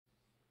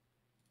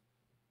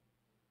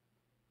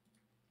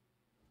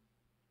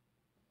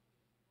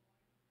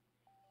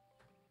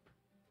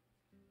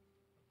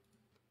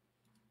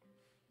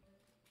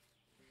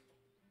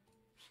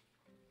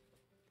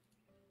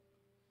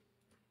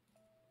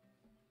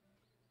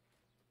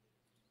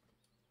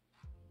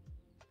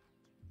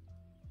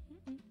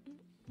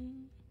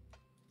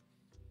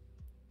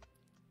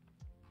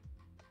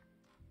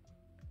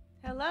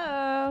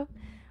Hello.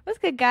 What's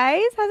good,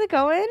 guys? How's it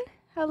going?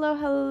 Hello,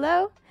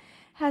 hello.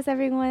 How's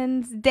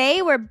everyone's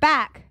day? We're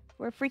back.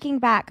 We're freaking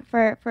back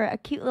for a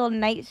cute little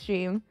night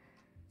stream.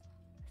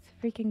 Let's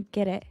freaking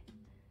get it.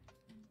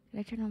 Did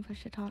I turn on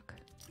push to talk?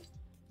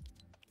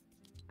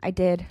 I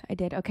did.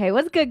 Okay,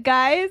 what's good,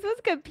 guys?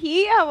 What's good,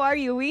 Pete? How are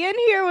you? We in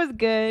here? What's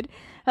good?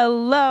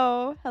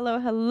 Hello.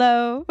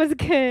 What's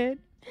good?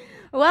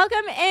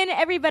 Welcome in,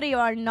 everybody.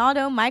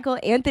 Arnaldo, Michael,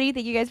 Anthony,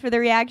 thank you guys for the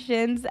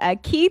reactions.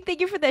 Keith, thank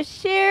you for the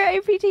share. I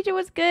appreciate you.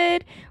 What's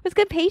good? What's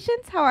good,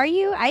 Patience? How are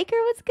you? Iker,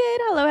 what's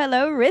good?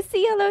 Hello.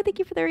 Rissy, hello. Thank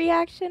you for the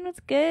reaction.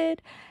 What's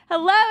good?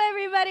 Hello,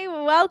 everybody.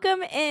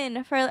 Welcome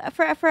in for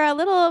a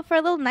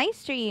little night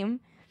stream.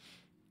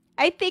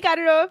 I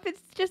don't know if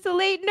it's just a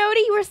late noti.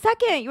 You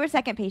were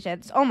second,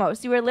 Patience.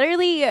 Almost. You were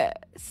literally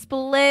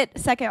split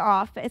second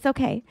off. It's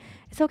okay.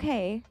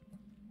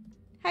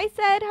 Hi,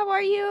 Sed. How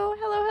are you?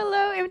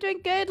 Hello. I'm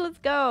doing good. Let's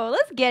go.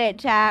 Let's get it,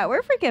 chat.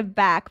 We're freaking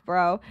back,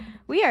 bro.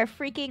 We are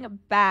freaking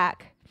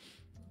back.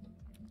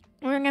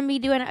 We're gonna be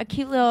doing a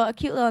cute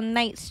little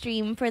night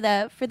stream for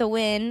the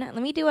win.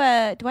 Let me do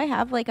I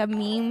have like a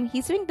meme?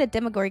 He's doing the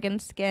Demogorgon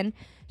skin.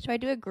 Should I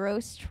do a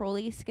gross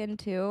trolley skin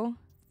too?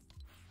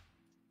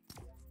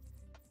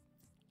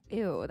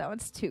 Ew, that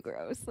one's too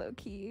gross, low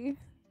key.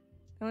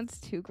 That one's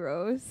too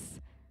gross.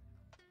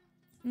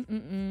 I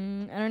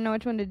don't know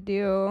which one to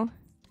do.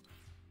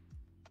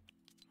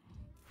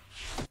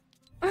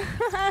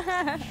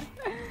 I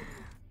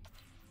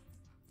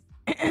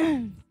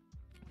feel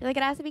like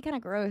it has to be kind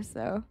of gross,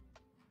 though.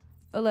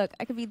 Oh, look,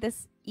 I could be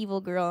this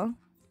evil girl.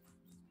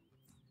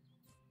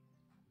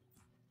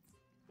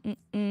 I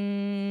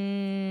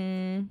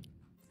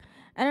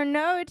don't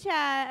know,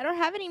 chat. I don't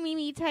have any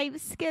Mimi type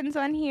skins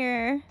on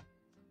here.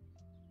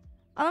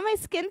 All of my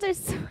skins are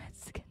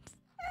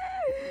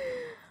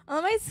All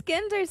of my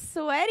skins are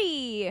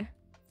sweaty.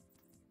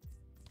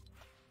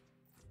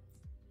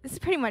 This is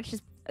pretty much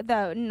just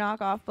the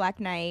knockoff Black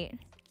Knight.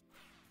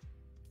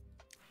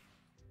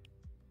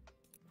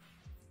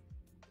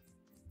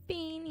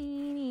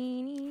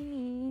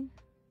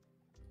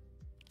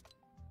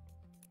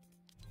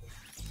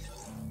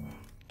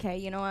 Okay,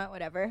 you know what?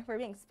 Whatever. We're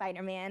being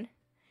Spider-Man.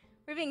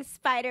 We're being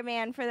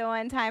Spider-Man for the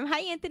one time. Hi,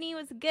 Anthony.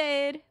 What's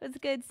good? What's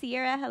good,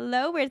 Sierra?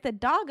 Hello. Where's the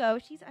doggo?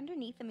 She's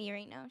underneath of me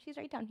right now. She's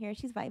right down here.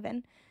 She's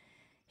vibing.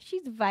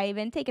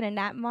 Taking a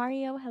nap.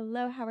 Mario,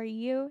 hello. How are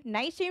you?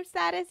 Night stream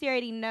status? You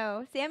already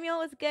know. Samuel,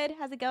 what's good?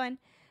 How's it going?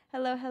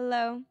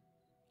 Hello.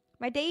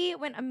 My day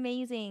went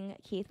amazing,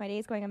 Keith. My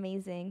day's going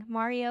amazing.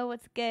 Mario,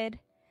 what's good?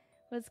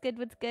 What's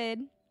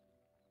good?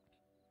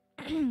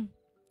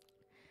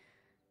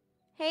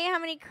 Hey, how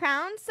many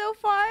crowns so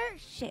far?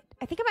 Shit.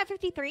 I think I'm at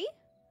 53.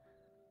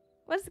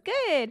 What's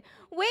good?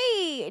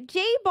 Wait,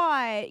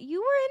 J-Bot, you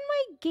were in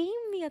my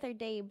game the other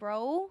day,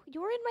 bro.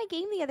 You were in my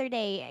game the other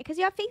day because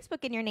you have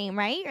Facebook in your name,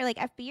 right? Or like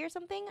FB or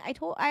something.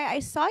 I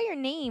saw your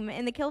name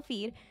in the kill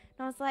feed,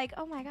 and I was like,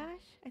 oh my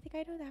gosh, I think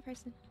I know that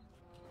person.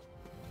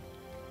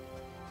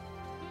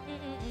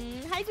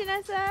 Hi,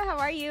 Janessa. How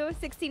are you?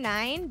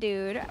 69,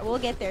 dude. We'll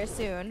get there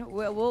soon.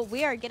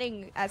 We are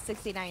getting at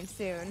 69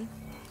 soon.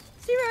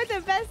 She wrote the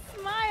best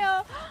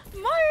smile.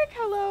 Mark,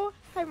 hello.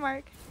 Hi,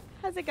 Mark.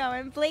 How's it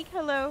going? Blake,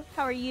 hello.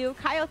 How are you?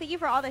 Kyle, thank you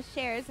for all the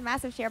shares. A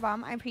massive share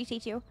bomb. I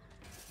appreciate you.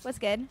 What's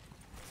good?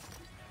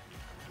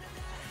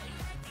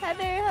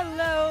 Heather,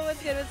 hello.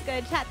 What's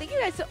good? Chat, thank you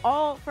guys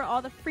all for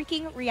all the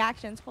freaking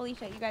reactions. Holy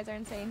shit, you guys are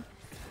insane.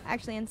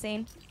 Actually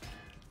insane.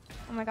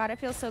 Oh my god, it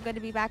feels so good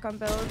to be back on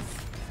builds.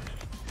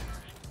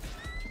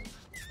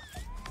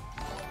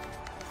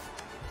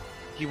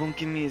 He won't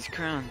give me his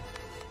crown.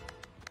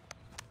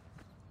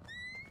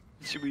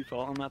 Should we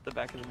follow him out the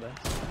back of the bus?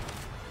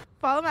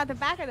 Follow him out the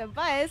back of the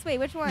bus? Wait,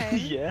 which one?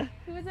 Yeah.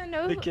 He was a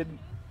no. The kid.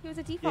 He was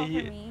a default for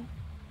me.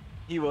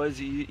 He was.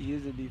 He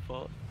is a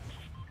default.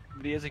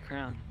 But he has a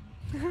crown.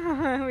 We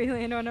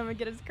land on him and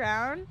get his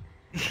crown?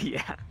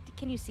 Yeah.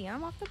 Can you see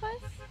him off the bus?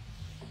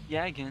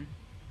 Yeah, I can.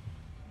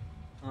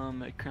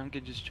 A crown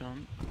could just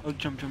jump. Oh,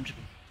 jump.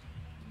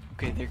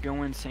 Okay, they're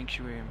going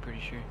sanctuary, I'm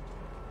pretty sure.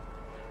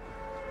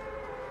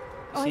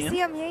 Oh, I see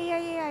him.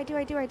 Yeah, I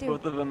do.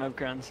 Both of them have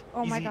crowns.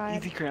 Oh my god.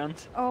 Easy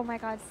crowns. Oh my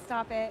god,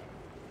 stop it.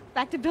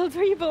 Back to builds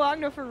where you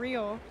belong, no, for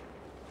real.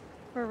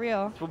 For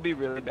real. This will be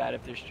really bad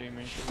if they're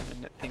streamers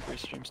and think we're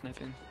stream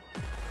sniping.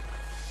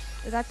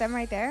 Is that them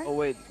right there? Oh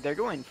wait, they're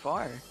going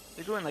far.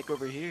 They're going like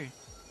over here.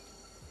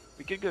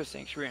 We could go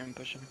sanctuary and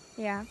push them.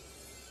 Yeah.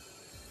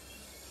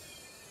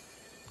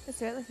 Let's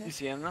do it. You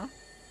see them now?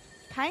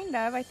 Kind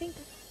of, I think.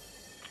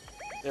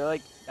 They're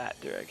like that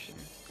direction.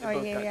 They oh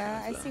both yeah.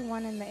 got I crowns, see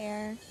one in the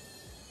air.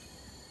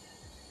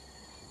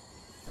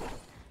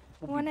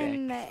 We'll One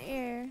in the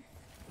air.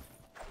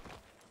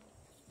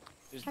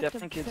 There's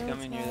definitely kids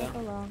coming here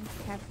though.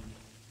 Okay.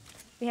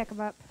 We hack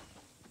them up.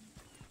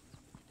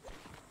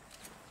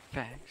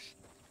 Facts.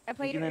 I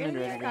played it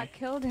earlier, got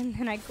killed, and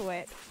then I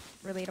quit.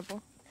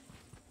 Relatable.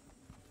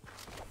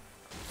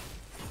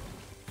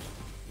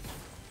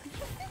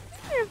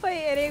 gonna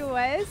play Inning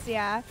West.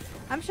 Yeah,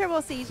 I'm sure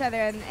we'll see each other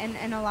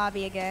in a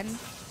lobby again.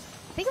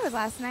 I think it was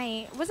last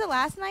night. Was it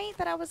last night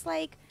that I was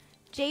like,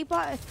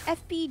 J-bot,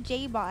 FB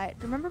J-bot?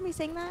 Remember me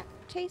saying that,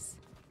 Chase?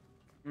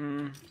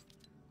 I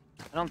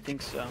don't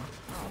think so.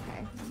 Oh,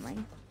 okay, never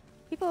mind.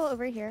 People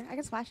over here. I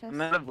can splash I us.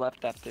 might have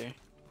left after.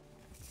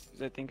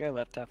 Cause I think I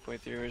left halfway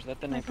through. Or is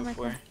that the night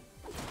before?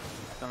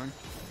 Coming.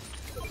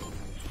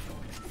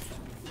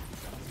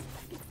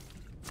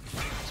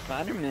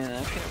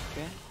 Spider-Man.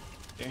 Okay.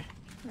 Here.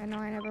 I know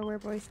I never wear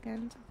boy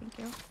skins. Thank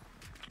you.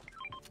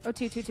 Oh,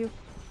 two.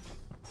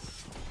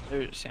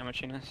 They're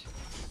sandwiching us.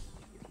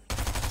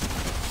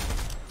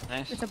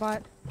 Nice. It's a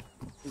bot.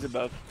 He's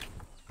above.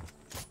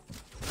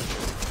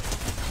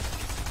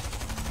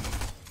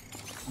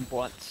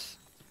 Bots.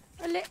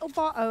 A little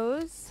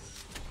bottos.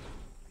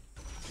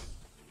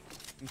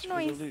 Thanks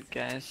Nice. for the loot,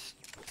 guys.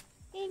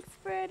 Thanks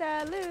for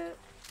the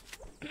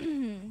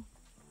loot.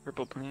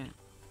 Purple plant.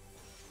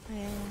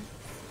 Yeah.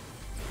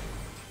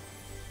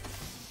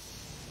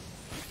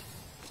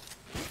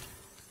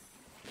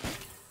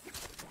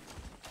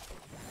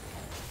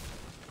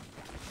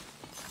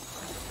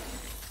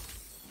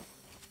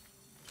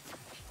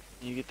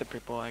 You get the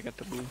purple, I got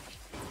the blue.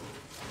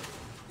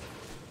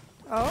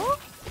 Oh?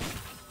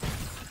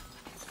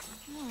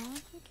 Aw,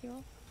 thank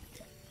you.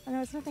 Oh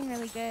no, it's nothing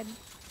really good.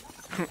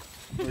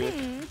 Rip.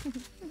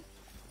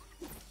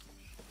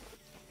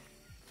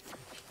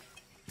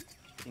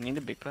 You need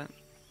a big pot?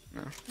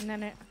 No. No.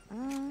 Here.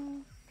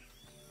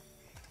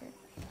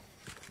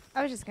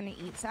 I was just gonna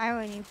eat, so I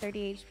only need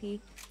 30 HP.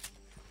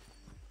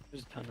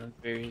 There's a ton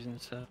of berries and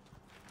stuff.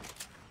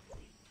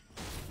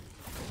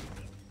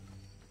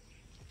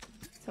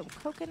 Some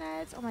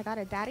coconuts. Oh my god,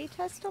 a daddy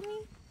test on me?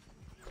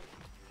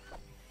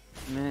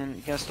 Man,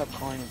 you gotta stop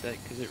calling it that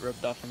because it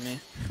rubbed off on me.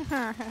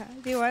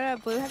 Do you want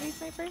a blue heavy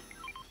sniper?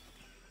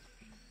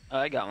 Oh,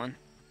 I got one.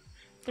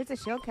 There's a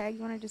shield keg.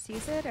 You wanna just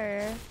use it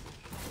or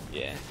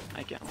Yeah,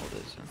 I can't hold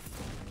it, so.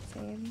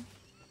 same?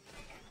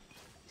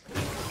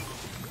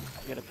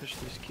 I gotta push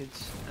these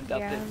kids. I doubt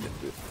Yeah.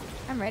 that.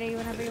 I'm ready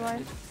whenever you are.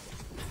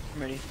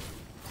 I'm ready.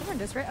 Someone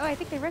just oh, I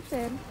think they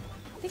rifted.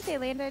 I think they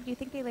landed. Do you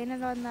think they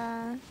landed on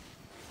the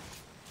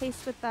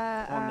place with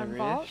the On the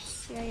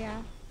vaults?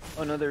 Yeah.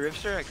 Oh no, the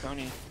rifts are at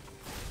Coney.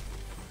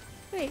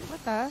 Wait,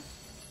 what the?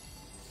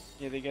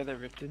 Yeah, the guy that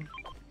rifted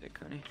at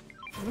Coney.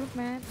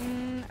 Movement.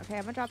 Okay,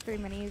 I'm gonna drop 3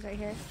 minis right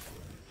here.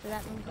 For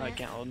that movement. Oh, I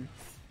can't hold.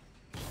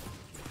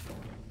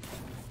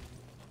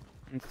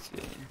 Let's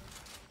see.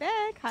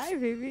 Beck, hi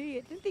baby.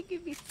 I didn't think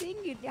you'd be seeing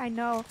you. I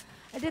know.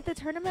 I did the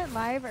tournament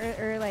live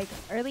or like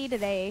early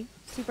today,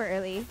 super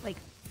early, like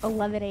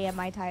 11 a.m.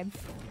 my time.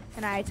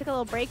 And I took a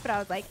little break, but I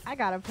was like, I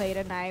gotta play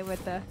tonight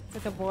with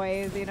the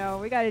boys. You know,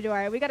 we gotta do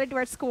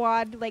our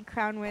squad like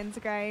crown wins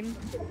grind.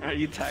 Are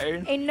you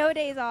tired? Ain't no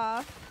days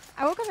off.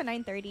 I woke up at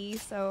 9:30,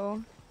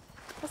 so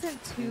it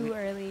wasn't too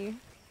early.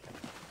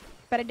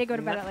 But I did go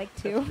to bed at like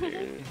 2.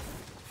 Really.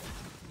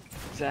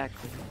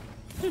 Exactly.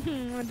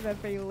 Went to bed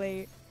pretty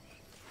late.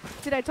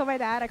 Dude, I told my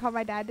dad, I called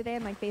my dad today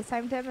and like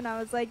FaceTimed him and I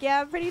was like,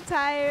 yeah, I'm pretty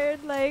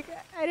tired. Like,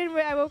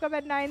 I woke up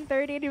at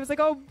 9:30 and he was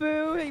like, oh,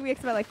 boo. He wakes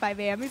up at like 5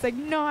 a.m. He's like,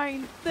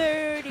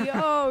 9:30.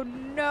 Oh,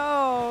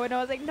 no. And I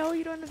was like, no,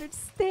 you don't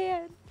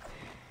understand.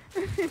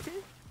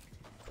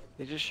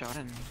 They just shot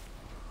at me.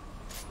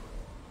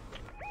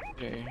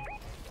 Okay.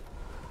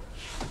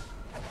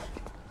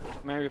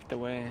 Might ripped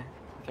away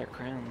with our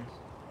crowns.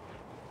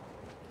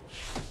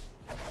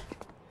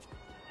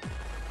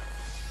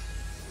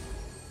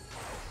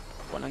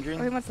 Oh, he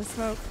 100? wants to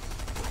smoke.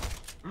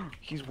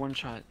 He's one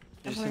shot.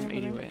 There's Definitely some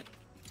 80 gonna- weight.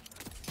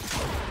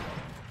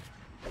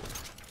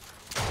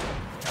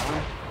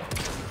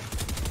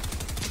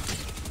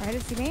 Alright,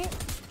 his teammate.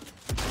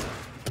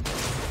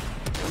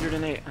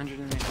 108,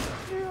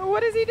 108.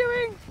 What is he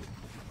doing?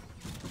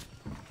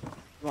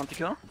 You want the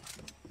kill?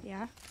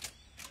 Yeah.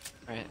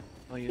 Alright.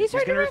 Well, He's he's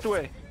trying to gonna rift rift.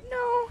 away.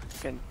 No.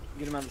 Okay,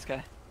 get him out of the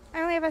sky.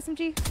 I only have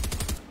SMG.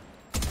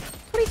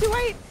 22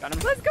 white. Got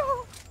him. Let's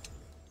go.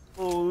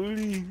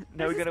 Holy.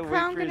 Now we Where's gotta his wait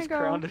crown for his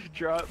gonna go? crown to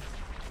drop.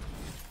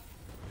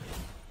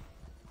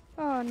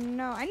 Oh,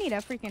 no. I need a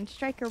freaking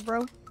striker,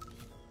 bro.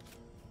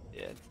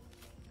 Yeah.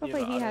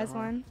 Hopefully he auto, has huh?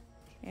 one.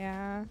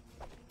 Yeah.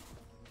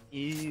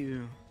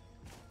 Ew.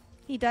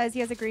 He does. He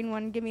has a green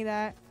one. Give me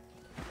that.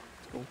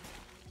 Cool.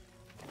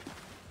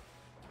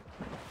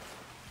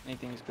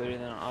 Anything's better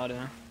than an auto.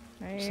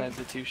 Right. Besides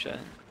the 2-shot.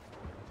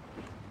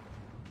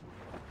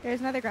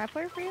 There's another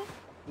grappler for you?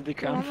 Did the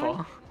crown want one?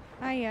 fall?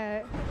 Not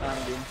yet.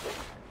 Dude.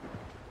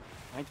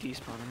 Might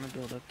despawn. I'm gonna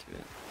build up to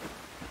it.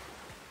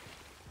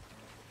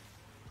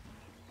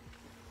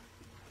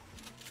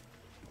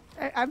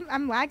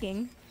 I'm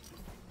lagging.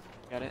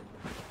 Got it.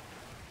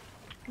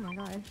 Oh my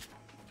god.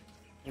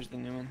 There's the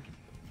new one.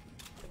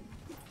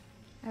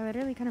 I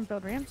literally couldn't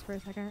build ramps for a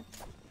second.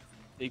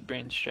 Big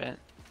brain strat.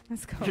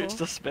 Let's go. You're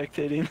still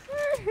spectating.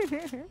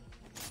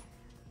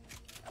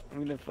 I'm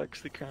gonna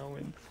flex the crown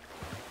wins.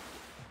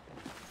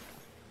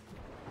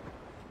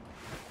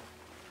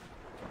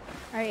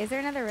 Alright, is there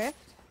another rift?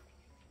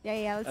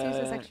 Yeah, let's use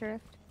this Uh, extra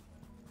rift.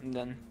 I'm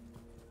done.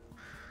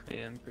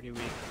 Yeah, I'm pretty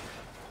weak.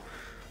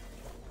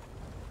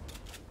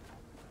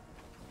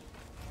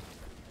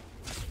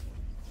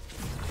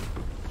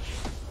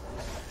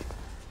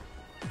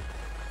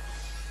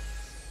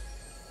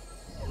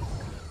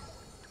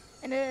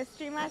 In a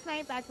stream last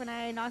night, back when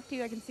I knocked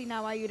you, I can see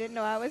now why you didn't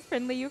know I was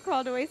friendly. You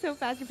crawled away so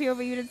fast from people,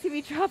 but you didn't see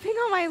me dropping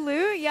all my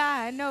loot.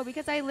 Yeah, no,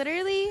 because I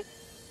literally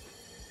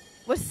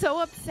was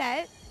so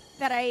upset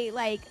that I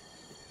like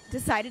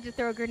decided to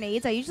throw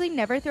grenades. I usually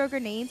never throw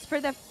grenades for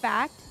the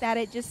fact that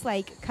it just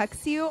like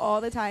cucks you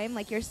all the time.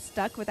 Like you're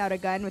stuck without a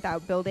gun,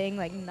 without building,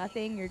 like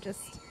nothing. You're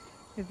just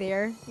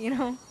there, you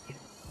know.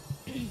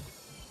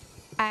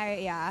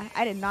 I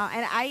did not,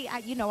 and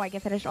I you know I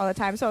get finished all the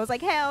time, so I was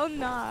like, hell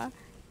nah.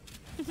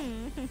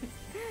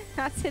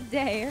 Not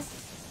today.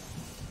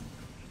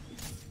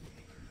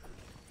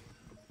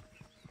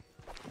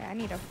 Yeah, I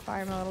need to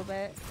farm a little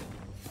bit.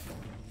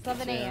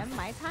 7 a.m.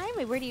 my time?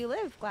 Wait, where do you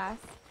live, Glass?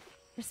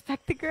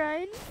 Respect the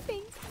grind.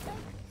 Thanks.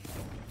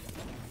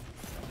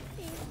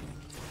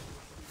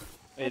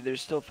 Wait, they're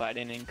still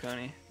fighting in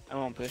Coney. I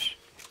won't push.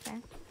 Okay.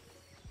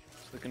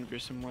 Just looking for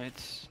some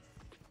whites.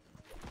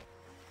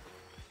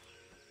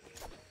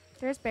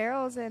 There's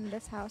barrels in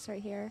this house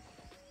right here.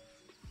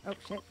 Oh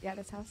shit, yeah,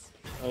 this house.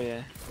 Oh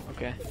yeah,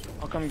 okay.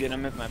 I'll come get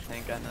them if my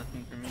flank got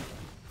nothing for me.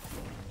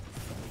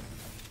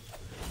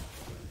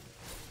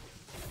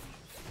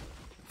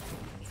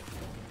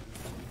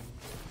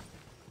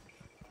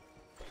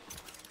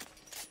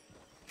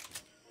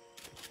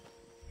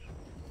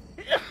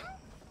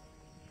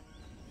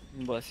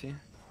 Bless you.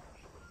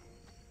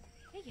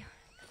 Thank you.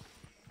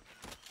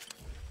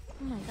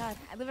 Oh my god,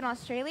 I live in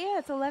Australia.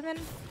 It's 11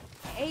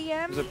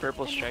 a.m. There's a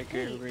purple and striker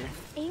wait, over here.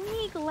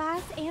 Amy,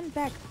 Glass, and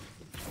Beck.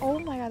 Oh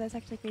my god, that's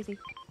actually crazy.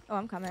 Oh,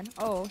 I'm coming.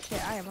 Oh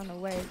shit, I am on the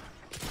way.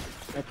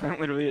 My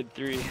plant literally had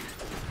 3.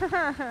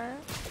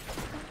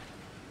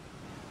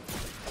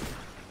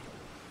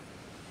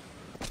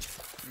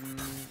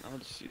 I'll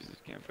just use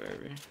this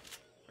campfire.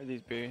 Or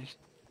these berries.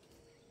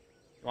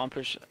 You want to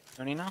push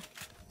Tony now?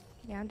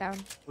 Yeah, I'm down.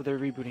 Oh, they're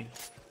rebooting.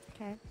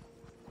 Okay.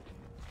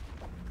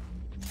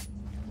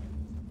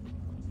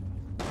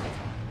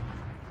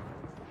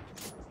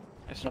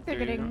 I I think stopped they're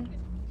there. getting.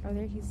 Oh,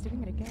 there he's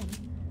doing it again.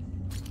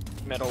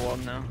 Metal wall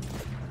now.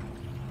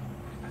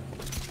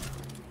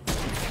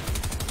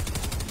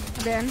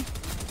 Then.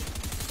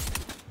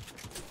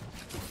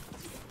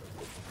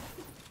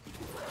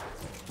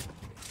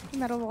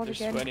 Metal wall They're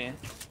again. sweaty.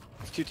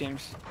 It's 2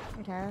 teams.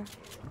 Okay. I'm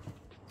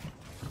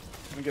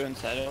gonna go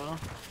inside it all.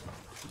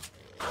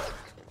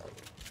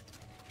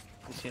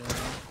 Let's see them.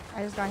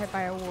 I just got hit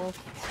by a wolf.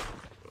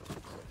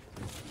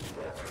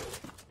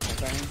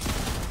 Coming.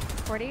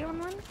 40 on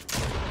one?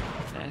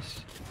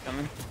 Nice.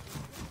 Coming.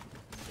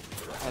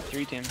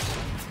 3 teams.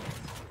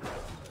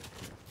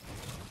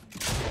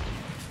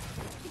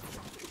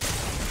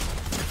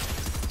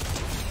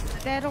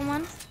 Dead on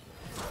one.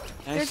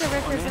 Nice. There's a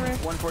rift, there's a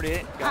rift.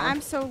 148. Got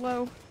I'm so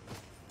low.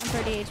 I'm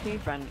 30 HP.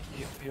 Friend,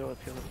 heal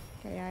up, heal up.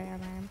 Okay, yeah, I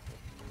am.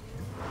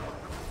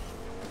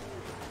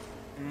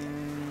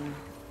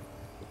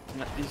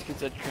 These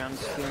kids had crowns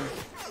too.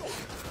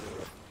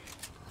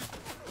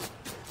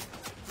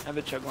 I have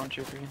a chug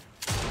launcher for you.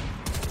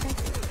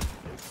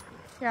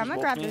 Here, I'm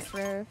gonna There's grab both this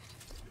rift.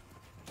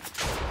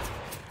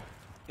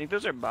 I think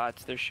those are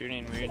bots. They're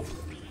shooting weird.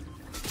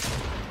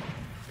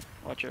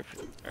 Watch our.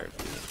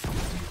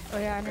 Oh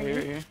yeah, I know Here,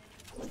 you. here.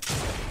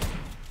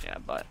 Yeah,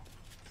 bot.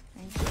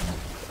 Thanks.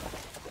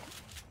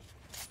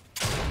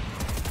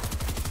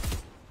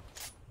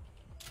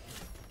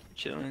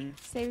 Chilling.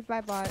 Saved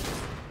by bot.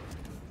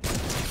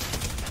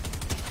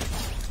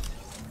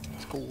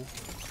 It's cool.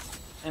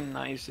 I'm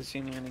not used to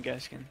seeing you in a guy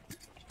skin.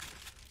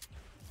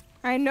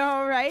 I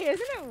know, right?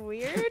 Isn't it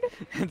weird?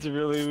 It's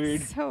really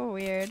weird. So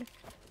weird.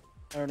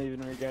 I don't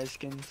even wear guy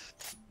skins.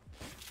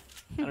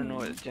 I don't know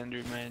what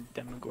gender my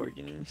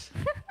Demogorgon is.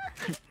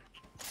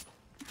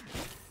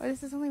 Oh,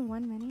 this is only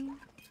 1 mini?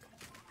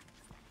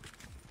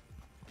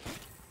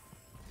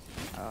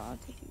 Oh, I'll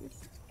take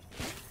these.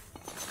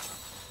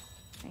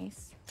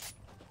 Nice.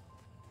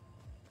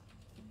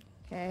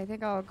 Okay, I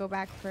think I'll go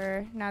back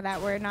for, now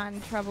that we're not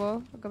in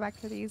trouble, I'll go back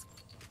for these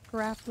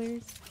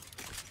grapplers.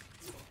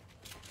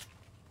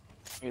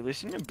 Are you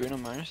listening to Bruno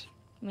Mars?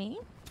 Me?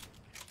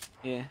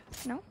 Yeah.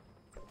 No?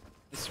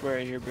 I swear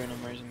I hear Bruno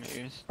Mars in my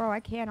ears. Bro,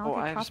 I can't. I'll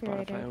I get have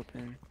Spotify copyrighted.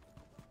 open.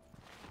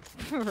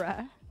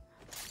 Bruh.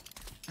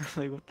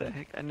 Like, what the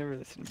heck? I never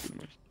listened to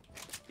Bruno Mars.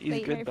 He's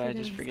Late good, night but for I the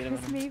just East forget Coast,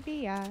 about him. maybe?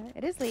 Yeah.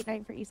 It is late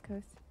night for East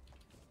Coast.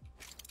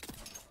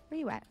 Where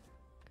you at?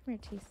 Come here,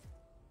 Chase.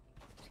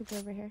 People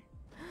over here.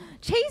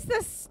 Chase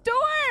the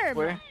storm!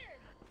 Where?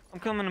 I'm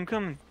coming, I'm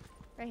coming.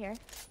 Right here.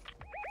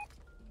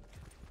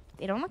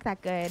 They don't look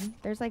that good.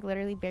 There's like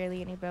literally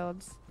barely any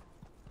builds.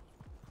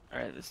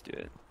 Alright, let's do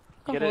it.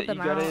 Go You hold gotta,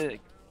 them you gotta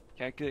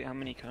calculate how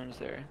many cones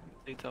there are.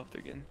 They tell if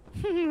they're good.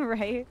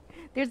 Right?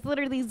 There's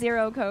literally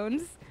 0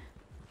 cones.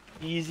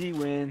 Easy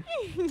win.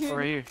 Oh,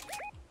 right here.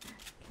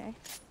 Okay.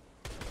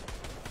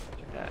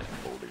 Check that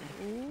boulder.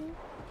 Ooh. Oh,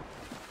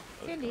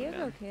 it's San going Diego,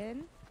 down.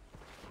 kid.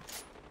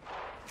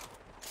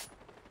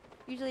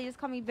 Usually you just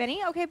call me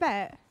Benny. Okay,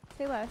 bet.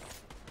 Say less.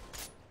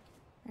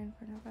 Right in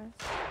front of us.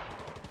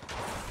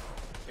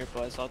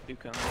 Careful, I saw 2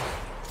 cones.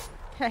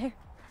 Okay.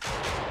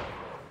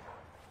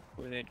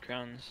 Where they had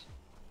crowns.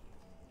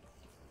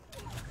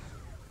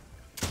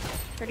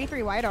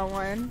 33 white on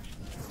one.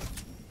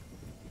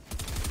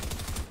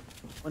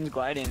 One's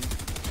gliding.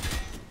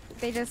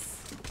 They just...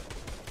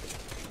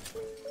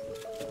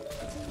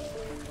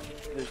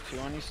 There's 2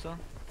 on you still?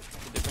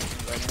 The difference in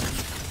gliding.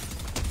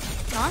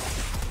 Knock.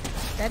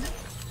 Dead.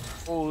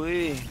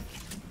 Holy.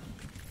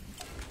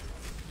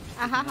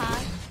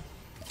 Ahaha.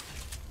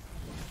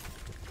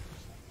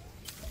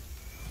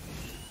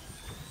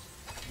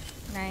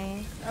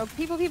 Nice. Oh,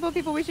 people,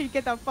 we should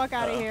get the fuck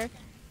out of here.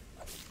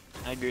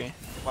 I agree.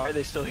 Why are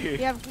they still here?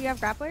 You have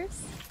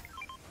grapplers?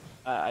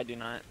 I do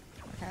not.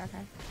 Okay,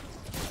 okay.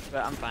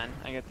 But I'm fine.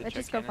 I got the Let's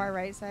check just go cannon. far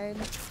right side.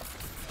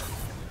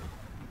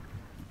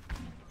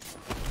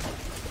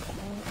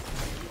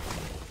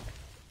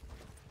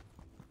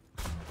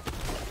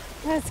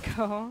 Let's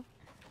go.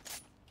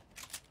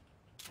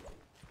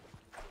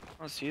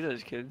 I don't see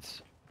those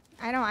kids.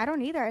 I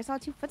don't either. I saw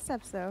 2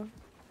 footsteps though.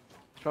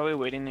 He's probably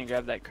waiting to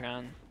grab that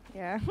crown.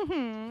 Yeah.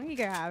 You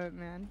can have it,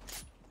 man.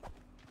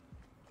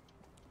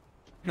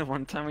 The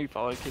one time we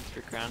followed kids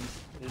for crowns,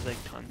 there's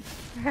like tons.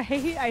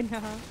 Right? I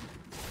know.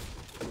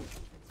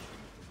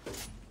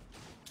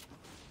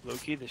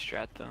 Low-key the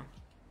strat though.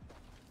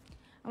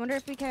 I wonder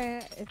if I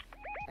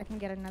can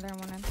get another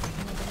one over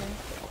here.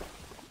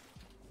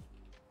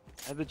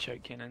 I have the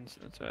chug cannons,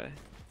 that's why.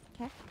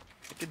 Okay.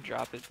 I could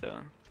drop it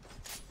though.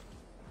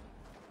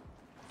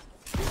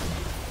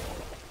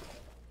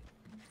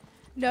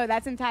 No,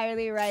 that's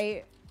entirely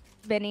right,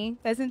 Benny.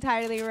 That's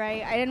entirely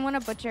right. I didn't want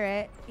to butcher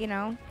it, you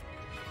know?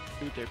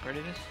 Who third party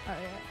this? Oh,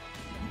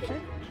 yeah.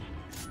 Sure.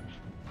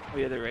 Oh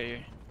yeah, they're right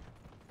here.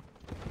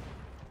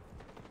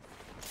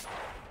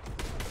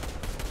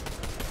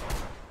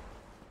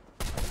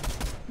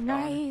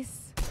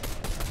 Nice.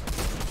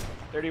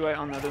 30 white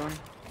on the other one.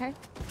 Okay.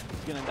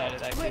 He's gonna die to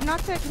that Wait,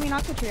 kid. can we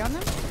knock the tree on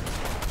them?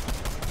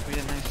 We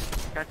did nice.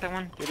 Crack that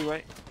one. 30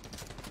 white.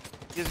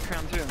 He has a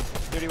crown too.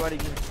 30 white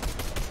again.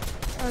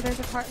 Oh, there's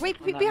a car. Wait,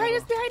 On that behind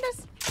us, middle. behind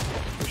us!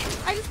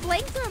 I just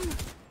blanked him!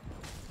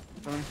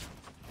 Coming.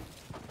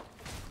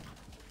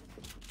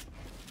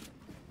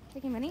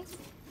 Taking mini?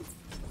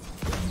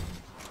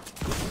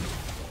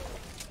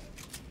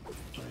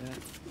 Oh, yeah.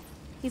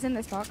 He's in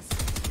this box.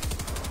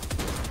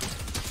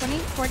 20,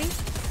 40.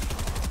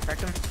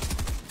 Cracked him.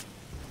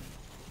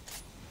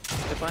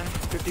 Zip line.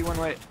 51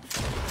 white.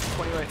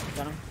 20 white.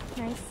 Got him.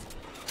 Nice.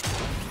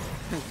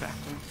 Back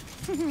him.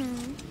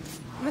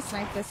 I'm gonna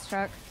snipe this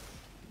truck.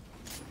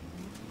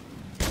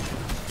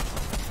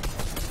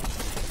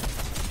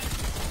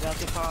 Get out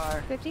the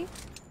car. 50?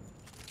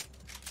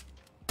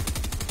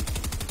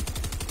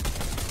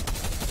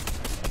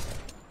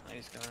 Oh,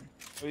 he's gone.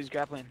 Oh, he's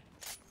grappling.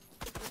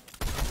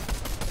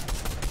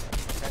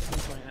 Cracked him.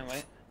 29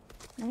 white.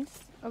 Nice.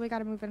 Oh, we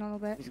gotta move in a little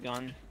bit. He's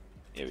gone.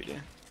 Yeah, we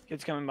do.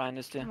 Kid's coming behind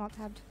us too. I'm all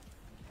tabbed.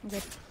 I'm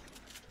good.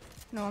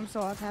 No, I'm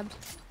still all tabbed.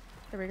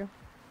 There we go.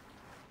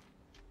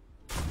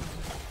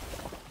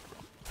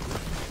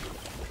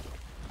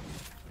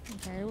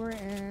 Okay, we're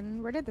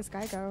in. Where did this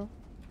guy go?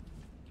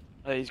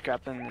 Oh, he's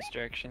grappling in this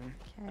direction.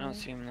 I don't Okay.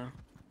 see him though.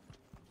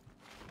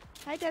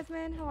 Hi,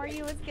 Desmond. How are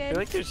you? What's I good? feel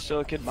like there's still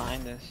a kid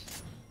behind us.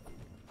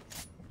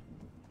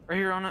 Right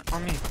here on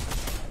me.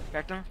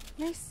 Cracked him.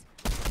 Nice.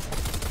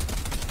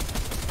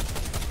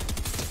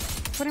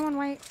 21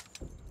 white.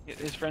 Yeah,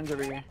 his friend's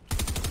over here.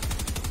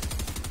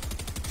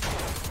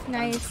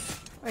 Nice.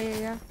 Oh, yeah,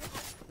 yeah.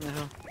 In the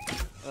hill.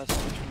 Oh, that's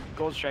not much fun.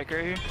 Gold striker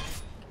right here.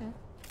 Okay.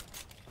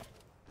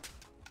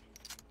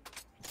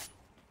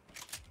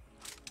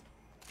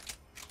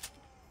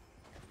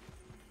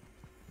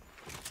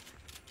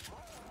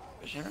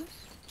 Pushing us?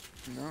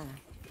 No.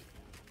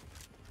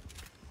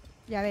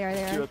 Yeah, they are.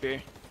 They Two are. up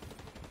here.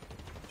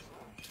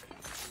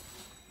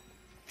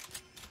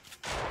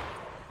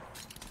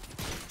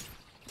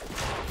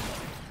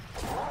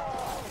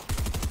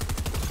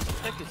 What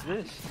the heck is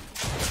this?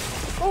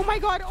 Oh my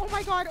god. Oh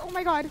my god. Oh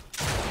my god.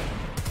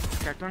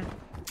 Cracked one.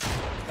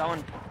 Got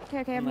one. Okay,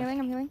 okay. I'm Left. healing.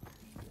 I'm healing.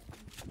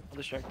 I'll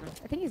distract him.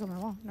 I think he's on my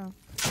wall. No.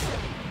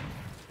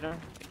 You know,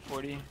 like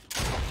 40.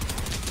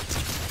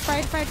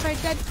 Fried.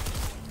 Dead.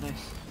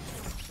 Nice.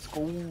 Let's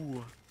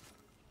go.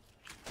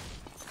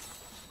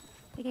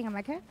 Taking a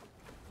medkit.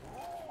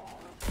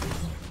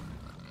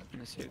 I'm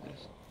gonna save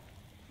this.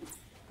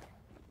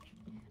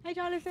 Hi,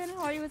 Jonathan.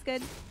 How are you? What's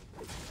good?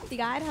 The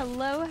God.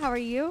 Hello. How are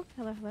you?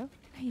 Hello.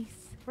 Nice.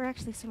 We're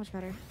actually so much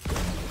better. And,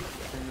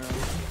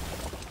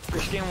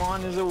 first game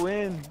on is a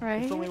win.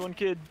 Right? It's only one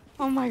kid.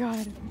 Oh my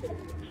god.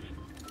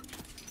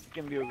 He's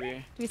gonna be over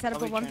here. Do we set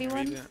up a Probably trying to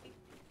 1v1? raise it.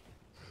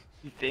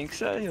 You think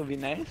so? He'll be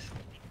nice?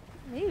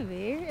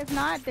 Maybe. If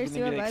not, there's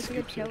Gonna two be, of like, us. We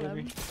could scoops or kill whatever.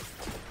 them.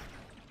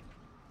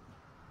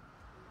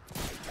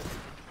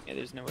 Yeah,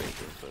 there's no way he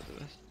kills both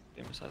of us.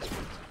 They must have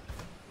spots.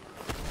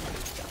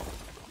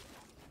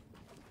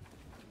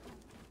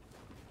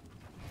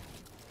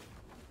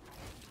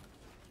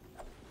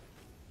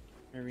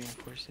 I'm gonna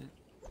reinforce it.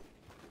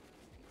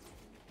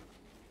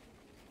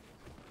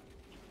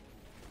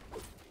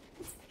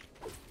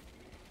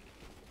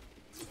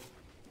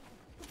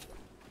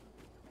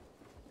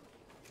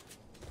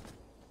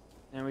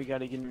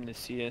 gotta get him to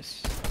see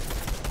us.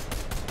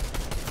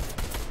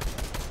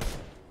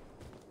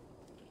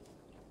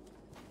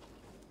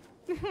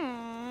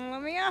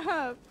 Let me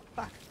up.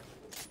 Fuck.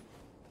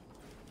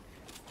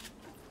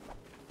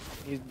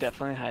 He's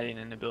definitely hiding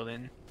in the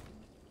building.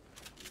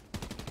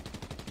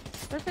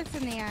 Perfect's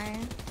in the eye.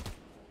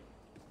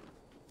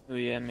 Oh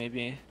yeah,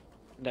 maybe.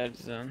 That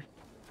zone.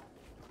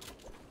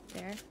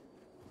 There.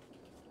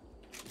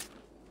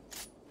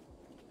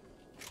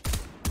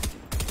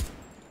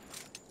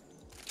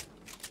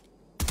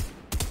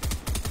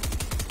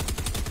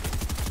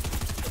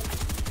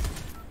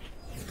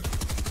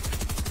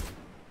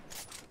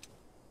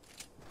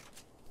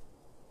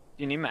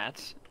 Do you need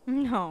mats?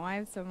 No, I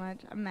have so much.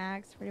 I'm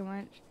max, pretty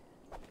much.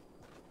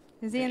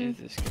 Is he Where in? is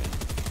this guy?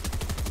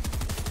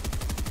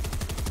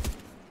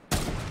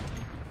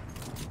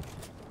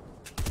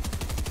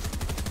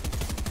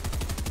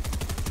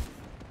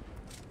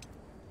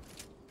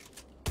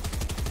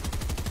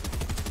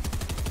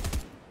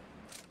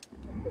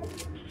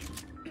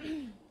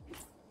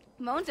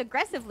 Moans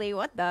aggressively.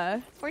 What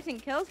the?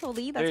 14 kills.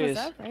 Holy, that's There he what's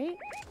is. up, right?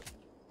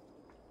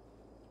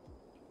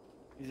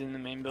 He's in the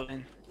main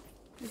building.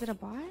 Is it a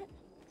bot?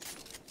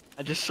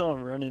 I just saw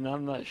him running,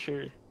 I'm not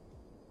sure.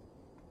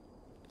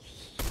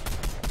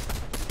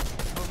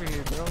 Over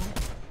here, bro.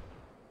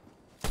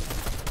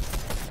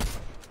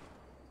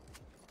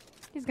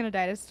 He's gonna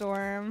die to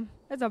storm.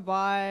 It's a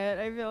bot.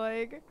 I feel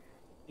like.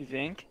 You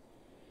think?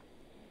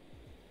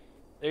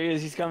 There he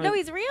is, he's coming. No,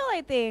 he's real.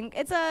 I think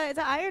it's an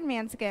Iron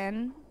Man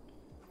skin.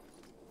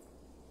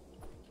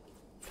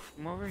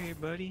 Come over here,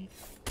 buddy.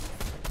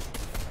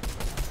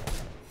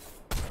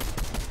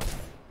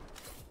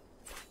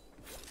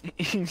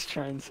 He's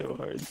trying so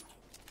hard.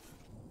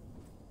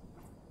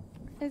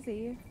 Is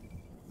he?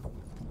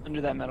 Under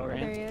that metal There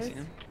ramp. he is. See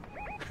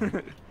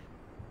him?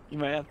 You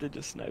might have to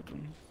just snipe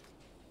him.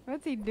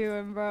 What's he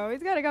doing, bro?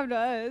 He's gotta come to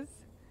us.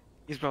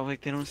 He's probably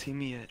like, they don't see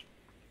me yet.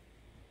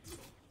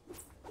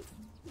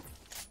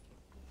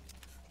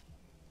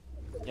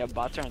 Yeah,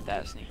 bots aren't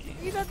that sneaky.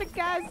 He's at the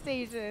gas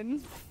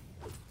station.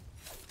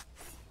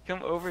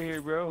 Come over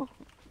here, bro.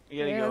 We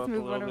gotta Yeah, go let's up a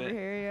move little one over bit.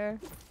 here.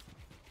 Yeah.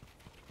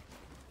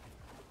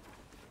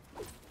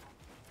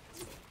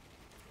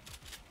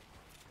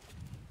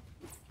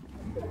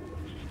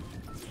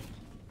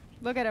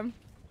 Look at him.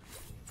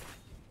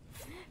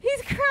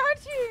 He's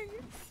crouching.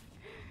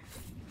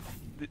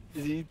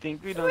 Does he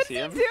think we don't What's see he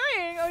him?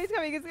 doing? Oh, he's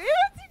coming. What's he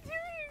doing?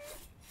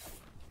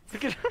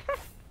 Look at him.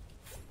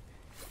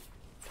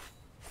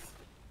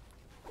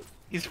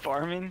 He's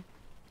farming.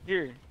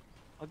 Here,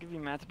 I'll give you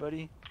mats,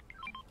 buddy.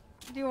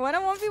 Do you want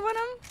to 1v1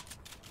 him?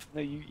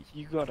 No,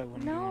 you gotta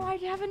one. No, I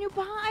have a new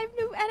bond. I have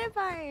new edit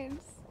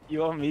binds. You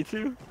want me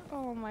to?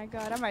 Oh my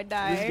god, I might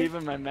I just die. gave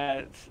him my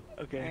mats.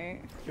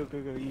 Okay. Alright. Go,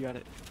 go, go. You got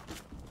it.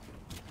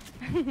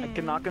 I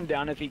can knock him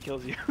down if he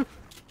kills you.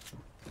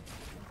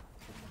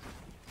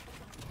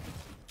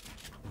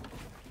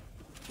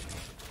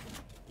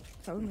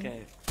 Totally.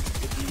 Okay.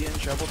 If you get in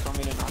trouble, tell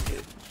me to knock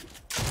it.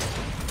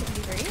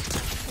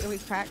 53. Oh,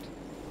 he's cracked.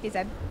 He's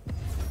dead.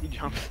 He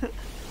jumped.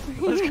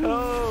 Let's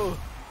go.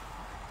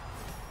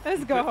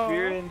 Let's go. Put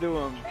fear into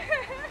him.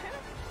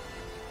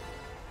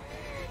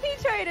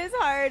 He tried his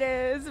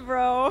hardest,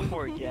 bro.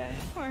 Poor guy.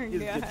 Poor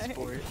He's a guy. good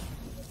sport.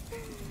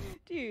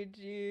 Dude,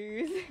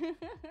 jeez.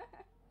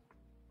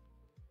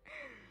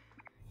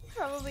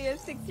 Probably a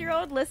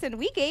 6-year-old. Listen,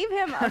 we gave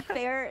him a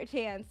fair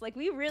chance. Like,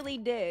 we really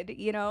did,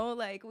 you know?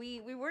 Like,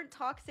 we weren't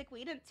toxic.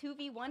 We didn't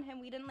 2v1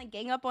 him. We didn't, like,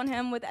 gang up on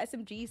him with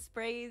SMG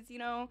sprays, you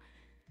know?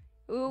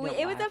 Ooh, Don't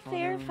it was a laugh on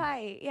fair him.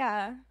 fight.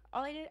 Yeah.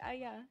 All I did,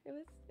 yeah.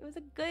 It was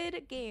a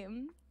good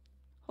game.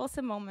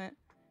 Wholesome moment.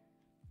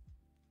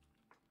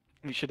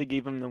 We should have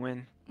gave him the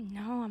win.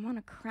 No, I'm on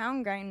a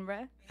crown grind,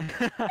 bruh.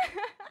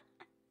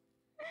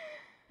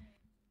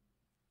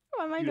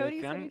 Why am I Dude, I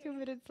noticing found- 22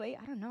 minutes late?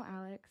 I don't know,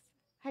 Alex.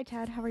 Hi,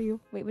 Chad. How are you?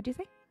 Wait, what'd you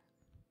say?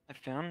 I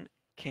found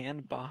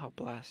canned Baja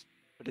Blast,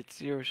 but it's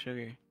 0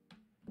 sugar.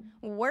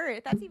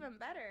 Word. That's even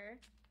better.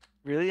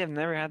 Really? I've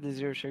never had the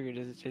 0 sugar.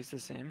 Does it taste the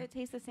same? It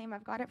tastes the same.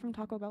 I've got it from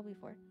Taco Bell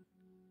before.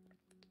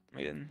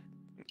 Wait,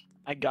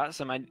 I got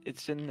some.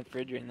 It's in the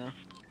fridge right now.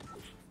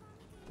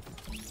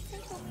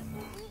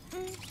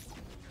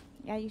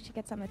 Yeah, you should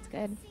get some. It's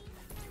good.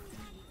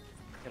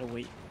 Gotta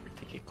wait for it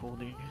to get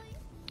colder.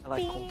 I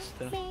like cold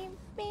stuff.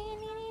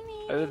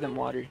 Other than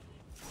water.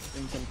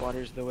 Room temp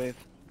water is the wave.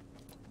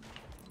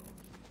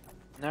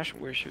 Now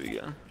where should we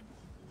go?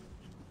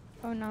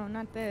 Oh no,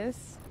 not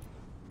this.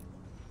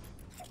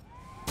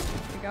 Here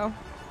we go.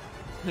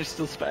 There's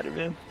still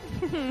Spider-Man.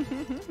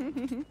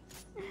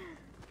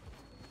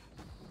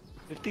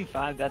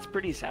 55, that's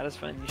pretty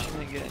satisfying. You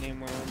shouldn't get any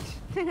more ones.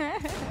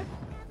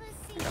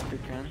 Drop your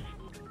crown.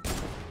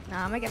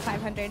 Nah, I'm gonna get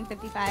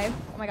 555.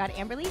 Oh my god,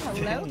 Amberly,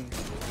 hello. Dang.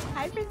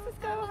 Hi,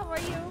 Francisco. How are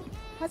you?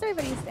 How's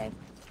everybody's day?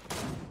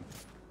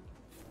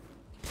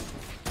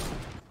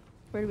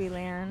 Where do we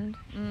land?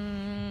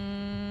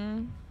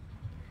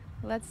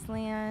 Let's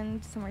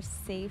land somewhere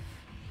safe.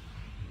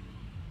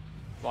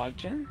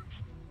 Logjin?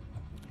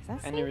 Is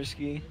that Any safe?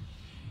 risky?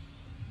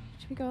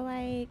 Should we go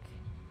like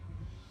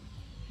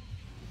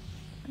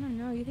don't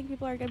know. You think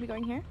people are gonna be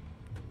going here?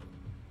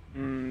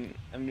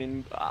 I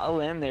mean, I'll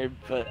land there,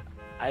 but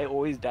I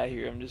always die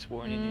here. I'm just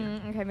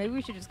warning you. Okay, maybe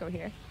we should just go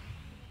here.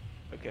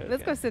 Okay.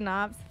 Let's go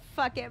Synops.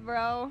 Fuck it,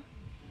 bro.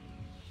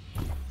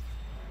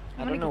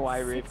 I don't know why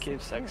Rave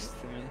Cave sucks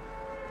to me.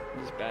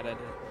 I'm just bad at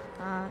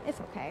it.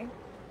 It's okay.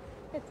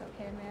 It's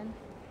okay, man.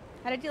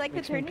 How did you like the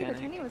Makes me tourney? The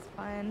panic. tourney was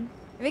fun.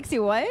 It makes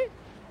you what?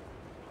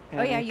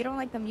 Oh yeah, Panic. you don't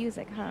like the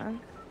music, huh?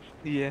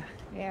 Yeah.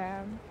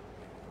 Yeah.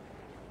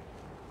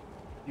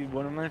 Dude,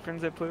 one of my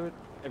friends I play with,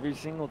 every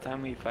single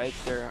time we fight,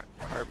 their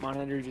heart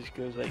monitor just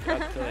goes like up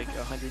to like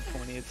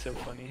 120. It's so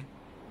funny.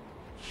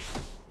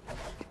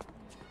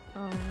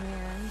 Oh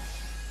man.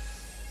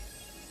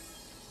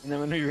 And then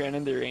when we ran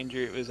into Ranger,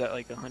 it was at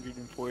like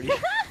 140.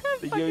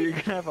 Like, yo, you're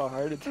gonna have a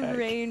heart attack.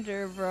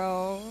 Ranger,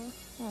 bro.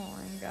 Oh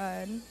my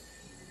god.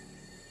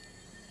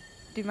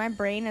 Dude, my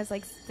brain is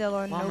like still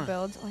on no Mama.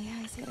 builds. Oh yeah,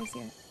 I see it, I see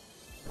it.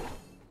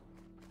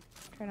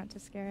 Try not to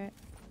scare it.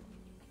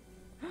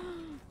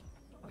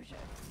 Oh shit.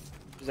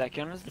 Does that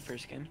count as the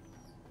first game?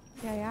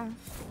 Yeah, yeah.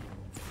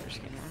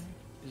 First game on?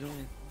 Is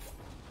only.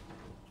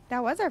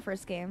 That was our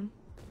first game.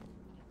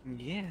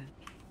 Yeah.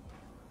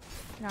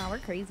 No, we're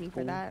crazy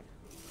for Cool. that.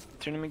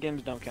 Tournament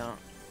games don't count.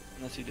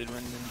 Unless you did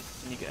win,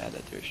 then you could add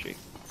that to a streak.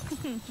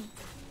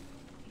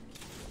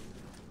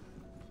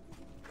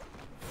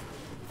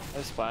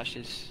 Those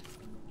splashes.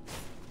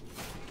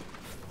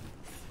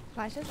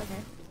 Flashes?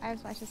 Okay. I have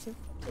splashes too.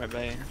 Right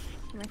by you.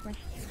 Come here, come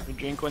here. We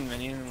drink one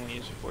mini and then we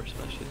use 4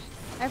 splashes.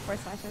 I have 4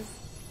 splashes.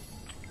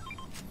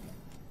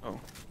 Oh.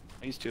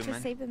 I used 2 of Just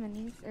mine. save the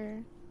minis,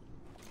 or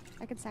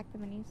I could sack the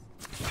minis.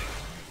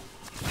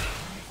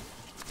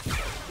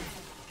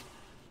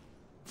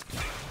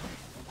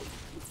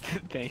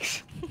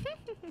 Thanks.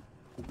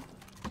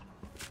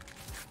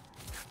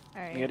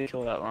 Alright. We gotta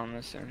kill that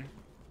llama soon.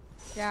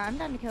 Yeah, I'm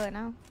down to kill it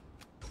now.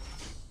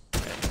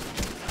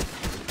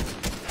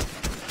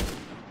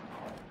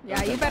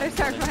 Yeah, you better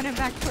start running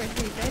back towards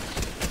me,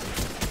 bitch.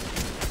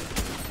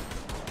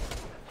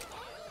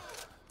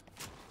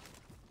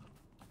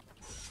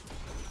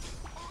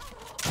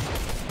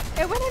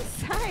 It went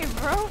inside,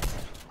 bro.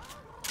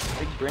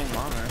 Big brain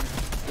llama.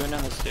 Going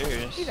down the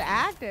stairs. He's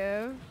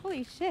active.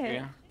 Holy shit.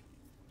 Yeah.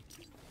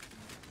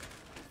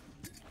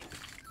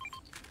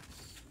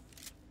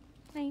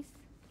 Nice.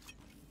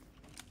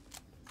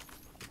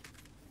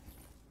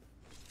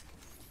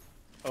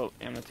 Oh,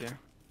 ammo too.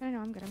 No, no,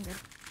 I'm good, I'm good.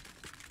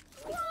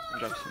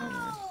 Drop some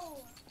ammo.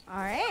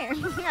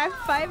 Alright. I have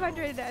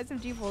 500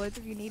 SMG bullets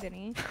if you need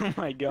any. Oh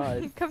my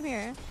god. Come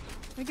here.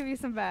 Let me give you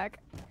some back.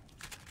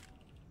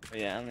 Oh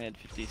yeah, I only had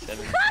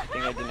 57. I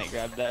think I didn't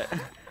grab that.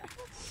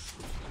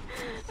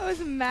 That was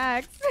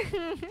max.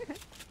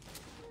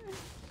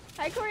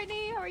 Hi,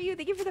 Courtney. How are you?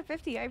 Thank you for the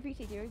 50. I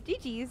appreciate you.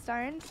 GG's,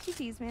 darn.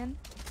 GG's, man.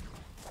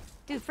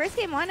 Dude, first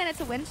game won and it's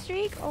a win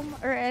streak?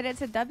 And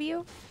it's a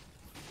W?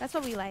 That's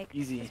what we like.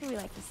 Easy. That's what we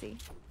like to see.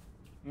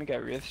 We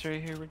got rifts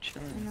right here. We're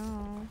chilling. I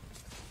know.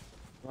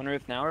 Want to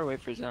rift now or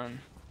wait for zone?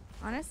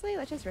 Honestly,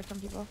 let's just rip from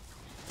people.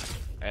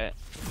 Alright.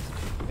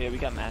 Yeah, we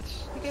got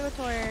mats. You go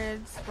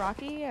towards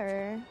Rocky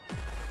or...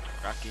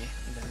 Rocky.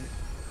 And then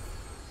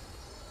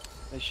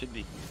they should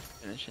be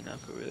finishing up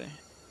over there.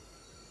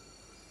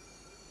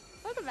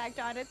 Welcome back,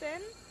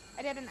 Jonathan.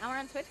 I did an hour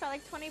on Twitch, got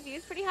like 20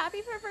 views. Pretty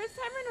happy for a first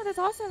timer? No, that's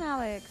awesome,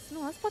 Alex.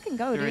 No, let's fucking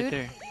go, They're dude. right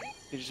there.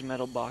 They're just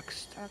metal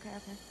boxed. Okay,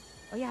 okay.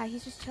 Oh yeah,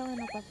 he's just chilling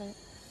up with it.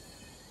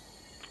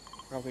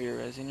 Probably a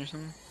resin or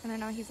something. I don't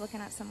know, he's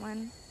looking at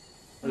someone.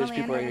 Oh, there's On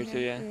the people right land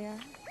here too, yeah.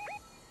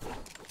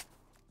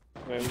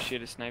 Wait, I wish you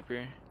had a sniper.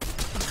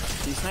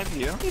 Did he snipe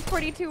you? He's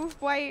 42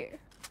 white.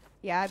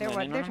 Yeah, they're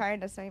Landing on they're him? trying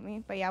to snipe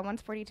me. But yeah,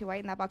 one's 42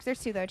 white in that box. There's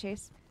 2 though,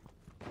 Chase.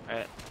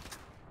 Alright.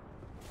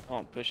 I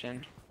won't push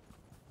in.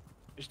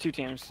 There's 2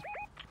 teams.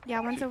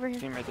 Yeah, one's over here.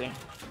 Team right there.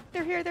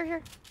 They're here, they're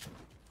here.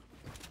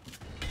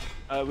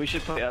 We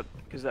should play up,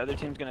 because the other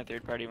team's gonna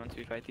third party once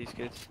we fight these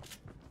kids.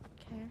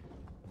 Okay.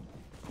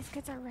 These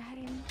kids are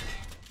ratting.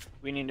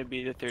 We need to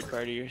be the third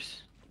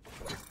partiers.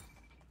 I'm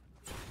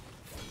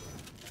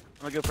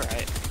gonna go for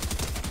height.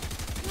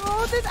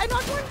 Oh, I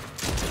knocked one.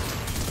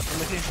 I'm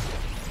with you.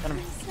 Got him.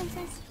 Nice,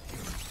 nice.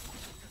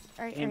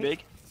 Alright, Aim alright.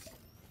 big.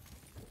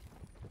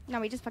 No,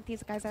 we just fucked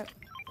these guys up.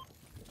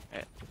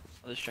 Alright,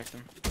 I'll distract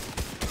them.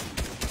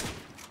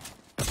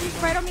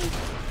 Right on me.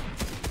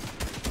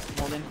 I'm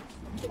holding.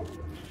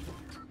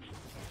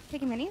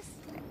 Taking minis.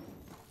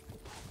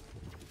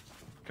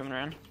 Coming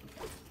around.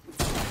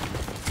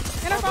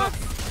 In our box.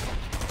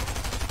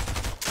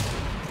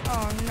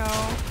 Oh no.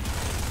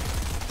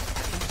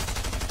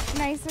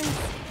 Nice.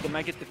 They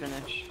might get the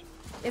finish.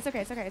 It's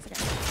okay, it's okay, it's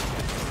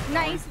okay.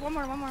 Nice. One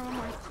more.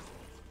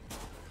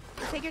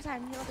 Take your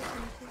time. Heal the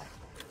time, please.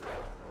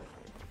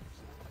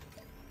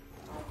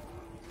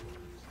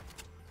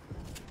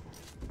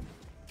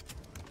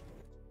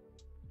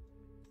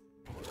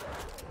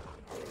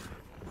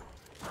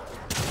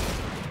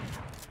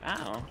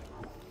 Ow.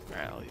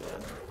 Alright, I'll heal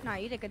it. No,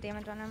 you did good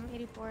damage on him.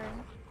 84.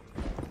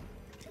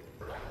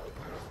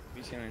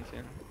 Be healing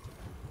soon.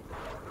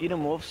 Eat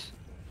 'em, wolves.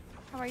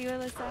 How are you,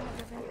 Alyssa?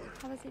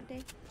 How was your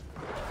day?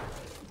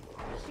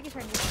 She can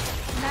turn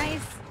you.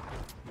 Nice.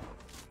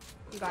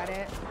 You got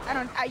it.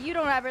 You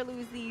don't ever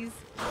lose these.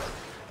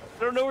 I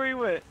don't know where he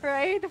went.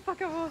 Right? The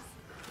fucking wolves.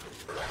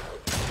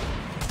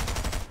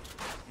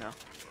 No.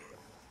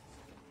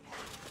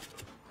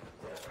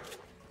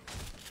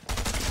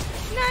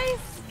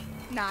 Nice.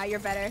 Nah, you're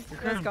better.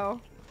 Let's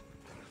go.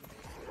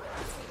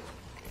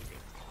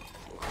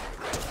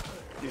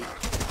 Dude,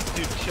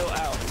 chill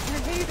out. I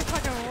hate the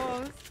fucking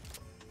wolves.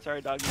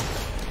 Sorry, doggy.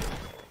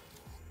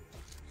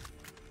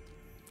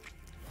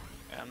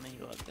 I'm gonna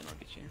heal up, then I'll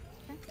get you.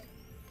 Okay.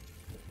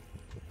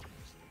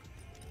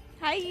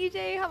 Hi,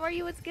 EJ. How are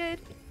you? What's good?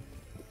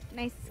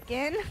 Nice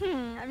skin.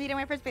 I'm eating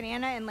my first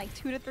banana in like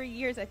 2 to 3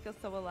 years. I feel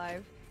so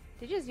alive.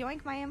 Did you just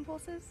yoink my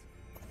impulses?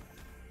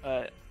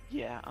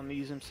 Yeah, I'm gonna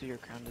use them so your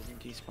crown doesn't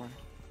despawn.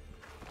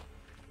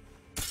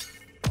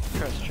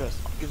 Trust.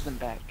 I'll give them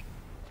back.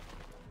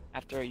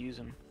 After I use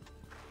them.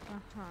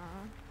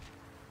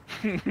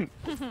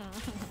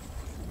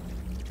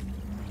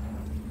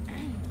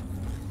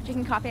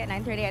 Drinking coffee at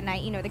 9:30 at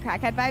night, you know the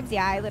crackhead vibes?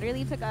 Yeah, I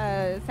literally took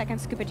a second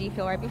scoop of G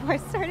Fuel right before I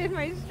started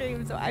my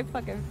stream, so I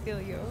fucking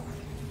feel you.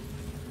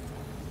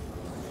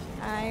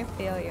 I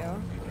feel you.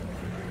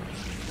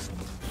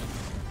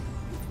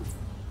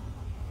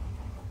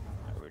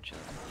 Alright, we're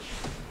chilling.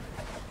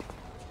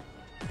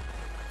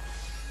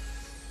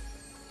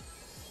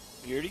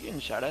 You already getting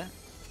shot at?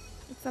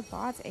 It's the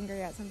bot's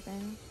angry at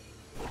something.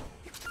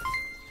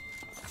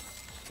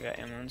 We got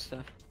ammo and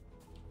stuff.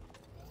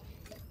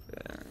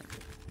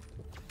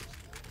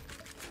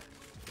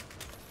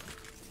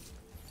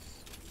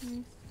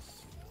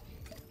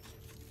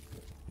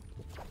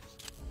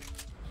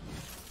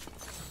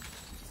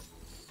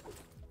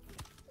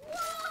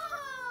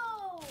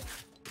 Whoa!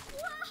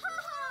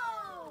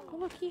 Oh,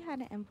 look, he had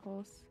an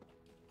impulse.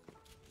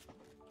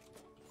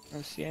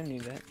 Oh, see, I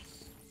knew that.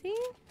 See?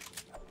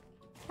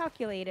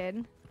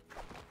 Calculated.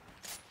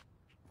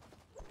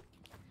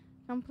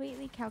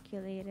 Completely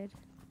calculated.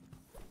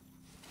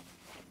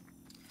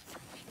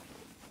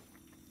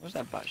 What's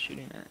that bot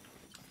shooting at?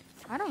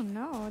 I don't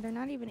know. They're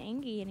not even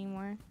angry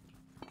anymore.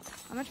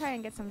 I'm gonna try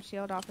and get some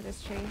shield off of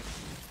this tree.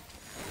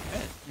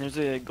 Okay. There's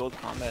a gold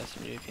combat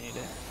SMG if you need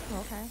it.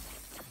 Okay.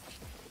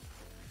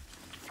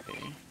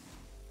 Okay.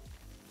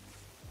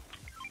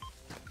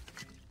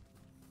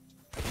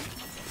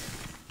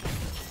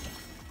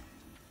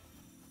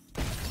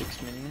 Six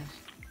minis.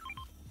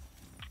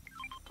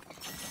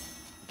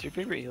 What's your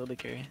favorite heal to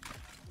carry?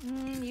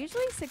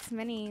 Usually 6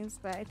 minis,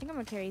 but I think I'm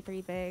gonna carry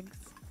 3 bigs.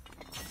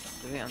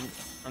 Really,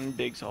 I'm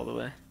bigs all the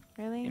way.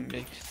 Really? In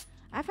bigs.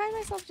 I find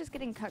myself just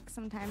getting cucked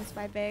sometimes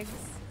by bigs.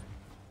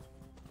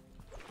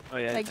 Oh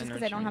yeah, Like just know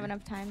because what I don't you have mean.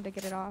 enough time to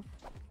get it off.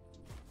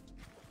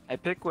 I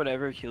pick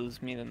whatever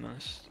heals me the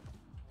most.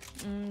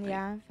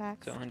 Yeah,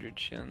 facts. So 100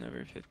 shield and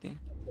over 50.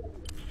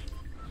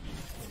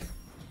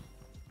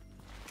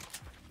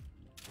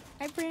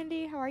 Hi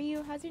Brandy, how are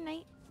you? How's your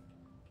night?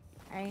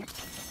 Alright.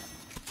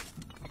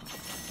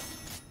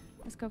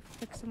 Let's go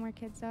pick some more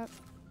kids up.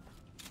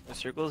 The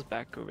circle's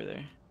back over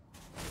there.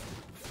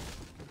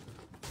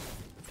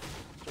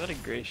 What a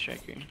gray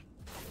striker.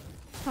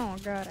 Oh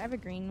god, I have a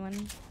green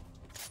one.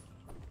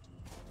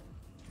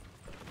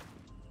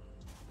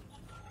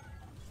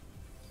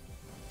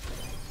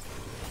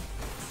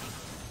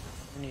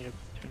 I need to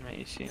turn my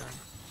AC on. I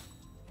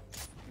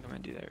think I'm gonna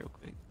do that real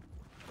quick.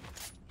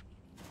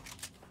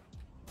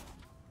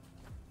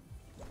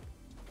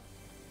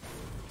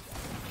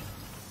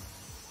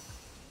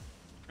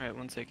 Alright,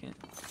 1 second.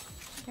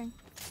 Okay.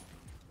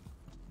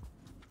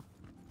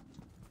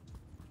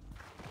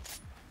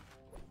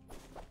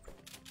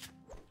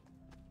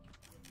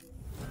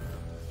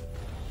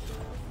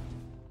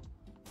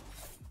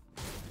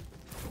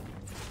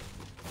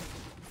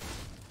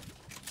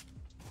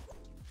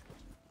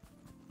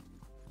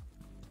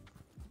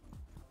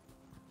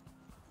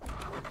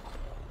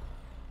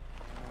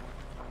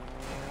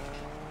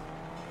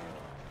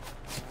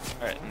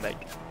 Alright, I'm back.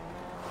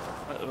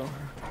 Uh-oh.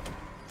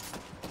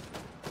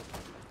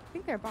 I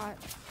think they're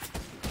bots.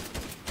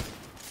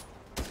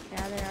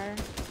 Yeah, they are.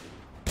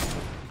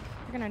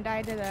 They're gonna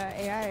die to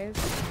the AIs.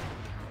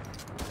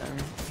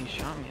 He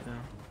shot me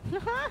though.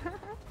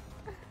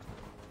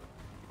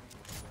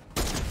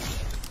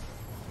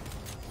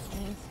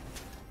 Nice.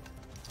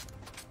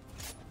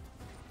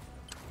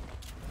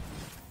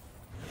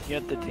 You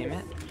got the team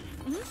it?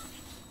 Mhm.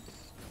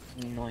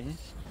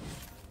 Nice.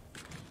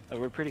 Oh,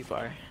 we're pretty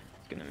far.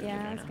 It's gonna move in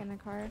Yeah, right it's now. gonna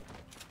carve.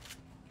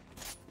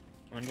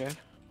 Wanna drive?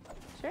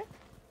 Sure.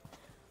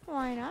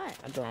 Why not?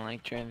 I don't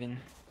like driving.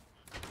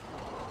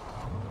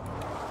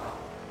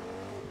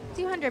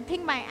 200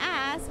 ping my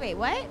ass. Wait,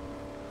 what?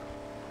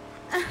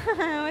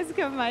 What's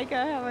good,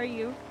 Micah? How are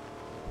you?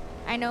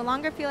 I no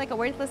longer feel like a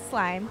worthless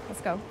slime.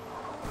 Let's go.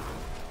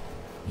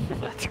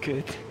 That's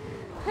good.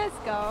 Let's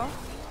go.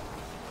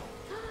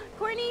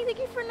 Courtney, thank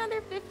you for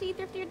another 50.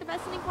 Thrifty, you're the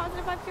best sending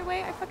positive vibes your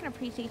way. I fucking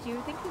appreciate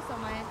you. Thank you so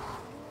much.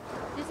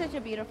 You're such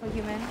a beautiful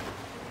human.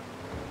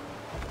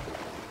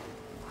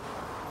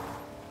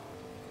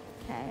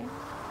 Okay.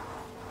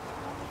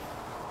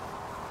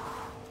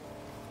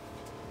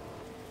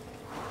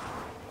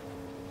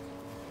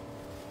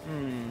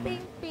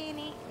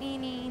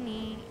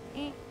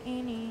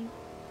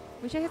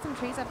 We should hit some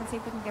trees up and see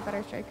if we can get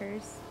better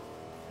strikers.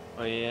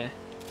 Oh yeah.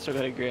 Still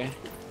got a gray.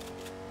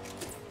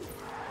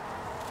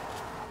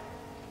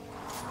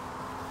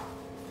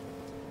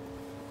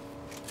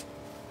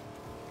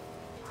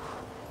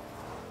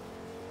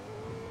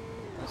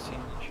 Not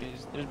seeing the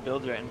trees. There's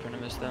builds right in front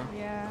of us though.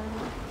 Yeah.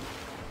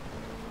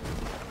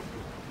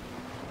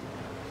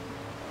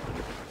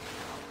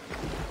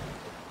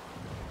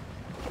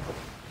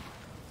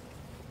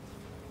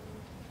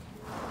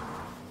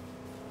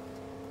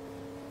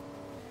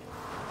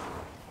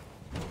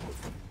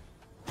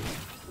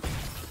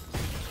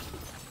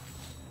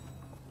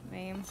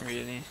 Lame.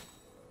 Really?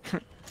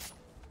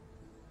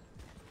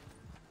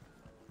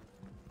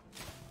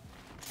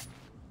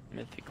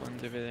 Mythic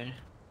ones over there.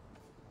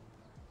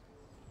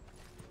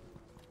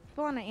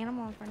 People on an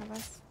animal in front of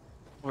us.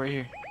 We're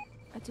here.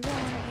 I do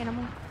want an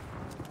animal.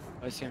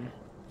 I see him.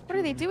 What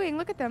are they doing?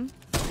 Look at them.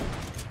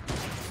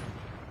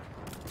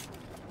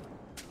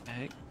 The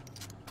heck? Do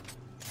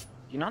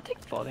you not take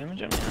fall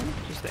damage on him?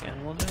 Just the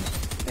animal does?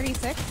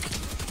 36.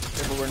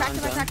 Yeah, but we're Cracked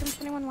not him, done. attacked him.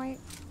 21 white.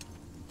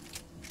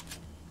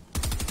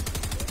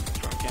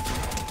 Strong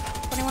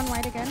camping. 21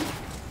 white again.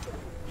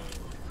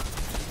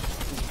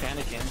 He's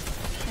panicking.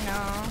 No.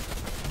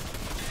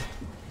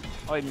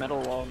 Oh, he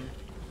metal walled him.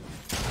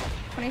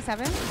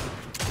 27.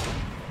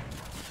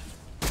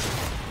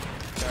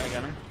 Sorry, I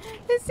got him.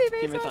 His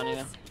teammates Teammates on on you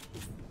us.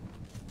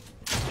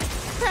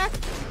 Crack.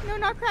 No,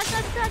 not crack,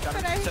 not crack. Got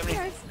But him. I 70.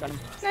 nice. Got him.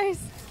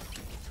 Nice.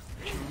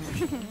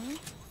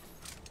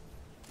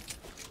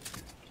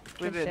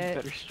 We Good had shit.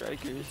 better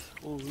strikers.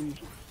 Holy.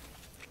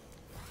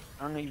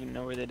 I don't even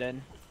know where they're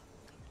dead.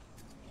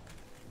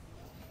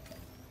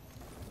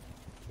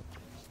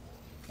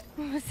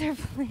 What was their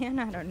plan?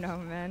 I don't know,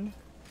 man.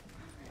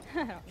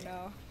 I don't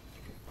know.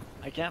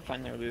 I can't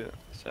find their loot,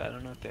 so I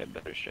don't know if they have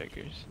better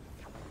strikers.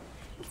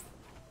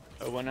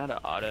 Oh, one out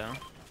of auto.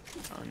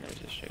 Oh, and there's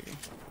a striker.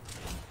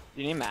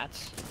 Do you need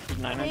mats? There's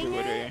 900 Dang wood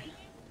right it. here.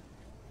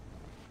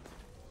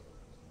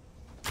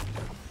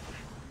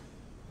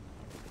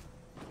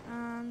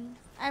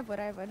 I would.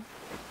 I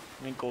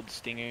need gold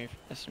stinger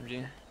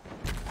SMG.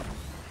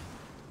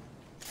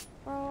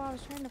 Bro, I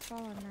was trying to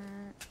fall on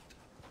that.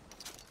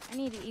 I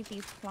need to eat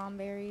these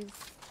clomberries.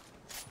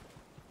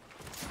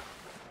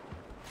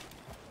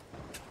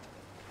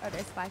 Oh,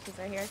 there's splashes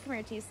right here. Come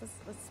here, Cheese.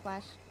 Let's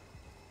splash.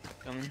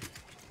 Coming.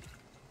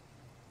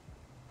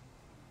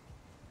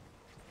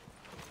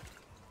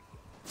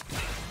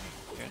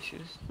 Here,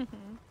 shoes.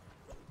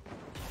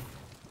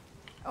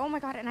 Oh my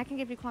god, and I can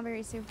give you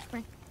clomberries too.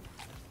 Come here.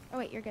 Oh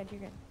wait, you're good.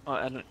 Oh,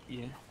 I don't.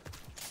 Yeah.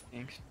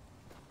 Thanks.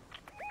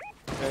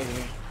 Right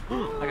here.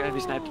 I gotta be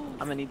sniped. I'm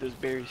gonna need those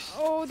berries.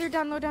 Oh, they're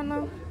down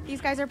low.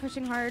 These guys are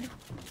pushing hard.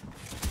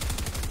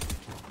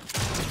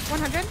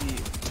 100.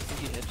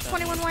 He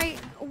 21 white.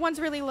 One's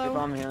really Keep low.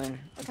 on healing.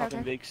 I'm Okay, popping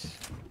okay. Vicks.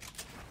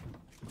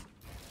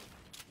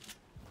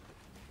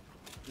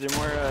 Is there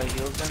more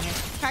heals down here?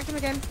 Cracked him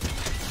again.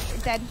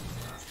 Dead.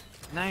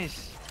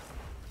 Nice.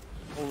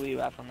 Holy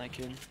laugh on that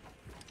kid.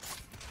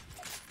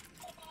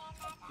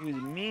 He was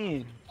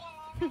mean.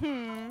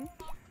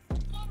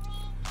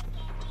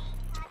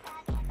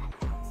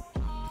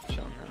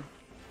 Chilling now.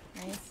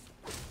 Nice.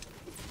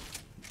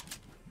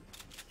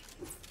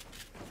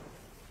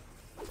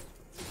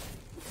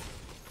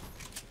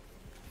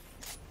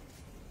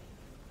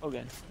 Oh,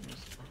 good.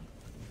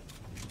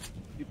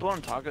 People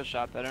on Taco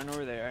Shop, I don't know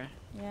where they are.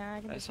 Yeah,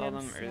 I can I just saw hear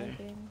them earlier.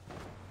 sniping.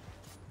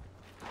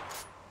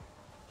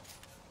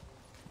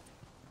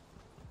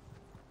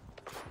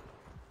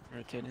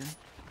 Rotating.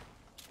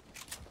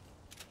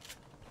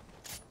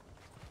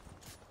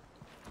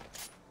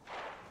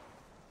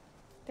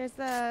 There's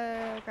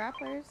the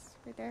grapplers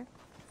right there.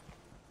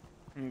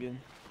 I'm good.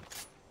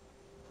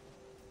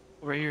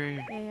 Right here, right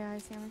here. Yeah, I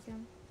see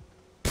him.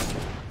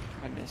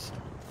 I missed.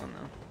 Oh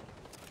no.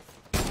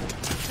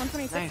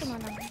 126 Nice. and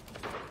 100.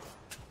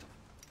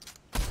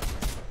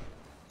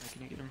 I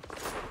can get him.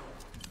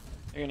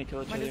 They're gonna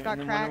kill each One other. just got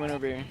And then one went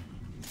cracked. over here.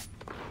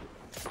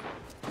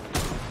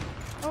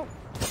 Oh.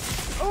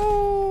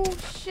 Oh,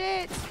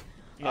 shit.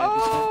 You gotta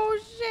be Oh,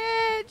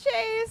 shit.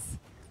 Chase.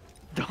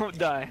 sniped. Don't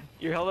die.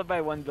 You're held up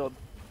by one build.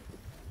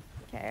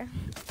 Okay.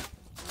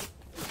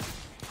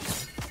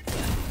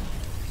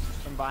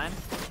 From behind.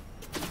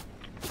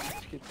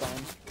 Just keep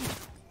behind.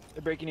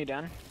 They're breaking you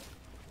down.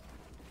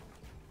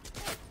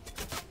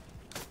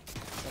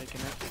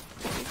 Breaking it.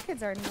 These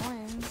kids are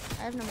annoying.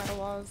 I have no metal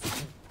walls.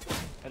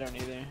 I don't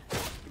either.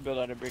 You build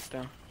out a brick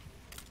though.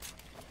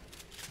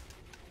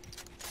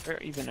 Where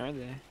even are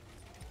they?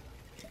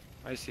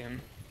 I see them.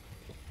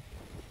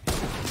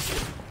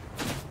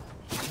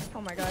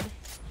 Oh my god.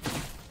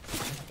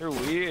 They're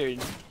weird. You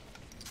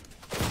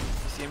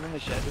see them in the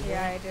shed? over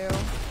Yeah, there? I do.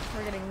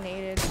 We're getting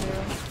naded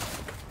too.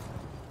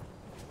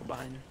 Go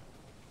behind.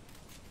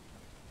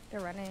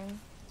 They're running.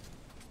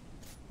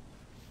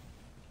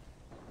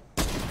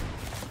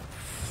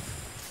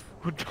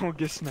 Don't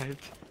get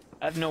sniped.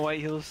 I have no white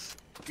heals.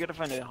 You gotta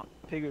find a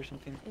pig or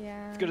something.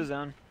 Yeah. Let's go to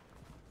zone.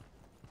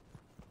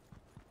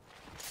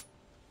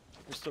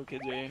 There's still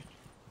kids right here.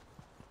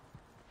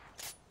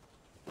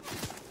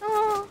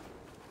 Oh.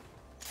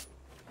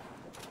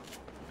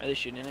 Are they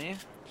shooting at you?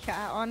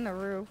 Yeah, on the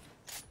roof.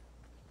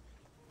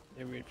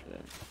 They're weird for that.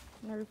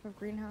 On the roof of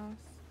greenhouse.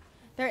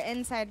 They're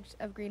inside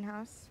of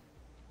greenhouse.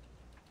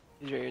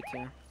 He's right here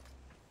too.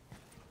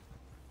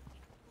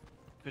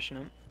 Pushing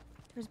up.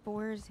 There's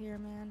boars here,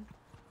 man.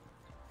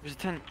 There's a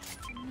tent.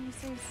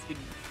 Nice. You could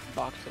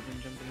box up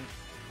and jump in.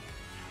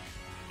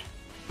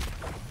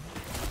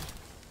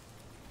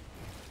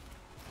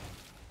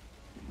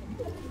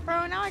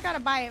 Bro, now I gotta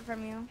buy it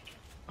from you.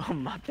 Oh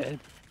my bad.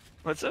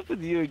 What's up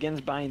with you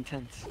against buying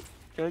tents?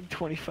 You're like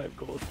 25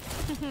 gold.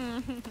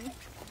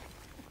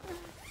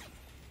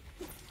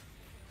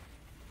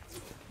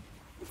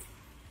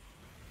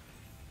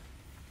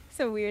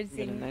 So weird You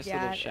got a seeing. nice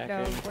Yeah, little shack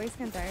no, there. boy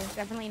skins are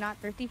definitely not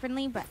thrifty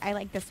friendly, but I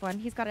like this one.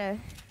 He's got a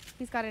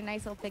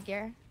nice little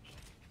figure.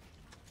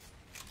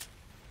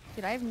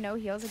 Dude, I have no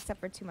heals except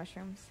for 2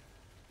 mushrooms.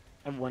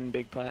 I have one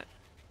big pot.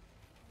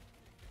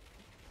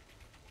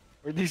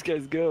 Where'd these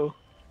guys go?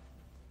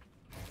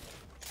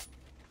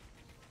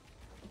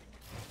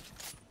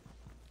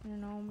 I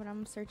don't know, but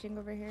I'm searching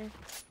over here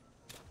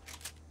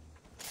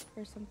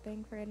for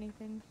something, for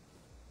anything.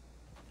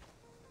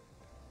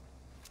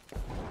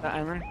 That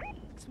island?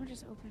 Someone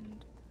just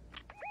opened.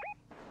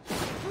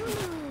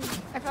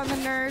 I found the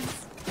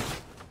nerds.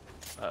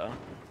 Uh-oh.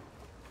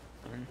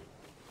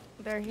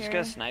 They're Just here.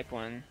 gotta snipe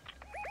one.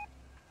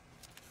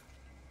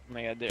 Oh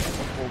my god, they're at the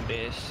full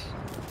base.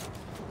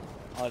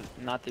 Oh,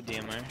 not the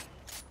DMR.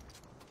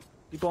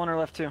 People on our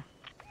left too.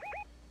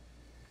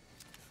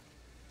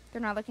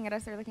 They're not looking at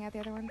us, they're looking at the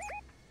other ones.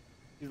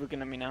 He's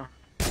looking at me now.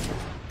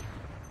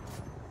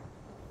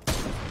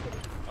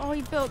 Oh,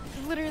 he built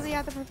literally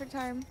at the perfect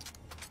time.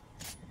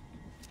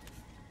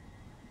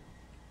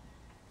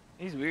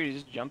 He's weird,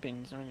 he's just jumping.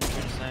 He's not even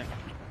trying to snipe.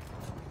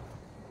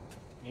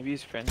 Maybe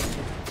he's friendly.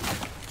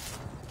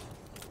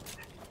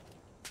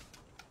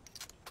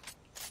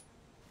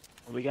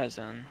 What we got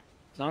done?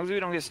 As long as we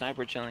don't get sniped,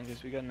 we're chilling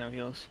because we got no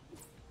heals.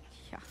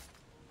 Yeah.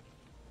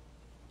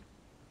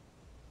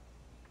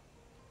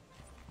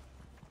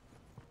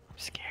 I'm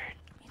scared.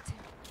 Me too.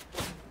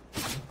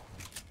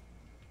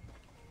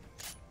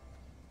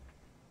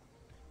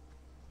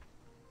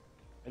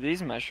 Are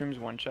these mushrooms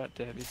one shot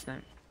to heavy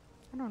snipe?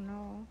 I don't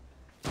know.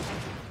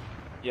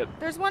 Yep.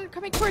 There's one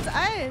coming towards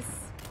us.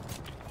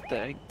 What the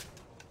heck?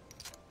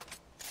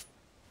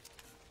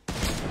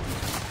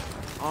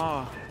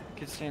 Oh,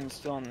 kid's standing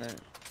still on the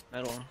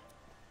metal.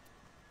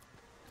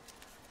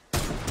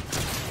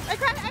 I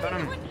cried. Got I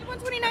him.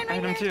 129 I right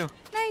hit him here. too.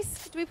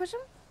 Nice. Do we push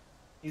him?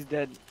 He's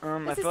dead. I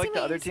This feel is like the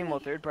Sumi, other it's team will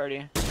Sumi. third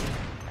party.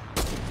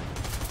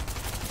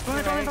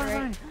 Right,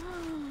 right.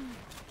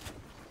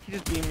 He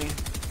just beamed me.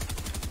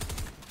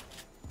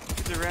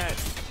 He's a rat.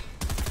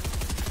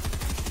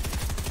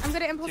 I'm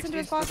gonna impulse into 60,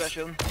 his still box. got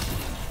shield.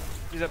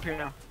 He's up here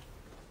now.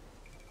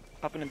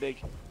 Popping a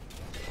big.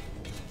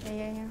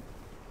 Yeah.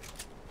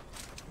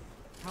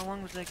 How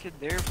long was that kid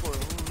there for?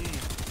 Holy.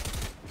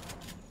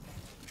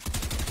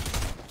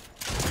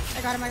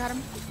 I got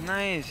him.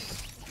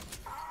 Nice.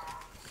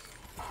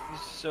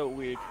 He's so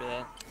weird for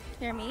that.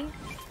 Hear me.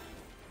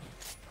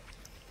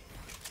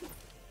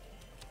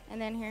 And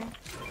then here.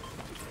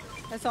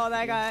 That's all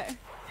that I got.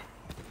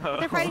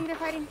 They're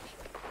fighting.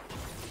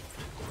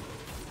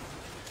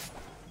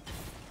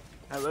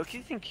 I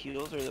low-key think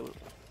heals are the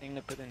thing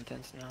to put in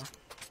tents now.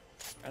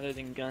 Rather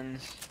than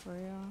guns. For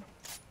real.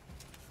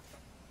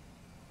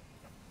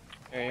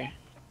 Right.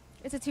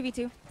 It's a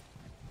 2v2.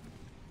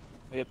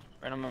 Yep,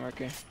 right on my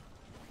marker.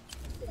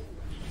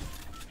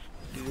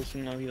 Do this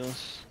with no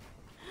heals.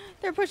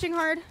 They're pushing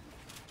hard.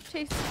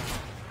 Chase.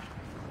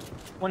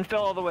 One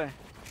fell all the way.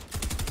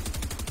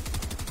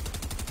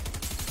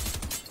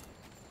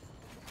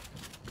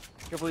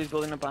 Careful, he's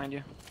building up behind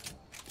you.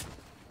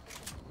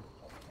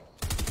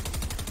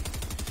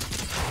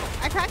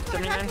 I cracked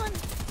one. 79.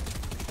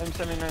 I'm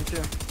 79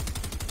 too.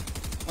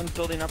 One's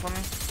building up on me.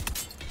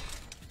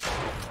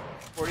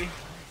 40.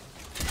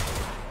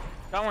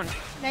 Got one.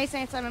 Nice.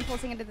 I'm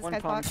impulsing into this One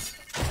guy's pump. box.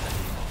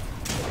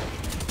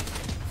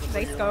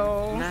 Let's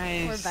go.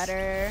 Nice. We're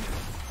better.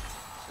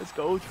 Let's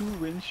go,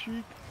 2-win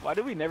streak. Why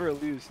do we never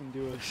lose in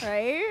duos?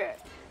 Right?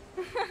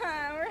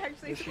 We're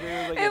actually. This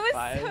year was like it a was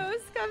 5. so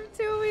scum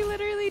too. We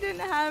literally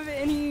didn't have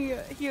any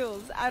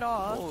heals at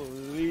all.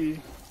 Holy.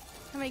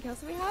 How many kills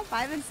do we have?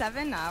 5 and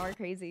 7? Nah, we're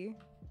crazy.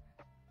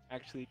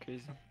 Actually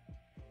crazy.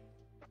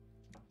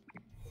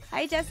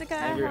 Hi, Jessica.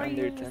 Never How are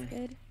under you? 10. That's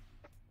good.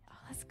 Oh,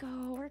 let's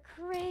go. We're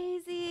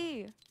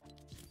crazy.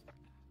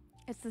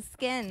 It's the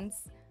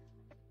skins.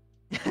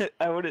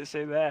 I wouldn't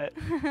say that.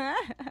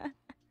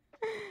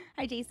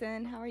 Hi,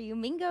 Jason. How are you?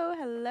 Mingo,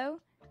 hello.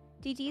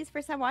 GG's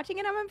first time watching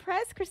and I'm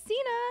impressed.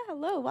 Christina,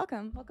 hello.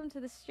 Welcome. Welcome to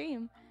the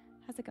stream.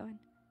 How's it going?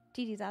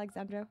 GG's,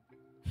 Alexandro.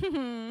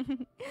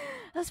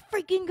 Let's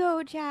freaking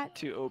go, chat.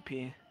 Too OP.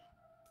 Dude,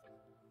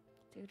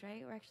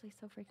 right? We're actually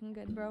so freaking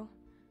good, bro.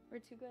 We're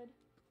too good.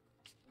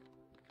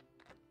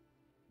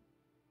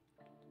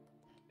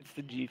 It's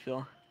the G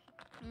Phil.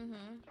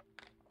 Mm-hmm.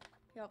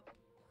 Yep.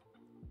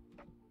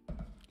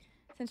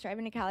 Since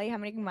driving to Cali, how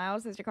many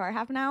miles does your car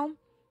have now?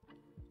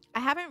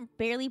 I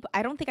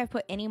don't think I've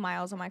put any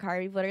miles on my car.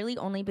 We've literally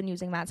only been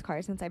using Matt's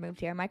car since I moved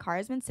here. My car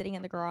has been sitting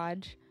in the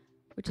garage,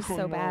 which is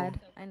so bad.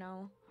 I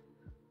know.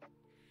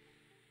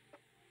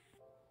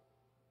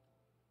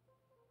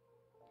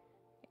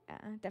 Yeah,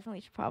 definitely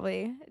should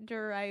probably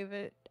drive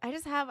it.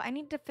 I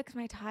need to fix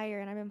my tire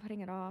and I've been putting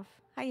it off.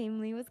 Hi,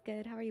 Emily. What's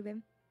good? How are you, babe?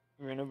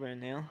 You ran over a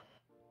nail?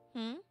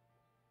 Hmm?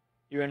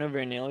 You ran over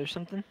a nail or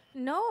something?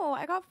 No,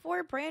 I got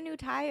 4 brand new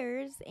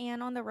tires,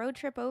 and on the road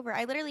trip over,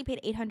 I literally paid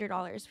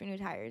 $800 for new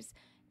tires.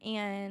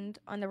 And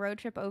on the road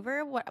trip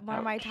over, one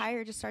of my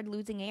tires just started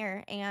losing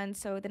air, and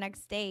so the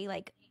next day,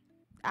 like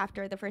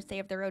after the first day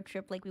of the road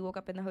trip, like we woke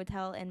up in the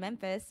hotel in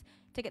Memphis,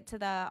 took it to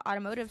the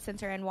automotive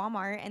center in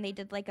Walmart, and they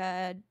did like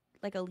a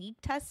leak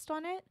test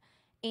on it,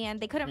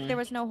 and they couldn't. There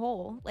was no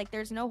hole. Like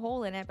there's no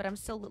hole in it, but I'm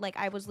still like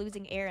I was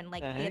losing air, and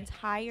like the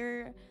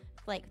entire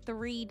like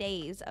 3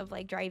 days of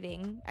like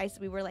driving,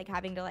 we were like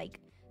having to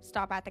like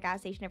stop at the gas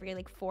station every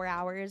like 4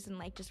 hours and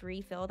like just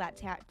refill that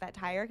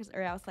tire,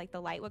 or else like the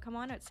light would come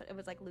on. It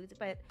was like lose.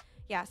 But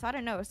yeah, so I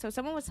don't know. So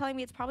someone was telling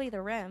me it's probably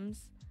the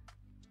rims.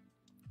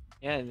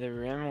 Yeah, the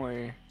rim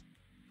or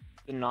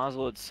the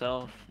nozzle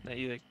itself that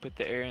you like put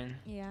the air in.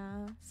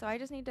 Yeah, so I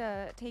just need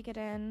to take it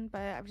in,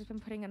 but I've just been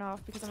putting it off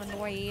because I'm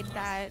annoyed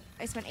that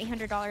I spent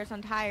 $800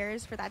 on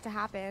tires for that to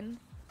happen.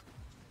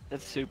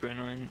 That's super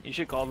annoying. You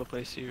should call the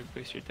place you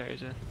replace your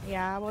tires at.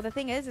 Yeah, well the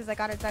thing is I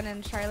got it done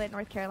in Charlotte,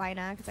 North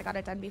Carolina, because I got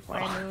it done before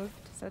I moved,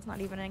 so it's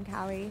not even in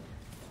Cali.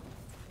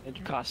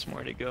 It costs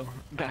more to go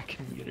back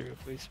and get a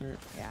replacement.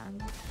 Yeah.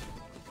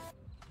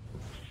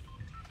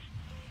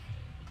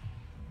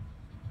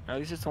 At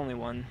least it's only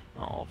one,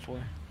 not all 4.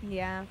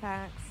 Yeah,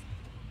 facts.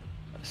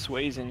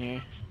 Sway's in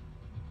here.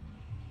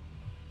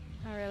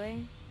 Oh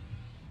really?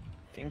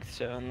 I think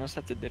so, unless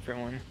that's a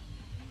different one.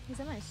 He's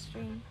in my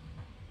stream.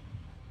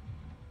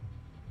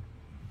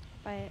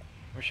 But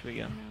Where should we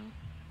go?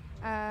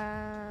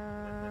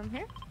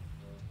 Here?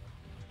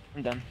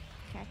 I'm done.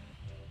 Okay. I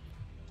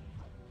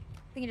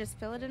think you just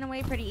fill it in a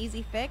way. Pretty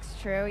easy fix.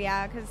 True,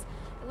 yeah, because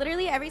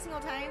literally every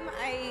single time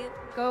I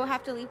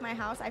have to leave my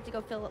house, I have to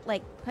go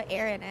put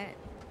air in it,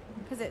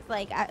 because it's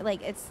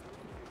it's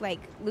like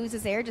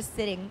loses air just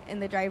sitting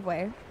in the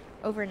driveway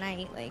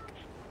overnight. Like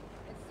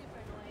it's super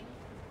annoying.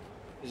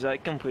 Is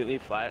that completely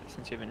flat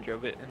since you haven't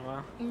drove it in a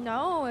while?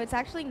 No, it's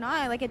actually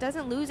not. Like it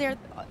doesn't lose air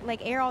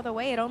all the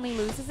way. It only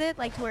loses it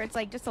like to where it's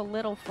like just a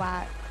little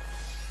flat.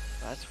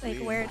 That's like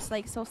weird. where it's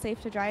like so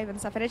safe to drive and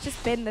stuff. And it's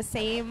just been the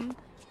same,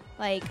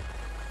 like,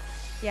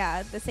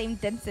 yeah, the same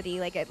density.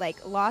 Like it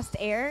like lost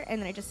air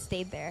and then it just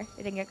stayed there.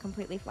 It didn't get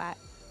completely flat.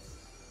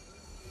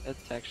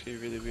 That's actually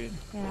really weird.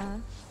 Yeah.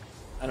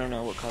 I don't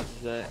know what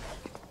causes that.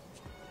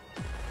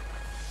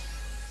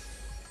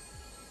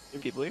 Are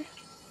people here?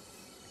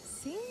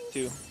 See?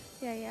 2.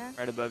 Yeah.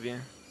 Right above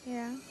you.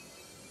 Yeah.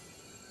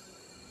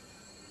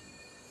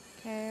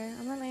 Okay,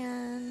 I'm gonna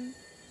land.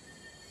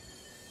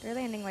 They're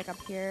landing like up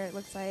here, it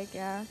looks like,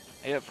 yeah.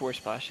 I got 4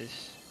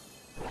 splashes.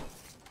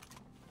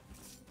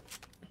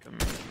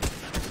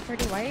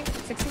 30 white,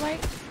 60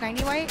 white,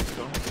 90 white.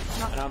 Cool. I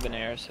don't have an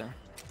air, so.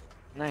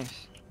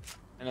 Nice.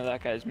 I know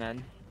that guy's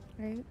mad.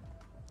 Right.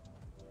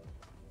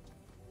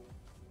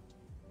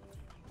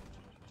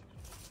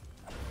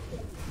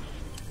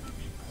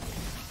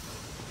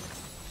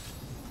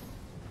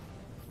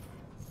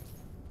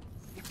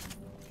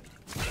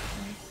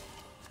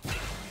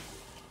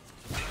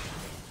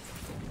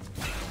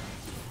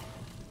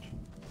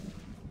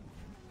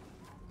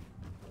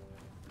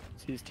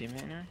 See his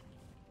teammate now?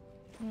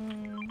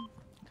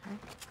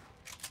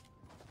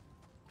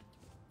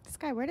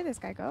 Okay. Where did this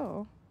guy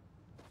go?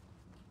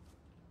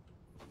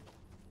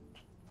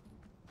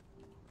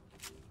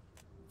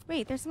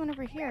 Wait, there's someone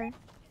over here.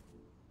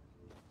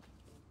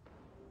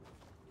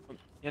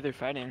 Yeah, they're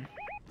fighting.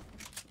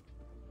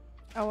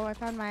 Oh, I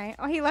found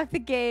oh, he left the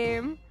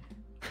game.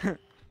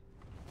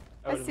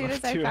 As soon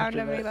as I found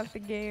him, he left the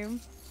game.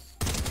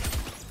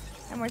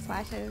 And more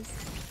splashes.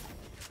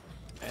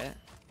 Right.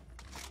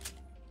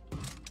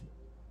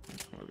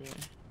 Over here.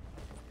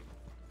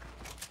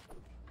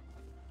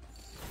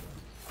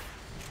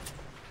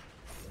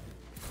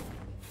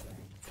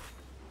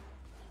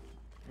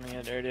 Oh my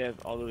god, I already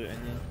have all the loot in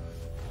you.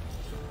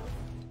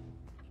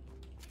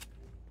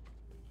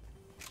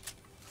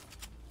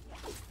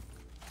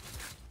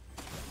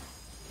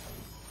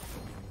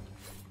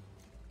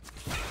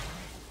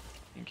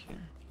 Thank you.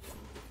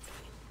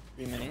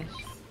 3 minis.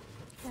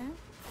 Yeah.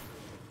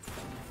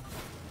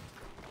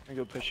 I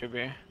go push over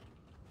here.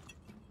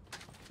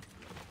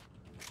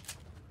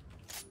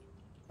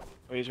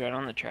 Oh, he's right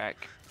on the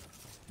track.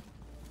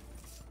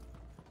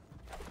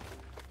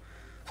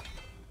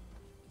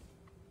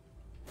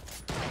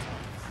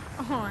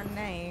 Oh,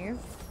 nice.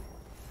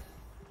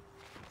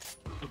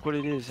 Look what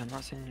it is, I'm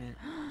not saying it.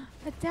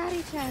 A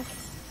daddy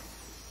chest.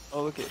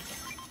 Oh, look it.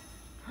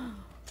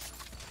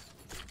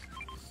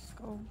 Let's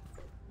go.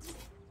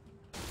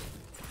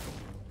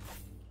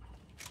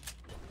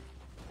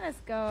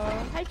 Let's go.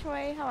 Hi,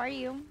 Troy. How are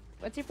you?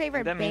 What's your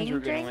favorite That means Bang we're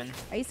gonna drink? win.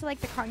 I used to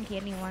like the cotton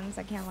candy ones.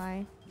 I can't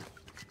lie.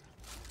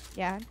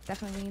 Yeah,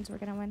 definitely means we're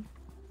gonna win.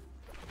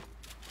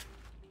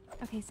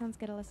 Okay, sounds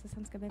good, Alyssa.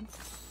 Sounds good, babe.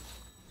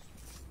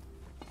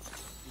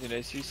 Dude,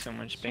 I see so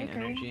much Bang Shaker.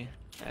 energy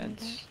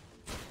ads.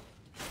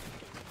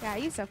 Yeah, I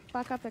used to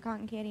fuck up the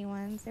cotton candy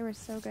ones. They were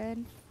so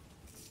good.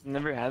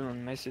 Never had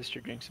one. My sister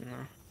drinks them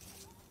though.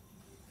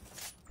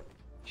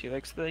 She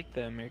likes like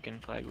the American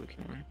flag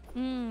looking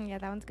one. Yeah,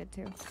 that one's good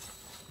too.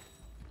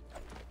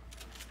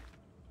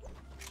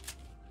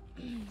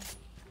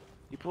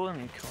 People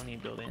in Coney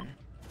building,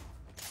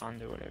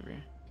 Pond or whatever.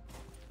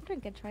 I'm doing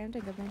good, Troy. I'm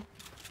doing good, man.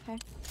 Okay.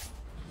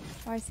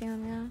 Oh, I see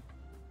him, yeah.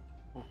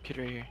 Oh, kid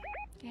right here.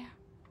 Yeah.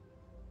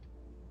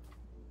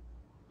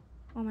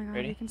 Oh my god,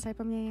 Ready? you can snipe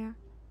him, yeah.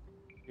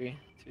 3,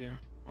 2,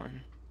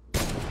 1.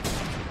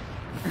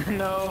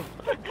 No,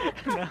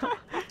 no.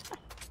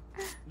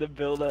 The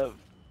build up.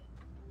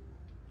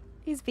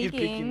 He's He's peeking.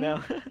 peeking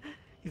now.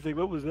 He's like,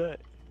 what was that?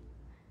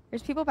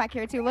 There's people back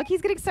here too. Look,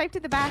 he's getting sniped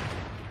at the back.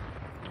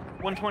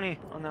 120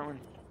 on that one.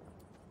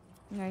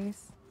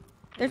 Nice.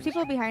 There's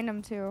people behind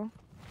him too.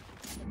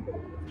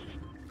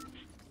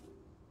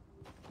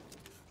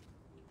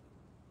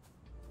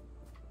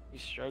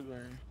 He's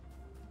struggling.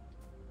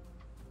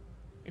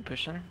 You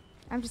pushing?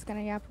 I'm just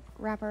gonna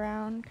wrap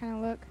around, kind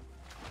of look.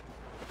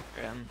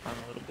 Yeah, I'm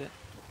a little bit.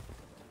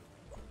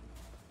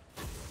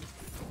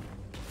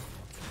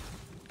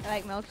 I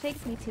like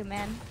milkshakes. Me too,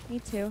 man. Me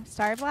too.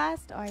 Star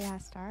Blast? Oh yeah,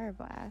 Star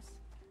Blast.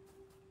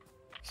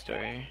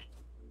 Story.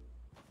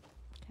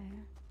 Okay.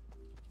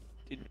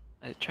 Dude,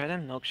 I tried a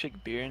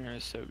milkshake beer and it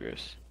was so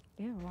gross.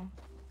 Ew.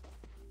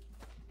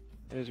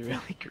 It was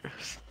really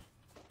gross.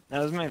 That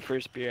was my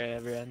first beer I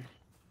ever had.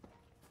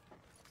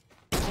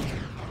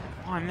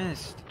 Oh, I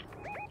missed.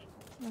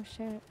 Oh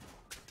shit.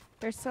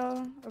 They're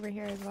still over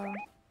here as well.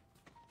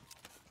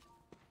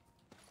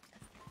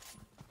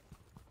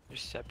 They're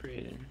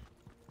separated.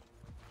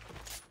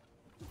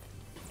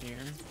 Here.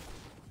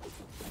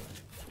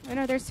 Oh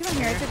no, there's two in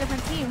here. It's a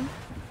different team.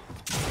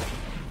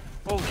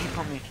 Oh, he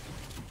pumped me.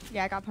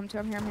 Yeah, I got pumped too.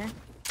 I'm here. I'm here.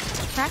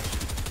 Crack.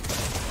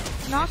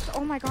 Knocked.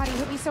 Oh my god, he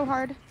hit me so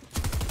hard.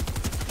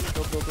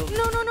 Build.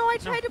 No, no, no. I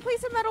tried to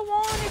place a metal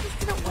wall and it just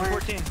didn't work.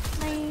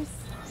 114. Nice.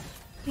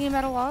 You need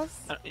metal walls?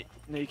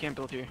 No, you can't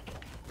build here.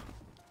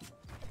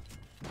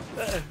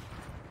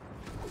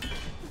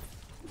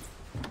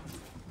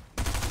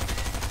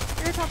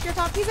 You're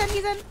top. He's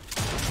in.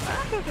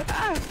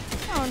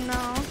 Oh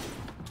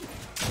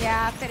no.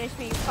 Yeah, finish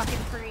me, you fucking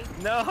freak.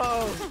 No!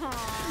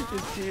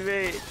 His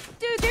teammate.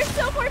 Dude, there's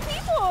still more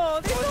people.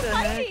 They're What still the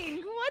heck? fighting.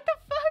 What the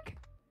fuck?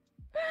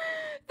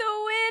 The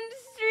win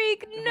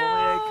streak. If No.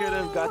 only I could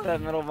have got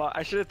that metal box.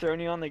 I should have thrown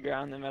you on the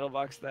ground and metal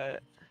box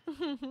that.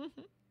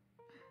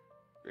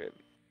 Rip.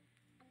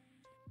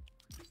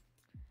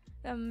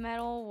 The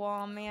metal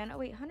wall, man. Oh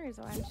wait, Hunter's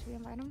alive. Should we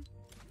invite him?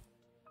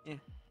 Yeah.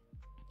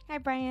 Hi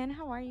Brian,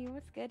 how are you?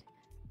 What's good?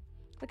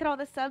 Look at all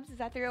the subs. Is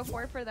that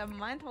 304 for the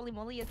month? Holy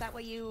moly, is that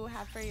what you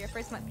have for your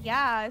first month?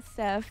 Yeah,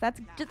 Steph. That's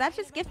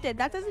just gifted.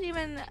 That doesn't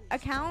even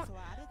account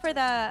for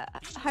the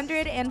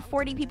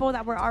 140 people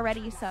that were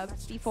already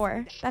subbed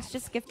before. That's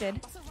just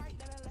gifted.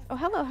 Oh,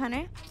 hello,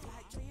 Hunter.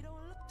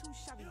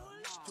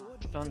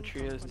 Found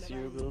trios and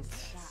 0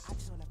 builds.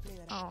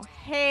 Oh,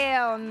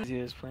 hell no.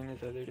 He was playing it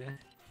the other day.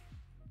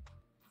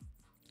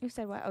 You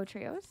said what? Oh,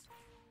 trios?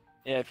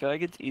 Yeah, I feel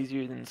like it's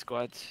easier than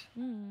squats.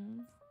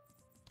 Hmm.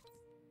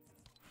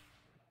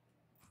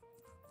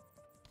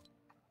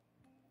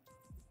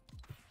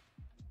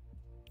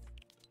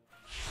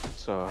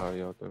 So how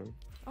y'all doing?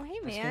 Oh, hey,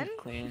 This man. game's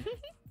clean.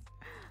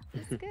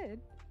 That's good.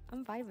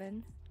 I'm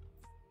vibing.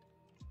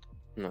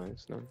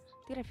 Nice.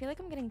 Dude, I feel like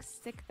I'm getting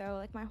sick, though.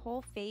 Like, my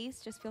whole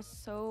face just feels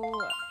so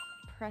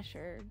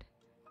pressured.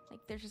 Like,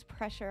 there's just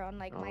pressure on,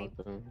 like, my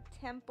Damn.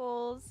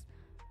 temples.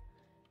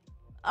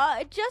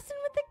 Justin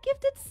with the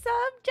gifted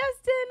sub.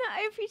 Justin,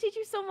 I appreciate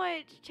you so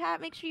much.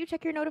 Chat, make sure you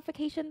check your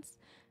notifications.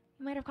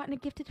 You might have gotten a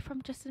gifted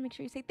from Justin. Make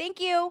sure you say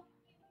thank you.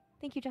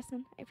 Thank you,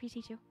 Justin. I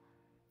appreciate you.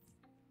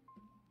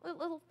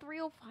 Little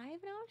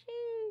 305 now,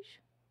 sheesh.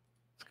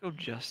 Let's go,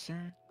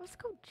 Justin. Let's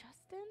go,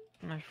 Justin.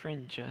 My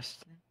friend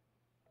Justin.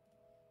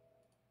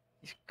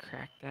 He's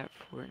cracked at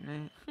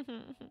Fortnite.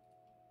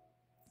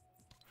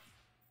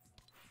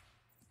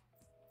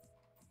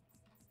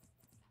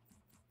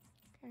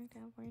 Cracked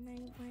out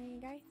Fortnite, my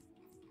guy.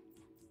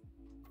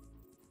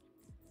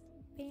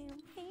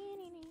 Bam,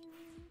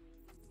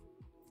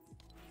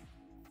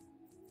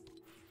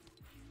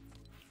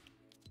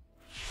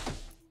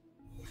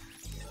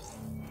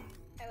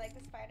 I like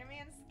the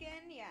Spider-Man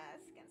skin. Yeah,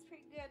 skin's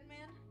pretty good,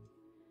 man.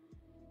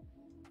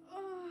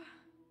 Oh.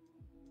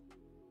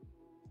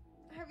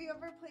 Have you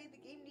ever played the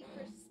game Need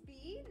for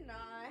Speed? No,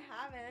 I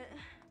haven't.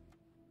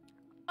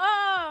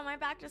 Oh, my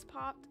back just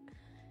popped.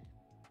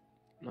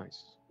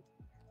 Nice.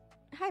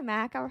 Hi,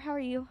 Mac. How are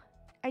you?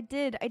 I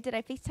did. I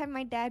FaceTimed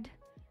my dad.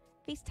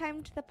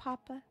 FaceTimed the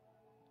papa.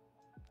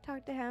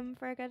 Talked to him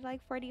for a good,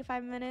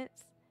 45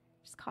 minutes.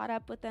 Just caught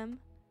up with them.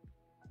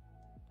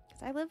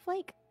 Because I live,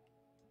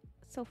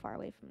 so far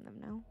away from them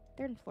now.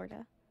 They're in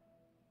Florida.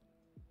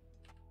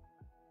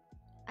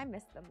 I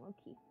miss them low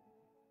key.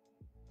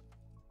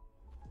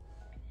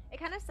 It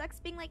kind of sucks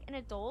being like an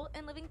adult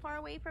and living far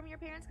away from your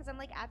parents because I'm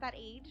like at that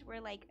age where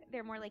like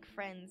they're more like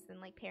friends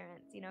than like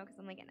parents, you know, because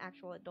I'm like an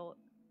actual adult.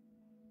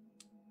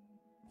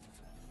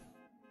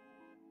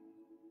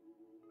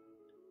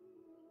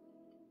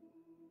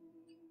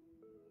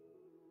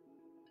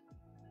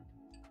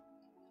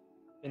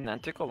 And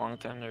that took a long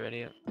time to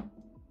ready it.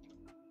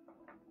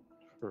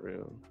 For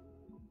real.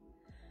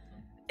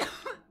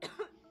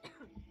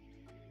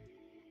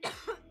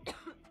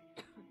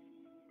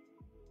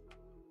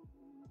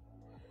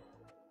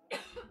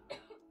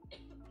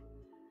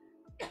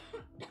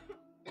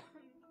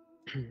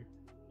 Oh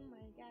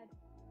my god.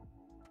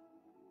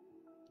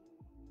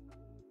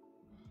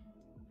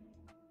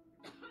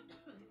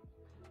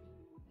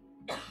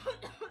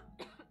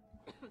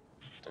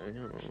 Damn. I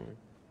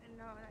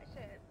know that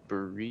shit.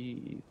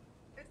 Breathe.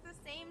 It's the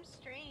same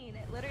strain.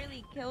 It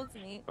literally kills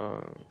me.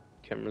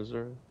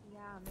 Chemrazor. Yeah,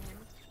 man.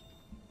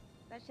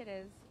 That shit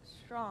is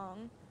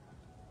strong.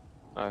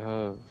 I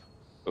have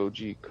OG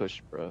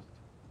Kush Breath.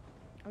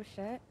 Oh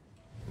shit.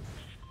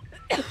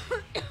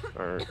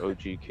 Or OG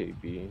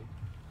KB.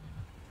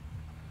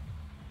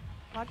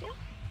 Locked you?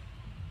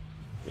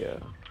 Yeah.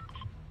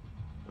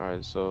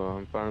 Alright, so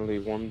I'm finally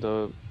warmed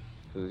up.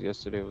 Because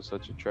yesterday was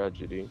such a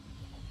tragedy.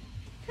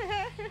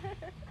 I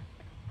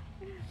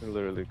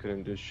literally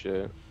couldn't do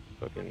shit.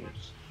 Fucking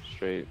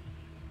straight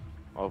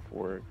off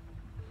work.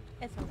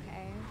 It's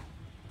okay.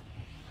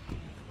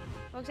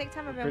 We'll take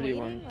time. I've been Pretty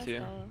waiting. one, Let's too.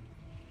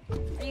 go.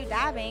 Are you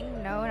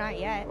dabbing? No, not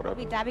yet. I'll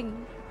be Whatever.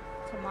 dabbing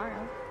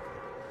tomorrow.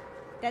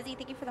 Desi,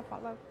 thank you for the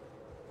follow.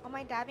 All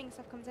my dabbing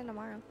stuff comes in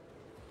tomorrow.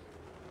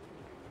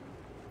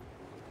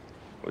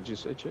 What'd you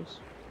say, Chase?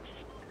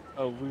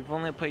 Oh, we've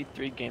only played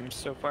 3 games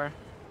so far,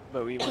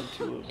 but we won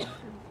 2 of them.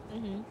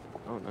 Mm-hmm.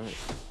 Oh, nice.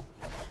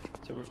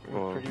 So we're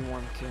Well. pretty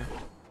warm too.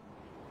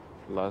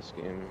 Last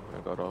game I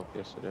got off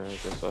yesterday. I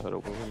guess I had a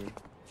win.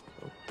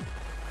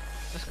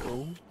 That's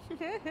cool.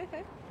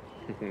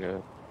 Yeah.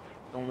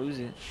 Don't lose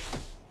it.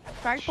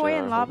 Shark Sure, Boy I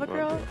and hope Lava not,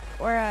 Girl dude.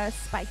 or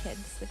Spy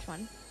Kids? Which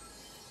one?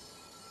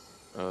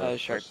 Shark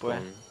first Boy.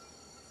 one.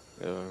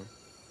 Yeah.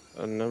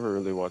 I never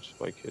really watched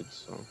Spy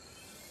Kids, so.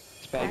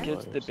 Spy Okay.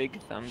 Kids, the big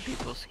thumb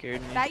people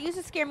scared me. That used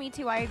to scare me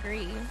too. I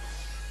agree.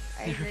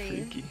 I They're agree.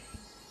 freaky.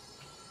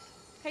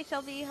 Hi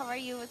Shelby, how are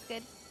you? What's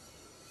good?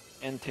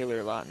 And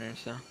Taylor Lautner,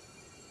 so.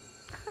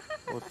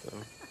 What the?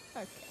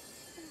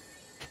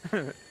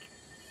 Okay.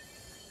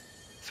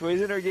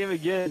 Sway's in our game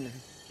again.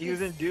 He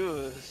was in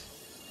duos.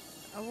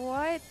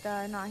 What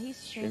the? Nah, he's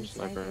stream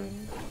Stream sniper.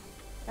 sniping.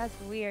 That's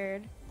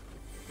weird.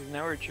 Cause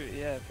now we're true.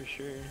 Yeah, for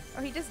sure.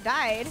 Oh, he just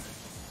died.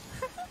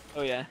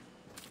 Oh yeah.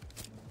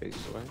 Face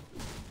away.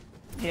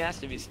 He has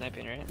to be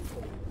sniping, right?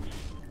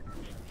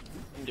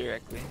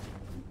 Indirectly.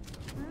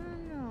 I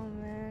don't know,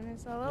 man.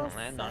 It's a little Don't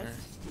land on sus.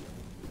 us.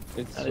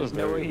 It's a There's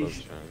no very way low he's.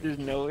 chance. There's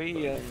no way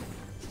he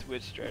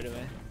switched right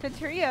away. The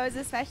trios,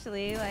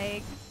 especially,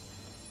 like,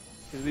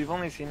 Cause we've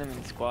only seen him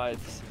in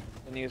squads.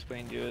 When he was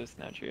playing duos,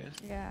 now trios.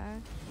 yeah.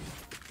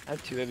 I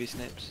have 2 heavy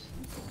snipes.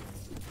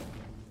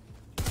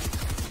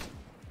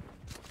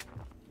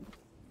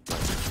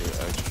 Two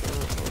extra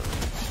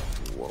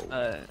or...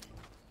 Whoa.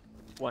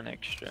 1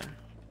 extra.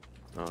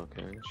 Oh,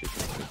 okay. She can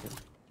take it.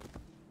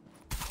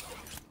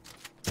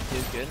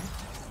 He's good.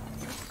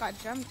 Got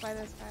jumped by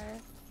this guy.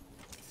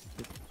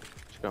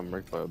 She got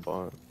murked by a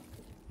bot.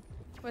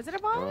 Was it a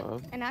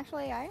bot? An actual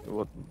AI?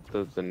 What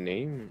the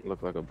name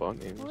looked like a bot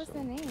name. What was so-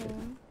 the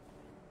name?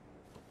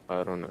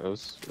 I don't know. It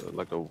was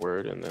like a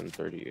word and then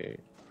 38.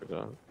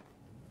 Forgot.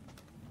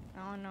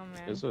 I don't know,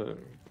 man. There's a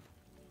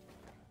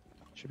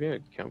should be a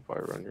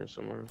campfire run here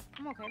somewhere.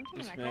 I'm okay. I'm taking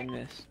This my man crack.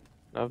 miss.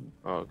 Oh,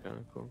 okay,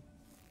 cool.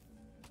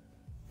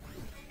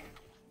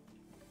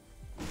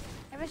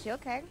 I have a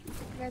shield keg. You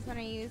guys want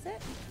to use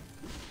it?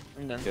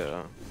 I'm done.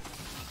 Yeah.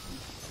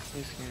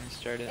 He's gonna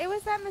start it. It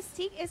was that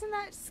Mystique. Isn't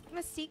that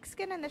Mystique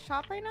skin in the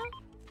shop right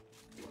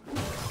now?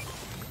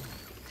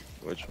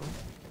 Which one?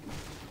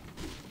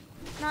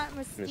 Not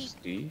Mystique.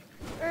 Mystique?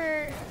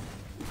 Or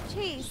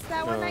Chase.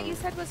 That one that No. you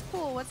said was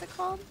cool. What's it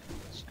called?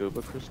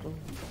 Scuba crystal?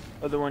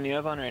 Oh, the one you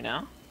have on right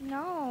now?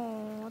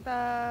 No,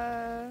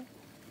 the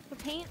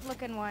paint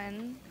looking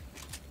one.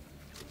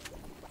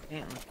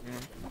 Yeah.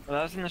 Well,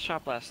 that was in the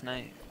shop last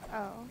night.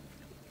 Oh,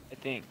 I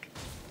think.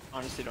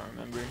 Honestly, don't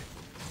remember.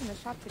 in the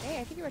shop today.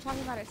 I think you were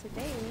talking about it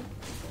today.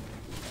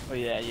 Oh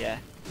yeah, yeah.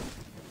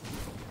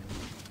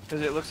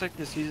 Cause it looks like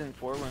the season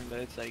 4 one, but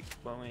it's like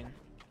glowing.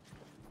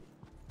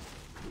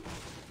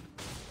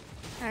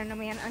 I don't know,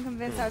 man. I'm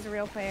convinced I was a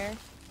real player.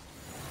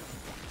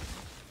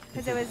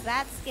 Because it was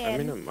that I skin,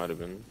 mean, it might have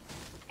been.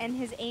 and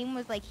his aim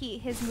was like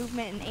his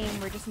movement and aim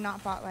were just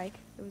not bot-like.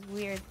 It was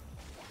weird.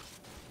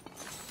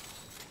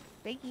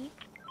 Biggie.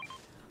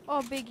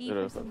 Oh, Biggie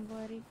Yeah, for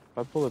somebody.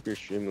 I'll pull up your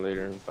stream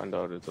later and find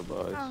out it's a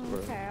bot. I Oh,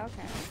 swear. okay,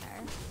 okay.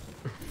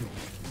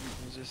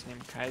 He's just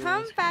named Kylie.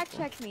 Come That's fact cool.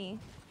 check me.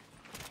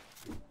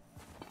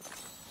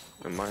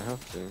 I might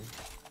have to.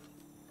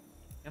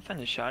 I found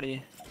a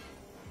shoddy.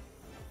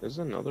 There's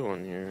another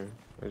one here.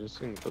 I just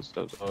seen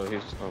footsteps. Oh,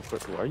 he's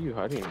why are you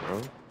hiding,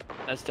 bro?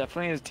 That's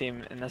definitely his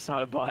team, and that's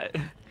not a bot.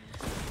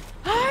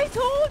 I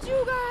told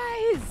you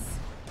guys.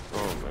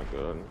 Oh my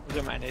god. Those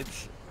are my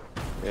nades.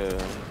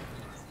 Yeah.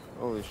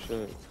 Holy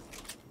shit.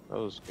 That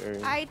was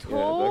scary. I Yeah, that guy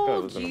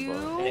told wasn't a you.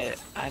 bot. Hey,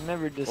 I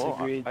never Well,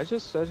 disagreed. I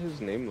just said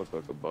his name looked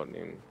like a bot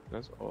name.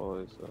 That's all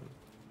I said.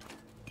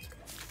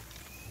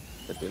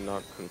 I did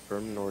not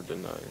confirm nor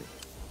deny.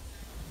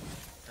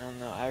 I don't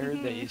know. I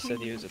heard that you said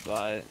he was a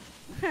bot.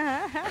 But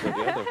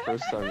yeah, the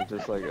first time,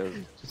 just like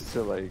just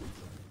to like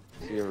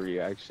see a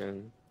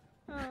reaction.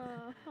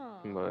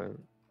 But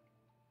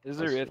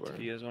There's I a rift swear.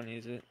 if you guys want to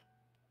use it.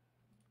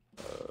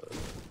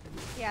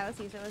 Yeah, let's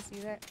use it. Let's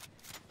use it.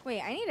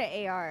 Wait, I need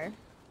an AR.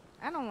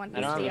 I don't want I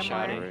this don't have a DMR.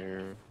 shot right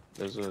here.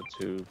 There's a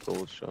 2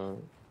 gold shot.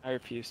 I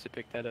refuse to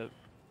pick that up.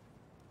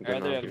 Then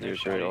rather I'll have give no you a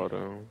great shotty.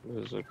 auto.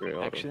 There's a great auto.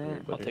 for Actually, you,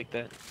 I'll buddy. take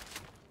that.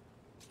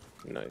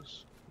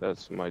 Nice.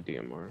 That's my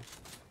DMR.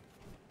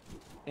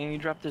 And you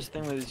dropped this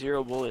thing with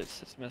 0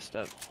 bullets. It's messed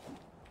up.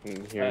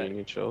 And here, you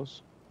need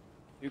shells?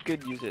 You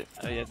could use it.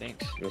 Oh yeah,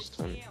 thanks. This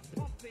time.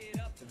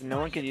 If no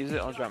one can use it,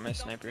 I'll drop my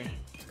sniper.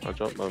 I'll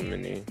drop my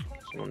mini.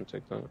 Someone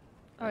take that.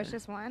 Oh, it's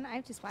just one? I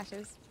have 2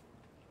 splashes.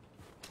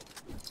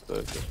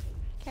 But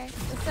Okay,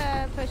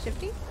 let's push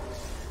shifty.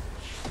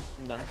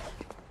 I'm done.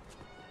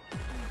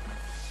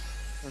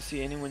 Don't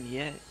see anyone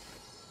yet.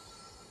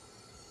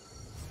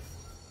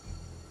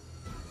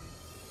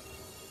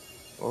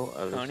 well,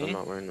 at least Tony? I'm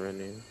not wearing red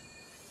name.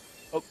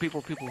 Oh,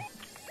 people.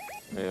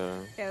 Yeah.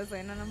 Okay, I was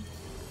waiting on him.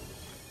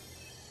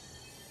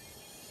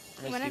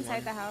 I He went see inside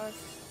one. the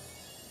house.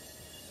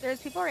 There's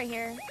people right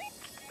here.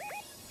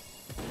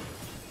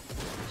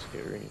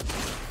 Scary.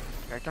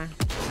 Cracked him.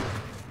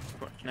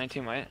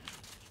 19 white.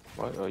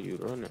 Why are you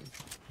running?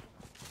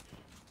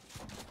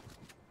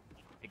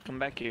 Hey, come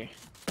back here.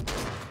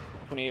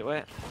 28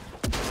 white.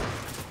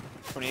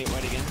 28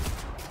 white again.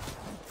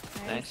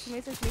 Nice. He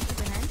moves his moves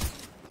super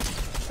nice.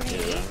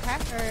 28, Yeah.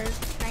 crack, or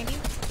 90.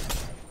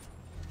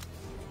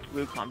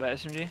 Blue combat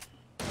SMG.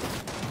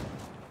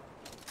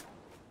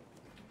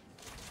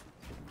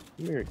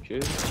 Come here,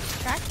 kid.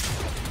 Crack.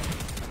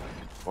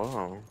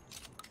 Wow.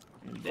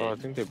 I'm Oh, I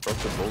dead. think they broke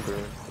the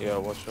boulder. Yeah,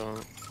 watch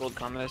out. Gold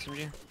combat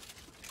SMG.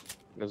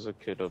 There's a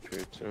kid up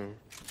here too.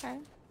 Okay.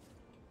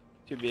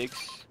 2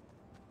 bigs.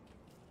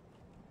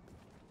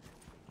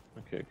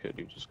 Okay, kid,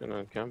 you just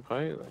gonna camp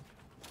high? Like,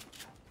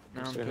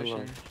 No, I'm say hello.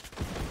 pushing.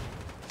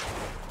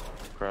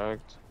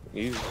 Cracked.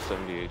 He's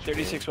 70 HP.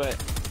 36 white.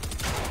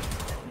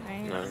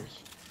 Nice.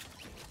 Nice.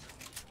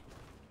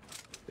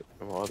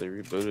 Wow, they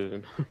rebooted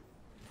and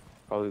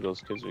probably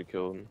those kids we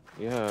killed.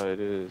 Yeah, it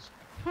is.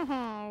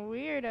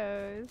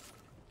 Weirdos.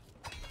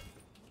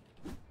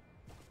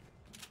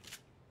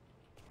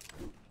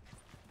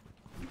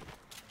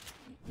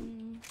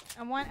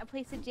 I want a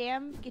place to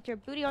jam. Get your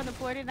booty on the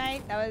floor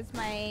tonight.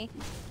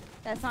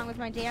 That song was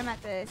my jam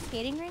at the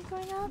skating rink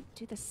going up.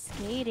 Dude, the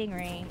skating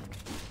rink.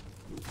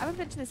 I haven't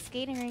been to the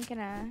skating rink in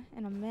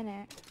a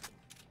minute.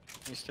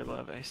 I still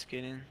love ice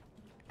skating.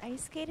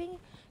 Ice skating?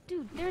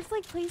 Dude, there's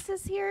like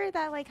places here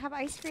that like have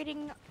ice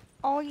skating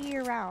all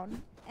year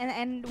round.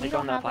 And we Like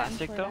don't on the have that in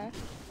plastic, though? Florida.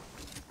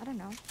 I don't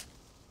know.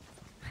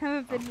 I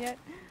haven't been yet.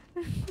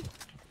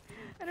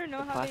 I don't know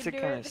The how plastic they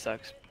do kind it. of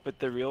sucks, but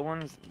the real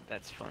ones,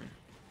 that's fun.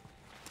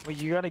 Well,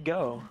 you gotta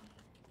go.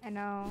 I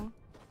know.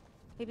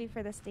 Maybe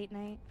for the state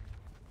night.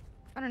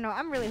 I don't know.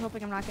 I'm really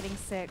hoping I'm not getting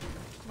sick.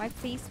 My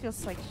face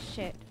feels like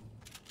shit.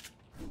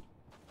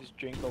 Just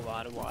drink a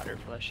lot of water,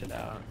 flush it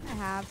out. I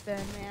have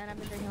been, man. I've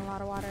been drinking a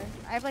lot of water.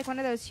 I have like one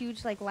of those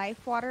huge like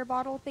life water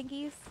bottle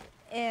thingies,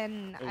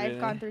 and Oh, I've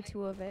gone really? through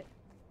 2 of it.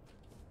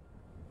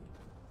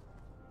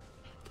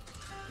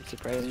 I'm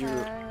surprised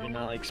you're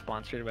not like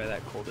sponsored by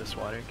that coldest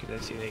water,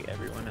 because I see like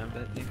everyone have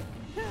that thing.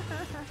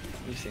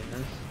 You seen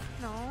this?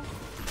 No.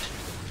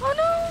 Oh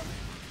no!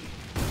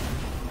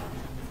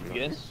 You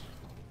good? Nice.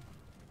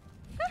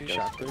 2 Yes.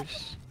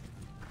 shockers.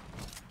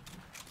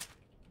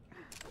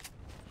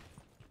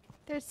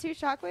 There's 2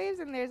 shockwaves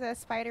and there's a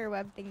spider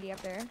web thingy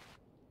up there.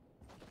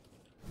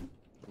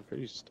 I'm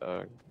pretty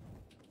stuck.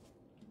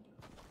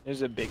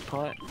 There's a big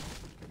pot.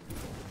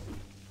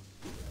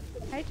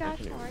 Hi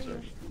Josh, how are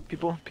you?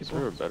 People. Is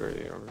there a better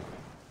AR?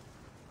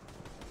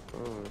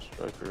 Oh,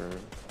 striker.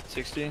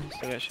 60.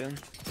 Still got shield.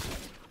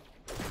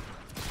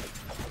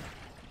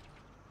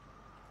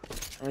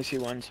 Only see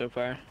 1 so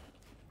far.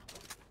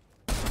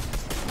 Oh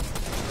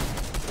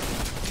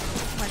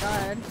my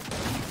god.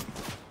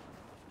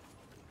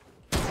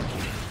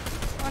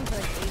 One for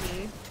like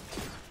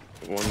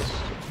 80. One's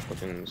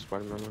fucking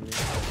Spider-Man on me.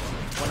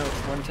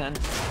 110.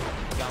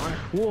 Got one.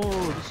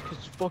 Whoa, this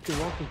kid's fucking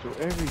walking through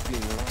everything,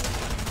 man.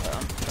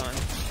 Gone.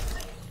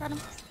 Got him.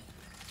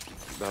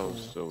 That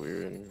was so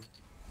weird.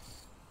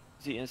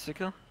 Is he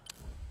insta-kill?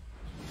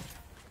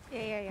 Yeah.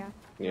 Yeah.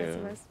 Yes,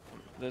 it was.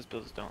 Those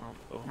builds don't help.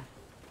 Oh.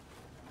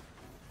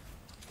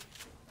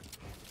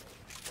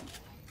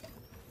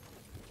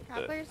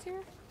 Travelers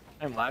here?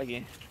 I'm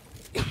laggy.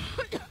 Yeah,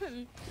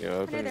 I've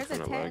Okay, been there's a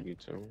kind of 10. laggy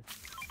too.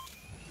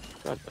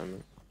 God damn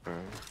it.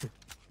 Alright.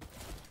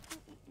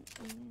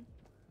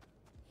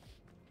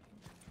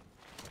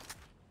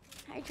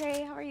 Hi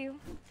Trey, how are you?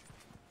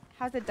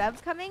 How's the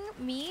dubs coming?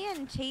 Me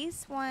and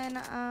Chase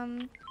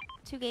won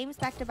 2 games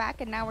back to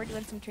back, and now we're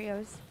doing some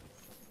trios.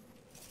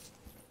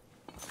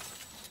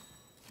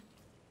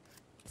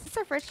 Is this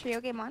our first trio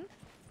game on?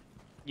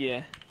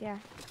 Yeah. Yeah.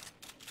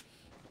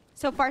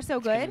 So far, so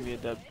It's gonna good. be a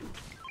dub.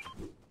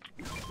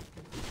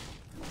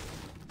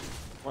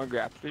 More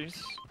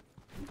grapplers.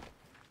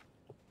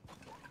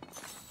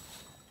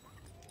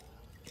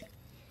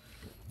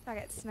 If I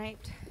get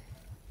sniped,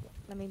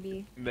 let me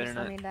be. Better Just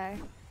let not. me die.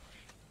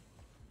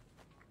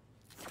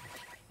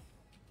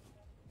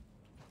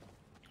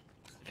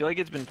 I feel like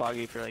it's been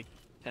foggy for like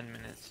 10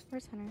 minutes.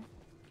 Where's Hunter?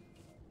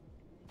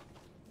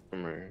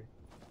 I'm right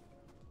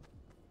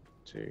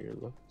to your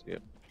left.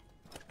 Yep.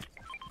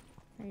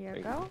 There you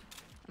Thank go. you.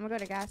 I'm gonna go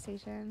to gas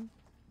station.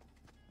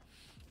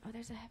 Oh,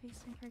 there's a heavy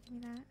sniper. Give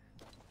me that.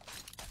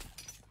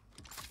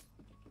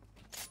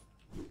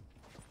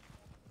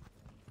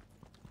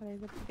 Oh,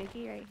 there's a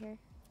biggie right here.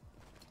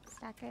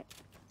 Stack it.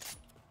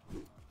 I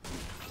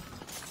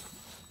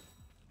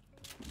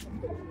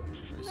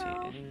don't see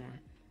No. anyone.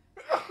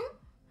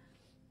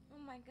 Oh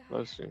my god.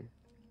 Let's see.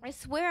 I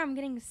swear I'm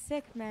getting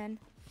sick, man.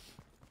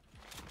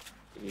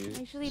 You I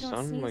usually don't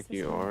sound sneeze like this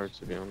you much. are,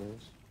 to be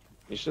honest.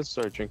 You should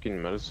start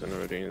drinking medicine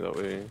already. That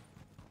way, it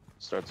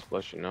starts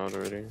flushing out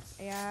already.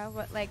 Yeah,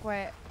 what,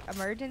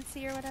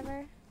 emergency or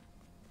whatever?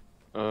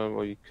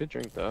 Well, you could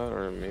drink that,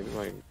 or maybe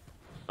like,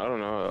 I don't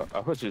know. I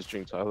would just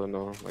drink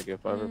Tylenol. Like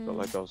if I ever felt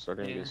like I was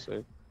starting to Yeah. get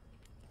sick,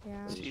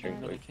 Yeah. I'd Just just eat drink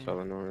another like thing.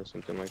 Tylenol or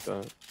something like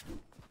that.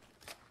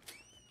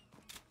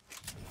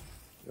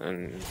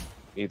 And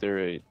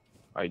either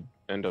I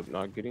end up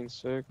not getting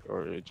sick,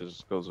 or it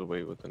just goes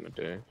away within a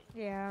day.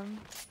 Yeah.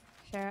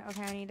 Sure.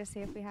 Okay, I need to see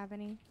if we have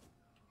any.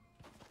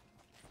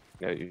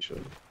 Yeah, you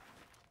should.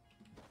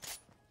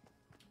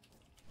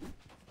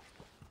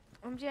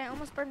 OMG, I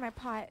almost burned my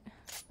pot.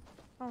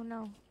 Oh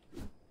no.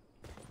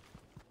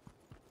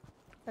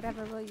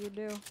 Whatever will you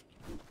do?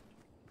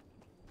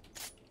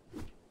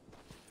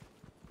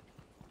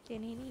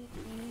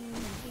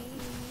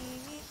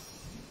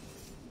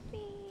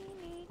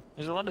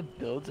 There's a lot of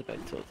builds if I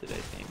tilted, I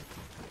think.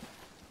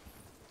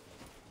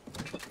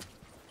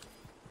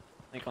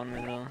 Like on the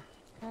middle.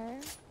 Okay.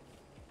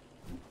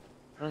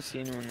 I don't see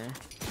anyone though.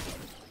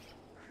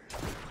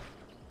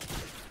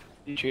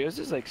 The trios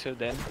is like so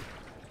dead.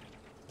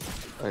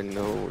 I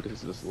know. What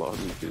is this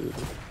lobby, dude?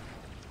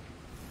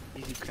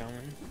 Easy crown.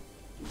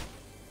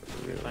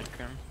 Yeah. Fine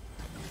crown.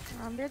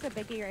 There's a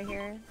biggie right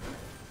here.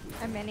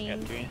 A mini. Got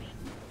 3.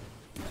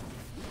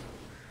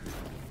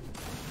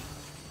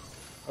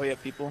 Oh yeah,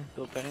 people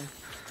build betting.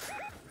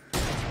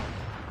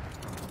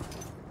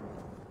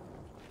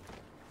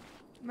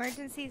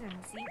 Emergencies and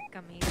Zeke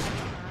gummies.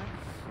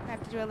 I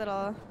have to do a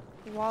little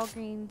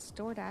Walgreens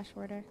DoorDash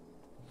order.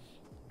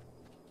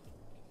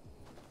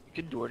 You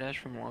could DoorDash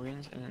from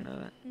Walgreens. I didn't know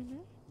that. Mm-hmm.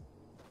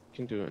 You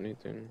can do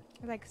anything.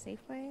 Or like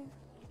Safeway.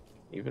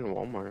 Even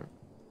Walmart.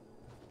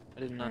 I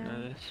did not Yeah.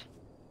 know this.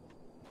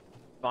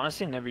 I've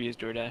honestly never used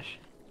DoorDash.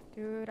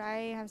 Dude,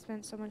 I have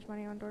spent so much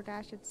money on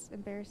DoorDash, it's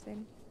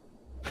embarrassing.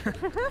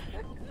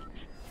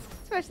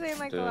 Especially in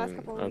like the last Then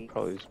couple I weeks.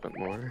 probably spent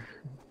more.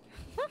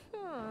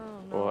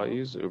 Oh, Well, I no.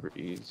 use Uber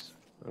Eats.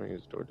 I don't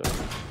use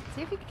DoorDash.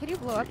 See if you can you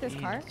blow up this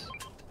car?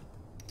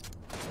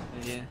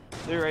 Yeah,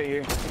 they're right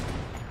here.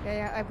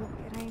 Yeah, I blew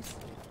it. Nice.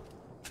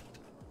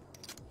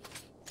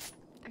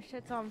 Our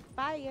shit's on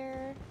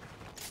fire.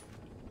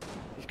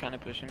 He's kind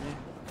of pushing me.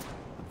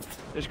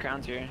 There's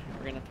crowns here.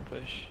 We're gonna have to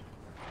push.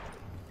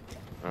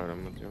 Alright,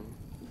 I'm with you.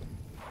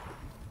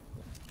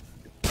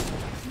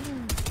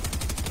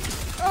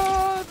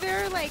 Oh,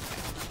 they're like.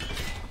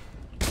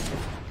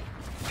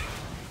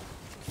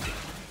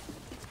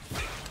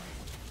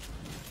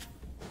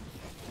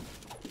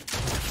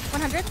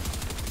 $100.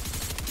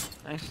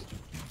 Nice.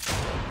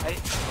 Hey,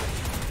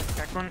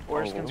 crack one.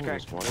 Orskin's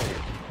cracked. almost won it.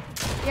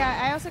 Yeah,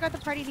 I also got the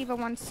Party Diva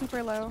one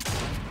super low.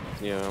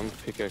 Yeah, I'm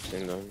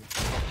pickaxing them.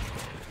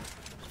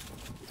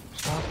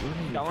 Stop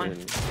looting. Got one?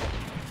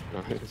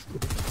 Nice.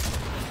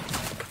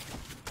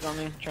 He's on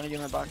me, trying to get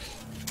in my box.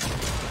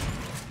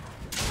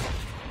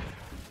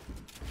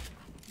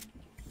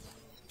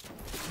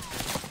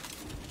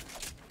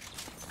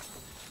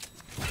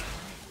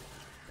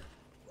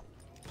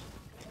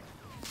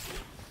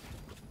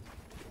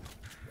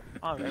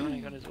 Oh, right when I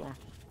got as well.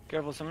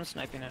 Careful, someone's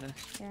sniping at us.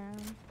 Yeah.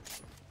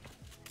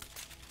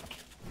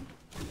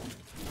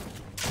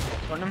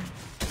 Run him.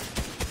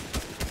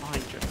 Oh, he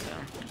tripped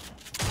down.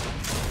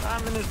 Ah,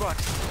 I'm in this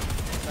box.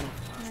 Done.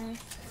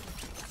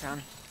 Nice.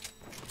 Down.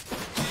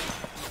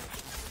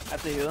 At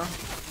the heal.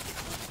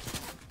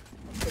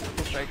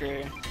 Full striker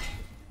here.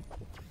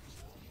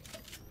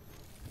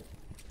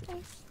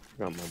 Nice.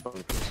 Got my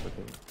button for a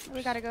second.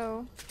 We gotta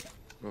go.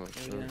 Oh,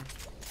 There sure. we go.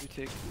 You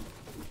take.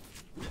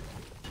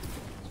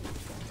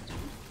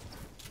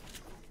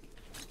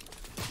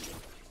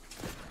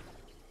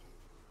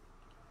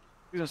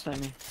 Please don't snipe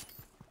me.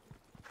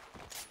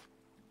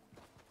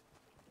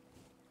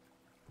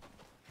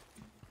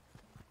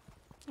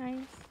 Nice.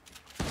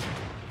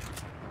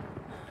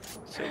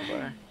 So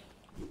far.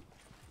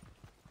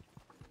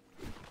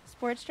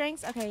 Board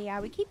strengths? Okay, yeah,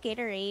 we keep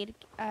Gatorade.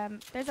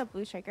 There's a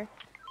blue striker.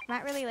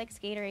 Matt really likes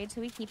Gatorade, so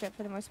we keep it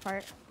for the most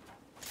part.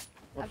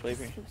 What I'll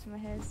flavor? just scoop some of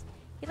his.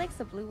 He likes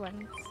the blue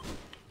ones.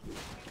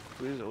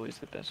 Blue is always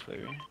the best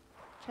flavor.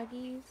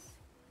 Chuggies.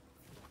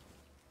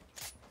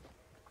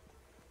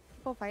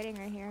 People fighting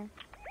right here.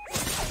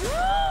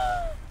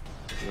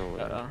 No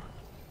way. Uh-oh.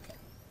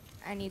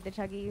 I need the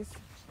chuggies.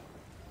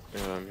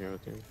 Yeah, I'm here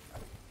with you.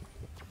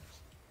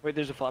 Wait,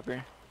 there's a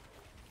flopper.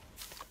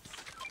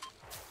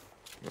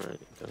 Alright,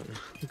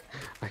 done.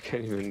 I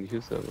can't even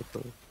use that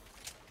before.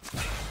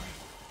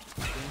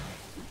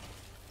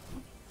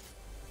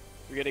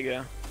 We gotta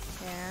go.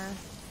 Yeah.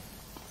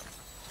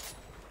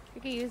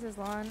 We could use his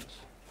launch.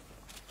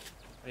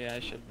 Oh, yeah, I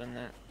should have done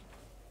that.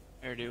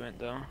 I already went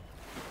though.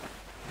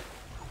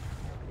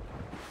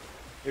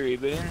 You're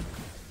rebooting?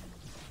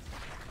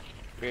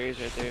 Barry's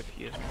right there if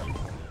you guys want.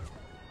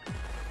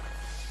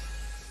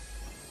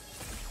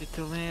 Get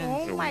to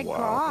land. Oh my wow.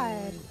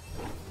 god.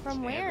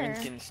 From Yeah, where?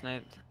 everyone's getting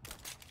sniped.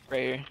 Right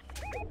here.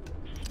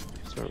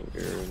 So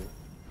weird.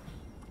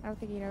 I don't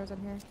think he knows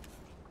I'm here.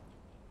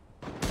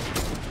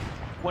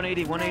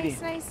 180,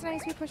 180. Nice,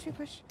 nice. We push, we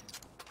push.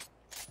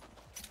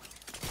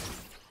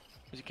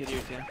 There's a kid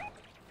here too.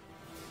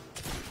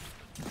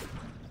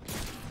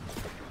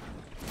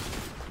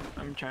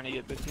 I'm trying to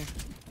get Bitsy.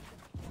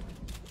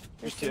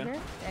 There's two. Here?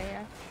 Yeah,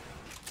 yeah.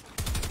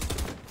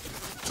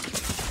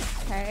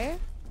 Okay.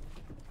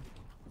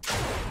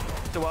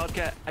 It's a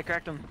wildcat. I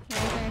cracked him.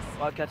 Nice, nice.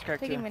 Wildcat's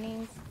cracked Taking too.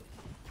 minis.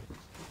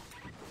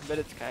 I bet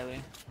it's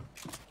Kylie.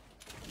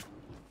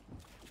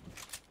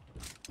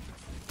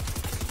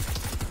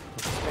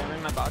 Okay, I'm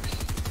in my box.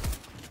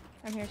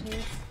 I'm here too.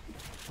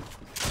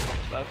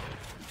 Left.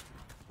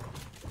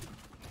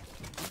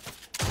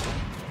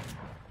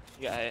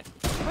 You got hit.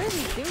 What is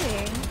he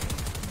doing?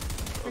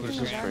 It's Freaking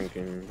just around.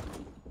 shrinking.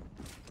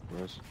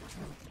 Nice.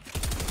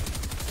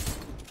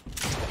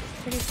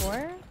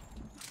 34?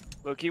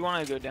 Look, you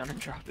want to go down and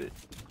drop it.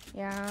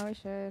 Yeah, we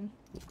should.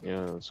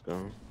 Yeah, let's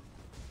go.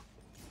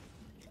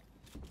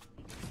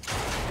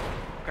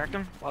 Cracked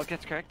him.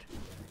 Wildcat's cracked.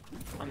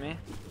 On me.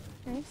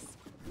 Nice.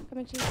 Come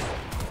and cheese.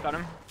 Got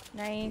him.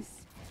 Nice.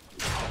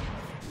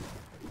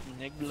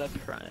 Nigla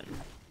Prime.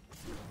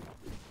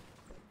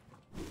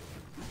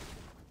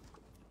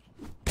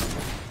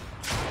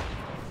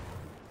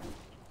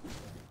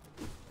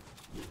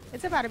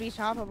 It's about to be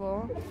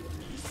shoppable.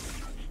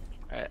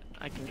 Alright,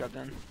 I can drop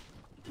down.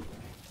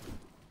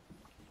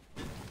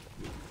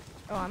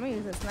 Oh, I'm gonna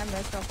use this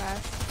Nemesis real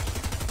fast.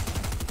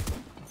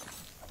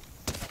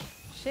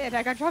 Shit,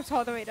 I got dropped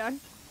all the way down.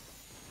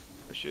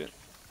 Oh shit.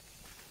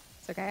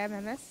 It's okay, I have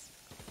Nemesis.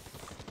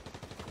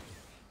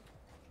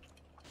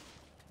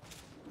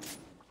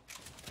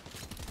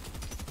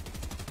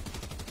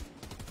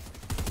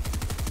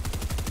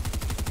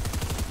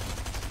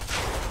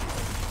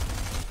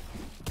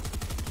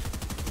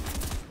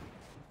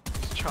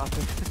 Just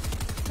chopping.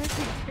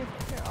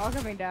 They're all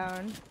coming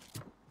down.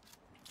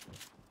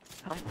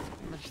 How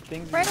much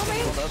things? Right is on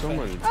me. rolled up So at?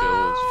 many builds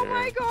Oh here.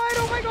 my god,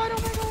 oh my god,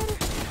 oh my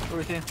god. We're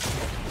with you.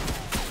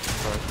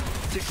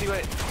 Alright, 60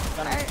 weight.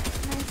 Got him. Alright,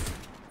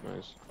 nice.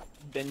 nice.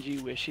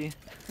 Benji Wishy.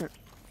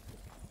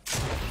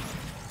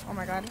 Oh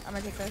my god, I'm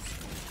gonna take this.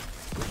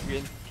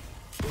 Good.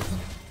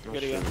 No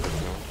Gotta go. shit,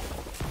 no.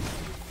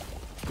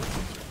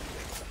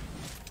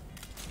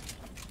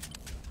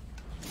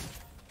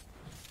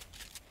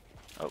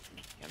 Oh,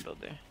 can't build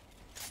there.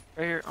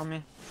 Right here, on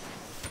me.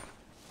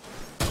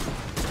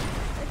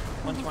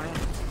 120.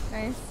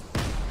 Nice.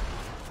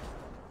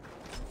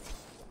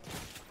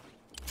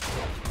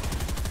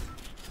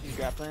 He's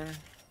grappling.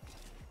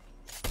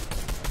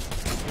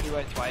 30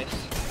 white twice.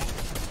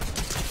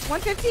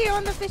 150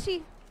 on the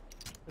fishy.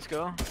 Let's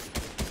go.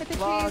 Hit the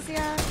Log. trees,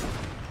 yeah.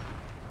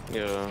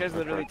 Yeah. This guy's I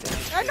literally cracked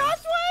him. 10. I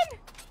knocked one!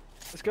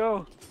 Let's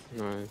go.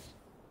 Nice.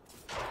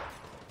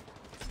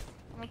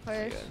 I'm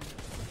gonna push. Good.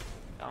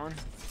 That one.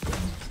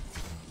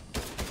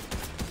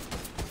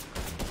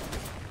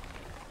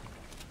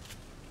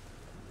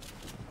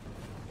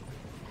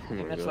 Oh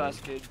my That's the god.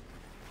 last kid.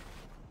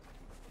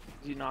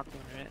 You knocked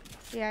one, right?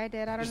 Yeah, I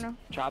did. I don't Just know.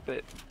 chop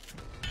it.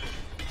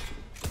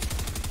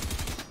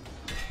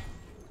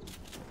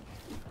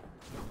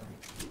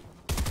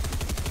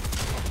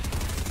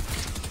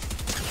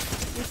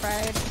 We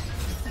fried.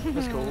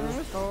 Let's go.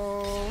 Let's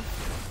go.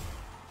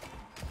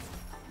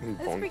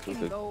 Bonk freaking with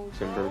the go,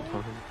 timber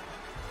bro. time.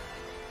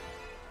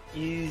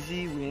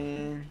 Easy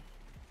win.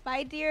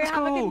 Bye, dear. Let's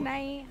Have a go. good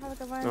night. Have a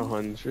good one.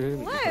 100.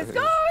 Let's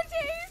go,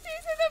 Chase.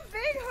 Chase is a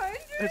big 100.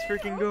 Let's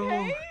freaking go.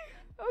 Okay.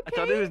 I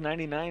thought it was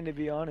 99 to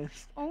be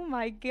honest. Oh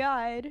my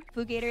god.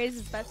 Blue Gator is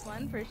his best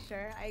one for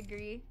sure. I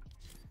agree.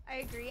 I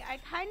agree. I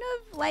kind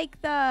of like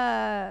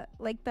the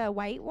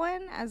white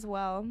one as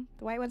well.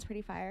 The white one's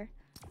pretty fire.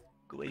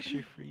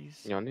 Glacier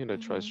freeze. Y'all need to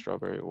try Mhm.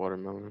 strawberry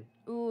watermelon.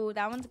 Ooh,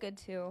 that one's good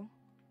too.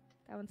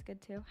 That one's good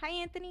too. Hi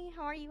Anthony,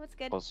 how are you? What's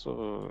good?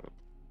 Also,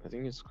 I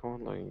think it's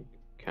called like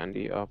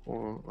candy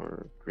apple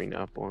or green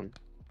apple.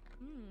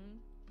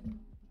 Hmm.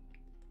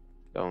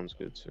 That one's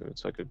good too.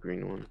 It's like a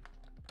green one.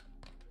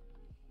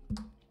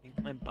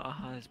 My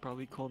Baja is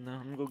probably cold now.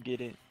 I'm gonna go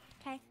get it.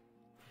 Okay.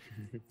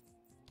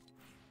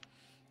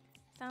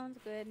 Sounds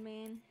good,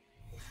 man.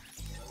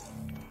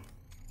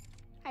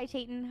 Hi,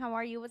 Chayton. How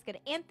are you? What's good?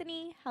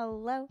 Anthony,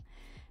 hello.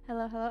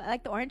 Hello, hello. I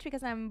like the orange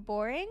because I'm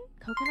boring.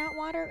 Coconut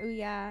water? Ooh,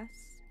 yeah.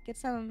 Get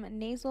some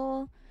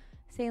nasal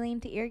saline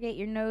to irrigate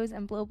your nose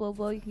and blow, blow,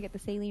 blow. You can get the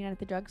saline at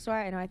the drugstore.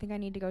 I know. I think I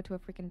need to go to a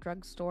freaking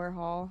drugstore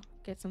haul.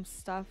 Get some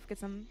stuff. Get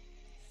some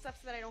stuff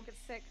so that I don't get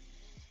sick.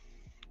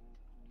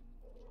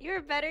 You're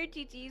better,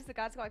 GG's. The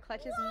God Squad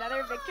clutches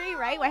another victory,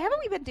 right? Why haven't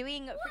we been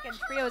doing freaking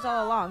trios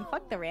all along?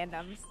 Fuck the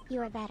randoms.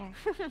 You are better.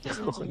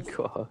 Oh my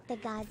god. The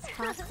gods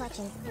cause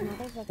clutches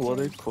another victory. Well,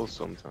 they're cool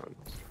sometimes.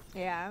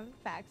 Yeah,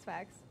 facts,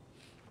 facts.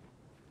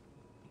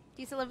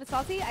 Do you still live with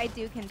Salty? I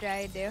do, Kendra,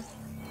 I do.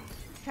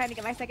 Trying to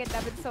get my second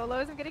dub in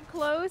solos. I'm getting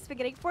close. Been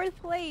getting 4th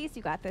place.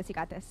 You got this, you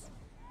got this.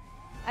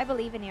 I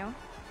believe in you.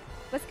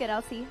 What's good,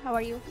 Elsie? How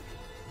are you?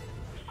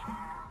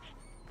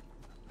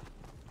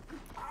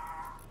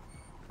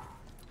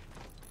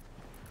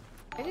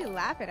 I do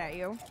laughing at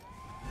you.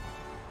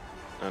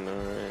 I know,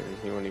 right? And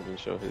he won't even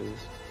show his.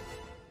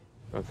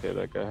 Okay,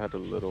 that guy had a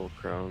little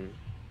crown.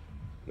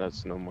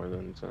 That's no more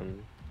than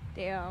 10.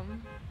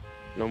 Damn.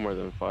 No more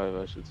than 5,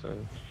 I should say.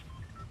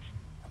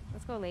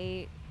 Let's go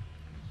late.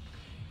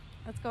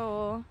 Let's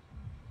go.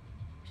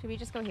 Should we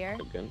just go here?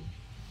 Again?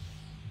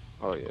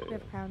 Oh, yeah, We yeah.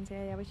 have crowns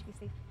here. Yeah, we should be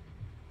safe.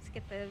 Let's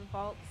get the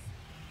vaults.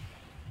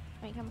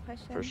 Might come a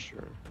question. For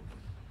sure.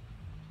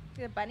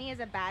 The bunny is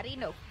a baddie?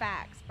 No,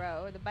 facts,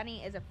 bro. The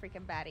bunny is a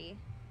freaking baddie.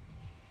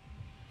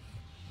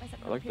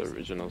 I like the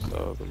original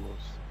style the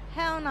most.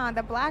 Hell no.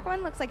 The black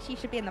one looks like she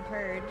should be in the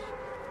Purge.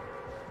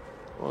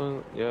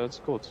 Well, yeah, it's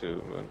cool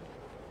too, but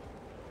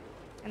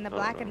And the I don't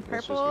black know, and it's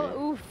just purple? me.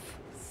 Oof.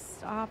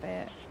 Stop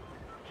it.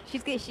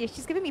 She's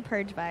giving me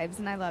Purge vibes,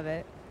 and I love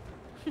it.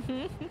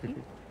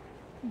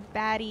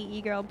 Baddie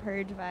e-girl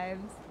Purge vibes.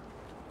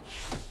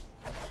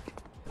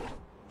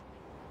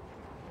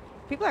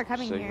 People are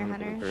coming here, Sigma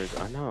Hunter. Converge.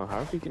 I know. How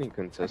are we getting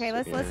contested? Okay,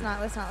 let's here? not.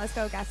 Let's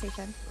go gas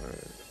station.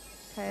 Alright.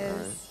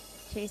 Because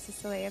Chase is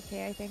still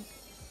AFK, I think.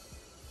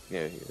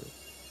 Yeah, he is.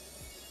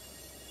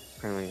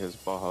 Apparently his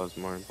Baja is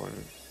more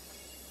important.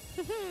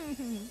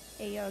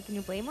 Hey, yo, can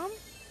you blame him?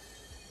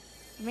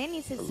 The man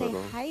needs to A stay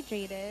little.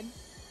 hydrated.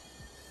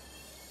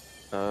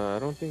 I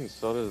don't think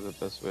soda is the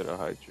best way to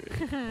hydrate.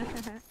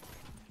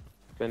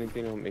 If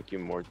anything, it'll make you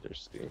more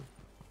thirsty.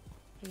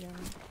 Yeah.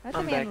 Let the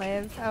I'm man back.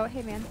 live. Oh,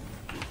 hey, man.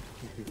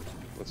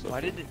 What's up?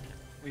 Why did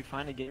we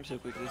find a game so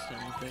quick this time?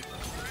 I think?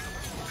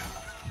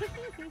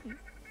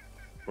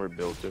 We're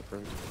built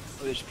different.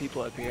 Oh, there's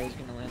people up here. I was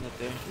gonna land up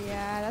there.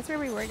 Yeah, that's where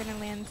we were gonna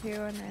land too,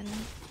 and then.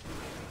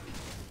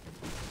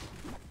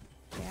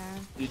 Yeah.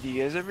 Dude, do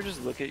you guys ever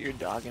just look at your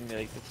dog and be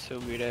like, "That's so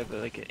weird. I have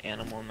like an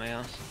animal in my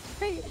house."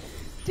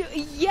 Dude,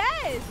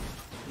 yes!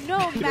 No,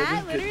 I Matt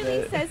just did literally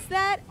that. says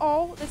that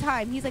all the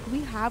time. He's like,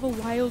 we have a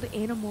wild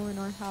animal in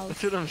our house.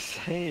 That's what I'm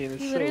saying.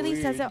 It's He so literally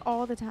weird. says it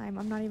all the time.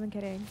 I'm not even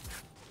kidding.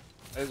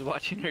 I was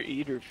watching her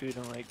eat her food.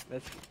 I'm like,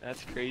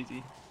 that's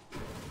crazy.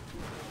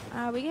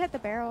 We can hit the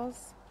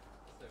barrels.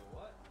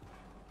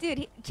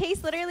 Dude,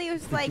 Chase literally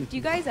was like, do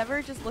you guys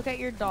ever just look at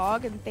your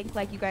dog and think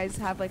like you guys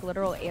have like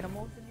literal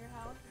animals in your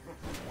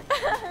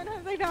house? And I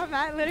was like, no,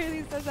 Matt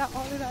literally says that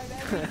all the time.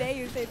 Every day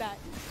you say that.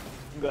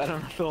 I'm glad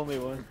I'm not the only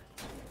one.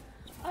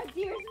 Oh,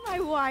 there's my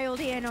wild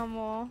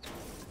animal.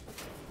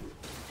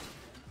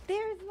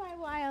 There's my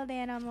wild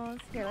animals.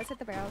 Here, let's hit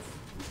the barrels.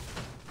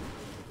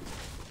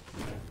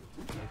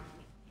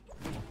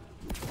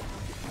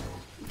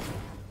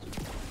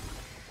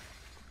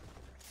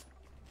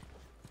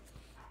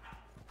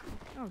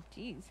 Oh,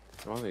 jeez.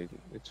 Oh, they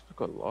took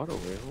a lot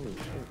away. Holy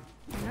shit.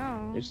 I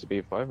know. There used to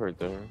be 5 right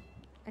there.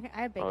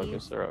 I have Oh, I biggies.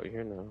 guess they're out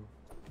here now.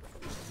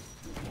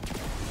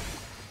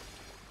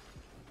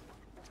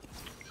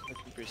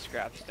 Looking for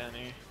scraps down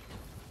here.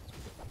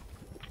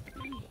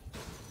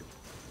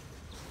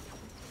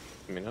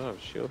 I mean, I have a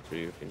shield for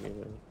you if you need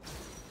it.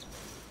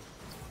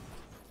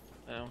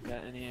 I don't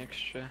got any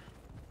extra.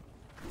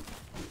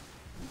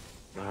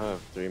 I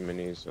have 3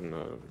 minis and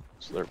a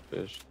slurp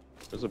fish.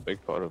 There's a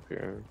big pot up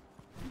here.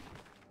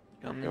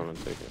 Coming. You wanna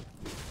take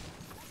it?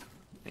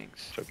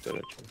 Thanks. Chuck that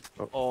at you.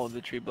 Oh, Oh,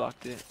 the tree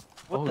blocked it.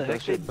 What Oh, the that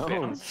heck? They shit bounced.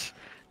 bounce?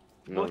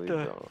 no, what they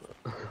the-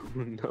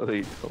 don't. No,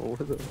 they don't.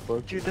 What the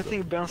fuck? Dude, is that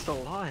thing bounced a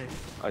lot.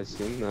 I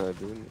seen that,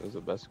 dude. It was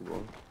a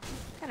basketball.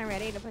 Kind of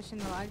ready to push in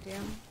the log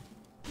jam.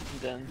 I'm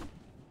done.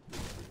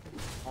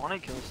 I want to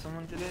kill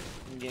someone today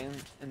in game,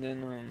 and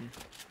then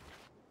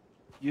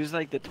use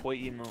like the toy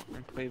emote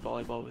and play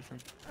volleyball with him.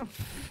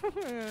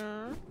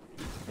 Or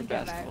I get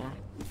that. basketball.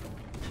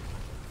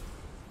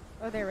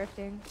 Oh, they're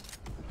rifting.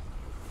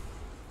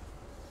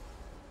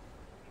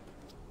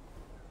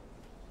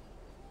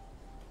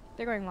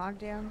 They're going log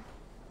jam.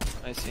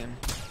 I see him.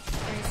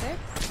 26?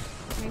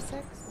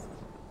 26?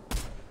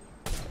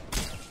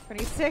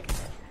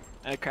 26?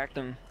 I cracked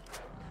him.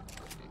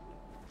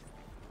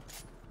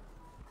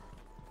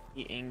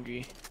 He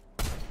angry.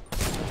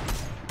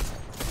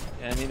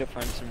 Yeah, I need to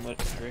find some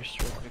wood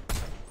first real quick.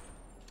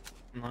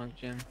 Log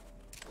gym.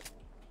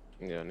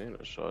 Yeah, I need a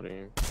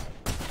shotty.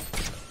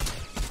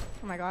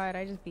 Oh my god,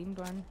 I just beamed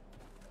one.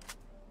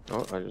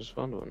 Oh, I just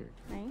found one.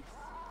 Nice.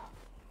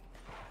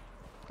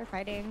 They're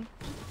fighting.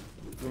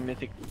 The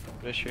mythic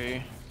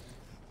Fisher.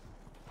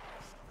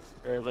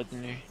 Or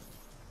legendary.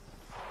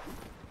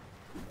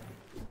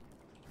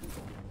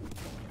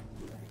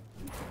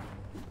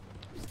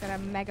 Just got a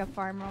mega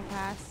farm real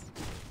fast.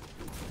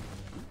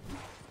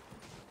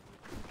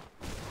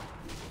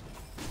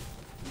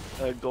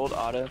 Gold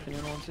auto if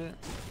anyone wants it.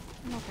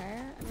 Okay, I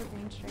have a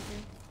green striker.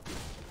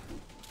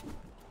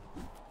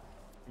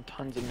 And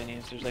tons of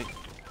minis. There's like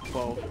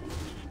 12.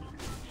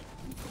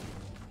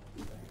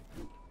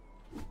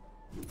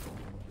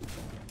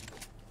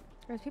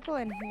 There's people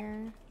in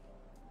here.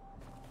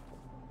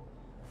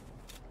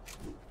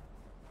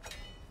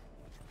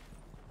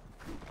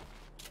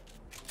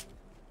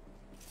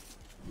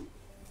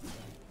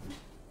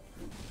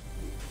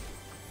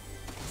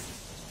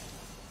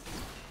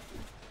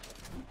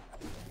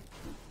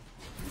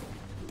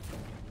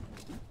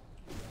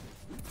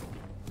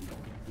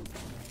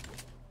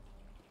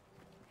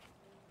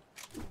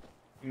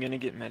 I'm gonna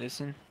get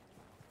medicine.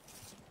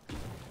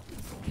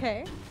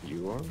 Okay.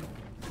 You are?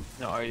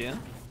 No, are you?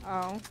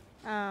 Oh.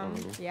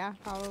 Mhm. Yeah,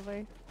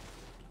 probably.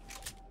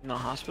 In the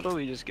hospital,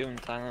 we just give them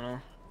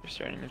Tylenol. They're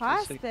starting to feel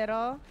sick.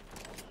 Hospital?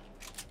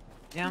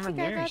 Yeah, I'm a You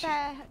think I got nurse.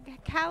 that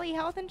Cali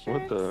health What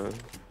insurance? the?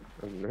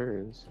 A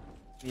nurse?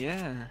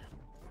 Yeah.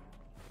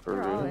 For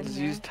They're all real? in Just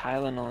here. use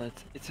Tylenol.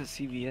 It's a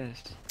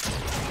CVS.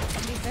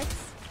 76?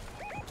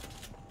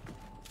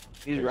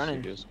 He's Yes, running.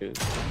 you just get-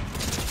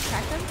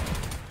 Crack them?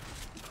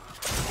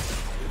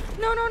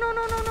 No, no, no,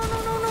 no, no, no,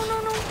 no, no, no,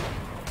 no, no.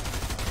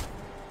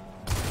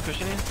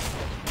 Pushing in.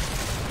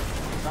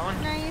 Got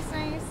one. Nice,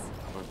 nice.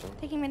 Okay.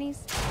 Taking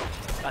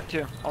minis. Got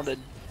two. All dead.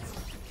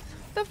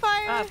 The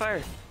fire! Ah,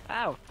 fire.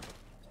 Ow.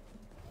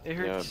 It Yeah,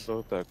 hurts.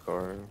 built that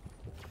car.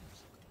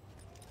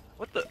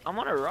 What the? I'm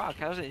on a rock.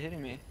 How's it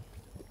hitting me?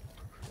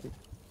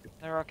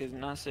 That rock is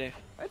not safe.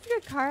 What's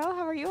good, Carl?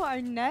 How are you?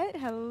 Arnett?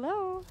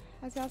 Hello.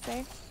 How's y'all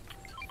say?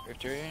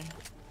 Victory.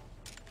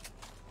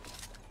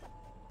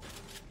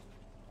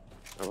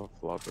 I have a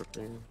flopper for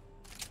you.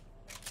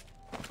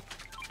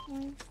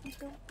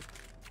 Thank you.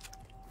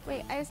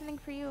 Wait, I have something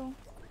for you.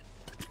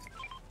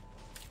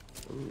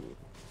 Ooh.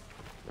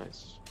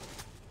 Nice.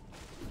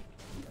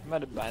 I'm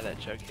about to buy that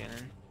chug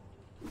cannon.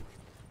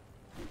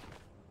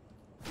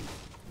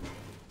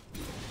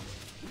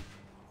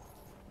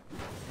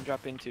 I'm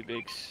dropping 2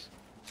 bigs.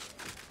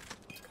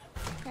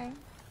 Okay.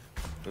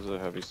 There's a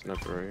heavy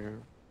sniper right here.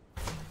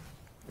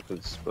 If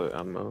it's split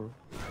ammo.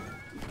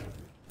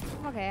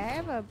 Okay, I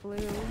have a blue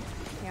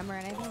hammer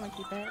and I think I'm gonna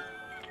keep it.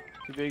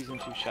 2 bigs and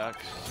 2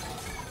 shocks.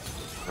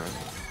 Alright.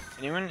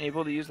 Anyone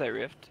able to use that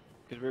rift?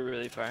 Because we're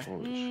really far.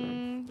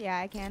 Holy shit. Yeah,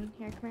 I can.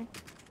 Here, come here.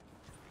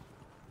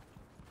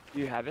 Do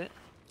you have it?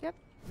 Yep.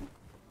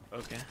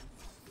 Okay.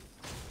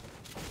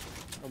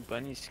 Oh,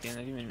 bunny skin. I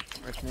didn't even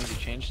recommend you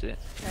changed it.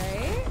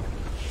 Right?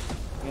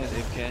 Yeah,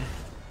 okay.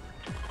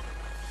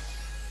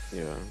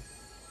 Yeah.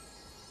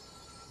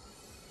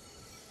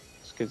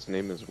 This kid's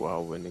name is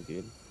Wow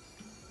Renegade.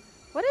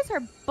 What is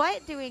her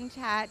butt doing,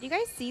 chat? You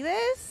guys see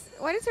this?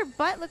 Why does her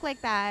butt look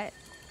like that?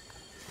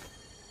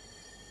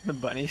 The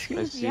bunny skin?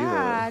 I see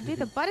Yeah, that. dude,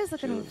 the butt is She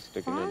looking was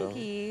sticking it out.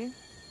 funky.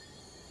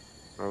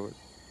 Oh.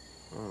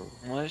 Oh.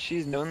 Well,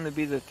 she's known to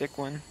be the thick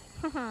one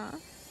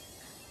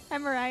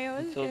And Mariah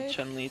was until good.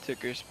 Chun-Li took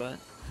her spot.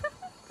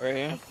 Right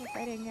here. Okay,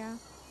 fighting, yeah.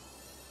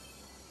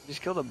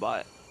 Just killed a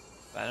bot.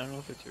 But I don't know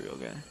if it's a real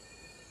guy.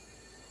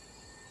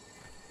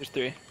 There's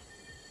 3.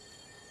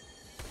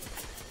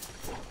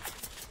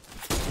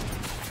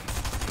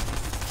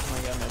 Oh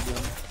my god, my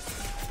boom.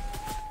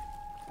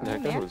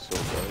 That guy yeah. was so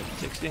bad.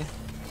 60.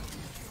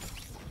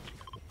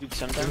 Dude,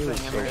 sometimes He the was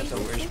hammer so has a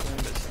bad. worse boom,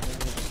 but sometimes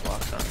it just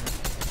locks on.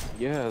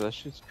 Yeah, that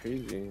shit's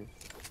crazy.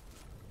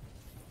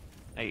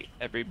 Like,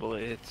 every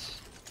bullet hits.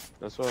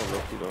 That's why I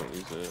lucky don't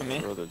use it. For me?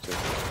 I'd rather take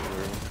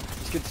it.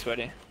 This kid's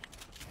sweaty.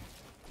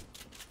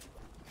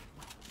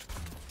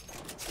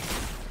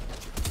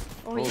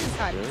 Oh, he just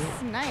got shit.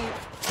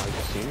 sniped. I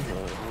just seen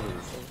that.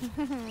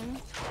 Holy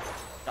shit.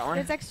 Got one?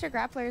 There's extra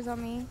grapplers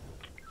on me.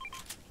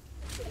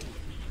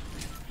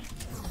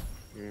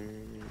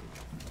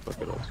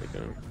 Fuck it, I'll take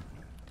it.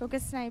 Go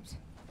get sniped.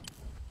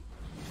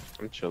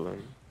 I'm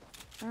chilling.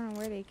 I don't know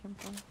where they came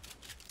from.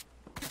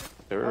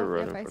 They were Oh,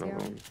 right yep, I in see front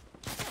of him. him.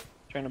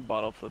 Trying to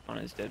bottle flip on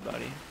his dead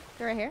body.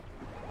 They're right here.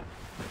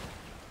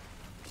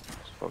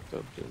 It's fucked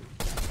up, dude.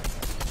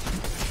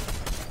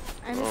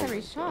 I miss Oh every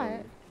my shot.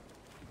 God.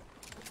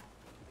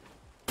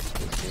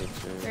 This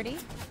needs to 30?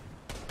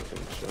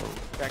 fucking chill.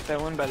 Crack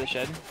that one by the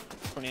shed.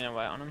 29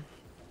 white on him.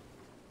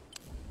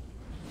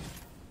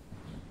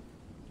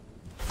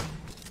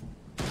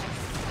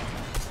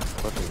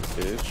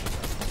 Fucking bitch.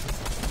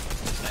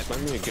 Snipe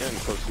me again,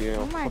 Pussy.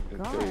 Oh I'll my fucking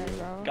kill you. god,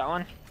 bro. Got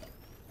one.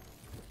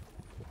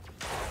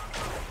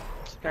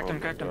 Cracked Oh him,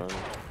 my cracked him. God.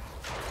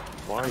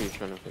 Why are you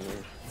trying to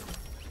finish?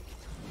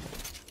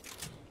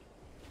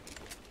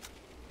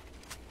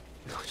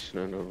 I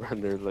shouldn't have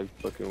run there like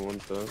fucking one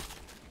time.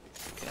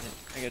 Got it.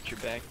 I got your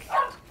back.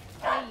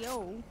 Hey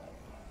yo.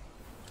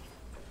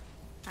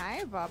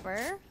 Hi,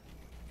 Bobber.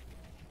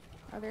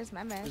 Oh, there's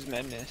Memes. There's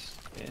madness.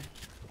 Yeah.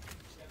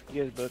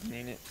 You guys both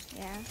need it.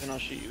 Yeah. Then I'll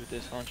shoot you with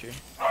this launcher.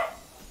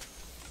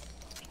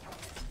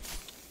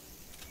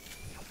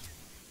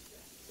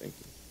 Thank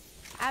you.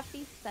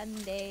 Happy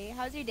Sunday.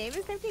 How's your day?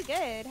 Was pretty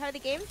good. How are the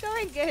games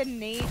going? Good,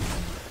 Nate.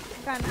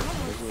 Gone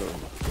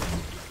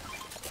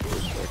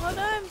Hold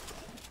on.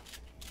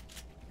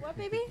 What,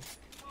 baby?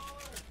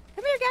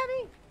 Come here,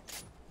 Gabby.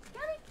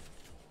 Gabby.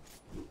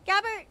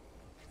 Gabbert.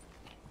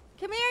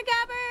 Come here,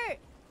 Gabbert.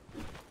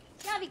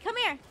 Gabby, come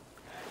here.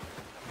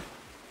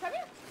 Come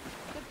here.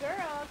 Good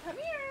girl. Come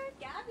here,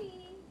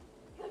 Gabby.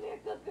 Come here,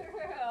 good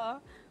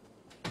girl.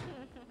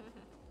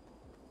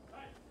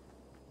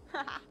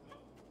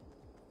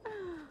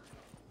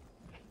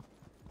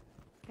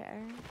 Okay.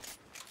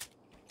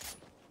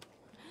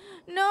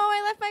 No,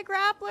 I left my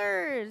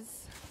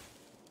grapplers.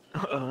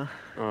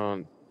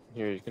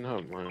 Here, you can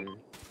have mine. I'm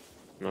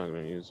not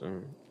gonna use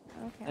them.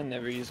 I Okay.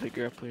 never use the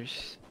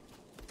grapplers.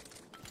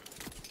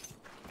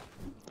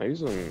 I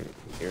use them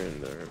here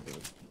and there,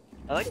 but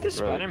I like the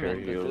Spider-Man,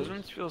 but heals. those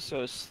ones feel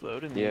so slow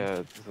to me.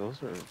 yeah,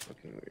 those are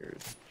fucking weird.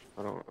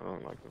 I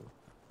don't like them.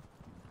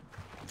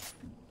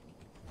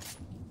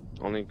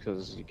 Only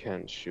because you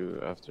can't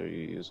shoot after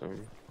you use them,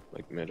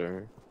 like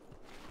midair.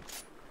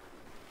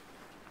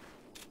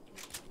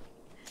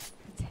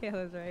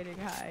 Taylor's riding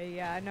high.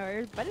 Yeah, no,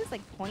 your butt is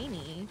like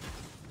pointy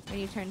when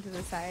you turn to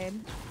the side.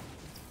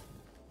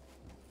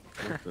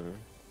 What the-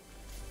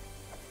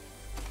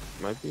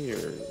 Might be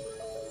your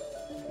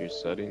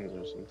settings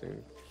or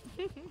something.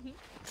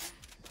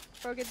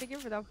 Brogan, thank you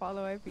for that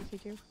follow. I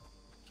appreciate you.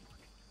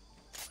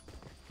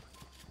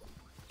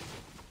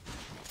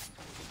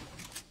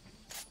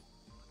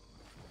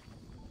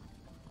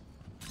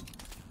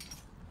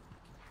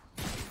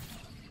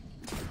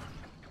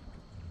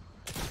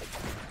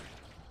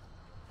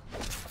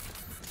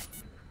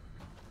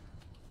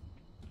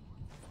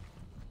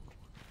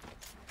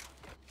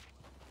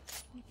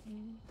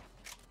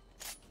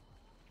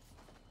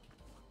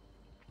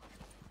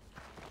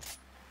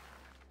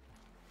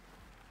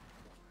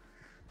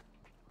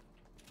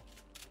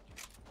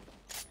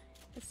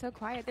 It's so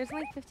quiet. There's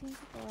only 15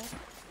 people left.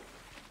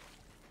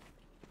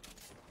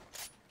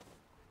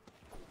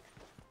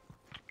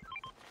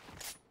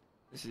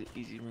 This is an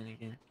easy win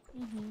again.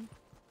 Mm-hmm.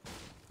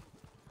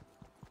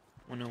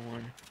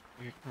 101.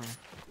 Here it comes.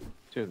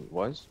 Dude,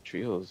 why is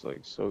trios like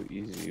so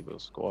easy,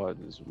 but squad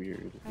is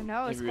weird? I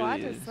know, It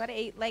squads really are is.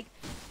 sweaty. Like,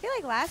 I feel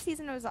like last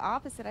season it was the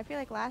opposite. I feel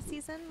like last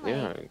season, like,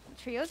 Yeah,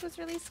 trios was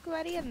really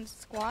sweaty and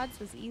squads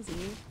was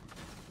easy.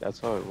 that's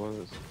how it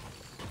was.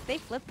 They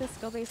flipped the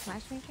skill-based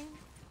matchmaking.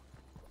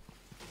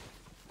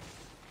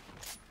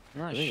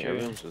 I'm I not think sure.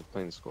 everyone's just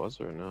playing squads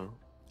right now.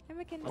 Hey,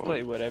 Mackenzie. I'll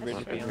play whatever, That's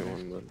Not to be fair. honest.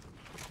 everyone,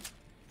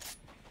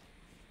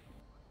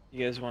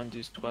 You guys want to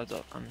do squads?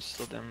 I'm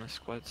still down with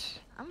squads.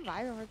 I'm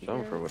vibing with but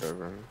down for you.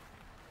 whatever.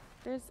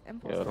 There's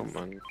impulses. Yeah, I don't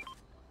mind.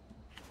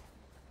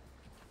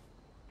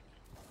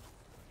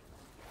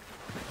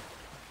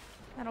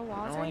 Metal I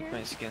walls don't right like here.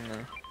 my skin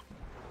though.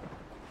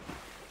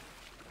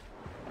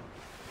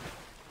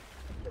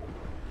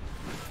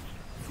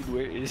 Dude,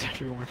 where is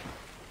everyone?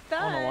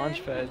 on a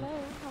launch Done. pad. Hello,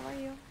 how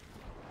are you?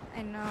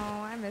 I know,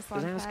 I miss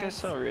launch Doesn't this guy pads.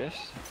 sell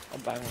rifts? I'll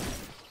buy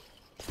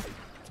one.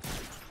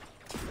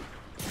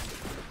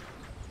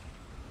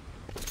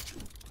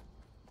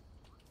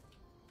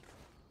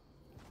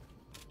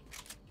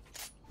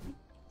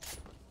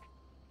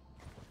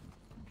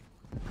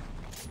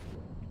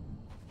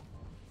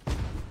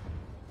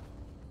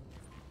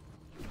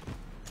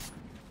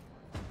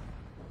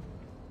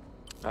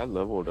 I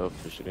leveled up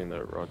for shooting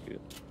that rocket.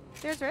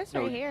 There's rifts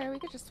No, right here. We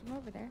could just swim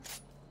over there.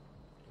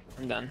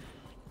 I'm done.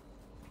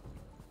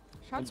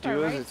 Shots The far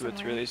duos right is what's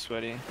somewhere. really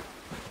sweaty.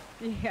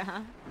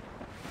 Yeah.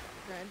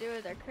 The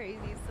duos are crazy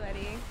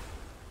sweaty.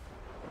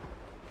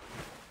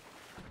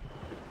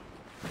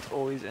 It's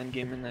always end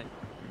game in that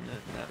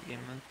game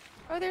mode.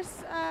 Oh,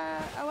 there's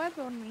a web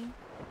on me.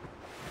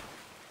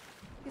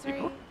 He's right.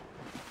 People?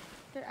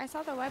 There, I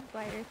saw the web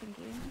glider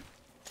thingy.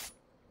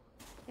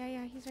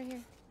 Yeah, he's right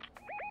here.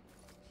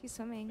 He's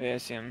swimming. Oh, yeah, I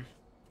see him.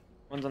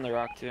 One's on the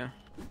rock too.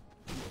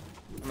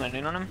 I'm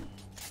landing on him.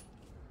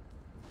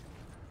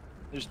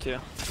 There's two.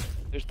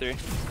 There's three.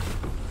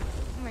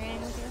 I'm right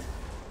in with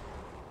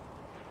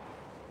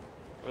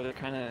you. Or they're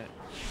kind of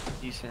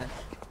decent.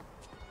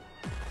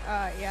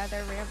 Yeah,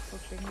 they're ramp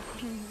switching.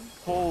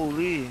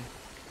 Holy!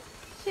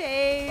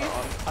 Chase.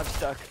 Oh, I'm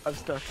stuck. I'm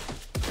stuck.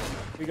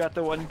 We got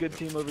the one good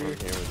team over I'm here.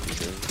 here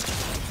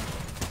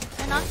with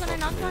you, I knocked one, I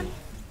knocked one.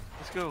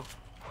 Let's go.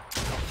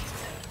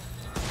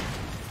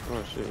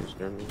 Oh shit, you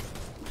scared me.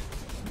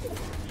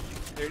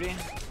 30.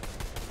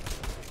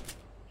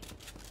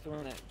 The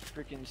one that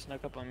freaking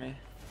snuck up on me.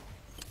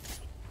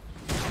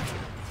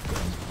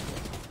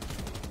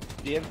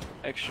 Do you have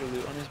extra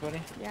loot on his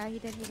body? Yeah, he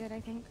did, I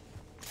think.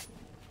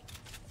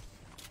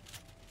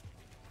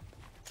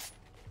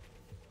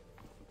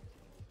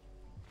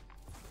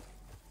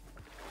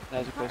 That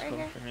was a close Right call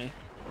here. for me.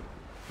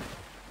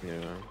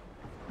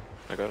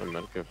 Yeah. I got a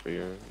medkit for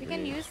you. You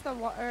can use the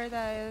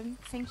the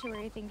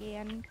sanctuary thingy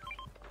and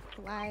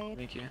glide.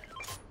 Thank you.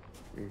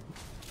 Mhm.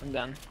 I'm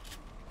done.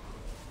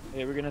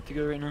 Yeah, we're gonna have to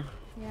go right now.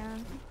 Yeah.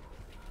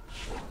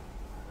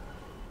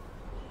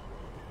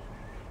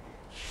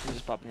 I'm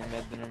just popping a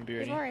med, then I'm be He's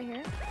ready. all right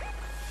here.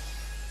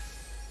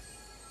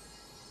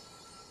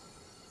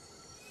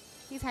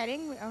 He's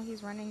hiding. Oh,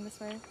 he's running this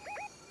way.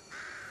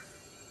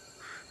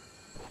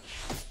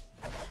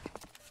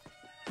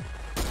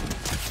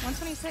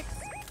 $126.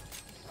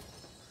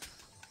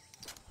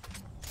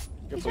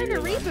 He's trying to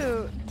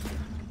reboot,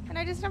 and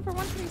I just jumped for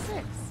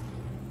 126.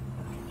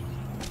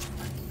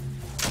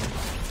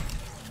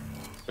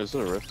 There's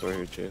a rift right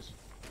here, Chase.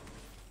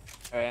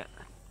 Alright.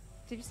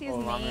 Did you see his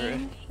Oh, on the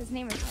name? His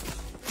name is.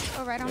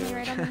 Oh, right on me,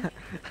 right on me.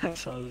 I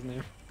saw his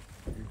name.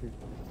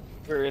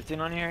 We're rifting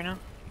on you right now?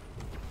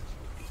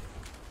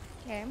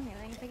 Okay, I'm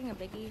healing. Taking a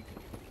biggie. Is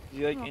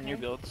he like I'm in your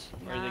okay. builds?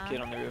 Or the Nah. kid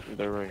on the roof?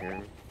 They're right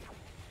here.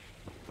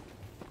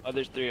 Oh,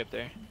 there's 3 up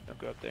there. Don't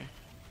go up there.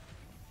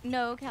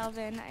 No,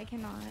 Calvin, I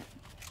cannot.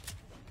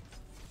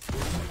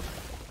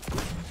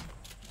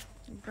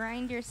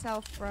 Grind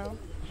yourself, bro.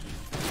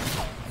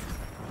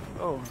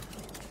 Oh.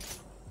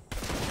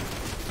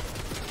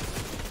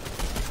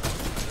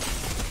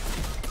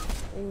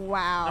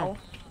 Wow.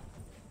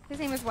 His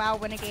name is Wow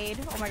Renegade.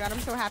 Oh my god, I'm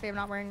so happy I'm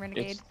not wearing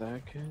Renegade. It's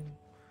that kid.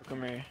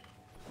 Come here.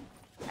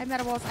 I have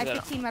metal walls. I have Yeah.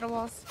 15 metal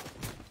walls.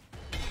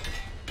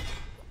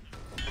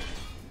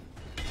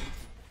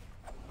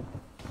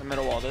 I'm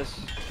gonna wall this.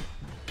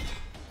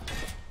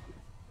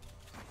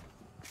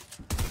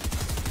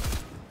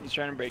 He's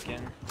trying to break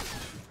in.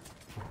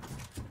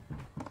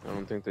 I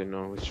don't think they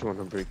know which one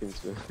to break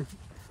into.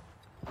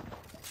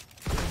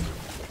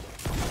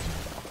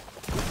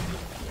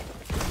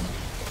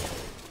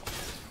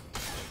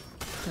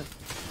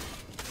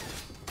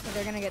 So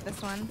they're gonna get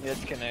this one.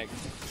 Let's connect.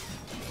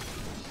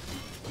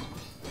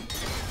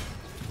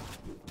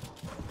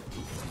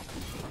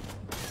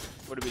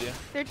 What do we do?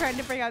 They're trying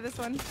to bring out this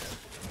one.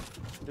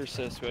 They're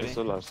so sweaty. It's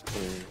the last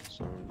team,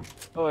 so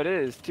Oh, it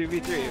is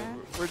 2v3. Yeah.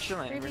 We're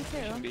chilling. We 3v2.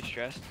 shouldn't be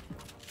stressed.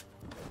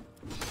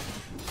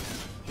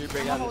 Should we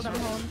break I'm out hold, this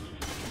I'm one? hold.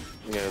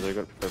 yeah, they're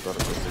about to put this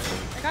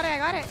one. I got it, I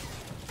got it.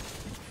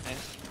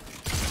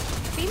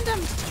 Nice. Beamed him.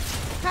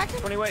 Cracked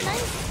him. 20 weight.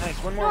 Nice.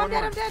 Nice. One No, more. I'm One dead,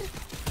 more. I'm dead.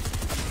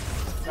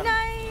 Got him.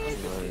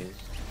 Nice.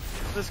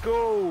 Nice. Let's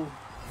go.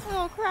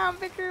 Little crown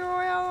victory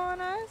royale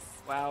on us.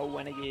 Wow,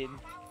 Renegade.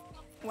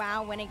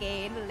 Wow,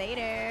 Renegade.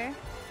 Later.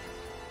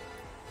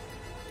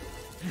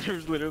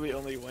 There's literally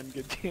only one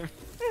good team.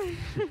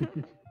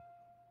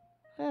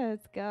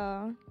 Let's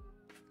go.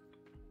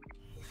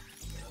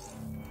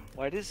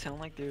 Why does it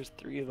sound like there's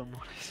 3 of them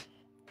on us?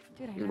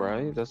 Dude, I know.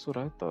 Right? That's what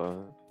I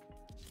thought.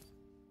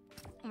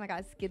 Oh my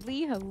god,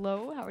 Skidly,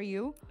 hello, how are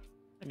you?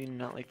 I do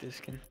not like this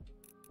skin.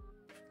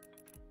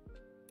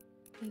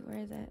 Wait, where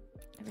is it?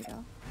 There we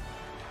go.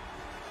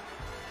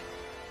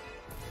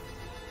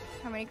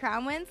 How many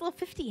crown wins? Level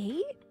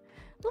 58?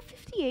 Level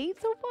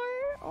 58 so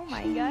far? Oh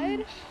my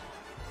god.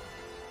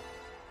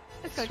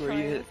 Let's go, I swear Troy,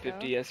 you hit let's go.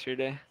 50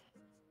 yesterday.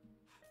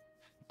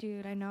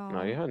 Dude, I know.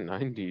 No, you had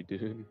 90,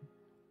 dude.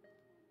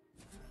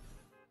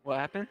 What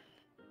happened?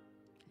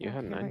 You I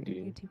had don't care what your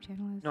 90. YouTube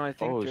channel is. No, I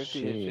think Oh,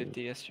 Thrifty hit shit.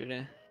 50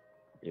 yesterday.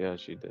 Yeah,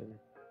 she did.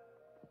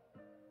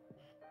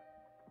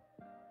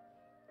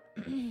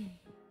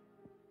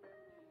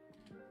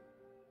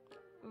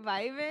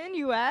 Vibin,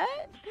 you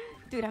at?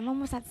 Dude, I'm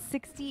almost at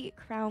 60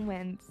 crown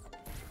wins.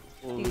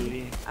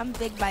 Holy. I'm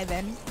big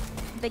Vibin.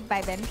 Big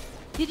Vibin.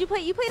 Did you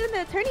play? You played in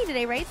the tourney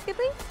today, right,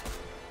 Skidly?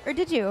 Or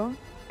did you?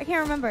 I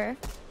can't remember.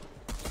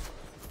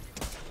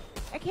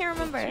 I can't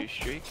remember. 2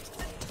 streak.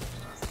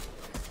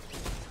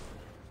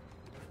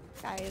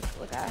 Guys,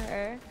 look at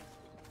her.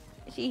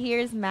 She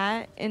hears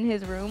Matt in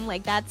his room.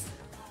 Like,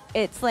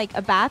 it's like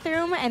a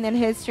bathroom and then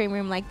his stream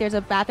room. Like, there's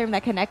a bathroom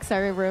that connects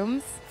our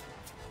rooms.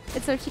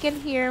 And so she can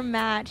hear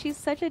Matt. She's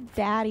such a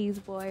daddy's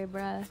boy,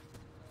 bruh.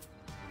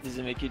 Does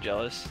it make you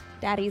jealous?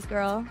 Daddy's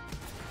girl.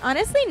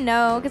 Honestly,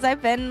 no, because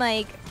I've been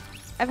like,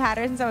 I've had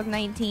her since I was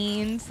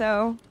 19,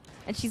 so.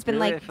 And she's been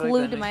Really? I like feel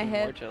glued that to my makes me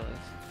more hip. jealous.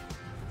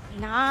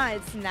 Nah,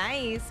 it's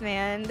nice,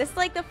 man. This is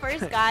like the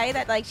first guy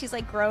that like she's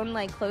like grown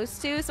like close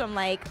to, so I'm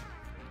like,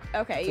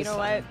 okay, It's you a know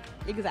what? sign.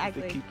 The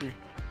Exactly. keeper.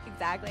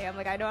 Exactly. I'm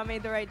like, I know I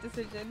made the right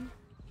decision.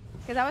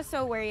 Because I was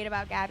so worried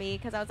about Gabby,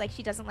 because I was like,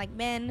 she doesn't like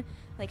men,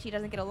 like she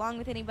doesn't get along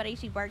with anybody,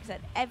 she barks at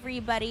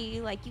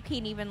everybody, like you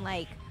can't even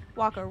like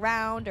walk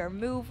around or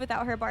move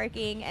without her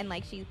barking, and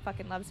like she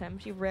fucking loves him.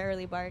 She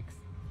rarely barks.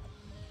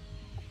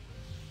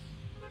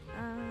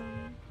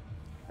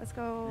 Let's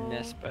go.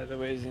 Nest, by the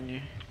way, is in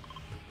you.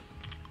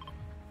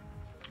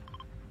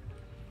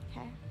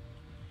 Okay.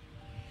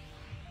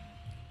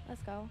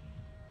 Let's go.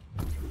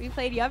 We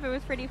played Yup. It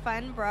was pretty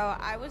fun, bro.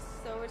 I was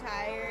so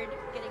tired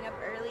getting up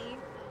early.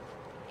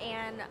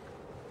 And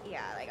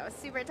yeah, like I was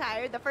super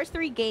tired. The first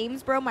 3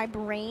 games, bro, my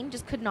brain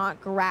just could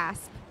not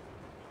grasp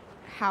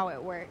how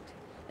it worked.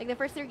 Like the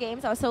first 3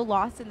 games, I was so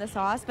lost in the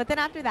sauce. But then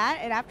after that,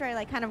 and after I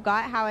like kind of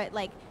got how it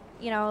like,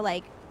 you know,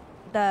 like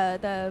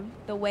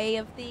the way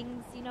of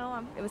things, you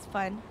know. It was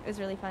fun. It was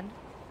really fun.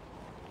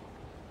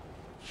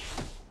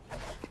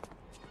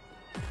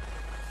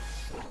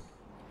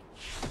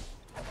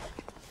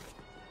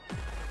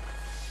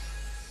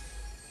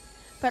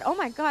 But oh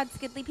my god,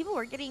 Skidly, people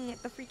were getting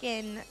the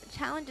freaking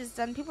challenges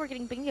done. People were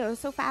getting bingo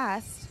so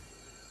fast.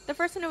 The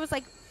first one, it was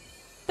like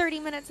 30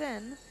 minutes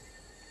in.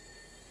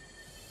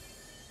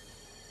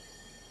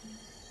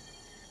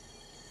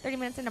 30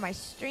 minutes into my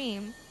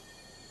stream.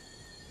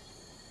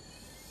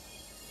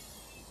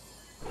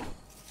 I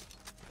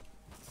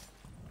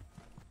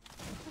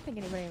don't think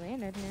anybody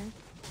landed here.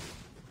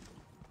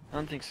 I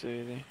don't think so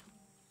either.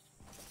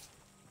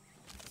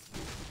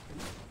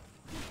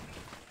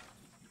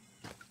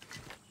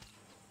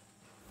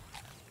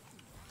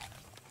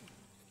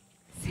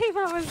 Same,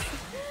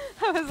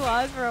 I was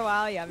lost for a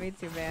while. Yeah, me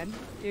too, man.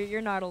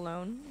 You're not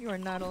alone. You are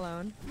not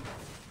alone.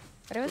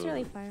 But it was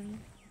really fun.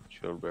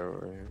 Chill barrel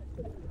right here.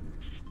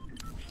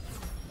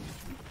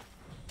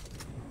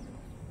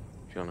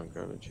 If you wanna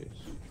grab a chase.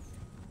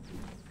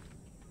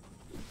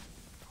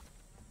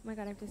 Oh my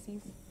god, I have to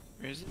sneeze.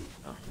 Where is it?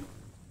 Oh.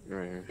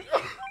 Right here.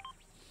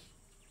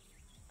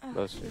 Oh,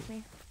 Bless excuse you.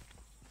 me.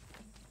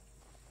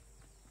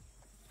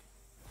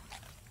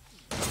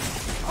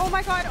 Oh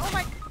my god, oh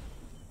my...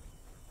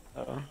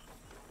 Uh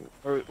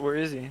oh. Where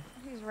is he?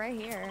 He's right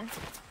here.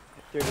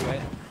 Dirty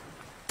white.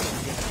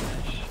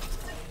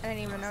 I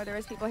didn't even know there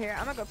was people here.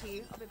 I'm gonna go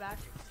pee. I'll be back.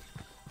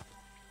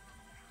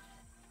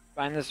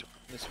 Find this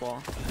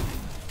wall.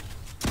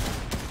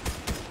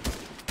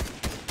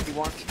 He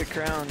wants the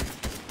crown.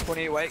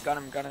 28 white. Got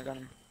him. Got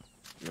him.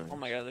 Nice. Oh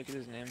my god, look at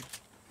his name.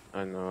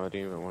 I know, I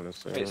didn't even want to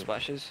say Wait, it.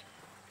 splashes.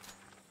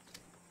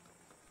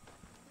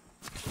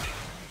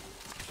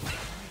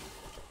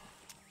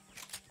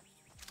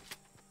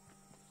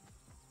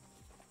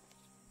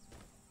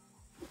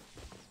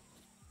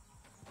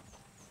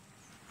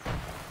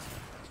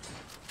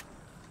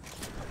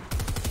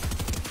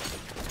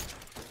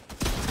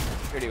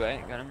 Dirty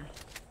white. Got him.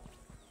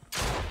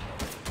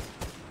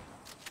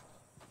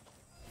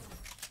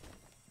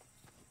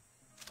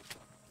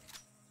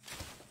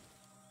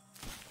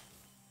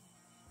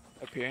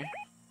 Up here. You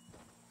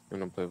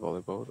wanna play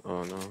volleyball?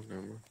 Oh no,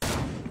 never mind.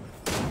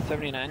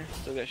 79.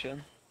 Still got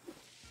shield.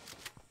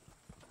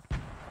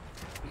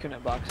 You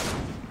couldn't box.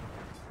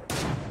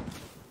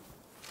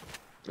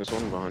 There's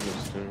one behind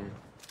us too.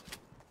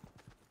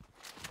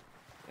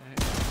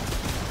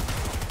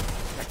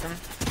 Check him.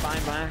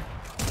 Fine.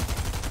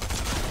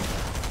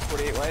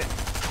 48 white.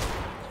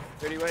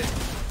 30 white.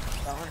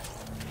 That one.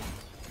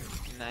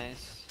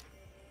 Nice.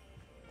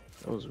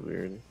 That was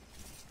weird.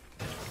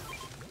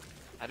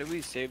 How do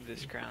we save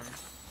this crown?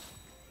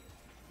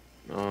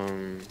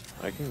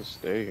 I can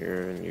stay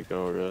here and you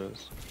go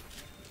res.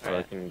 Or I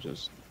Alright. can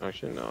just...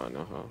 Actually, no, I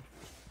know how.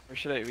 Or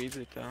should I leave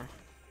it though?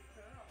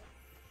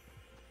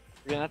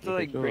 We're gonna have to You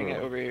like could bring go- it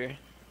over here.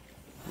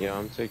 Yeah,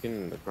 I'm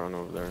taking the crown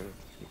over there.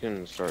 You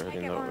can start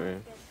heading that way.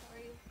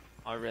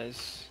 I'll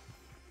res.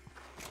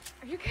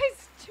 Are you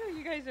guys...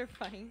 You guys are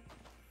funny.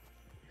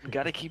 You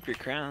gotta keep your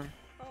crown.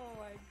 Oh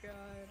my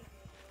god.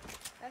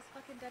 That's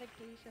fucking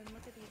dedication.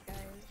 Look at these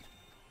guys.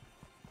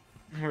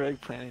 We're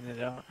like planning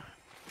it out.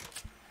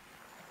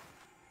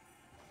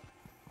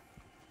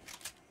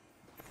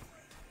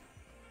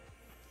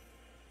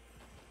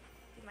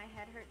 Dude, my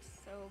head hurts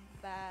so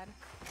bad.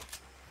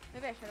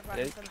 Maybe I should have brought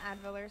in Dick. some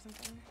Advil or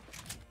something.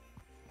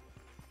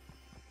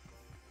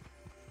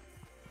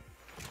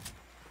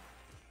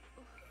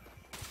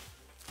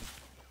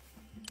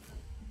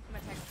 I'm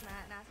gonna text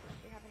Matt and ask him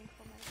if we have any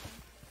full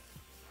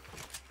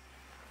medicine.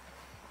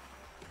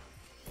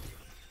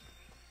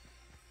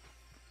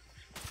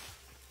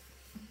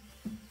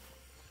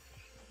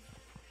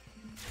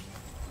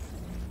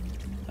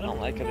 I don't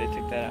like how they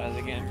took that out of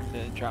the game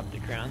to drop the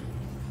crown.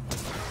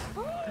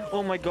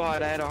 Oh my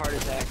god, I had a heart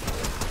attack.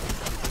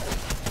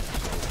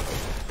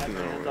 I had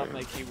my hands off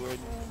my keyboard.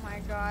 Oh my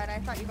god, I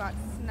thought you got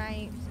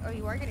sniped. Oh,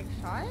 you are getting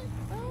shot?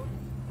 Oh?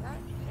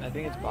 I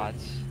think it's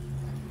bots.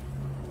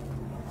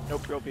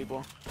 Nope, real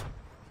people.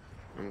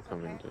 I'm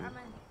coming to.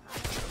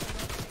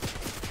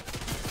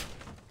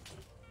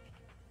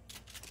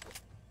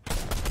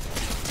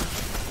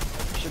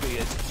 Should be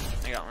good.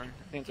 I got one.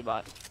 I think it's a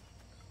bot.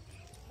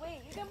 Wait,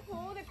 you can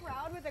pull the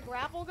crowd with a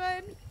grapple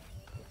gun?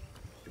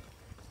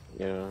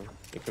 Yeah,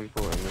 you can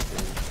pull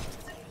anything.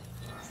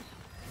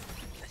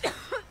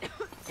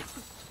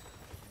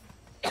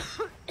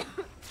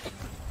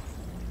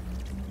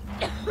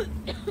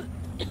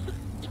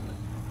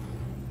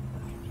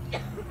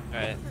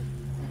 Alright.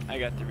 I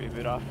got the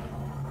reboot off.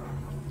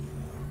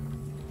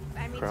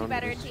 I mean, two Crown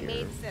better is here.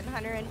 teammates than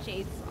Hunter and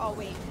Chase. I'll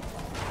wait.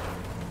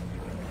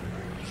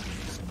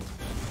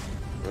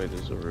 Wait,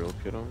 there's a real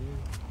kid on me?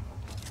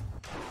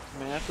 I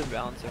mean, I have to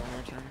balance it one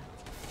more time.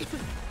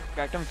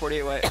 Cracked him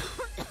 48 white.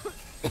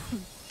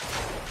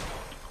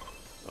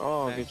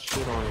 Oh, Okay. get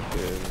shit on,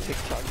 kid.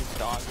 TikTok is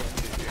dog.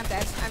 I'm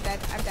dead. I'm dead.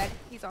 I'm dead.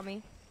 He's on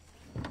me.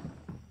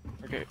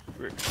 Okay.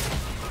 Dead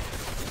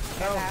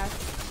No.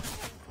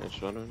 ass. Get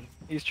shot on.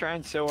 He's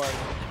trying so hard.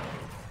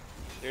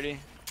 30.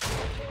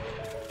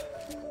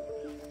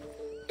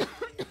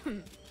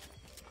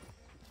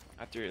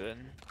 After you're in.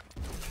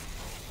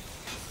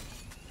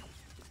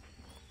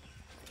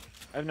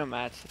 I have no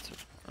mats. That's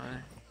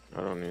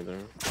I don't either.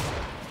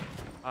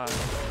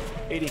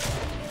 80.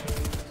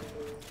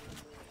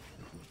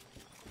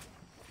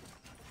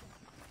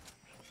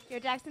 Yo,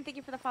 Jackson, thank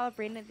you for the follow.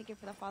 Brandon, thank you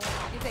for the follow.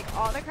 He's like,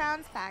 all the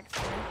crowns? Facts,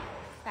 man.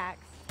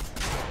 Facts.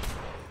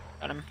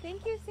 Got him.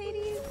 Thank you,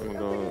 Sadie. I'm gonna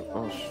go.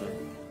 Oh shit.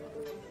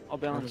 I'll I'm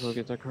balance. gonna go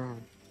get that crown.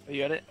 Oh,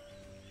 you got it?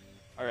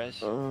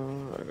 RS.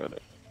 I got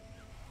it.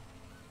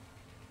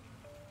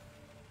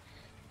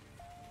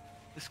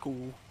 It's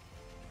cool.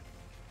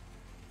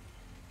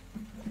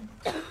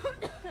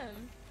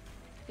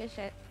 Good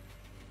shit.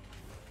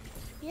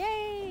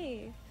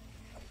 Yay!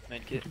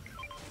 Medkit.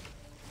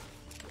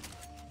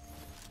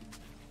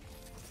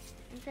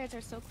 You guys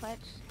are so clutch.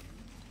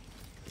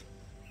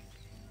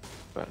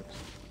 Facts.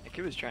 That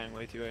kid was trying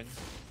way too hard.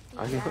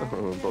 I Yeah, know, he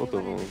really both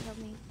of wanted to them.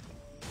 kill me.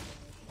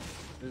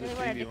 It was Really a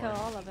wanted to 3v1. kill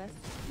all of us.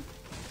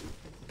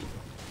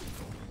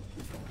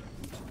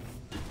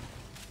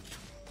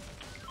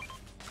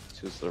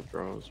 Two slip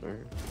bros, right?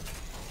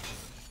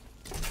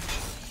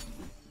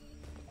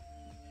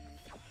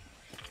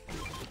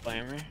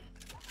 Slammer.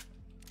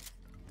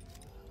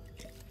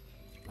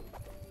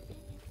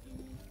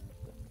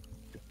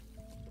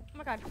 Oh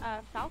my god,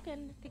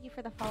 Falcon, thank you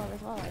for the follow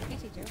as well. I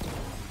appreciate you.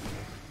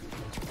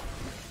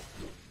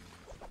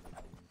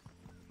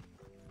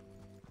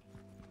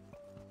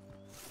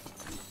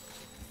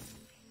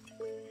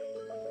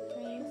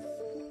 Nice.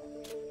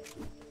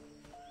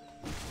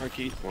 More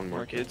kids. One more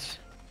More kids.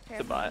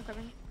 Careful, bot. I'm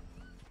coming.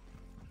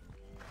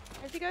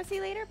 If you go, see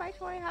you later. Bye,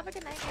 Troy. Have a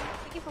good night.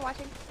 Thank you for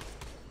watching.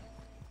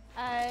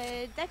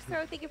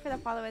 Dextro, thank you for the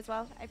follow as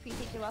well. I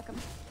appreciate you. Welcome.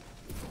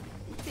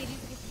 Sadie, you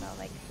can smell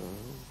like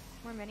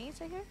more minis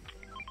right here.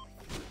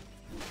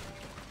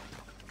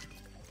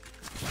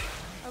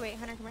 Oh wait,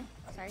 Hunter, come here.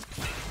 Sorry.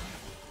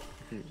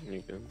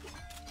 You good?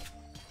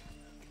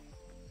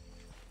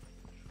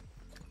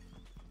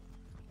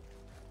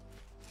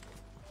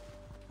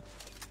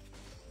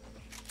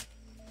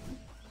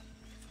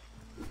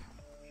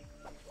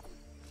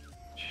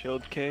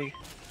 Shield K.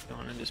 You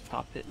wanna just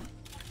pop it?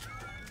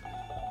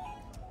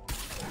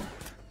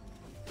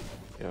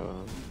 Yeah,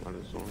 might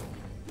as well.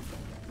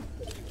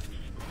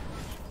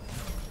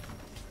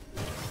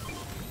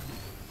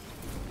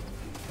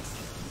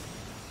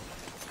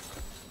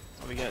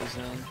 Oh, we got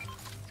zone.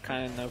 It's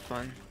kind of no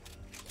fun.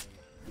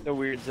 The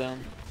weird zone.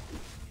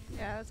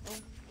 Yeah, that's cool.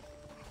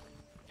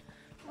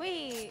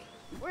 Wait,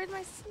 where'd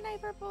my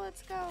sniper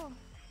bullets go?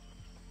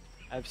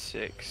 I have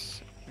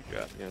 6.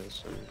 Drop. Yeah,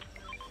 so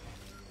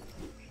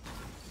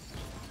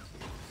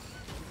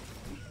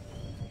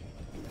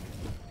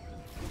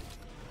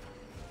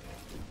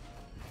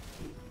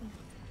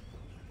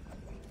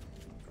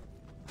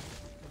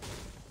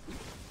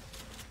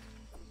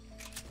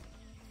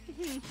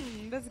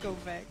Let's go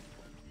back.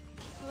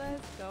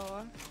 Let's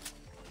go.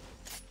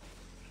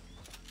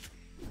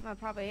 I'm gonna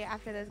probably,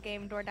 after this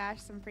game, DoorDash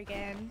some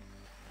freaking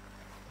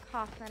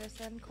cough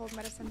medicine, cold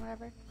medicine,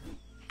 whatever.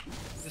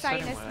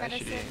 Deciding Sinus what I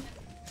should medicine.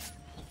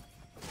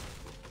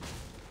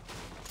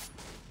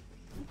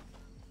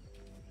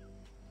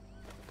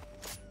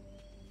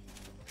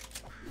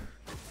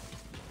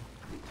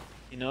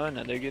 You know,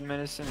 another good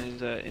medicine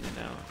is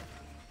In-N-Out.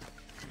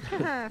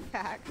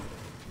 Facts.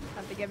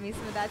 Have to get me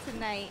some of that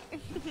tonight.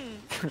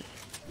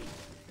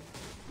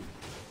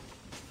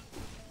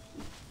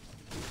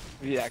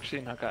 Have you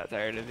actually not got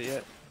tired of it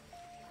yet?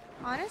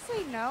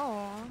 Honestly,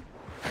 no.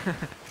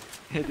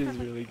 It is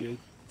really good.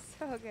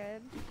 So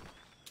good.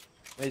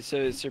 Wait, so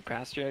it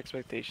surpassed your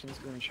expectations?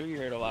 'Cause I'm sure you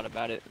heard a lot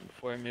about it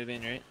before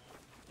moving, right?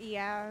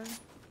 Yeah.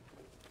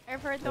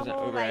 I've heard the Was it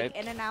whole like overhyped?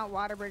 In-N-Out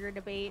Whataburger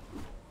debate,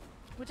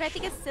 which I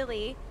think is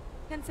silly,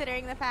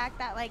 considering the fact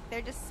that like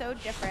they're just so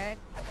different.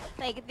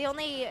 Like the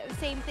only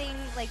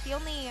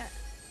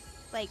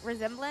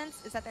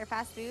resemblance is that they're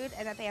fast food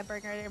and that they have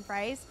burger and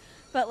fries.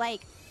 But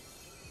like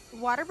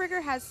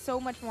Whataburger has so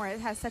much more. It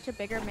has such a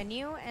bigger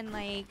menu and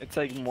like It's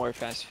like more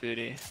fast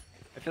foody.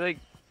 I feel like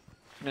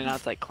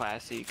In-N-Out's like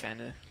classy,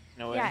 kind of,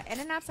 in a way. yeah,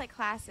 In-N-Out's like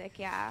classic,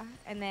 yeah.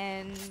 And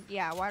then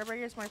yeah,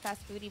 Whataburger's more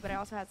fast foody, but it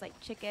also has like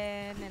chicken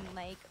and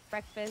like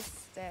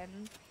breakfast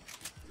and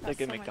It's like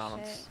a so much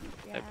McDonald's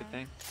shit. type of Yeah.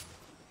 thing.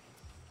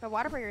 But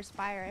Whataburger's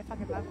fire. I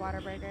fucking love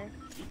Whataburger.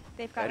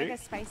 They've got Better? like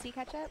a spicy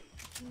ketchup.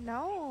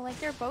 No, like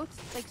they're both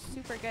like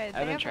super good. I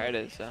haven't tried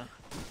it, so.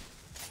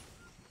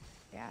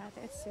 Yeah,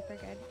 it's super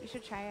good. You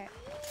should try it.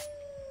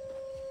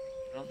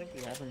 I don't think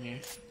we have them here.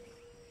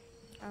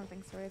 I don't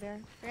think so either.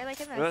 They're like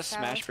in the What about south.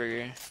 Smash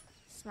Burger?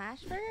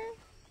 Smash Burger?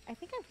 I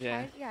think I've Yeah.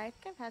 tried. Yeah, I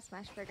think I've had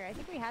Smash Burger. I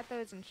think we had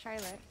those in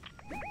Charlotte.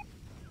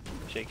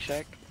 Shake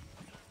Shack?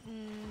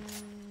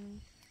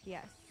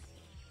 Yes.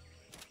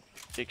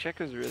 Shake Shack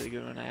was really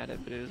good when I had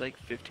it, but it was like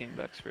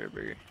 $15 for a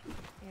burger.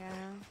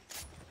 Yeah.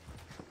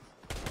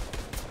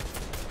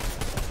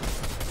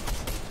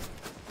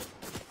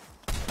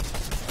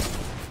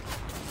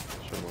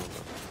 sure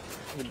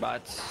why The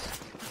bots.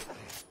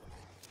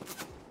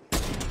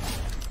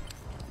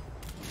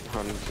 not.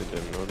 Honestly,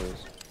 didn't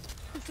notice.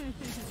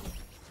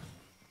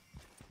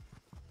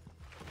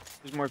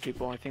 There's more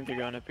people. I think they're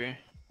going up here.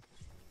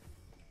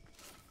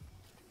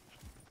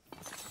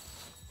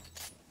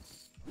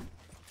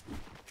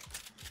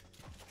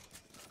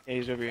 Yeah,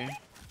 he's over here.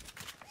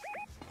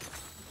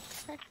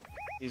 Okay.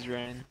 He's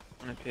running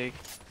on a pig.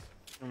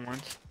 From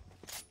once.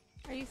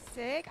 Are you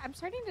sick? I'm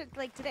starting to,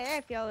 like, today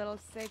I feel a little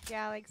sick.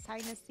 Yeah, like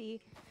sinusy.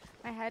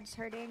 My head's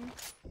hurting.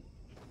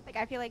 Like,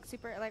 I feel like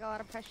super, like, a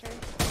lot of pressure.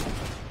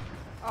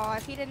 Oh,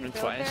 if he didn't And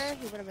build twice. there,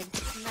 he would have been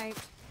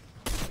sniped.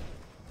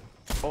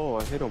 Oh,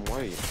 I hit him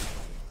white.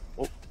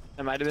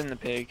 That might have been the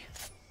pig.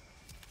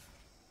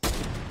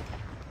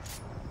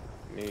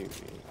 Maybe.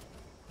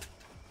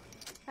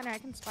 Hunter, I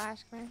can splash,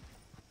 come here.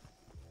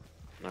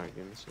 Not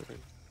getting sorted.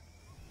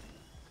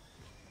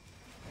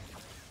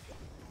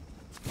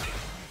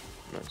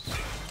 Nice.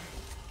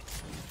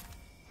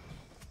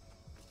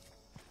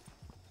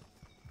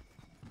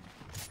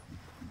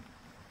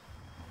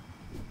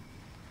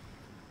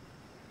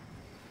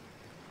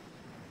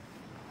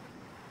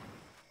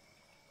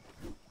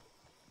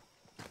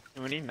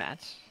 Do we need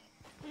mats?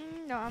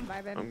 No, I'm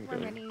vibing. I'm We're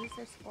good. minis.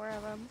 There's 4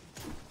 of them.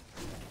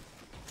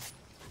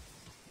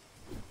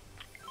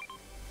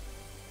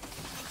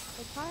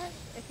 Big pot,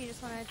 if you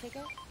just want to take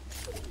it.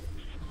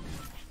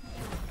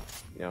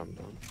 Yeah, I'm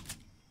done.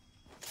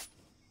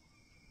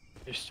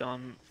 There's still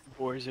on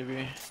boars over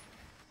here.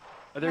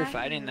 Oh, they're Nice.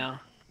 fighting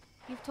now.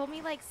 You've told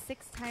me like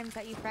 6 times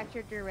that you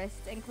fractured your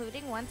wrist,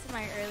 including once in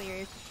my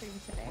earlier stream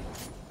today.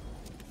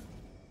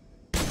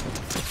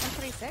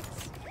 146?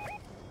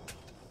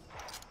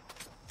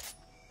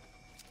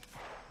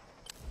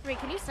 Wait,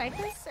 can you snipe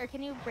this? Or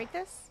can you break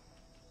this?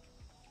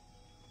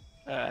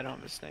 I don't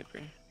have a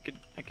sniper.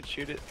 I could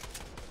shoot it.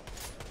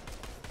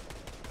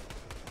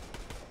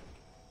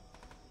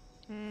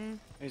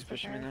 He's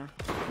pushing me Okay. now.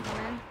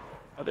 Come in.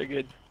 Oh, they're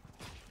good.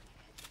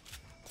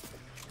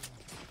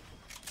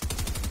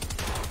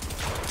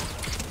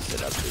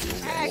 Sit up for you.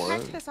 I What?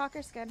 cracked the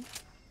soccer skin.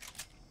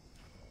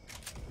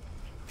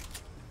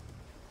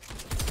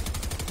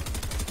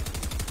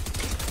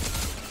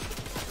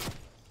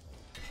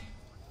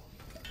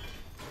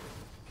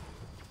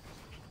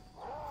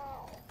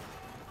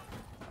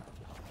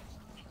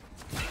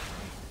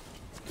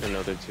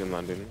 Another team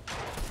landing.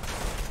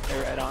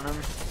 They're right on him.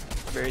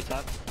 Very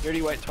top. You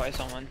already wiped twice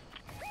on one.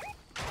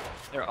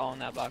 They're all in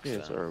that box.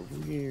 Kids though. are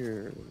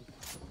weird.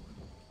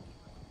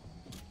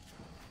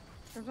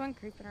 There's one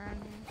creeping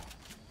around here.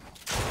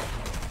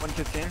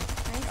 115.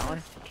 Nice. Got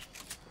one.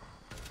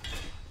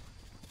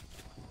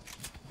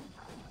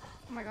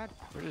 Oh my god.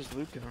 Where does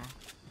Luke go?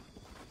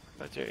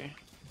 That's Jerry.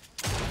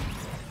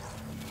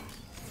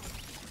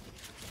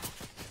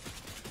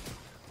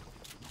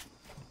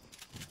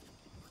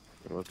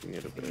 I'm looking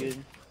at a bit. Good.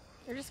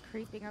 They're just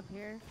creeping up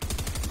here.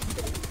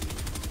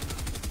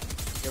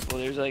 Careful,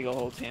 there's like a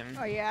whole team.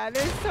 Oh yeah,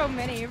 there's so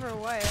many for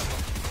what?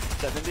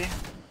 70.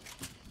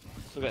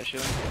 Still got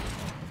shield.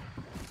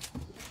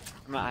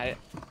 I'm at height.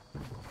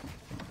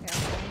 Yeah.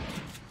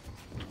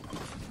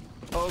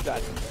 Oh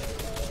god.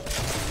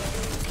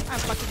 I'm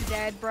fucking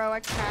dead, bro. I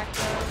cracked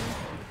them.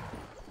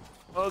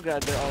 Oh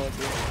god, they're all up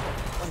here.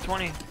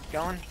 120.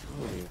 Going.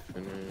 Let me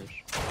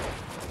finish.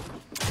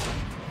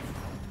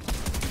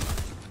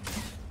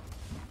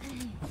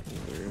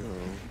 There you go.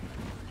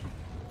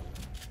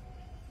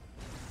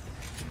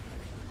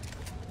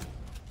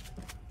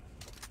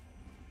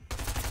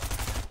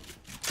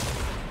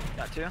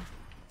 Got 2.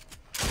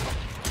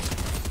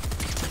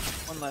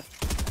 One left.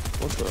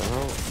 What the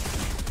hell?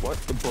 What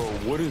the bro?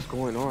 What is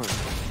going on?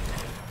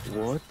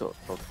 What the?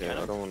 Okay,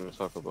 I don't want to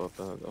talk about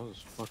that. That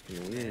was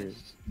fucking weird.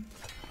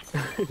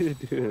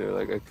 Dude,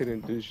 like I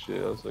couldn't do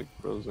shit. I was like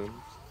frozen.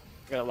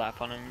 Got a lap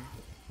on him.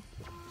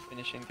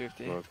 Finishing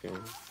 50. Okay.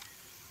 There's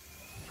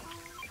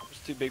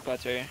 2 big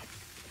pots right here.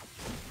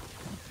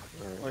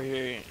 Alright. Or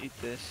here, eat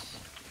this.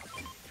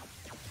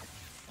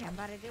 Yeah, I'm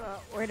about to do a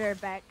order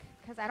back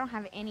because I don't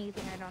have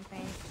anything. I don't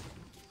think.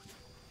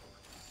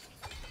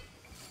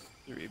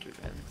 The reboot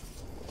in.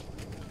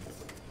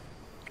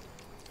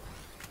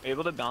 Are you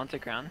able to balance a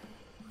crown?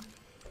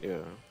 Yeah.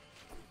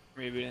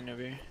 Reboot in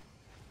over here.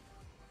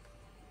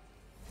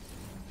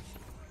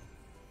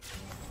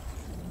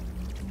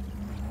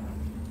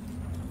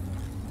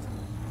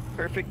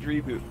 Perfect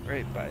reboot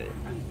right by it.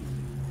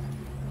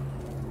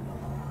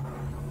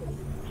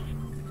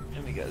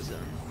 And we got zone.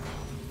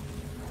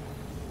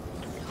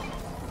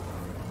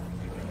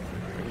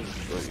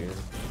 Right here.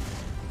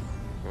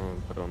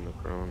 Put on the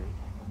crown.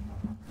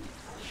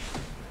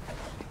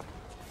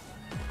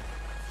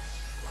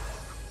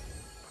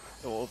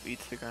 The wolf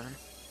eats the ground.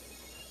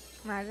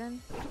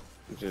 Imagine.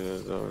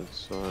 Just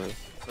outside.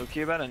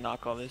 Okay, about to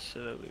knock all this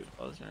so that loot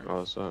falls in. I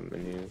also have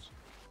minis.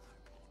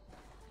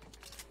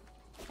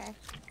 Okay.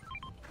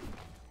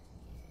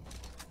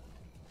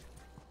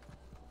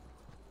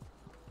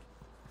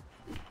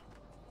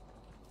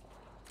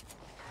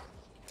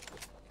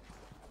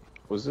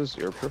 Was this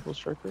your purple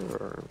striker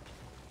or?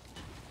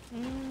 I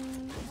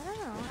don't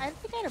know. I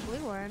think I had a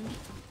blue one.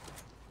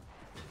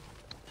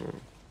 Hmm.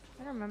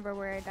 I don't remember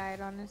where I died,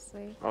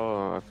 honestly.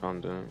 Oh, I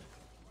found it.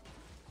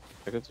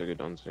 I could take it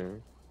down too.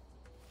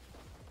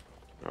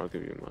 I'll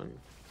give you mine.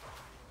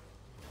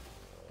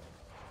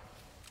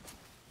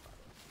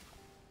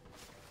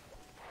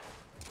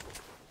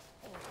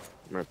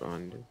 I'm right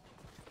behind you.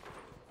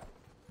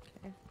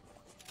 Okay.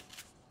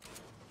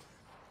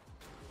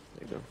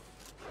 There you go.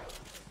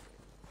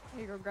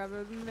 Here you go, grab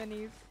those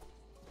minis.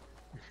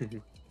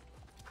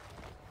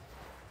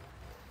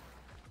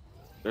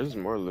 There's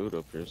more loot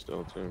up here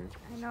still too.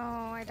 I know,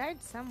 I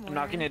died somewhere. I'm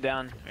knocking it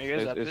down. Are you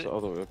guys up It's it?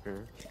 all the way up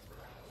here.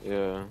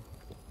 Yeah.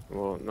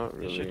 Well, not It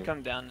really. should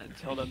come down.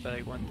 It's held up by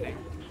like one thing.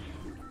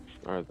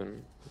 Alright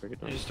then, break it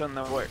I down. just don't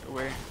know where. Oh,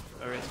 right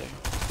there.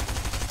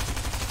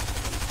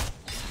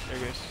 There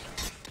it goes.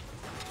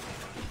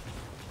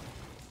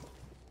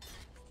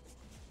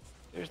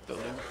 There's the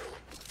loot.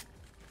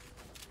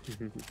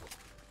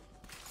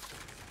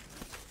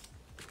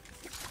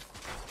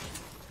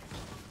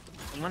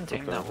 Someone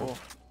tame the that hell?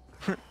 wolf.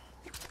 Why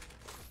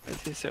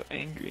is he so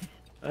angry?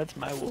 That's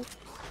my wolf.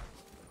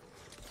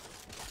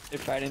 They're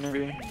fighting over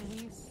here.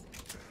 Nice.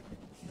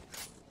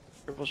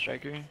 Purple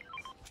striker.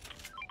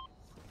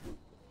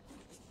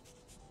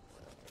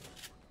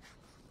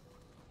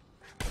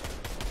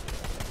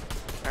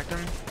 Cracked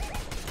him.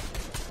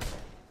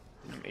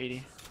 I'm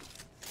 80.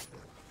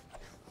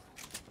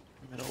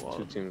 Middle wall.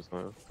 2 teams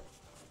left.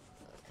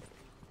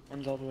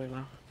 One's all the way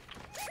low.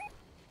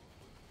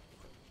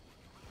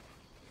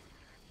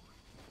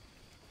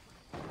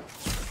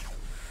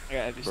 I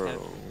got heavy snap.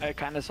 Bro. I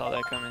kind of saw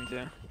that coming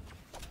too.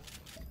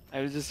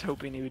 I was just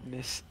hoping he would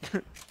miss.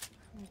 Facts.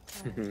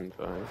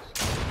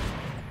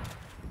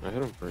 I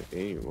hit him for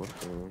 8, what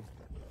the hell?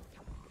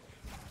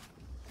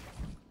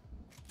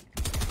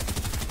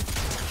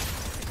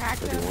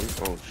 Cracked him.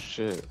 31? Oh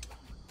shit.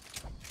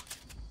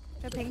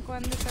 The pink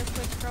one, the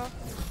switch girl.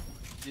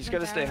 You just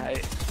gotta stay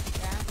high.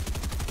 Yeah.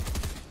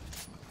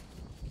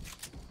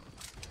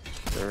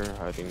 They're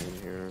hiding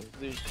in here.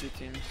 There's 2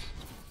 teams.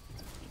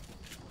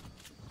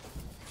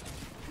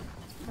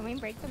 Can we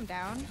break them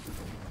down?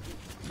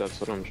 That's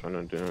what I'm trying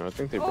to do. I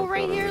think they Oh, broke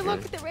right out here, over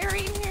look, they're right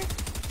in here.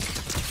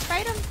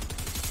 Fight him.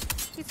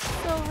 He's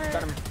so hurt.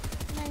 Got him.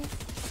 Nice.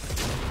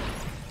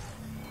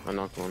 I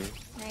knocked one.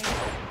 Nice.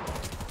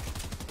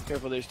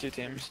 Careful, there's 2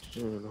 teams.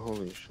 Dude,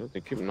 holy shit, they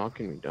keep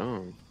knocking me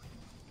down.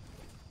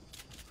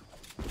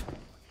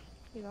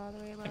 He's all the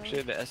way low.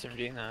 Actually, the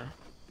SMG now.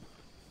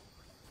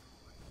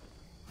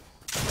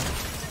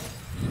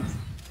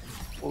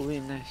 Holy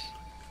nice.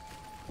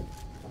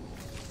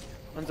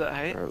 One's at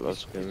height. Alright,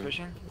 let's He's go.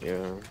 pushing.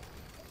 Yeah.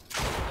 I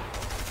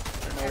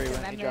don't know where he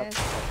went. He dropped.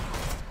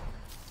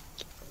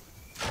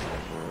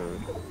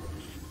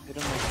 Hit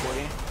him like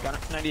 40. Got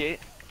him. 98.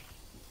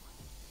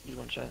 He's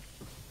one shot.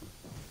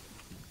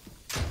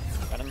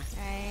 Got him.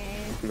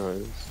 Nice.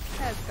 Nice.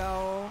 Let's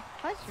go.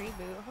 Plus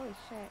reboot. Holy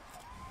shit.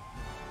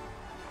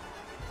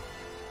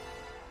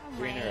 Oh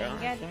 3 in a row. my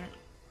I god. think.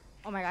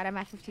 Oh my god, I'm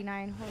at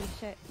 59. Holy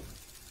shit.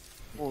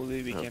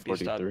 Holy, we can't be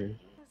stopped. 43.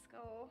 Let's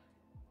go.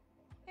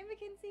 Hey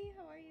Mackenzie,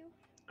 how are you?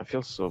 I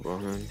feel so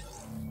behind.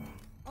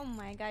 Oh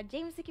my god.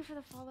 James, thank you for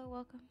the follow.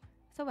 Welcome.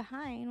 So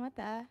behind. What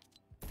the?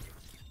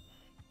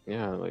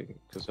 Yeah, like,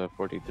 cause I have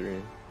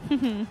 43.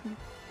 And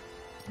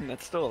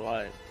that's still a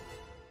lot.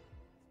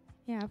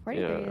 Yeah,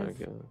 43 Yeah, I is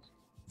guess.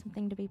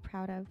 something to be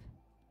proud of.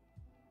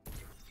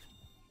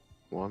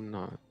 Well, I'm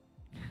not.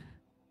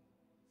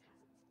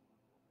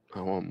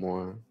 I want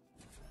more.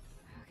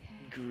 Okay.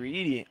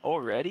 Greedy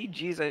already?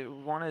 Jeez, I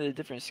wanted a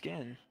different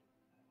skin.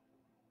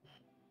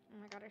 Oh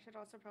my god, I should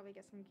also probably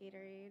get some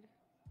Gatorade.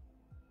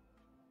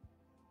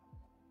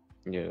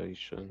 Yeah, you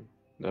should.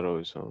 That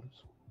always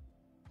helps.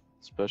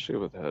 Especially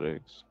with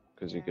headaches.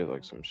 Because you get Yeah.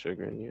 like some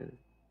sugar in you.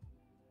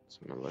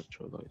 Some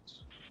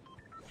electrolytes.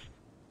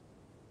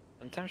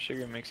 Sometimes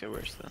sugar makes it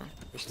worse though.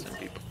 For some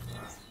people.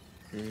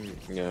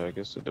 Yeah, I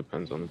guess it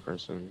depends on the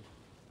person.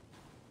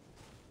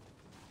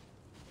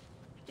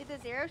 Do the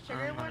zero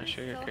sugar I'm on a ones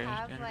sugar still crash,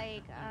 have man.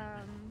 like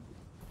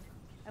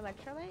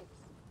electrolytes?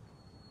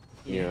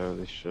 Yeah,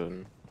 they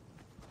should.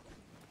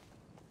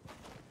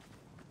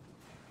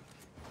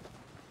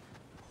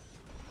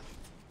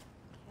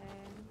 Okay.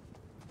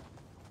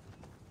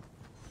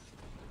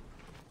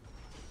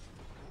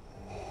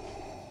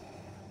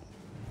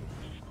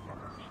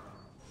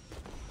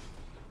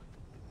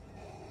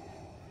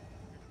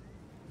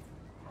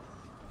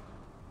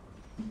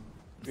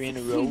 Three in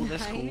a row,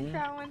 that's cool. 9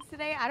 rounds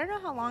today. I don't know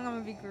how long I'm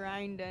gonna be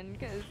grinding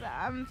because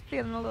I'm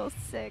feeling a little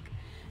sick.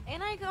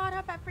 And I got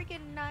up at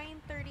freaking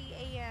 9:30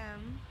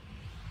 a.m.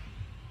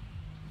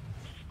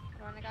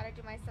 Hold on, I gotta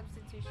do my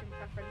substitution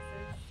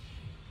preferences.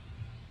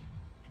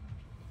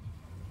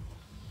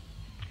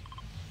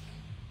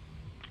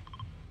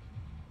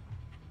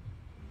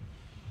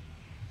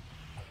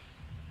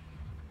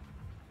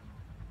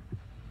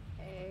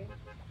 Okay.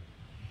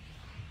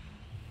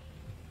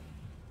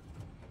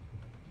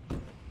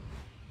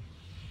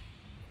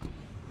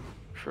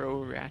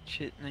 Pro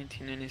Ratchet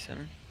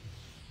 1997.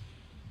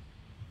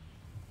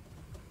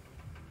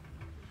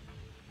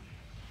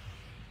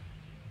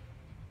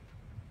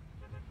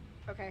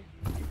 Okay.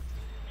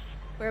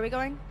 Where are we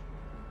going?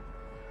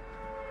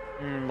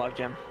 Log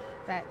jam.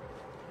 That.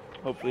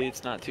 Hopefully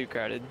it's not too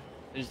crowded.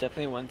 There's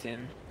definitely one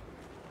team.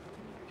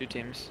 Two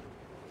teams.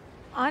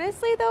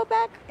 Honestly, though,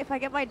 Beck, if I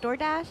get my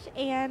DoorDash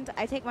and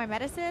I take my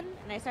medicine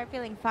and I start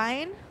feeling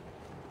fine,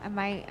 I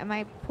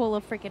might pull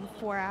a freaking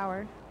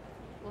 4-hour.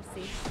 We'll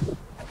see.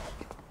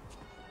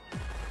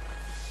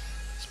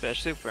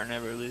 Especially if we're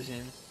never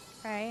losing.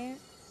 Right?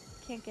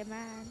 Can't get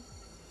mad.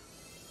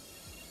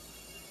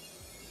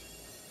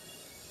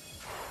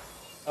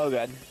 Oh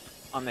god.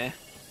 On me.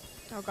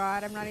 Oh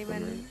god, I'm not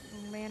even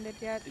landed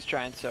yet. He's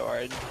trying so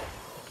hard.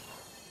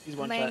 He's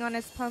one Laying shot. on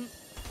his pump.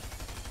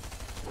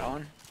 That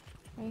one.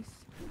 Nice.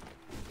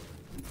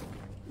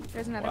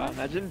 There's another Wow, one.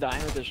 imagine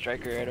dying with a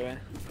striker right away.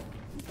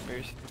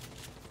 First.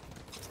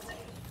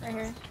 Right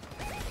here.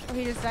 Oh,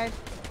 he just died.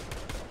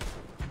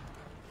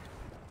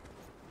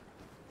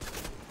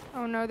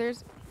 Oh no,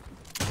 there's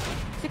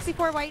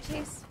 64 white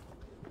chase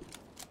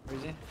Where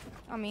is he?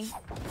 on me.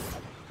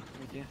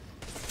 Thank you.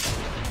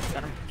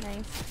 Got him.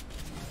 Nice.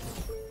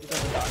 He's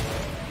on the dock.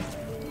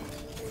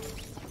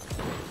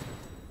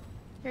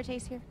 Here,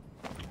 chase here.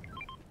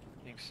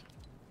 Thanks.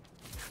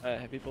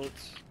 Heavy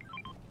bullets.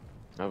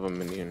 I have a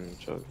mini in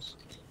chugs.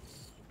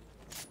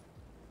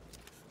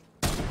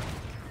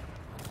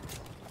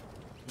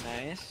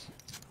 Nice.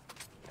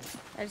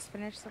 I just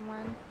finished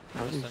someone.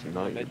 How is Listen,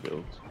 not your mid.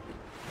 build?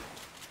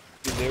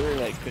 Dude, they were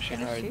like pushing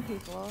There's hard. 2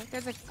 people.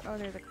 There's a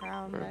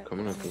crown. Alright, But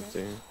coming up I'll with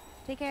leave it.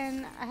 the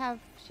Taken. I have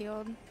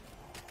shield.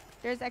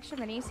 There's extra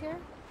minis here.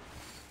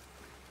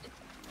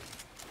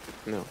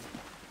 no.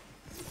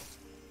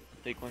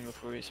 Take one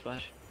before we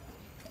splash.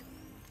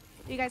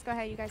 You guys go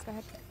ahead. You guys go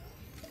ahead.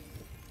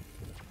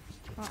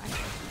 Oh,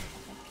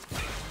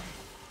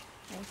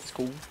 It's nice.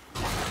 cool.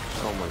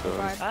 Oh my god.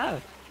 God. Ah!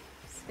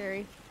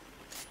 Scary.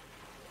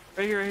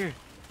 Right here, right here.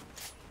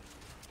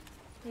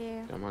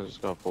 Yeah. Damn, I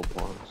just got full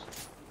pawns.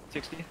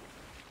 60.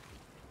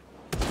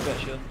 Got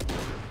shield.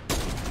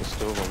 There's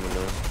still one in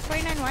there.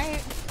 29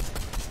 white.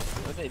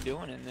 What are they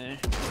doing in there?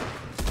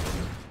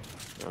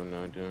 I have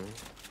no idea.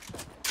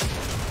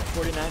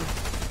 49.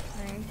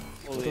 Nice.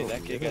 Holy, Oh,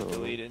 that kid got yeah.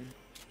 deleted.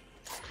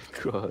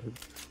 God.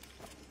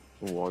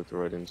 Walked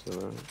right into that.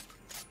 They're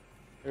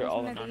There's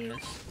all one of these.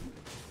 anonymous.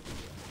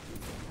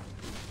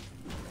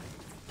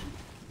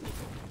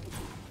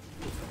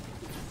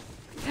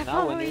 That Now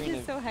hallway wondering is if-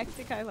 just so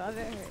hectic. I love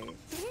it.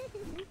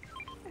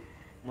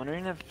 I'm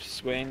wondering if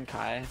Sway and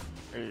Kai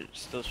are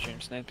still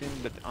stream sniping,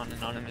 but on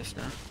anonymous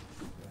now.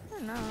 I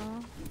don't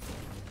know.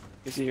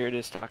 Because you heard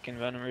us talking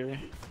about him earlier.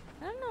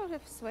 I don't know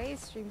if Sway is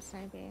stream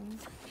sniping.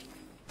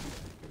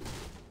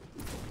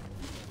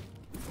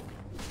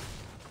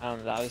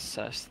 That was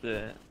sus,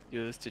 the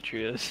duos to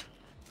trios.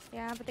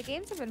 Yeah, but the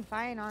games have been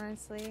fine,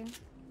 honestly.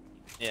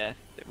 Yeah,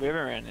 we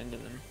haven't ran into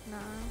them No.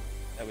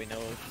 that we know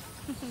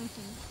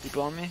of.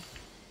 People on me?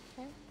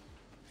 Okay.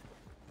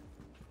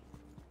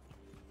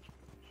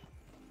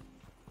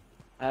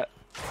 Ah!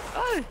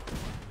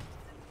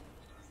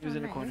 He was Oh,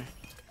 in the nice. corner.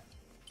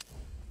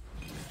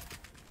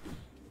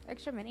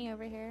 Extra mini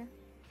over here.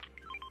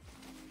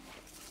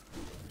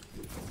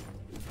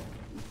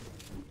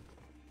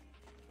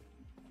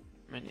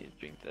 Might need to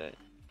drink that.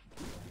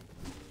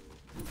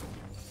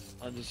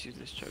 I'll just use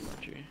this chug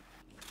launcher.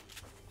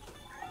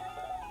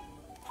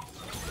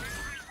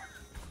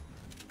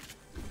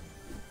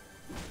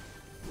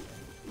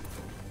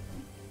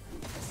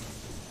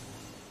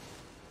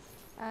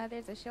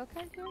 There's a shield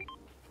card here.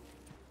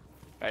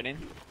 Fighting?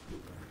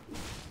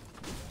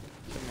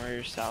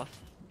 Somewhere south.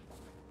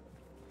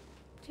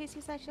 Chase,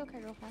 use that shield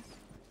card real fast.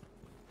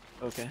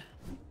 Okay.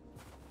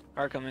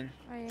 Car coming.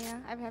 Oh yeah,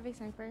 I have heavy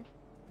sniper.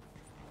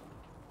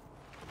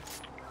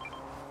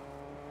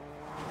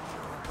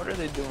 What are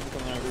they doing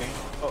coming over here?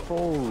 Oh,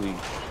 Holy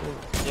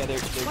shit. yeah, they're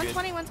good.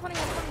 120, 120,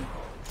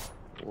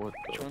 120. What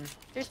Which the? one?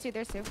 There's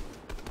two.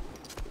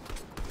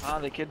 Ah,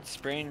 the kid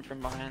spraying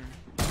from behind.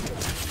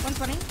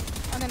 120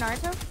 on the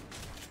Naruto.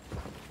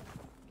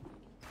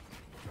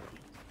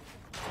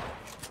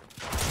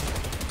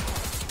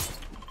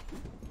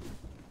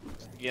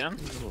 You get him?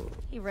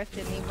 He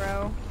rifted me,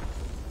 bro.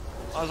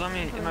 Oh, it was on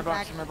me, in my Coming box,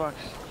 back. in my box.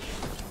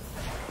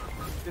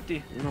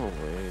 50. No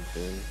way,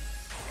 dude.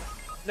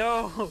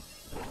 No!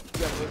 You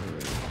got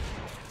whipped.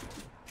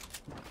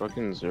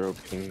 Fucking zero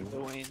ping. The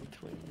Wayne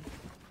twin.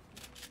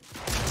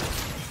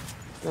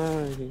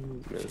 Ah, he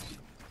missed.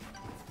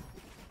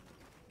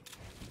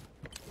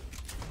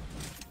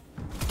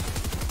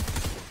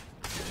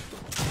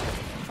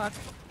 Fuck.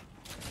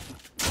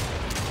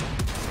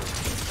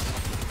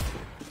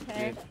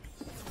 Okay.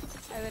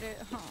 I literally.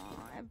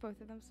 Aw, I have both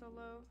of them so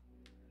low.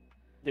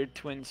 They're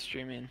twins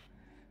streaming.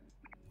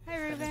 Hi,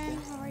 Ruben.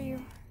 How are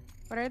you?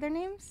 What are their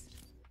names?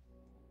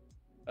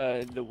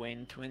 The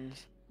Wayne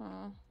twins.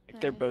 Oh.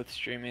 Like they're both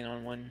streaming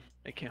on one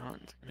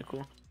account. It's kinda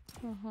cool.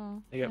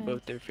 They got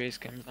both their face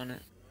cams on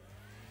it.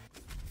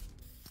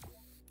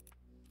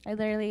 I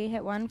literally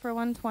hit one for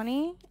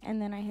 120, and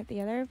then I hit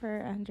the other for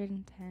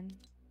 110.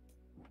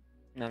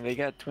 No, they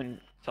got twin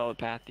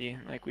telepathy.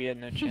 Like we had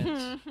no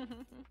chance.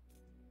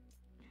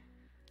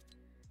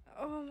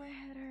 Oh, my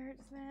head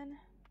hurts, man.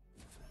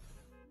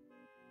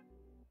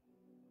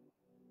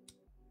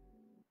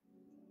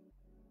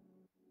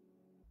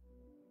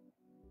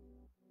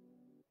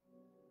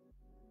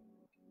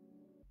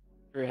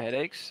 For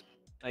headaches,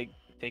 like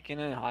taking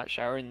a hot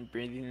shower and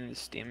breathing in the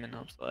steam and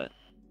helps a lot.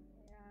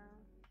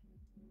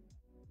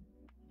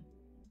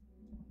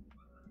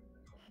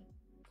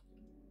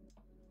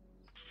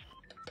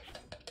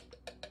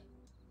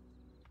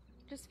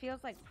 Just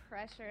feels like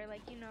pressure,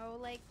 like you know,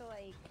 like the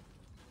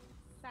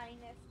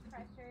sinus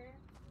pressure.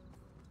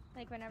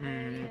 Like whenever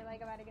you're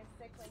like about to get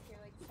sick, like your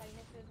like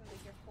sinuses and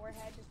like your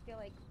forehead just feel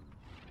like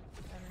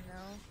I don't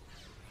know.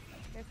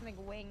 There's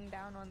something weighing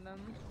down on them.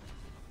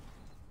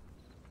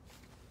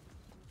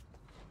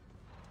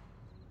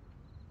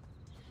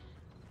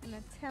 And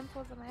the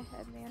temples of my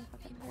head, man,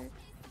 fucking hurt.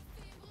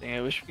 Dang,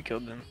 I wish we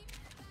killed them.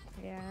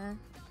 Yeah.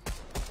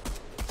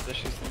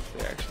 Especially since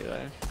they're actually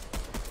alive.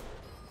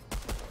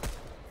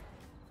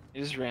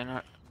 They just ran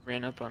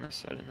up on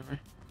us out of nowhere.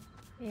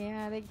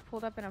 Yeah, they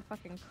pulled up in a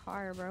fucking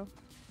car, bro.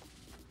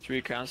 Should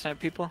we crown snipe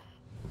people?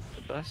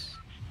 The bus?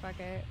 Fuck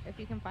it, if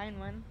you can find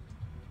one.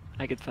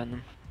 I could find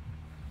them.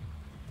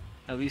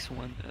 At least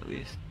one, at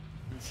least.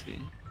 Let's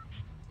see.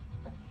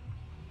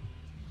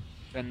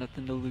 Got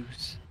nothing to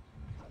lose.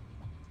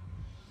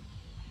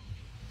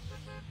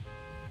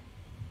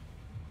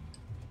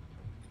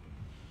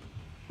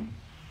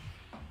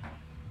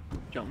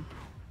 Jump.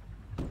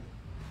 I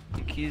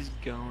think he's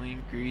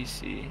going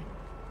greasy.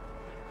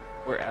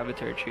 Or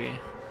avatar tree.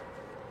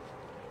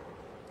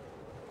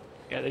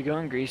 Yeah, they're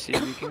going greasy.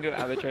 We can go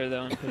avatar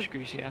though and push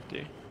greasy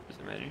after.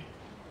 Doesn't matter.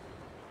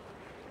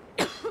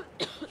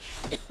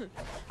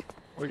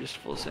 Or just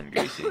full send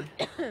greasy.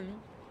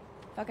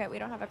 Fuck it, we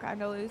don't have a crown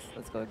to lose.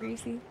 Let's go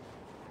greasy.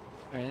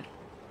 Alright.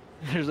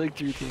 There's like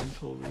 3 teams,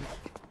 holy.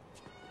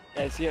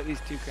 Yeah, I see at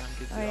least 2 crown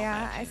kids. Oh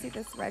yeah, I see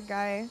this red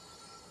guy.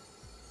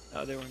 The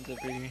other one's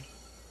over here.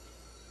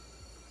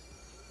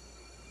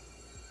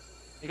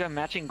 They got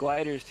matching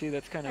gliders too,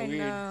 that's kind of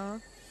weird. I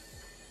know.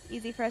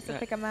 Easy for us to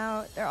pick them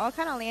out. They're all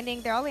kind of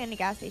landing, they're all landing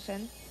gas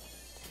station.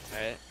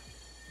 Alright.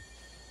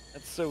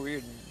 That's so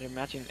weird. They're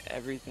matching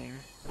everything.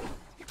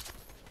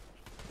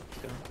 Let's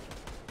go.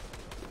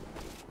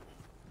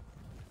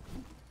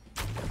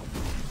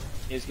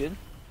 He's good?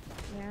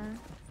 Yeah.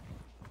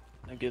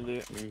 A good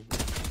loot.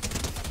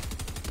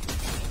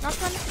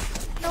 Knocked one.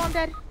 No, I'm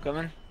dead.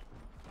 Coming?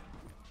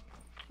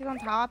 He's on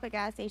top of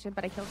gas station,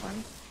 but I killed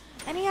one.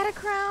 And he had a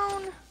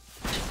crown.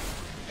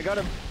 I got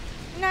him.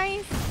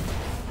 Nice.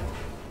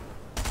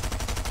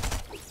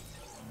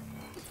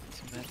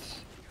 Some meds.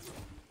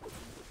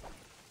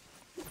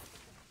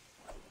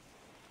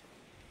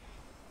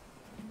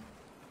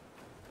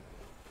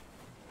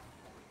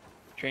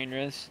 Train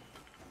res.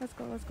 Let's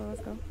go, let's go,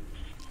 let's go.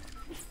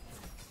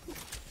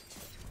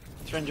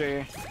 Let's run right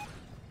here.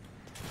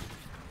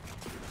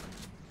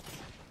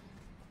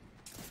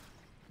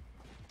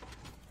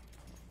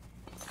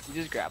 You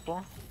just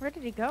grapple? Where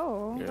did he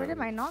go? Yeah, Where did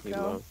my knock he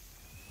go? left.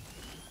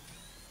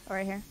 Oh,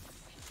 right here.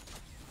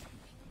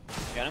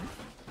 Got him?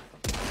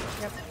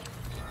 Yep.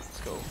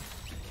 Let's go.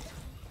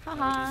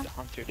 Haha. Use the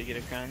hunter to get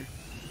a crown.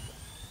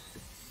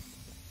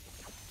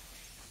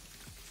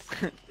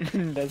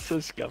 That's so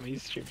scummy,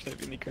 strip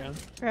sniping the crown.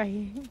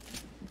 Right.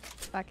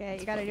 Fuck it,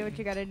 you gotta do what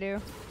you gotta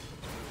do.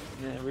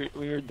 Yeah,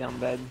 we were down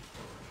bad.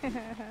 And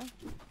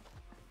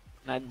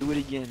I'd do it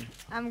again.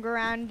 I'm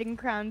grounding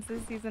crowns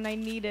this season, I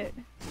need it.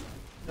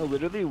 No,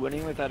 literally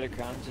winning without a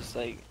crown is just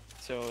like,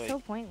 so like, So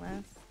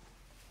pointless.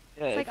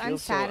 yeah, It's it like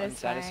feels so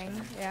unsatisfying.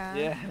 unsatisfying. Yeah.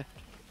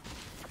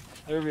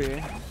 Yeah. Over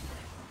here.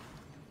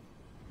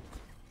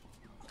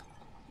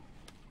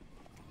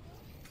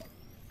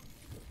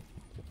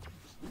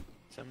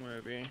 Somewhere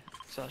over here.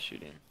 Saw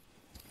shooting.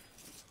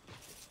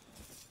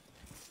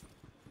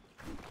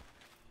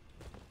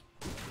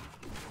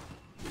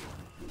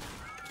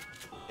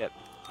 Yep,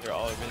 they're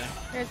all over there.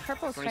 There's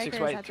purple 26 strikers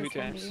white, at 2 this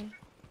times. Wendy.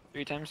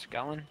 3 times,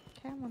 got one.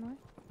 Okay, I'm on one.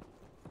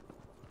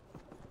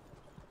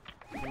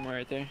 One more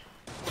right there.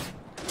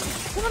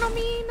 Come on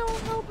me! No,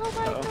 help, help,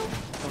 help, Uh-oh. help.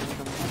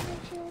 Coming.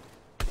 Shield.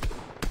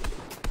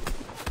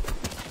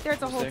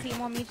 There's a Who's whole there?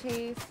 team on me,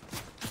 Chase.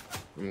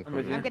 I'm with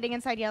coming. you. I'm getting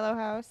inside yellow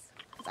house.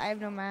 Cause I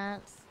have no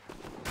mats.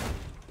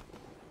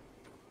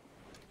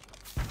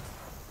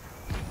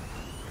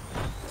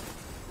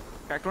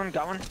 Cracked one,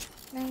 got one.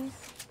 Nice.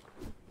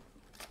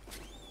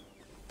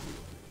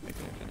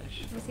 Making a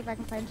finish. Let me see if I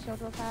can find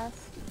shield real fast.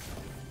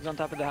 He's on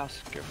top of the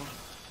house. Careful.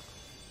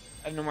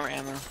 I have no more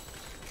ammo.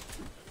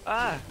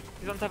 Ah!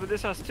 He's on top of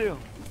this house too.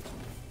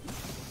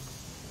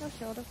 No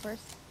shield, of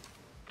course.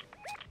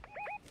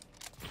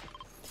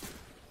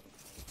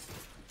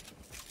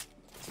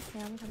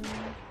 Yeah, I'm coming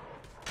in.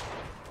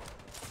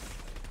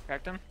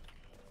 Cracked him.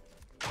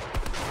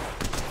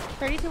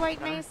 32 white,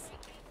 Got him. nice.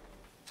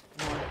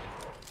 One more.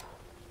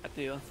 At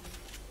the hill.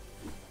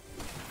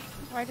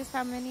 Oh, I just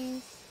found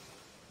minis.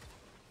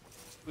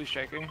 Blue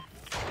striker.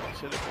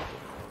 So the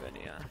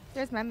already, yeah.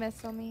 There's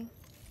Memphis on me.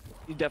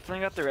 You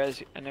definitely got the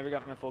res. I never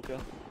got my full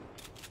kill.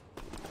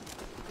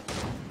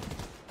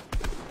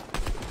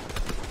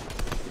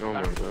 Oh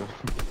my god.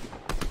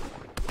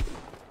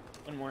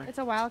 One more. It's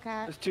a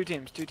wildcat. There's 2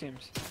 teams, 2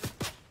 teams.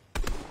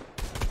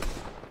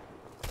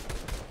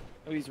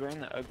 Oh, he's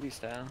wearing the ugly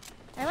style.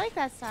 I like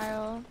that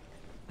style.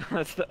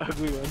 That's the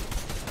ugly one.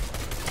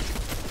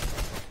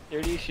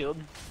 30 shield.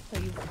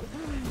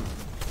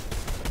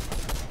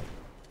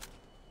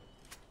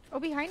 Oh,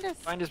 behind us.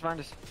 Find us, find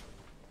us.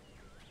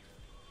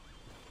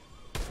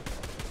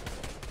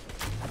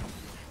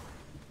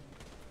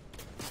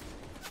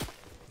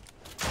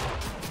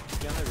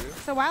 Be on the roof.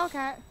 It's a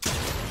wildcat.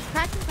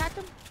 Cracked him, cracked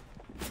him.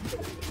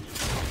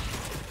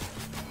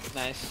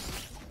 Nice.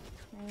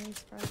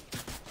 Nice, bro.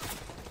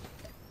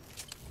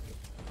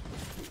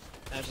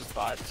 That's just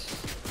bots.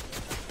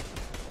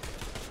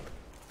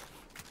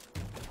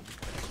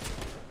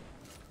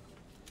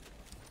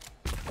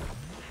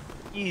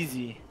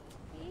 Easy.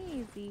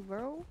 Easy,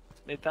 bro.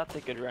 They thought they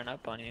could run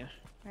up on you.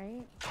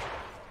 Right?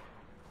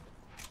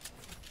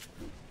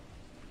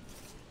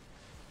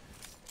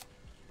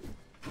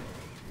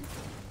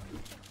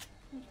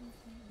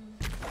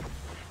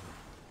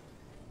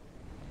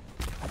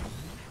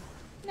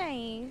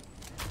 Nice.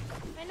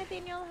 Hi,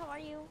 Nathaniel. How are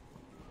you?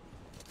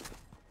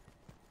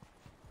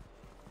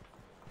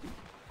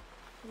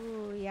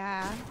 Ooh,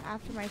 yeah.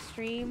 After my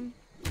stream.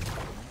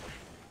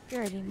 You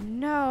already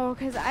know,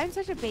 because I'm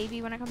such a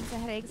baby when it comes to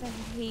headaches. I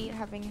hate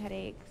having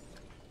headaches.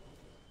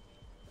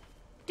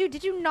 Dude,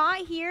 did you not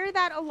hear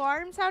that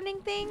alarm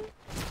sounding thing?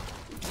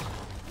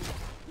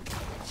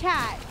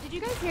 Chat, did you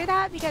guys hear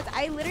that? Because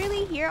I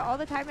literally hear it all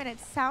the time and it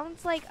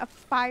sounds like a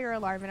fire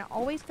alarm and it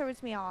always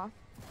throws me off.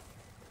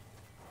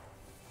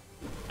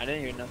 I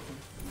didn't hear nothing.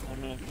 I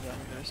don't know if you got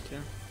guys too.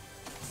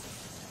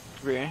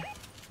 Over here.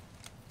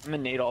 I'm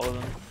gonna nade all of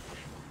them.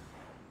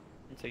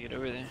 And take it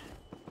over there.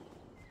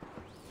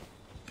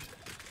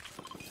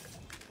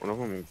 One of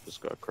them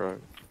just got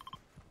cracked.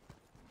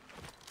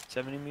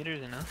 70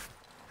 meters enough?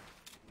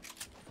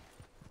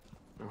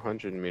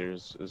 100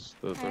 meters is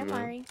the Hi, limit.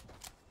 Mari.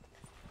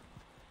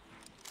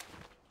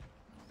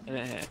 And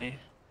then hit me.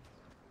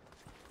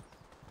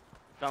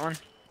 Got one?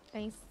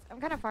 Thanks. I'm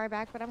kind of far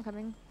back, but I'm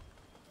coming.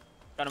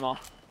 Got them all.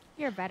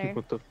 You're better.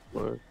 What the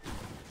fuck?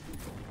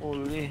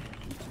 Holy.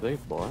 Are they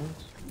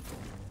bots?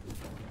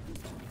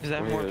 Is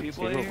that Oh, more yeah,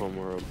 people team here? of them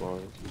were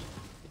bots.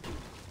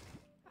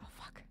 Oh,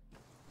 fuck.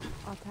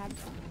 I'll tab.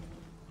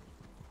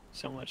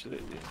 So much of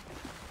it, dude.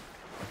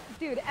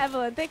 Dude,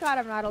 Evelyn, thank God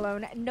I'm not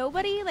alone.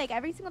 Nobody, like,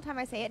 every single time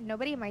I say it,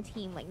 nobody in my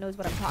team, like, knows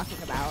what I'm talking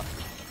about.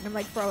 And I'm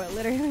like, bro, it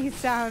literally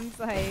sounds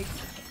like...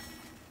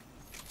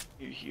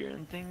 You're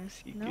hearing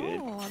things? You No,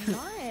 good? I'm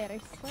not. I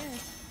swear.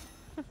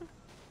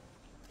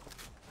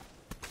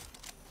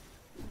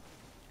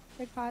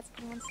 Big pots,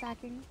 anyone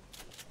stacking?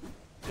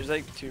 There's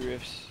like 2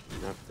 rifts.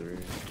 Not 3.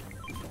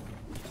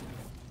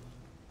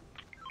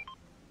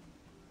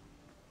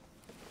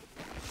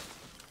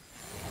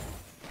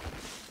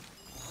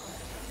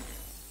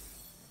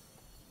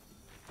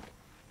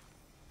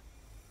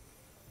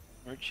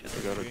 We're chilling.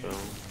 I gotta here. go.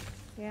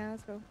 Yeah,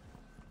 let's go.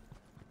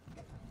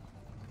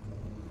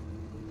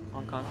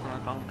 Honk, honk,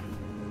 honk, honk.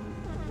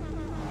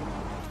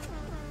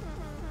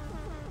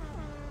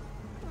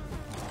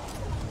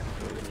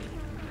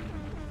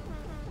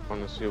 I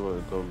wanna see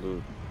what go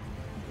loot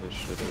this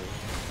shit is.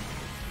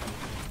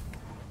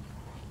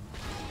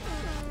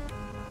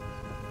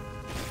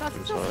 Does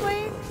I'm still sorry,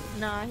 play? bro.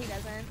 No, he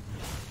doesn't.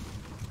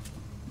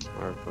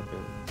 Alright, fuck it.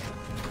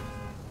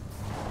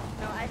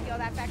 No, I feel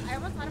that fact. I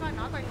almost thought about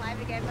not going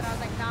live again, but I was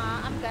like,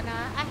 nah, I'm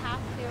gonna. I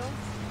have to.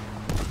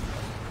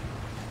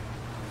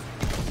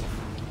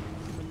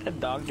 What that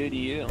dog do to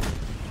you?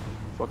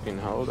 Fucking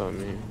howled at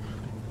me.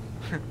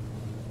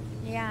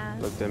 Yeah.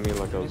 Looked at me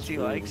like I was He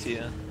food. likes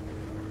you.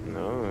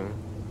 No,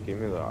 gave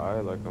me the eye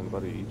like I'm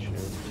about to eat you.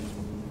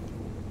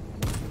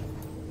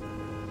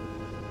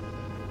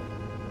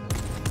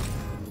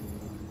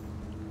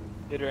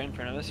 Did right in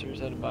front of us, or is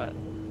that a bot?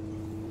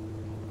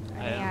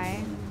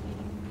 AI.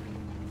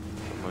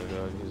 Oh my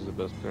god, he's the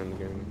best player in the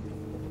game.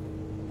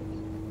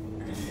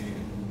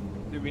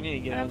 Dude, we need to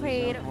get I out haven't of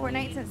played this zone.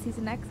 Fortnite since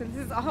Season X, and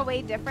this is all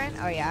way different.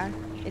 Oh yeah,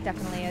 it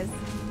definitely is.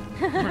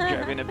 We're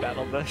driving a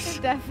battle bus.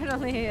 It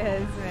definitely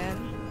is,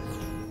 man.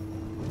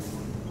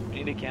 We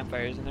need a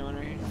campfire, isn't there one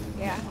right here?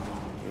 Yeah.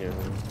 Yeah.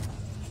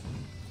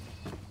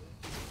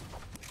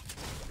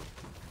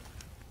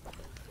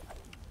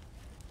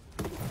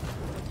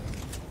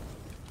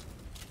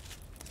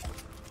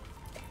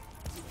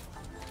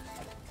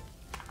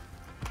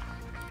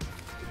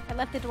 I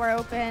left the door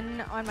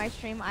open on my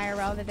stream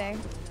IRL today.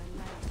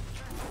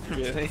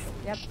 Really?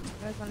 Yep, it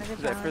was one of the Is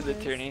that for the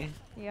challenges. tourney?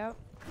 Yep.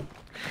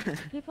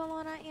 People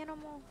on an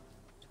animal.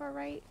 To our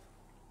right.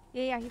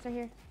 Yeah, yeah, he's right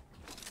here.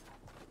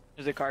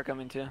 There's a car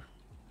coming too.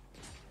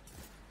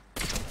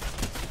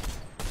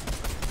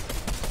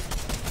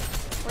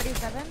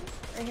 47,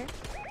 right here.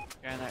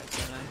 Yeah, that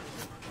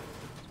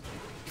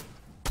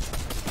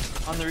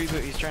on the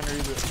reboot, he's trying to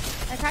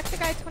reboot. I cracked the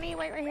guy 28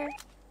 white right here.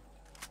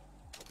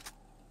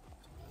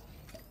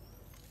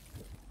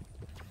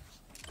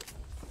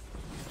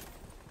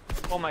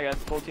 Oh my god,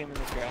 full team in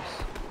this grass.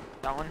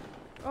 That one?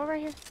 Oh, right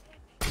here.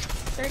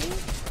 30,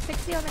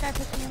 60 on the guy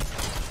pushing you.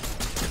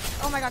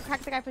 Oh my god,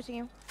 crack the guy pushing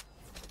you.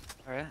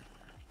 Alright.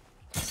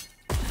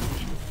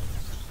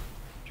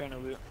 Trying to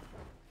loot.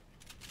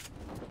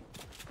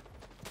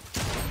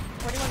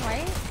 41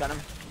 white. Got him.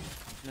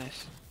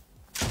 Nice.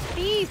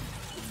 Thief.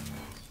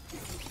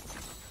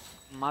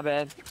 My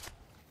bad.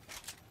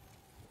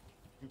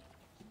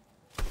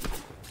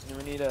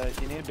 We need a.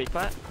 You need a big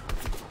plat?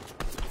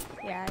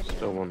 Yeah, I do.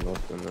 Still one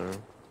left in there.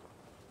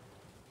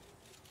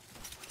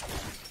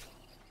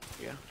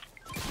 Yeah.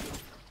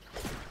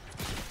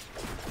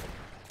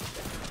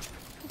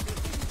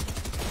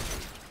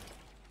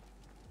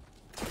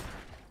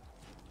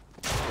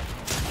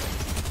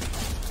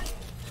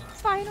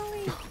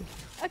 Finally,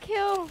 a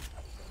kill.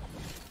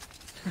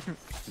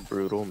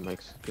 Brutal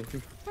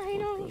Mexican.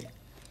 Finally.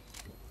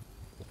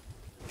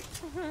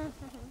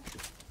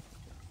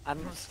 I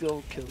don't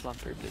steal kills on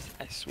purpose,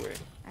 I swear.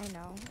 I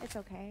know. It's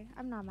okay.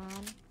 I'm not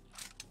mad.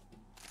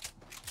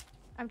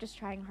 I'm just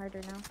trying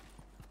harder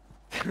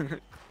now.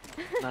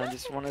 No, I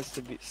just want us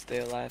to stay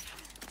alive.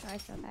 No, I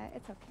feel that.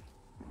 It's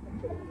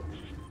okay.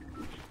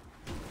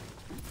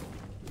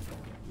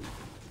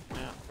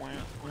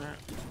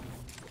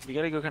 We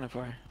gotta go kind of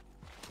far.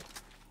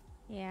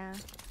 Yeah.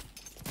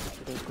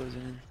 For those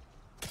closing in.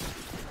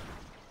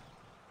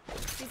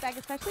 Dude, like,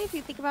 especially if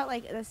you think about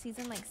like the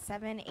season like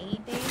 7,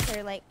 8 days,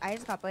 or like I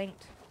just got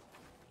blanked.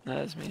 No,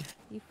 that's me.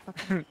 You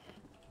fucking.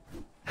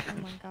 Oh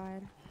my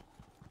god.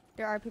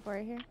 There are people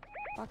right here.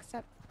 Boxed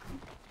up.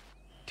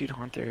 Dude,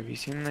 Haunter, have you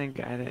seen the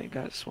guy that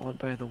got swallowed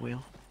by the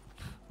whale?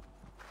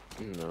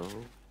 No.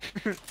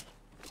 We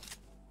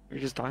were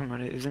just talking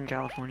about it. It was in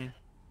California.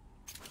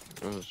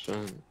 Oh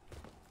shit.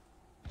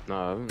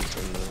 Nah, I haven't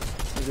seen that.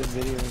 There's a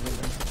video of it.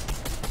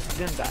 He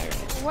didn't die or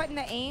anything. What in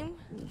the aim?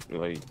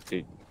 Like,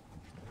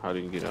 how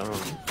did you get out?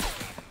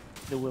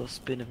 The whale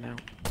spit him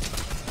out.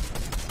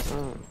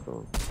 Oh,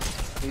 cool.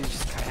 He was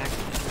just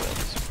kayaking and the whale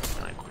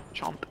just like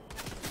chomp.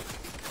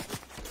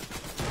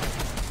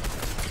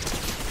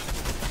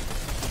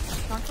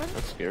 Conklin?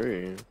 That's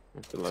scary. I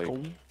feel like, Skull.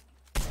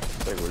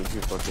 like, what if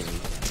you fucking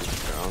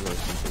drown or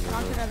something?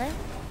 Conklin, are there?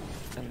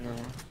 And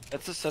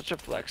that's such a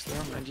flex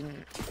though.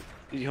 Imagine,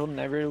 dude, he'll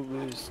never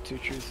lose 2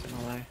 truths and a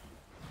lie.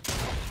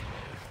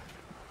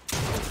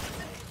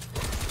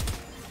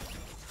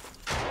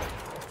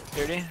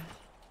 Dirty.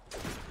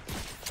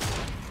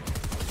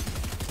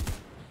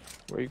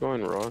 Where you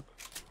going, Rock?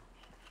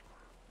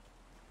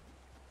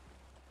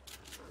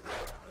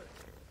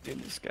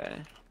 Dude, this guy.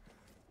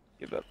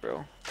 Give up,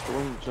 bro.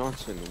 Dwayne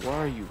Johnson, why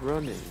are you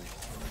running?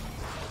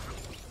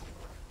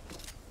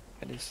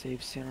 Gotta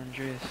save San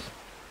Andreas.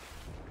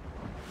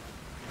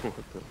 What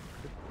the?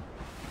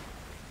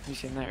 You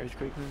seen that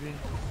earthquake movie?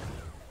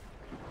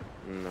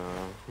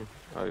 No.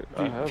 I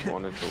have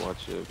wanted to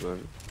watch it, but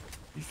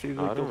You see I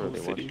like the don't whole really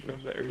city watch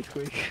from the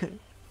earthquake.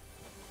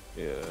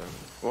 yeah.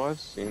 Well, I've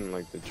seen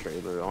like the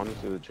trailer.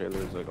 Honestly, the trailer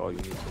is like all you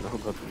need to know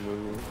about the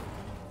movie.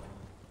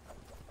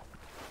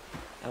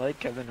 I like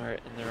Kevin Hart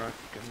and The Rock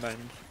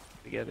combined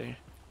together.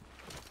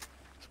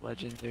 It's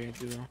legendary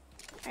duo.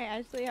 Hey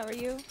Ashley, how are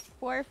you?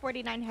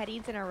 449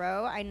 headies in a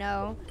row. I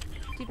know.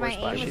 Dude, my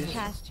Four aim was splashes.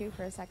 trash too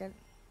for a second.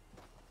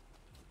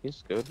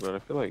 He's good, but I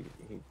feel like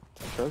he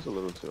tries a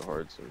little too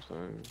hard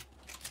sometimes.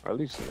 Or at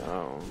least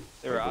now.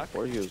 The Like, Rock?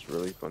 before he was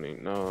really funny.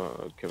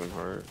 No, Kevin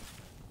Hart.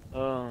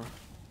 Oh.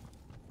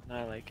 No,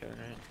 I like Kevin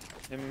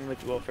Hart. Him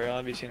with Will Ferrell,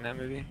 have you seen that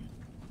movie?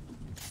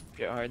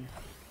 Get Hard.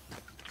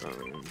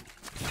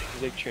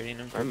 He's like trading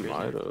him for I prison.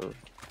 might have.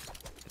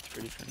 It's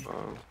pretty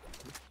funny.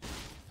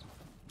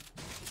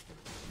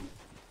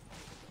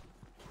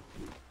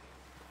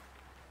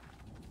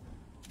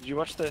 Did you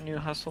watch that new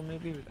Hustle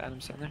movie with Adam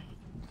Sandler?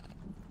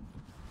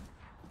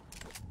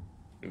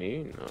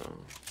 Me? No,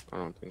 I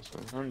don't think so.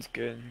 That one's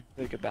good.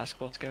 Like a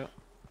basketball scout.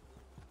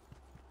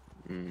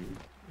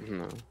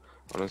 No.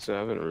 Honestly, I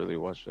haven't really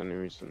watched any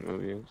recent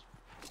movies.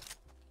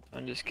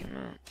 One just came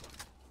out.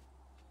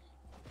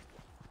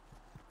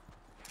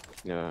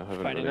 Yeah, I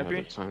haven't Finding really up had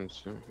here? the time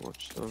to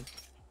watch stuff.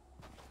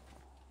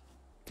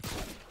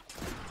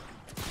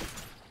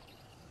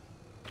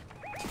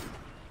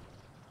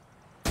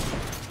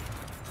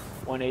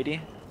 $180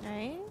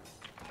 Nice.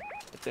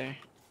 right there.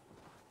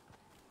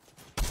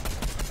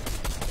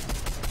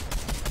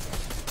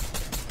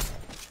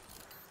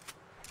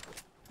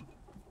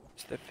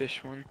 It's the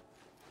fish one.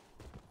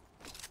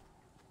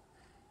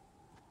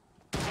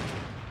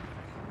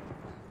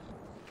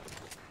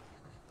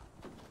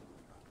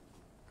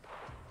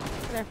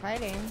 They're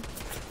fighting.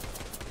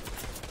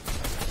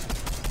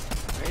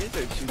 Where is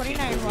there 2 teams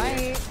 29 over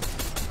here? white.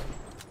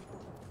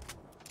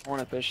 I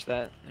wanna push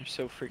that. They're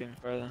so freaking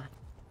far though.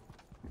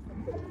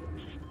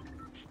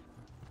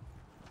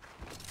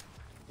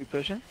 You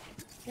pushing?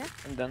 Yeah.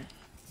 I'm done.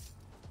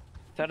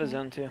 It's out of Okay.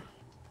 zone too.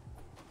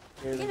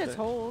 Here, You can look just at-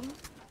 hold.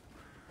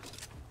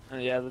 Oh,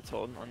 yeah, let's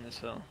hold on this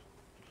hill.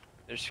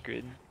 They're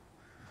screwed.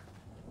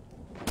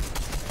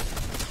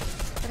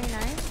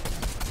 29.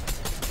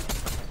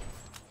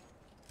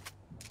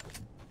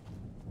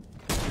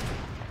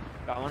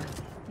 Got one.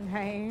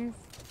 Nice.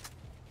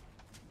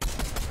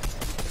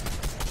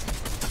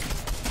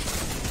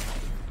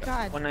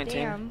 God 119.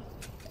 damn.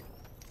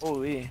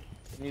 Holy. You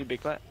need a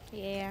big plat?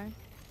 Yeah.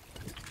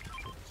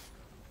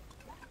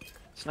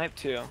 Snipe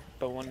 2,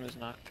 but 1 was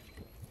knocked.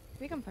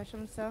 We can push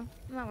him still.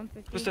 I'm at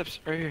 150. Footsteps,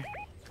 right here.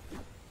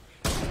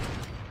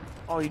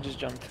 Oh, he just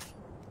jumped.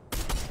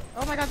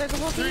 Oh my god, there's a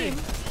whole team.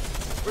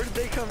 Where did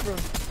they come from?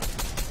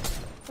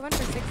 Someone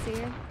for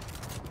 60.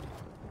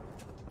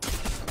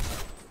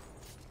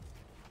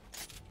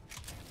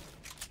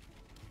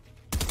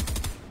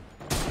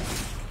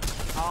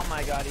 Oh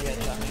my god, he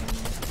had shot me.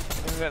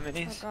 We got Oh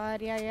minis.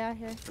 god, yeah,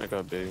 here. I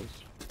got bigs.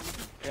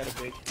 I got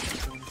a big.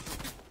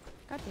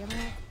 God damn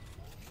it.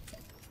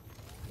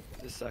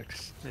 This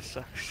sucks. This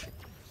sucks.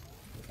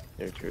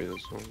 Here, carry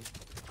this one.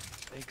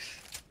 Thanks.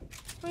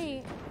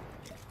 Wait.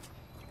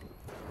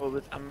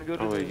 Well, I'm gonna go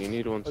to Oh wait, this- you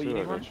need one Oh, too? you I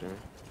need one? got you.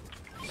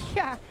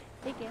 Yeah,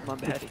 take it. My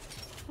bad.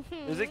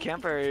 There's a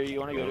campfire. You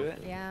wanna go to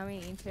it? Yeah, we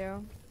need to.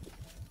 I'm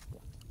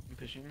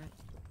pushing it.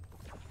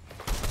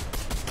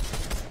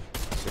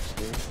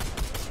 60.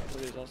 Oh,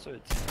 there's also a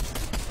team.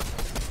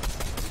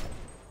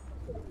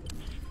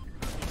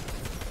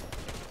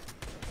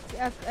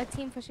 A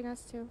team pushing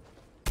us too.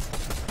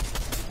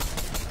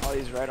 Oh,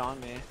 he's right on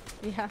me.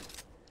 Yeah.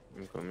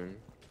 I'm coming.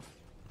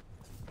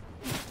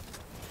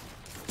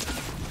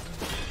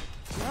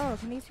 Oh,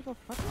 can these people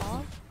fuck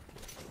off?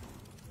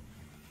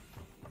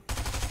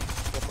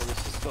 Careful,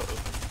 this is still open.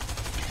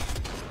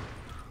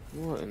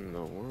 What in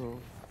the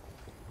world?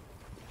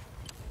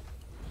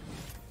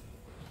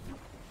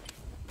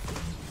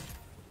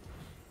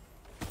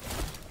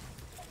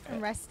 I'm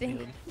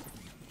resting.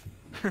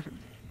 Healed.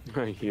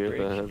 I hear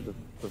Break.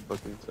 the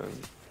fucking sun.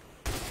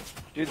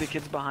 Dude, the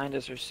kids behind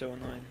us are so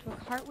annoying. Do a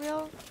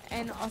cartwheel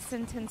and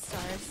Austin 10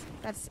 stars.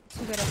 That's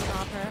too good of an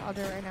offer. I'll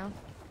do it right now.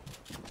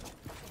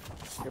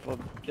 Careful,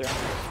 they're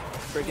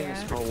breaking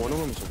Yeah. this. Oh, one of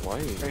them's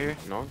white. Right here.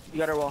 No? You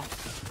got our wall.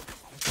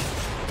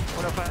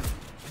 105.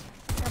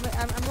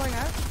 I'm going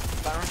up.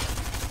 Down.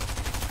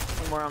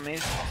 One more on me.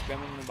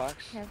 Spamming in the box.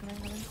 Okay, okay,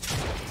 okay.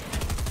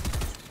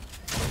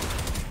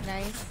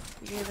 Nice.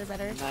 You guys are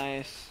better.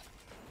 Nice.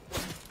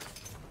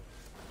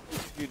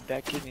 Dude,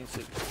 that kid needs to.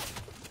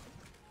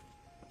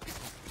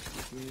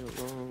 Leave me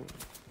alone.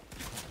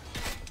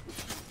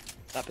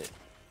 Stop it.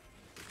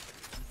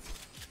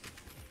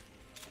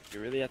 You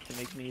really have to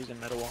make me use a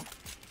metal wall.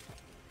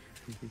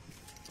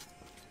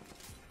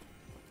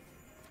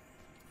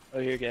 Oh,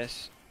 here,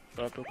 guys.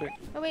 Go up real quick.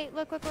 Oh wait,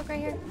 look right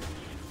here.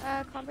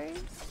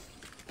 Cranberries.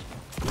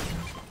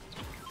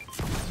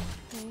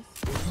 Nice.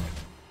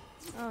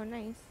 Oh,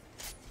 nice.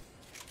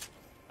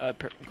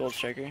 Gold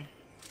striker.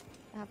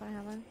 I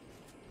have one.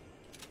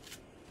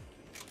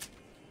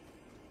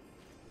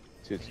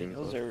 Two teams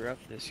Those left. are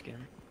rough this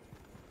skin.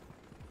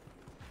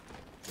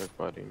 They're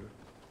fighting.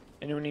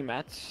 Anyone need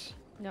mats?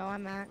 No,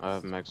 I'm max. I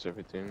have max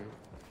everything.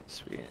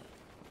 Sweet.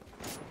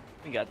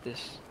 We got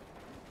this.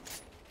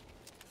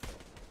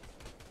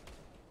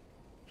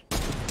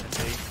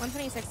 Okay,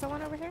 126, the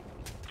one over here.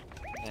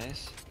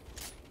 nice.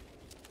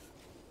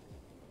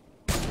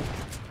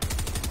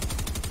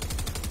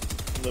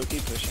 Low-key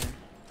pushing.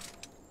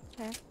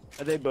 Okay.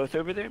 Are they both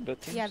over there?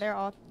 Both teams? Yeah, they're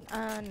all.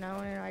 No,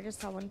 I just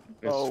saw one.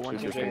 It's Oh, two one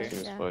team's different right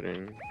here. teams Yeah.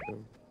 fighting.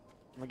 I'm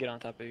gonna get on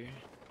top of you.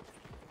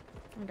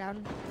 I'm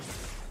down.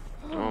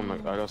 Oh my!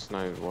 I got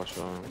sniped. Watch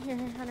out. Here,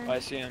 Hunter. Oh, I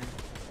see him.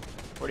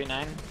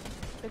 49.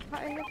 Big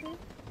pot right here, please.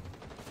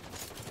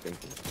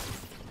 Thank you.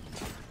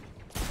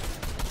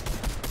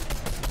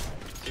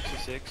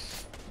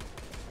 66.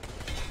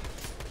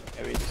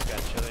 Yeah, we just got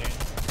each other.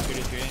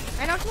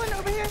 33. I knocked one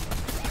over here.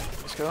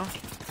 Let's go.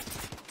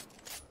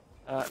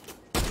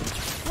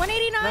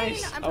 189.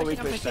 Nice. I'm Oh, pushing. we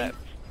I'm pushed pushing. that.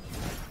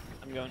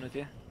 I'm going with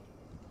you.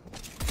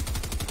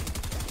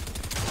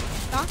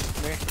 Knock.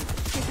 Come here.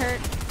 He's hurt.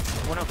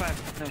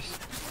 105. Nice.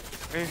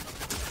 Right here.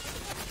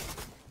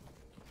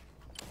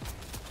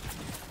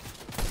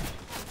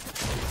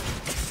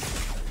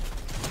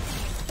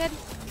 Good.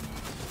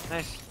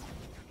 Nice.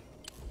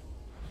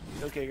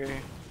 Okay, right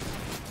here.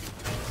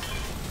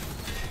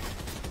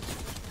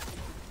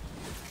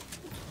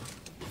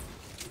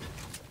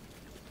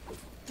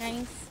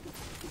 Nice.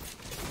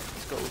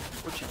 Let's go.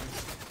 We're chilling.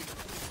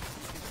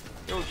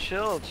 Yo,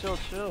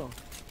 chill.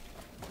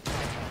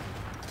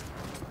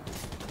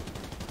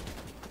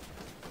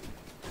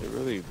 They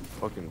really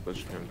fucking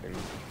bush camping.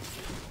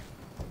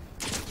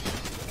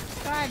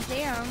 God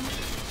damn.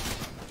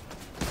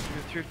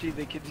 You're thrifty.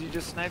 The kids you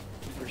just sniped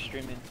were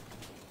streaming.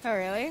 Oh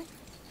really?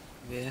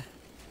 Yeah.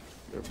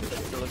 They're To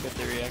pushing. look at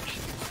the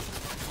reaction.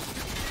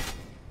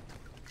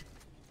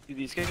 Dude,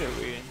 these guys are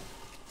weird.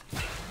 Yeah,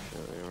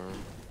 they are.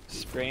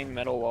 Spraying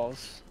metal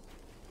walls.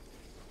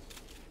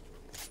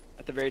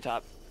 At the very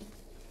top.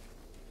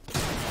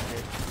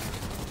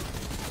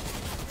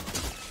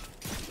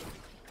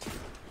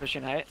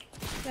 Pushing height.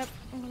 Yep.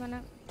 I'm coming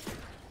up.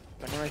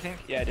 Running, I think?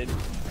 Yeah, I did.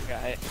 I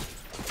got height.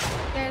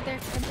 They're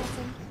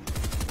impulsing.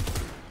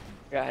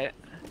 I got height.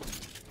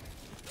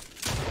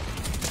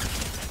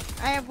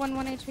 I have one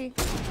HP.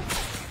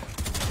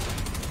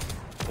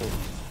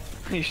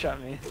 He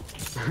shot me.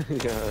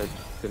 Yeah, I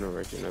didn't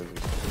recognize him.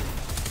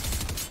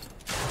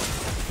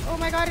 Oh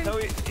my god. No,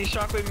 he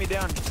shockwaved me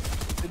down.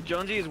 The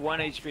Jonesy is 1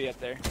 HP up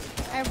there.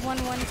 I have one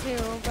too,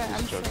 but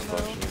I'm Just so low.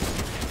 clutching.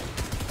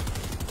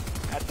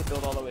 I have to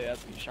build all the way up.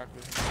 You shock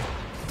me.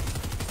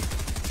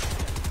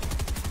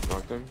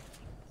 Knocked him.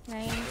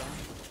 Nice.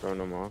 Throwing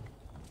him off.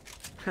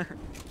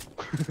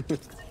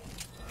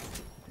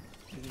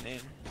 His name.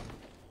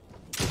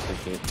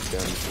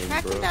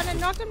 Knocked him down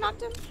and knocked him.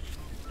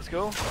 Let's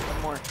go.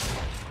 One more.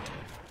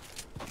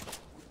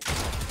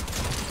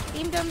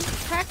 Beamed him,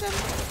 cracked him.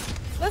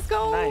 Let's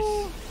go.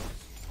 Nice.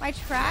 My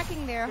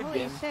tracking there, Good holy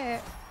game.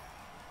 shit.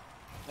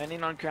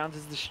 Landing on crowns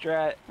is the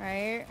strat.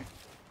 Right.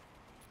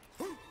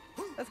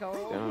 Let's go.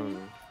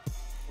 Down.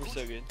 We're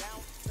so good.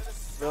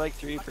 We're like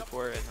 3 for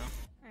 4 right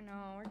now. I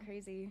know, we're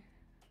crazy.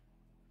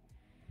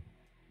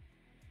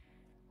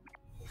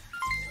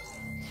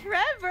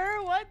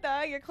 Trevor, what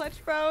the? Your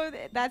clutch bro?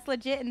 That's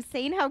legit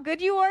insane how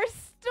good you are.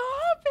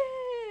 Stop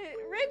it!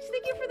 Rich,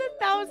 thank you for the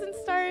 1,000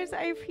 stars.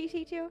 I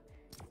appreciate you.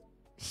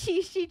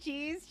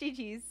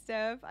 GG's,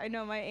 Steph. I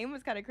know my aim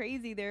was kind of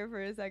crazy there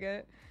for a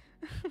second.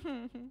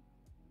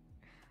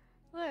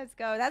 Let's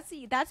go.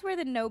 That's where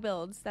the no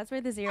builds. That's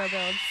where the 0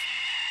 builds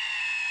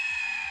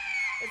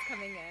is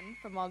coming in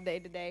from all day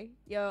today.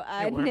 Yo,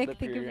 warmed Nick, up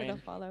thank you your for the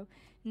rain. follow.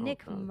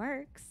 Nick God.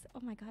 Merks. Oh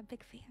my god,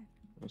 big fan.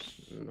 That's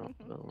not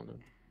what I wanted.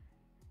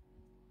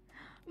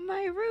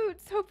 My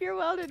roots. Hope you're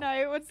well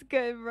tonight. What's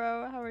good,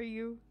 bro? How are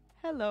you?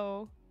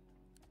 Hello.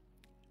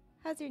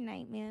 How's your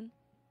night, man?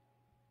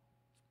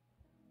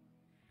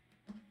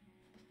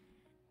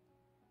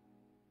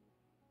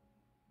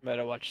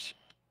 Better watch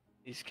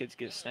these kids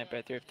get sniped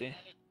by Thrifty.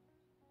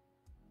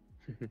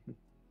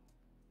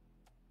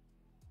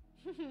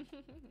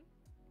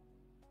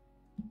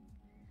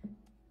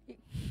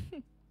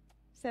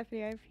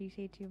 Stephanie, I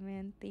appreciate you,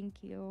 man. Thank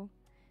you.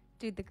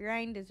 Dude, the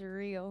grind is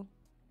real.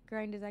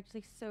 Grind is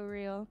actually so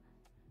real.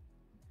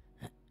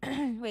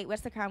 Wait,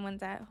 what's the crown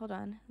ones at? Hold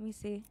on. Let me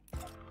see.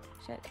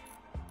 Shit.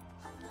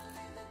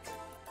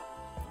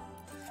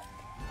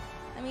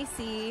 Let me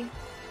see.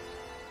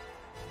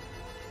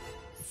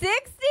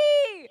 60!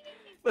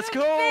 Let's The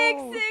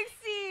go! Big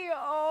 60!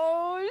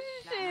 Oh,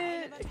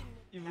 shit.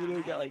 You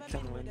literally got like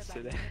 10 wins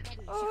today.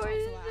 Oh,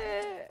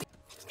 shit.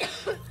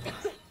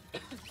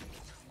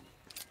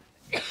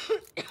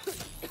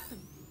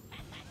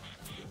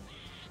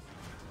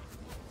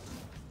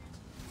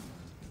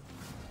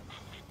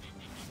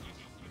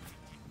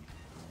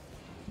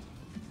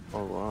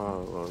 Oh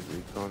wow,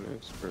 recon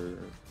expert.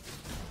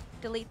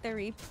 Delete the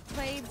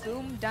replay.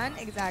 Boom. Done.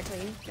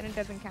 Exactly. Then it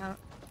doesn't count.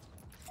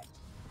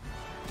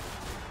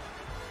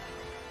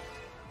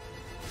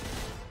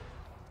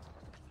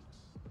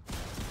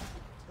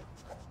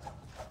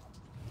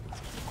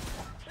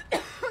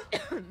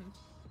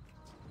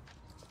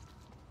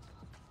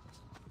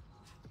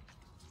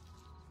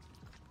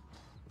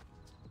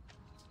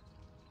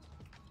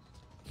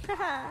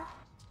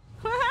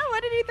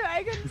 What did he throw?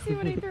 I couldn't see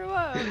what he threw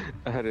up.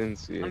 I didn't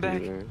see I'm it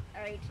back. either.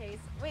 Alright, Chase.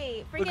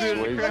 Wait, Look freaking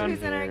who's look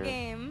who's in our here.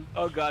 game.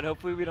 Oh god,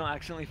 hopefully we don't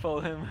accidentally follow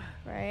him.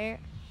 Right?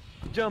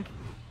 Jump!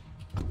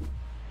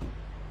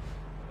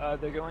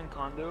 They're going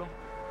condo.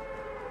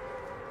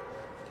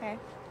 Okay.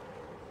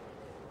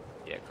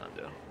 Yeah,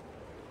 condo.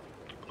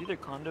 Either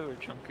condo or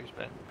chunkers,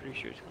 but I'm pretty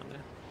sure it's condo.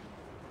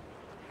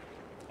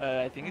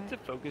 I think it's a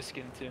focus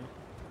skin too.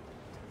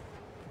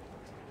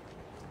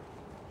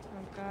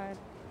 Oh god.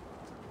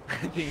 I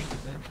think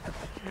it's them.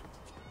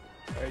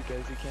 Alright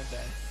guys, we can't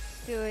die.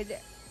 Dude,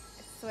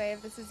 Sway,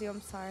 if this is you,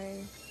 I'm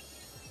sorry.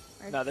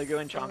 Or No, they're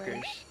going Sway.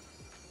 chonkers.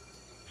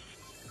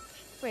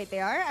 Wait, they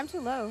are? I'm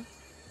too low.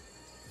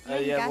 I'm in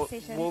the Yeah, gas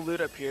station. we'll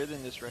loot up here,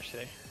 then just rush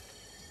there.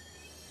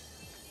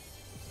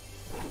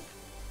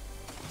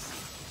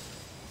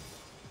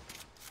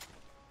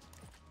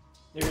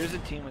 There is a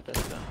team with us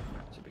though,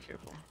 so be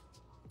careful.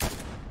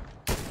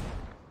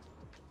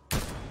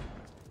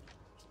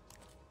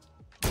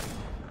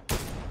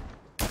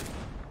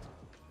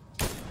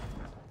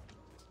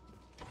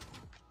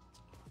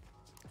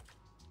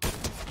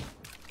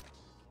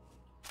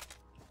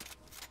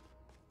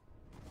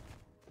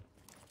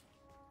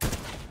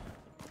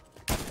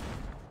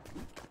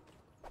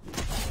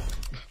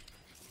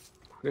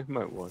 What am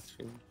I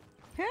watching?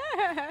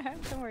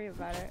 Don't worry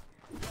about it.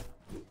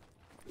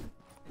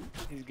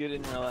 He's good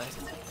in real life.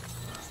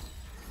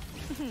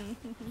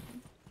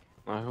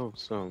 I hope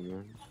so,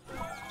 man.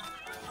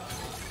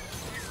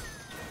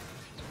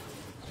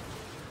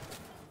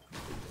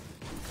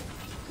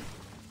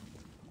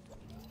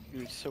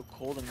 Dude, it's so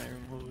cold in my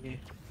room, holy.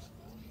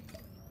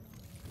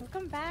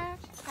 Welcome back.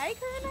 Hi,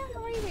 Karina.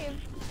 How are you, babe?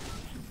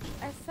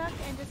 I suck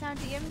and just now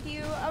DM'd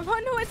you.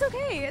 Oh, no, it's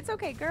okay. It's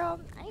okay, girl.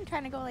 I ain't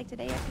trying to go like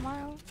today or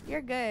tomorrow.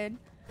 You're good.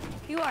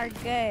 You are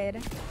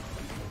good.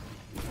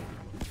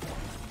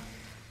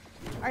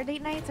 Our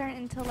date nights aren't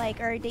until like,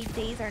 our date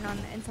days aren't on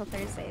until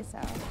Thursday, so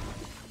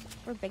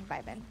we're big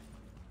vibing.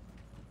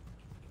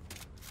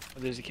 Oh,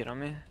 there's a kid on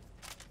me.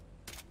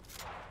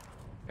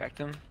 Cracked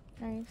him.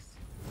 Nice.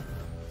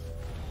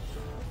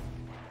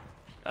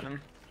 Got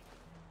him.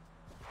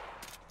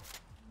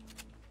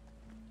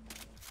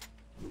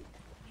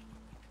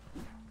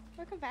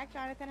 Welcome back,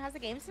 Jonathan. How's the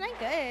game tonight?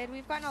 Good.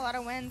 We've gotten a lot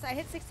of wins. I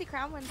hit 60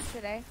 crown wins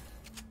today.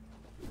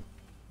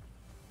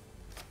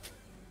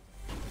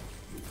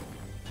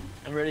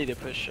 I'm ready to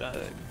push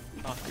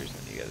Conquers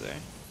when you guys are.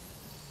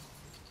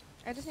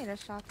 I just need a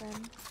shotgun.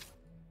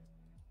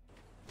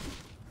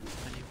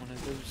 I need one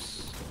of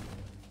those.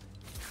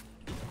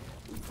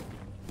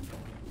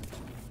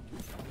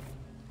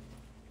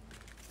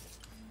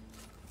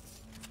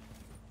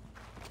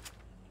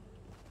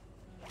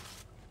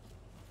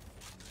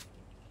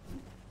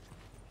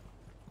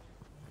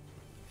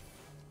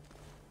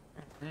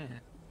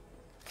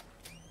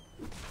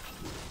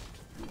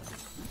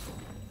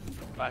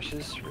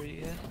 Flashes for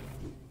you guys?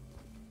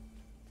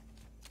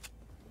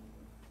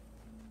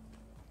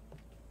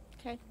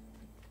 Okay.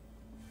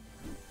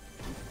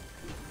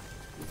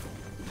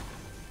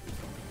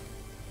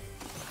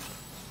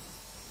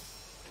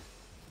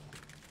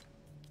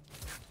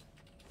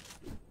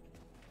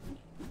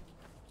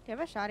 Do you have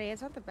a shotty?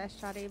 It's not the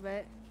best shotty,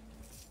 but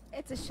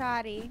it's a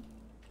shotty.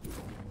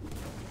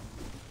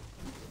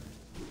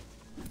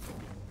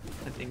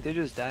 I think they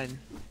just died.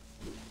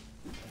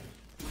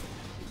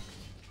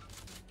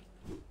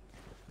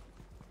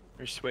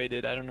 Or Sway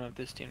did. I don't know if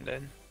this team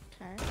did.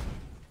 Okay.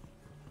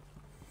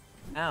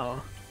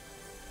 Ow.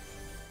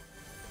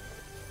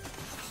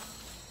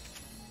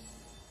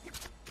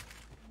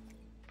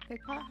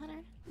 Big pot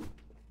hunter.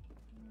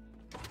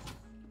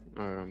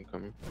 Alright, I'm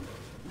coming.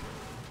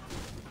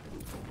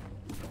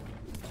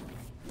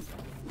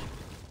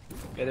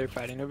 Yeah, they're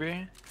fighting over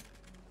here.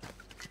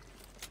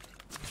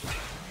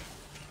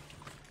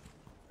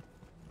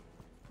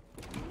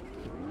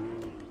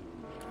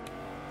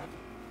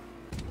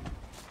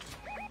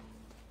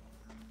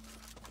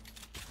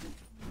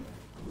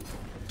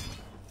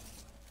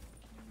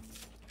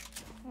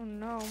 Oh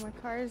no, my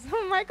car's.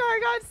 Oh, my car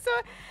got so.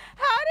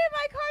 How did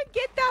my car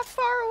get that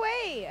far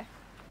away?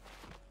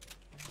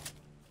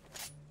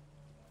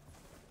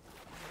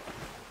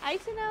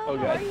 Aisano, Oh,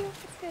 how God. are you?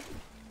 It's good.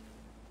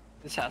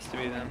 This has to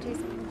be them.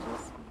 Jason,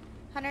 Jason.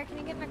 Hunter, can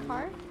you get in a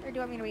car? Or do you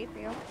want me to wait for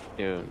you?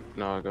 Yeah,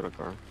 no, I got a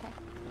car.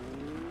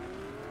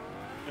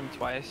 Him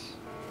twice.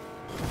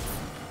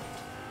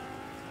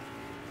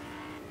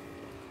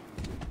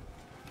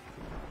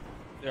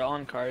 They're all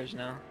in cars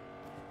now.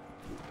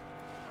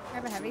 I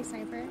have a heavy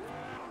sniper.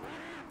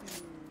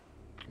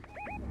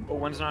 Oh,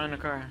 one's not in a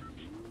car.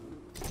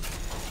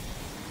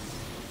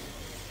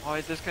 Oh,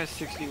 wait, this guy's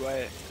 60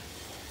 white.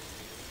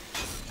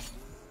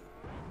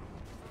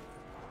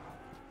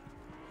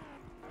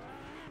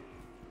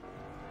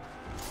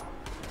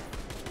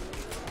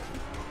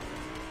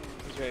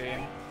 He's right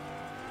here.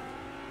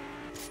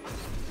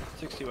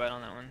 60 white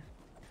on that one.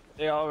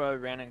 They all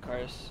ran in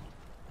cars.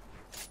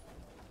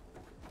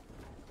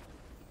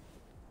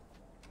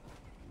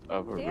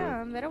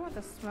 Damn, they don't want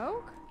the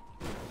smoke?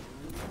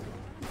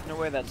 No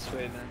way that's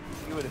Sway then.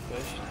 He would have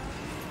pushed.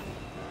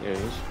 Yeah,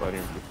 he was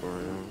fighting before,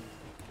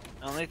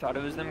 yeah. I only thought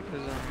it was them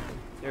because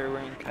they were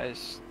wearing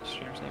Kai's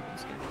stream sniping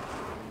skin.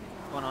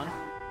 Going on?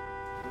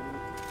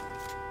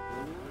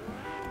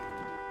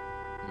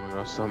 Oh my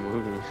god, stop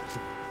moving.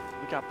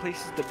 We got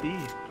places to be.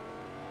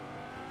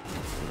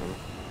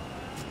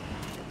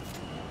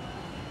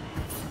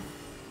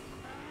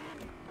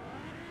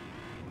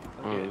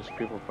 Oh, Okay. there's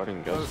people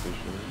fighting gas station.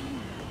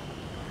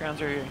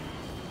 Grounds are here.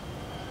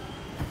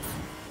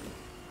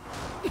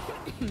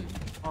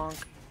 Honk.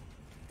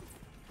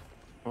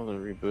 Oh, they're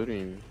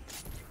rebooting.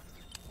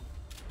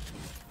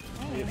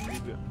 We have to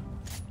reboot.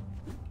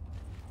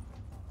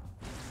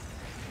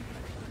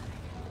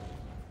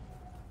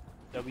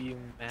 W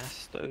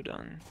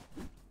Mastodon.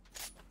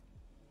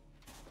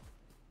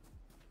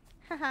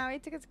 Haha, we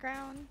took its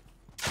ground.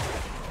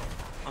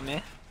 On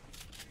me.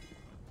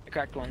 I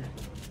cracked one.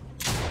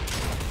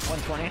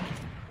 120.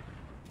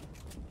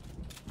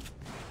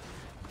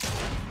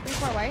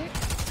 3-4 white.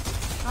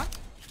 Huh?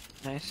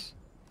 Nice.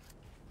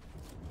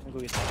 I'll go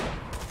get that.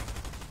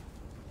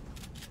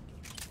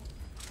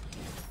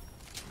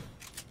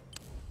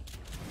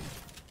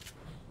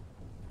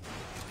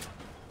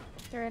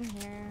 They're in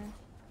here.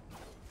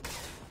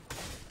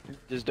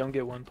 Just don't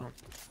get one pump.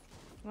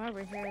 I'm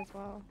over here as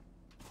well.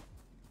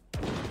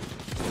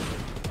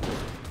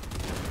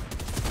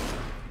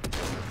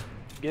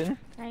 Good?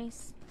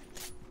 Nice.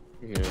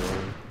 Yeah.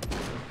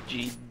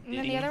 G. And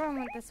then the other one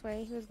went this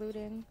way. He was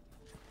looting.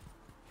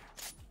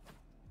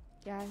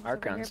 Yeah, he's Our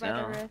over here grounds by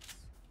now. the rifts.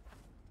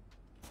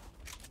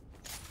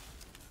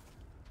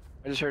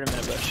 I just heard him in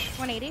a bush.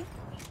 180.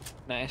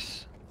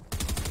 Nice.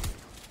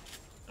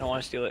 I don't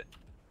want to steal it.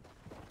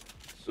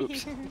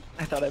 Oops.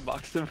 I thought I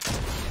boxed him.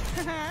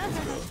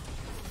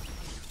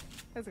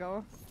 Let's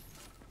go.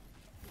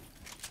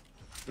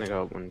 I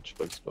got one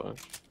chug spot.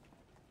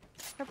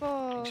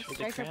 Purple Thanks for the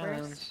striker burst.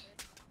 crowns.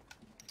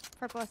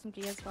 Purple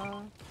SMG as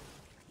well.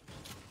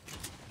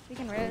 We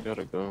can I rid.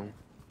 gotta go.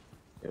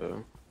 Yeah.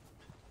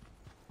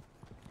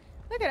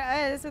 Look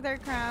at us with our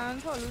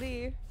crowns.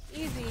 Holy.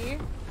 Easy.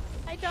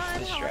 Hi, John.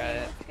 Nice How are you? try.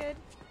 That's good.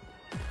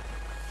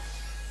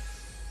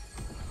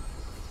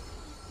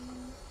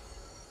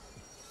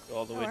 Go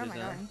all the Oh, way where to am I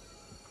the going?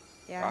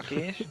 Yeah.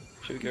 Rocky.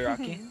 Should we go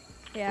Rocky?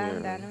 Yeah, I'm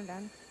Yeah. done. I'm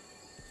done.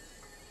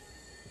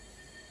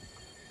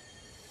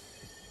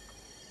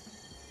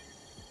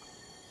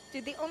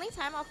 Dude, the only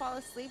time I'll fall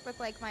asleep with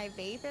like my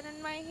vape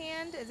in my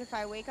hand is if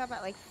I wake up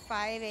at like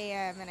 5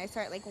 a.m. and I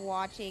start like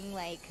watching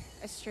like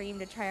a stream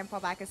to try and fall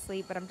back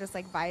asleep, but I'm just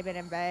like vibing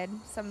in bed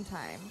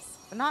sometimes.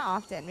 But not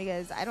often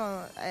because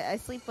I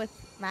sleep with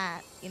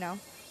Matt, you know.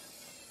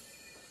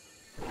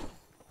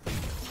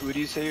 Who do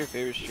you say your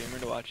favorite streamer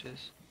to watch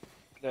is?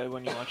 The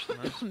one you watch the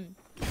most?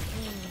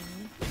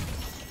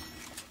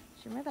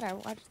 Streamer that I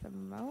watch the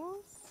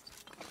most?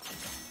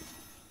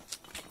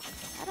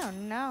 I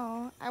don't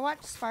know. I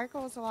watch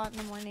Sparkles a lot in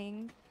the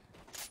morning.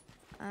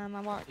 I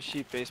watch. Is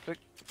she Facebook?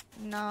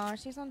 No,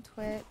 she's on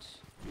Twitch.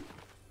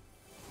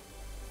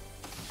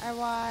 I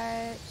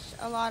watch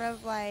a lot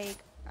of like.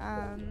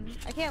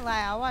 I can't lie.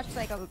 I watch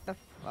like a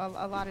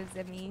lot of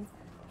Zimmy.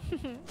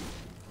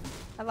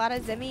 A lot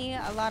of Zimmy.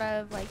 A lot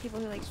of like people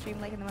who like stream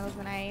like in the middle of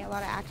the night. A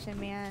lot of Action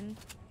Man.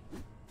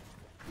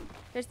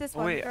 There's this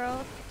one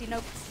girl. Do you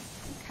know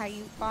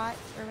Caillou Bot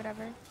or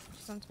whatever?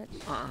 She's on Twitch.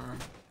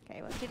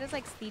 Okay, well, she does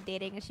like speed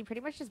dating, and she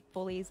pretty much just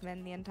bullies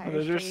men the entire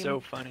Those stream. are so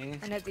funny.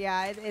 And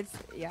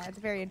it's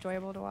very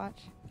enjoyable to watch.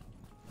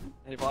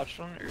 I watched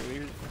one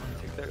earlier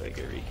on TikTok, like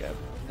a recap,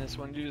 and this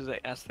one dude was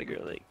like asked the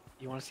girl like,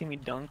 "You want to see me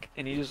dunk?"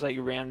 And he just like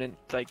rammed it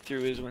like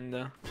through his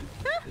window.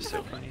 It's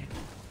so funny.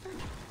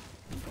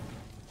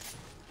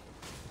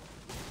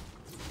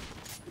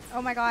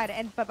 Oh my god!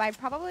 But by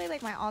probably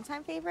like my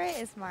all-time favorite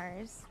is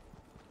Mars.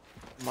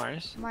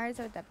 Mars? Mars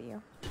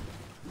OW.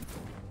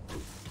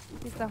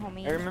 He's the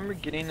homie. I remember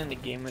getting in the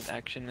game with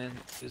Action Man,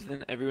 because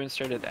then everyone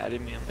started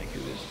adding me. I'm like, who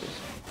is this?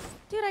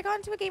 Dude, I got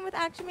into a game with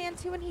Action Man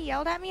too, and he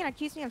yelled at me and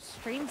accused me of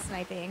stream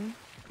sniping.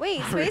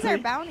 Wait, Sway's our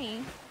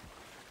bounty.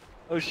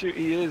 Oh shoot,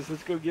 he is.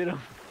 Let's go get him.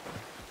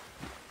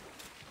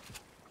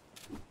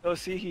 Oh,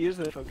 see, he is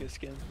the focus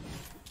skin.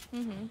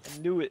 I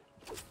knew it.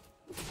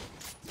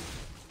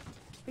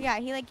 But yeah,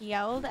 he like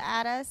yelled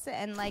at us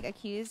and like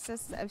accused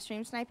us of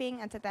stream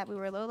sniping and said that we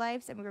were low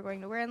lives and we were going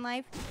to in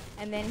life,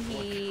 and then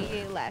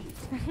he left.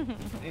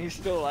 And you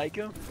still like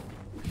him?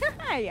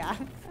 Yeah.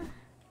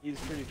 He's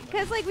pretty funny.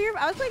 Because like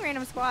I was playing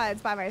random squads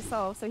by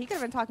myself, so he could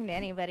have been talking to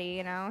anybody,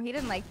 you know. He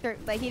didn't like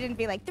he didn't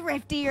be like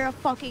Thrifty, you're a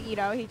fucking, you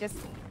know. He just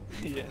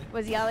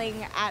was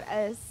yelling at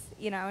us,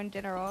 you know, in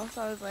general.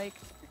 So I was like,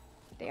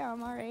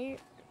 damn, all right.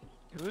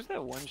 Who was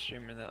that one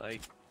streamer that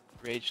like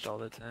raged all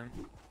the time?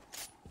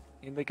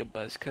 He had like a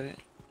buzz cut.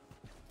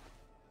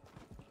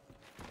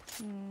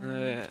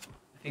 I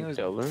think it was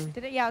Deller.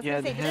 Did it? Yeah, I was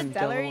gonna say, didn't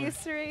Deller. Deller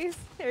used to race,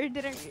 or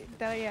didn't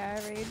Deller?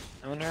 Yeah, rage.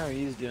 I wonder how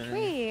he's doing.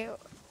 Wait,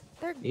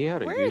 He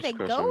had a where are huge they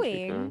crush on going?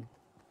 Chica.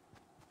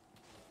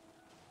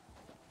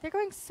 They're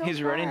going so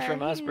He's running far.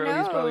 from us, Who bro.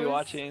 He's probably knows?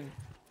 watching.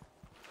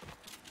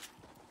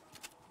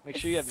 Make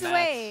sure you have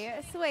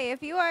mats. Sway,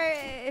 if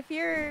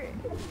you're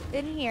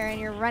in here and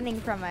you're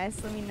running from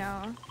us, let me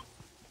know.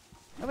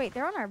 Oh wait,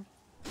 they're on our.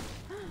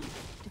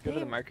 Did Go to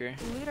they the marker.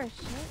 Loot our shit.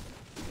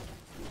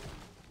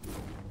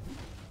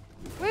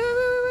 Wait.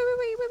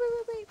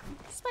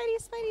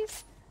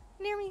 Spidey's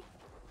near me.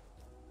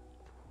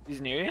 He's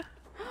near you?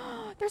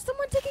 There's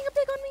someone taking a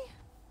pic on me.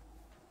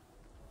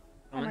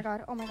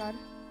 Someone? Oh my god.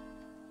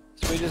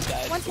 So we just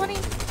died. 120.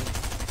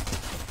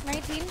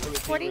 19. We're with you,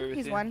 40. we're with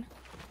He's you. one.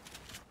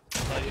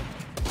 All you.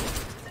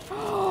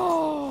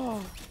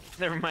 Oh.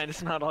 Never mind,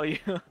 it's not all you.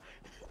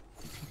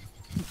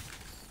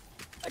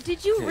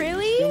 Did you Hey,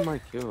 really? You steal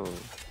my kill.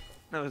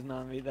 That was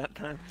not me that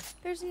time.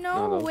 There's No,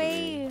 no that was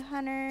way, me.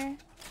 Hunter.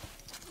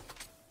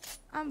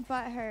 I'm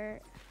butthurt.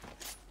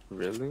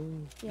 Really?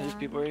 Yeah. There's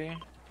people here.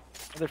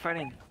 Oh, they're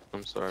fighting.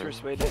 I'm sorry.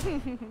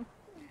 Persuaded.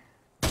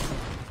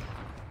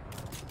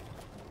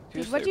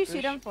 Dude, what'd you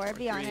shoot him for?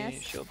 Be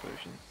honest. Shield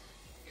potions.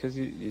 Because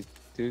you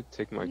do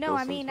take my No, kill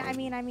I mean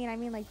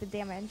sometimes. like the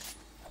damage.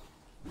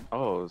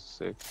 Oh,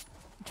 sick.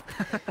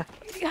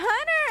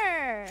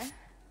 Hunter!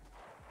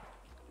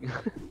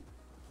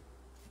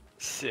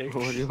 6.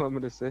 What do you want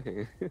me to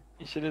say?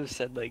 You should have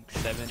said like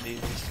 70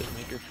 just to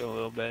make her feel a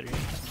little better.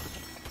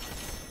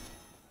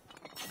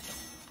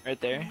 Right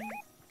there.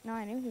 No,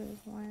 I knew he was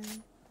one.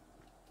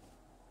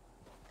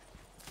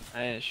 I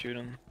didn't shoot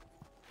him.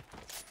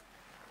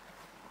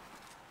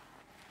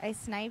 I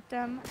sniped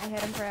him. I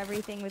hit him for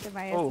everything with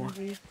my Oh.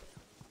 SMG.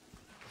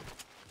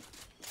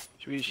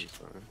 Should we I'm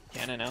sorry.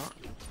 cannon out?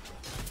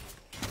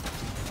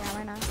 Yeah,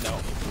 why not? No.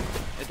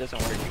 It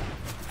doesn't work.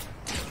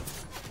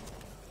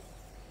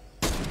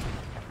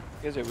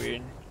 You guys are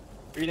weird.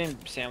 We're eating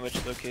sandwich,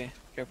 it's okay.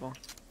 Careful.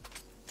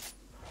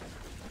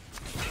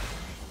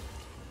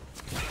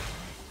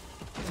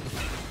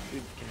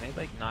 Dude, can they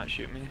like not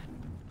shoot me?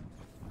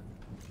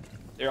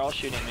 They're all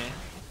shooting me.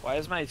 Why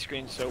is my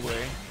screen so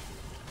blurry?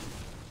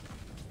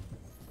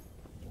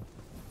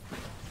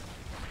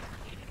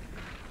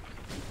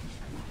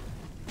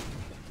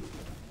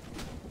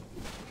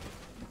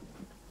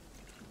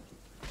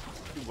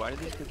 Dude, why do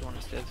these kids want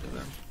to stay to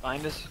them?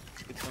 Behind us,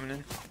 kids coming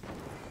in.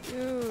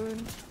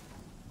 Dude.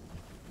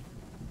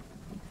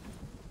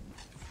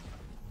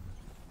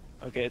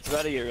 Okay, it's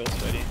about to get real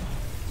sweaty.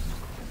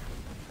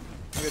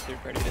 I got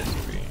third party this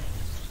over here.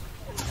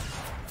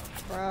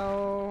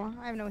 Bro,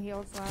 I have no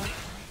heals left.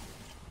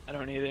 I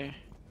don't either.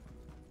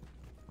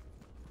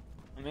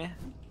 Me? I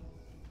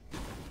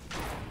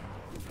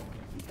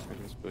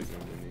can split your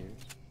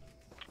minis.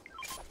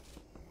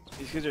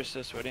 These kids are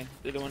so sweaty.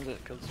 They're the ones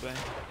that killed Sway.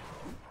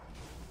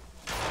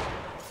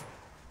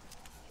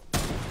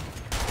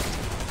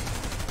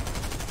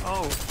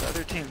 Oh, the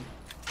other team.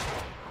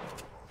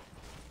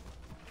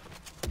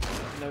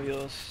 No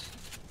heals.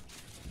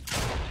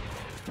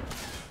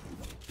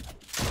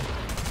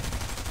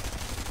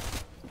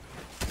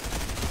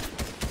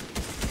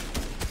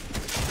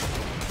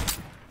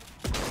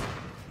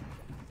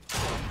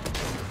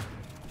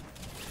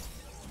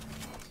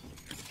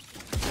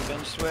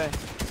 Revenge Sway.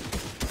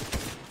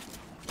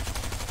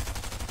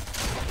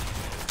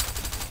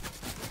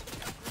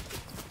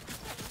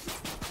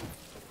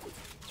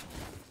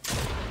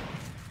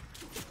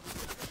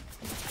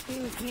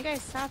 Dude, can you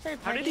guys stop their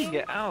How did he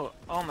get out?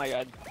 Oh my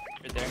god.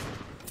 Right there.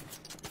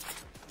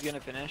 He's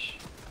gonna finish.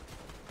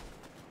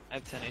 I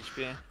have 10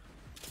 HP.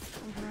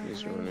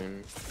 He's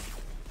running.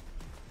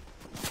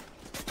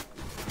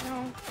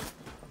 No,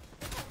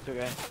 It's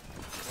okay.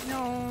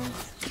 no.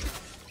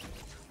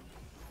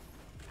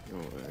 No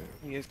way.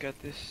 You guys got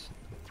this.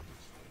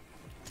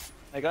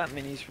 I got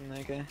minis from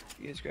that guy.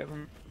 You guys grab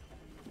them.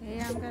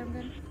 Yeah, I'm good, I'm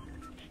good.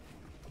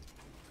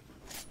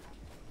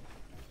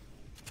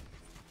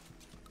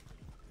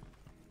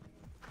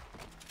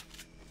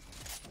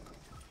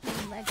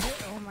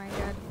 Oh my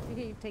god,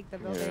 you take the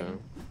building.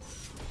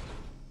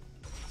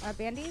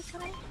 Bandies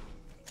coming?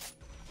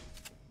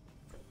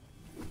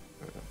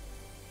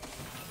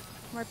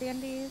 More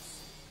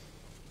bandies.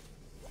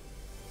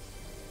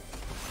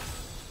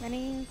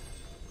 Many.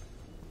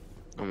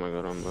 Oh my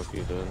god, I'm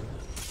lucky dead.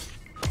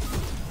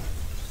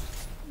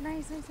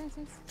 Nice, nice, nice,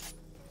 nice.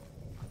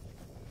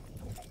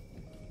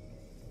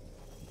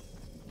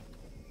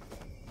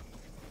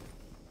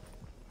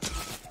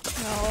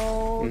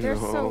 No, they're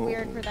so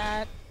weird for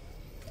that.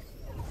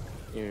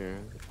 Yeah.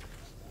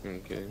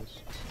 In case.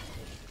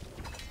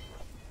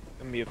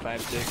 Gonna be a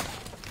 5-6.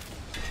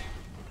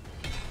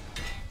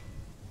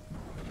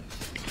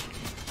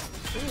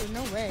 Ooh,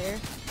 no way.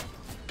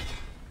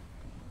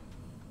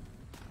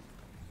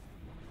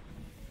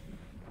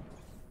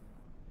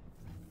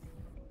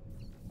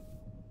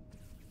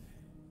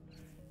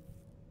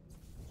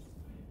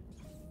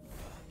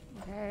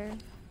 Okay.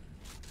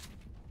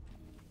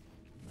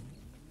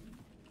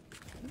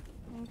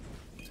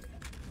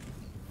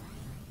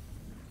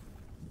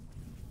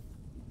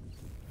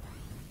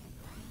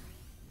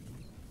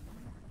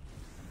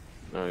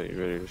 Alright, you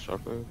ready to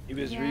shotgun? He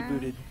was Yeah.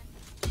 rebooted.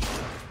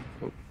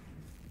 Oh.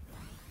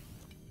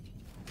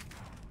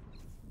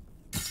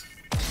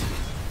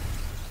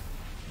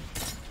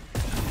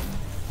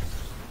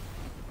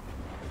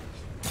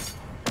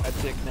 I'm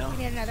sick now. You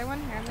need another one?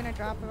 Here, I'm gonna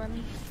drop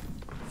one.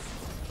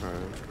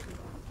 Alright.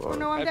 Oh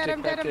no, I'm I've dead, tick,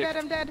 I'm dead, I've I'm tick. dead,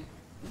 I'm dead.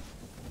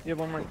 You have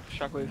one more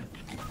shockwave.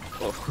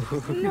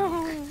 Oh.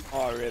 No.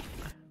 Oh, rip.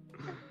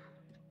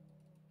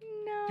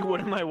 No. Dude, what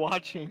am I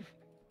watching?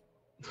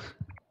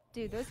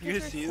 Dude, those You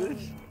kids guys are see so...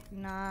 this?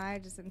 Nah, I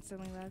just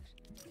instantly left.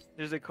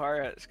 There's a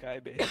car at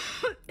Skybase.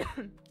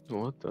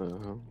 What the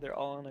hell? They're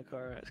all in a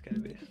car at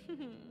Skybase.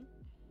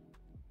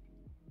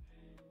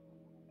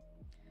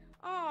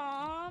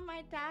 Aw,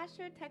 my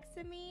Dasher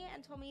texted me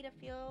and told me to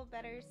feel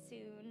better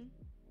soon.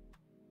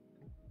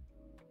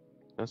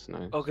 That's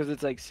nice. Oh, because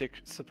it's like 6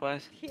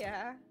 supplies?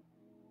 Yeah.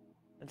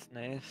 That's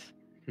nice.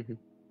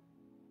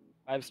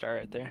 5-star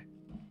right there.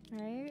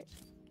 Right?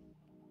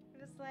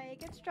 It was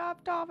like, it's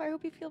dropped off. I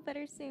hope you feel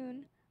better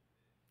soon.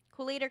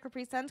 Kool-Aid or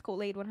Capri Suns?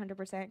 Kool-Aid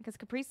 100%. Because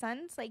Capri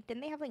Suns, like,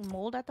 didn't they have, like,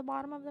 mold at the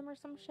bottom of them or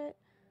some shit?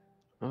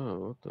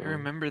 Oh, what the? I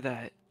remember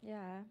that. Yeah.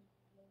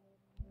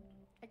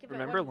 I give it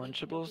Remember one-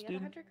 Lunchables, maybe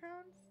dude? 100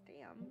 crowns?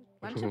 Damn.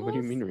 What Lunchables? do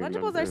you mean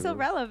Lunchables are still remember?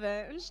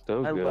 relevant.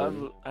 Still I good.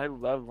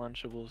 love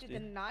Lunchables, Dude, the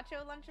dude.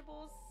 nacho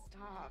Lunchables?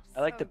 Stop.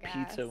 I like so the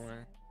pizza gas.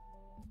 one.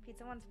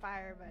 Pizza one's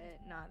fire, but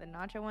nah, the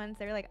nacho ones,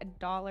 they're like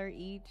 $1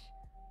 each.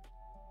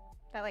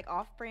 That like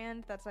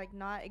off-brand, that's like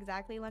not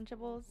exactly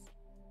Lunchables.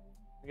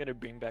 We gotta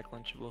bring back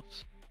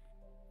Lunchables.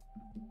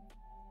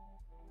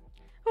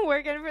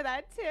 Working for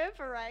that tip,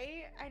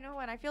 right? I know,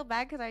 and I feel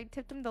bad because I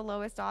tipped him the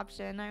lowest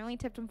option. I only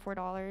tipped him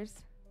 $4.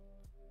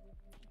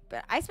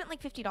 But I spent like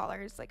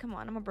 $50. Like, come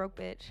on, I'm a broke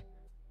bitch.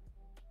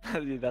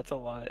 Dude, that's a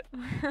lot.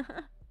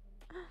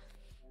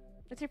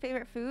 What's your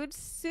favorite food?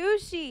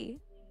 Sushi.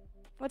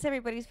 What's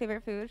everybody's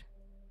favorite food?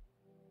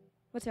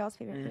 What's y'all's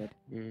favorite food?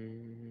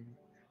 Mm,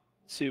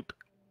 Soup.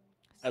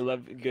 I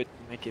love good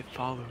make it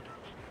followed.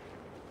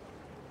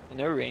 I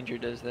know Ranger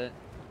does that.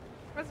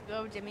 Let's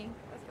go, Jimmy.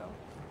 Let's go.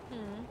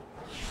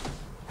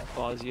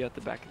 Follows you at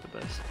the back of the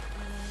bus.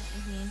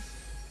 Mm-hmm.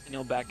 And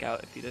he'll back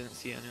out if he doesn't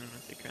see anyone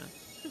with the crown.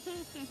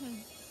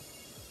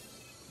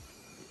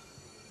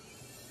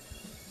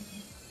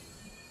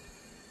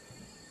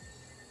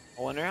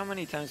 I wonder how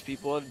many times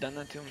people have done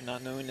that to him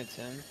not knowing it's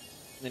him. And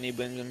then he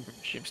blames him for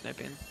stream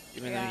sniping,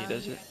 even though Yeah. he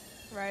does it.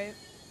 Right.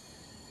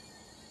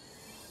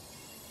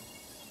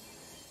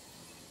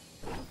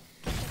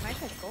 Mine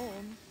says gold.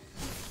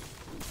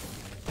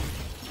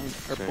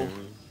 Purple.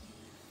 same.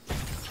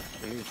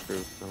 I need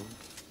proof though.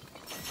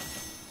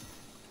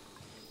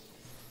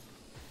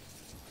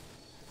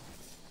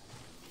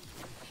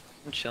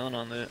 I'm chilling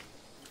on it.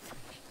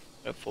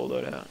 Got full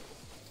load out.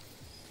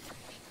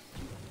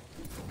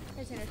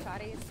 There's inner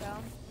shoddy, so.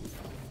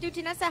 Dude,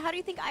 Janessa, how do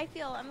you think I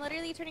feel? I'm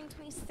literally turning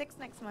 26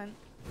 next month.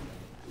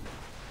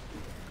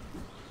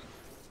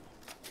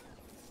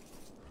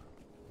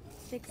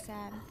 Big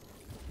sad.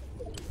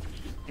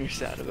 You're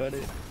sad about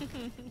it.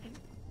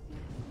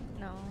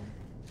 No.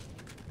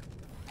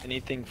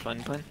 Anything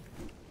fun, Pun?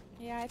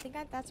 Yeah, I think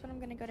that's when I'm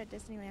gonna go to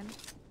Disneyland.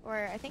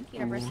 Or I think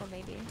Universal,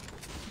 maybe.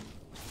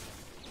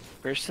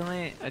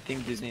 Personally, I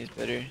think Disney is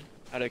better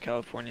out of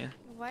California.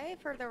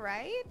 What? For the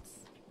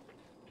rides?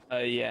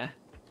 Yeah.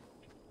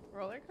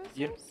 Roller coasters?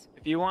 Yep.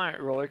 If you want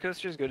roller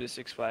coasters, go to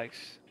Six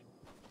Flags.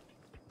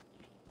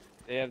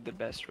 They have the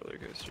best roller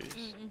coasters.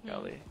 Mm-hmm.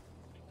 Golly.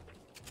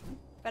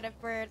 But if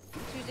we're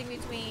choosing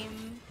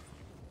between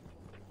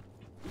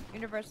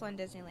Universal and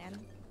Disneyland.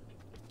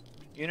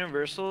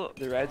 Universal,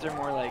 the rides are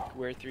more like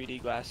wear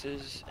 3D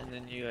glasses and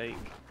then you like,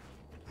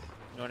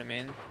 you know what I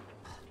mean?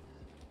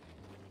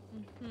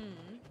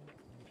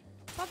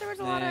 I thought there was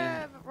a lot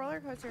of roller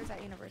coasters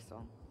at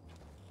Universal.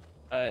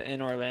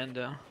 In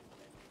Orlando.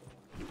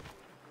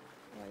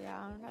 Well,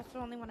 yeah, that's the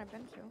only one I've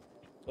been to.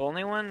 The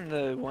only one,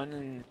 the one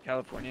in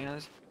California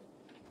has,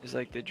 is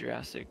like the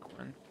Jurassic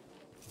one.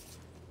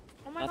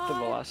 Oh my Not god.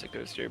 the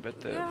Velocicoaster,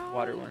 but the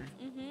water one.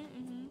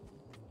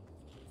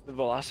 The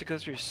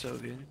Velocicoaster is so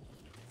good.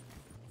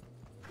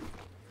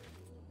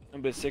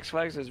 But Six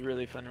Flags has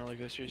really fun roller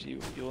coasters. You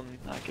will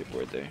not get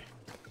bored there.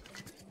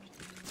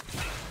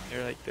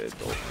 They're like the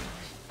adult ones.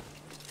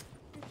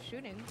 You're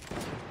shooting.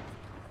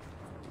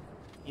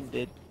 He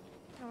did.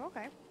 Oh,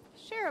 okay.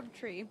 Cherub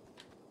tree.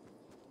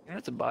 And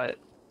that's a bot.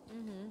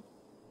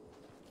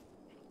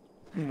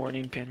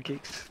 Morning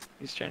pancakes.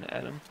 He's trying to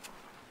add them.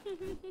 I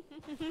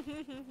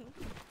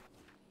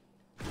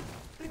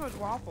think it was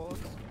waffles.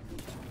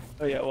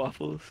 Oh yeah,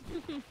 waffles.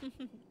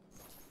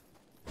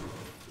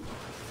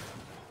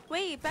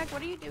 Wait, Beck,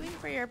 what are you doing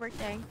for your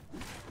birthday?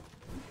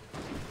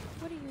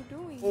 What are you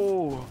doing?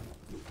 Oh!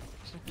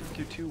 Something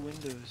through 2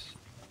 windows.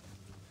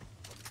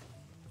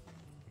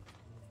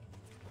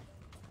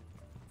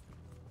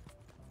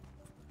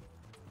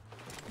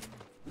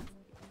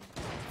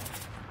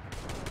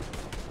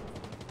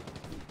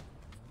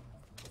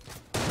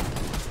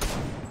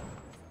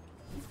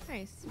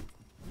 Nice.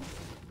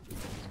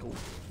 Let's go.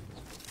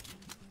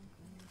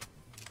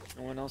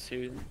 No one else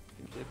here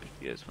can flip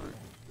if you guys want.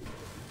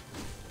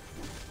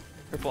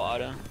 Purple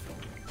auto.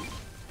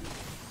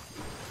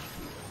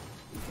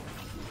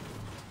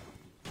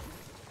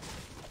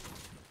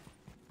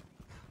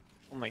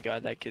 Oh my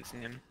god, that kid's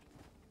in him.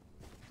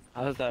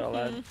 How is that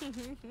allowed?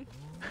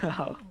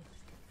 How?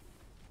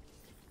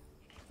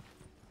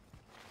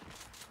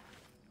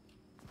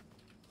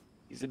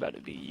 He's about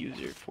to be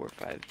user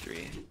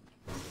 453.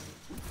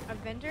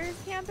 Avengers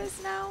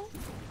Campus now?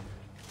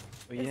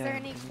 Oh, Is yeah, there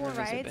any isn't cool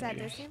there rides at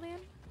Avengers?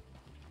 Disneyland?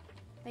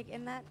 Like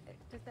in that,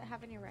 does it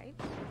have any rides?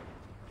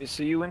 Okay,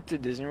 so you went to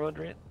Disney World,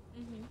 right?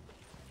 Mm-hmm.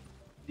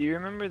 Do you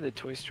remember the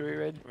Toy Story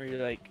ride where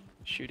you're like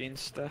shooting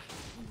stuff?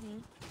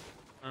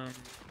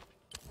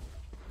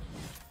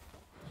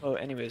 Oh,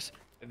 anyways,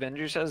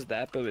 Avengers has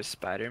that, but with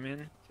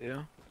Spider-Man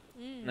too.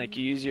 And, like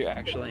you use your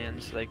actual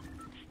hands like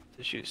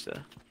to shoot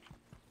stuff,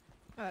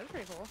 Oh, that's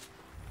pretty cool.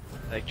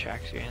 like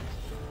tracks your hands.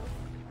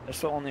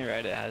 That's the only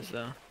ride it has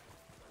though.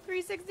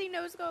 360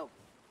 no scope.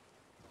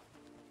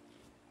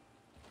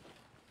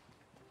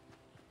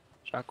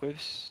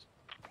 Shockwaves.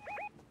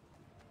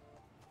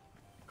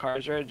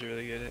 Cars ride's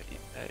really good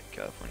at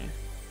California.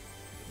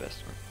 The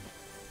best one.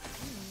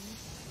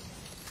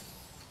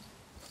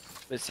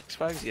 But Six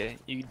Flags, yeah,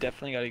 you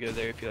definitely gotta go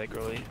there if you like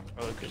roller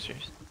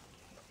coasters.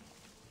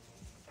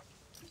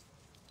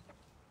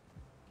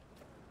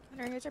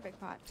 No, here's our big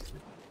pot.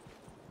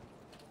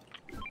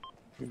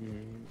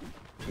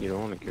 You don't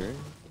want to carry?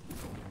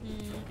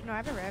 No, I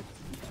have a rip.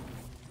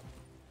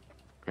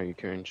 Are you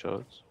carrying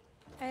shots?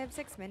 I have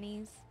 6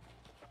 minis.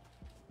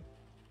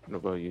 What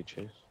about you,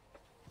 Chase?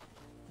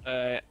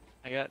 I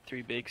got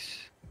 3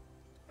 bigs.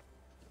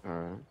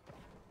 Alright.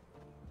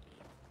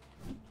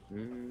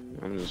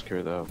 I'm just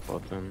carry that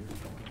pot then.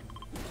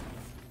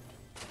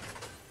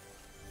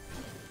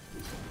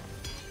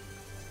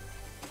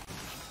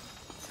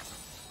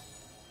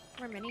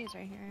 More minis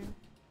right here.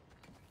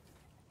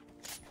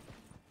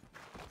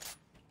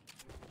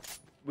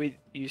 Wait,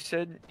 you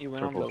said you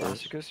went Purple on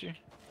first. Velocicoaster?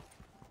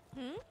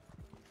 Hmm?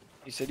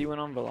 You said you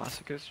went on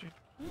Velocicoaster?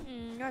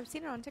 No, I've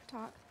seen it on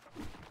TikTok.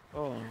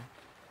 Oh.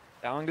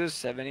 That one goes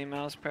 70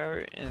 miles per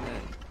hour, and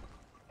then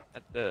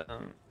at the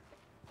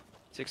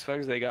Six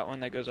Flags they got one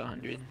that goes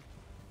 100. Okay.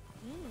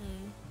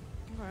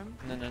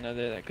 And then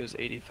another that goes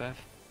 85.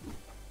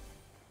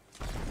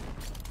 I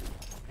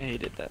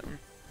hated that one.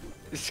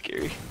 It's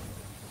scary.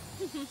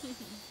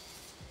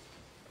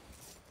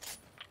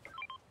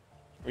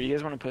 Where you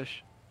guys want to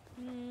push?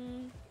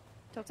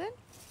 Tilted?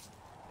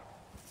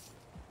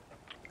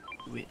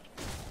 Wait.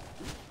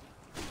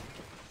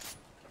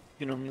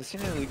 You know, I'm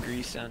listening to the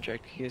Grease soundtrack.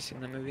 You guys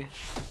seen that movie?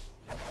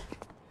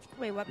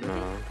 Wait, what movie?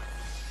 No.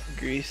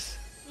 Grease.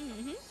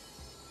 Mm-hmm.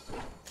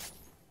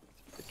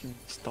 fucking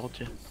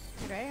nostalgia.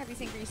 Right? Have you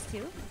seen Grease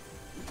 2?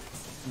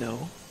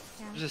 No.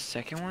 Yeah. There's a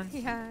second one?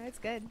 Yeah, it's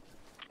good.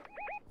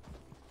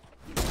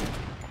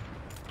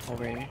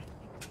 Over here.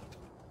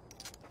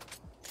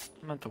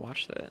 I'm about to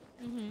watch that.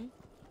 Mm-hmm.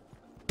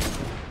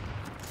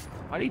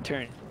 Why did he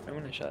turn? I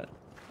want a shot.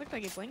 Looked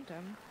like he blinked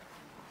him.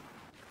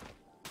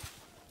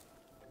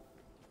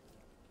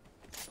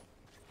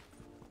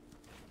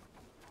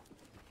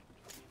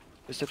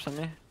 Two steps on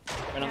me.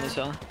 Right on Yeah. the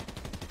cell.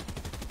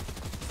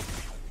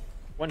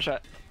 One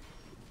shot.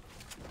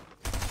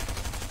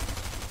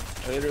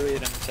 I literally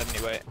hit him 70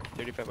 white.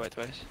 35 white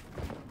twice.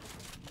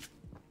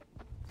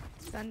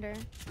 It's under.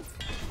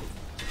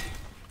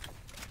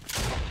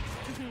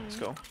 Let's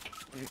go.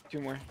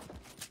 Two more.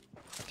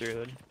 After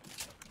reload.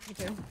 Me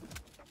too.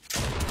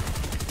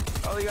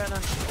 Oh, you got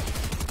none.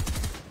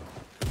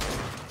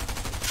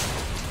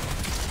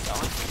 Got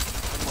one.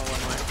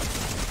 One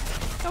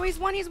more. Oh, he's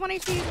 1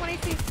 HP, he's 1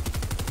 HP.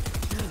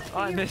 Oh,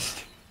 I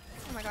missed.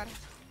 Oh my god.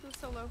 He was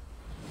so low.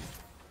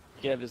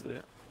 You can have his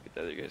loot. Get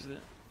the other guy's loot.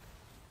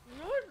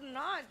 No, it's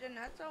not.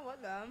 Jeanette's not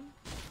with them.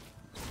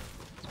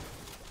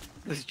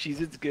 This cheese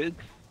is good.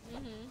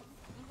 Mm-hmm.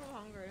 I'm so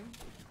hungry.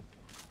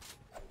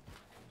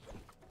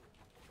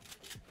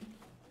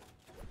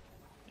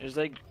 There's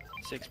like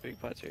 6 big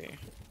pots right here.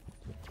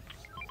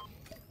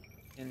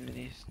 In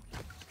minis.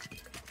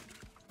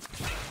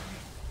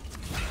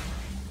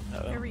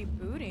 They're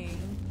rebooting.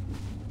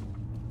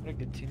 What a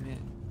good teammate.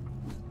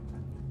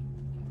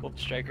 Gold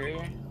striker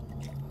here.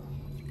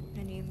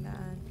 I need that.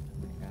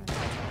 Oh my god.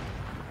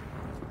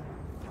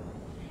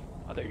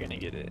 Oh, they're gonna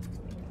get it.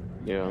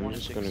 Yeah, I'm wanna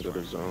just take gonna go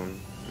to storm. zone.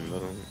 And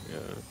let 'em-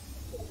 yeah.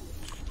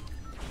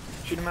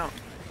 Shoot him out.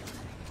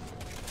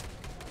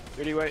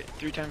 30 white,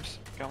 3 times.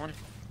 Got one.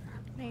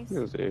 Nice. He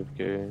was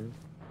AFK.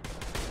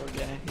 Poor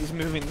guy. He's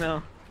moving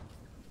now.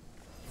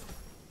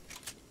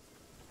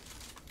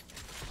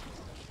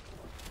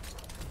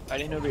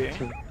 Fighting over here.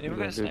 Anyone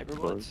got Good sniper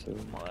bullets? close,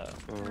 I'm all out.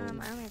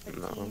 I only have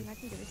 15. no. I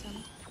can give you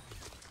some.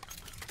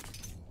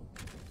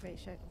 Wait,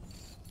 shit.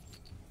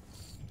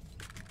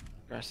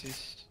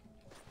 Grassies.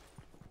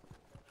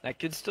 That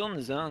kid's still in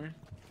the zone.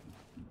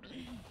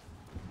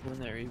 When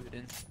they're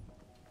rebooting.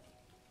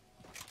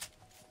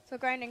 So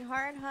grinding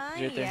hard, huh?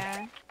 Right there.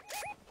 Yeah.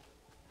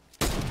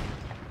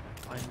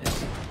 Oh, I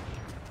missed.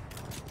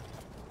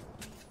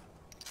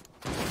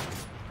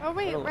 Oh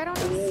wait, What a- right on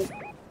his...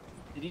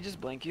 Did he just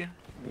blank you?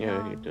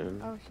 Yeah, he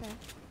did. Oh shit.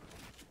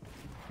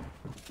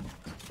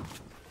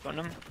 Found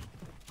him?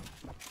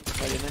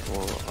 Why didn't it?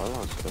 Well, I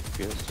lost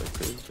FPS like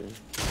crazy.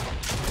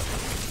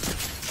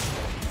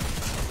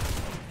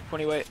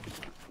 20 white.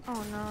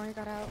 Oh no, he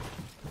got out.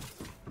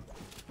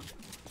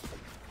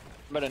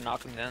 I'm about to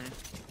knock him down.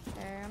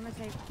 There, I'm gonna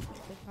take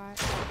the pot.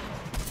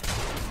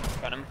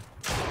 Got him.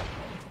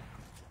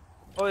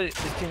 Oh, his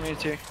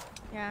teammate's here.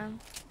 Yeah.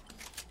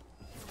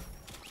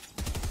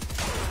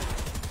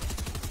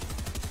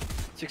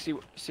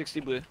 60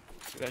 blue.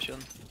 I got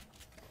shield.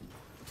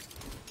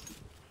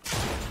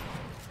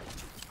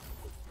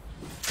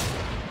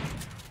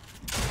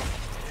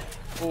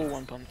 Oh,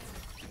 one pump.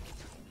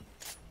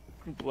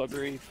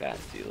 Blubbery fat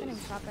I'm deals. getting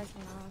shot by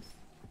someone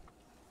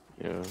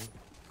else.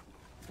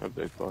 Yeah. A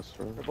big boss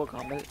rush. Purple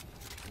combat.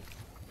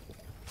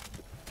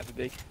 Have a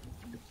big.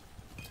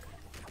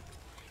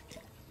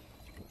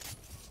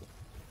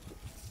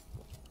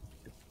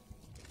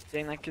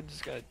 Dang, that kid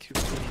just got 2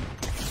 blue.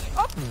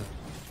 Oh!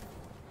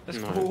 That's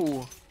Nice.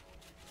 cool.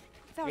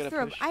 That You was gotta through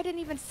him. push. I didn't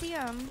even see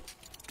him.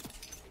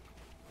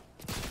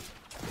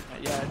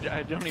 Yeah,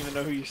 I don't even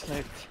know who you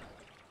sniped.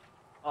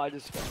 Oh, I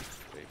just fell.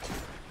 Wait.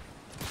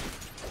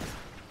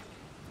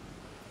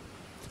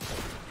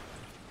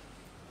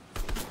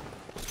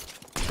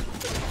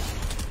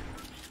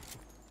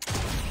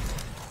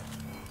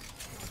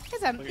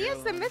 He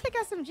has the mythic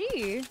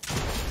SMG.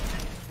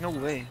 No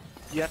way.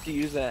 You have to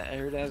use that. I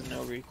heard it has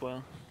no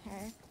recoil.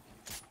 Okay.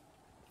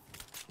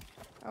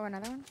 Oh,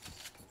 another one?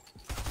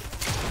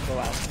 The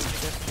last one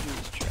SMG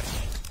was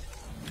trash.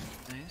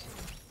 Nice.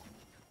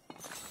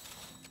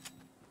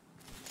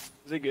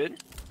 Is it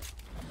good?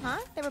 Huh?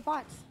 They were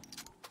bots.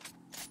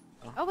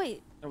 Oh. Oh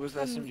wait. Or was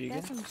the SMG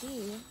the good?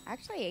 SMG.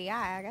 Actually,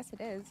 yeah, I guess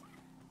it is.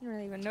 I didn't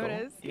really even Cool.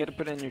 notice. You gotta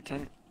put it in your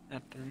tent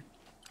at then.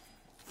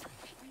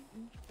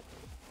 Okay.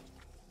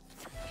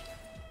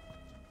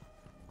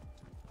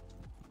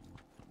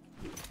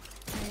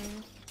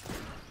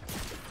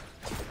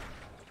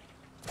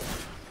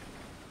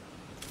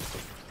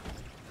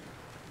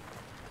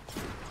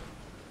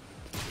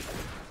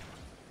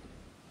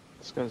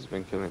 This guy's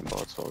been killing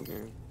bots all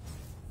game.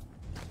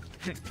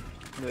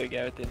 The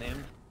guy with the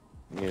name.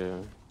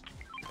 Yeah.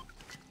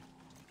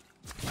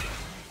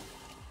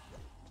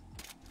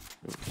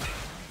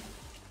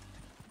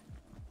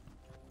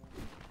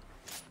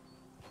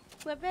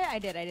 Flip it? I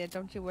did,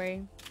 don't you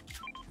worry.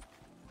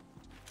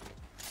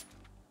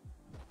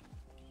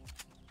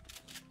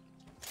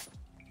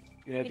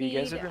 Yeah, have You you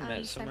guys need, ever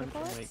met sniper someone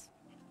from like bullets?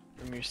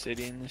 from your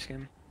city in this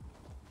game?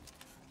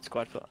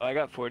 Squad fill. Oh, I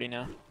got 40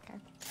 now.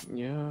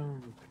 Yeah,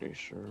 I'm pretty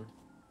sure.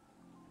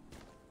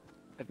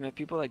 I've met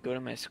people that go to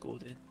my school,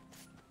 dude.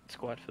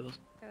 squad fills.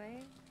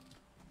 Really?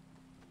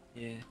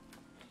 Yeah.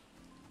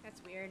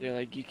 That's weird. They're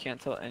like, you can't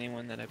tell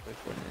anyone that I play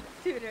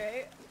Fortnite. Dude,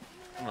 right?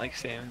 I'm like,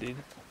 Sam, dude.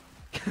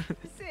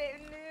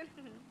 Same,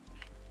 dude.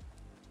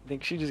 I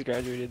think she just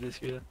graduated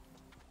this year.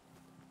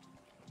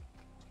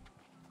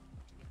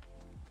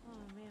 Oh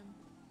man.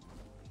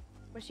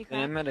 Was she And I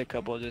cracked? met a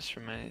couple just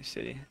from my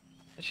city.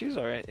 She was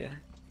alright, yeah.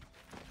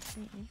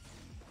 Mm-mm.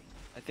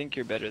 I think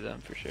you're better than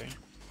for sure.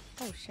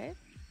 Oh shit.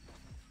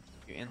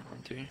 You're in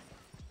Hunter.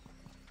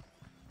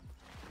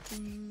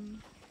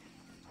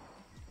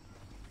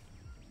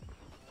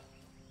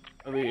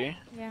 Over here.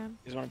 Yeah. You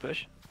guys want to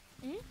push?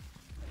 Hmm?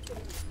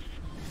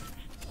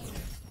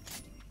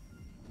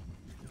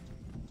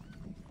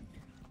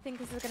 I think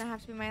this is gonna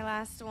have to be my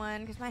last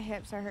one because my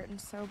hips are hurting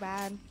so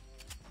bad.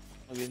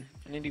 Oh, good.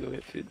 I need to go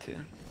get food too.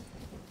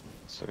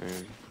 Same.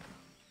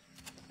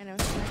 I know,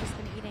 so I've just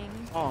been eating.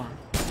 Oh,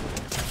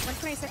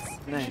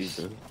 126. nice.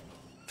 Jesus.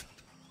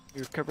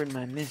 You recovered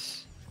my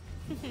miss.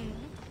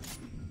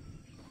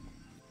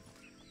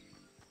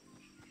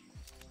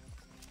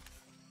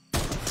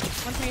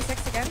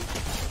 126 again.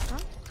 Huh?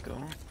 Let's go.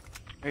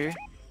 Right here.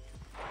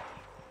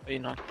 Oh, you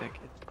knocked that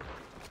kid.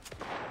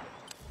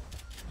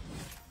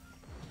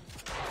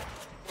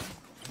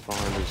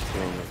 Behind this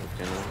thing,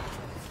 you know.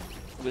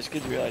 This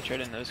kid's real. I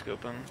tried to no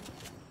scope him.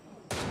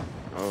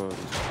 Oh, this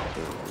is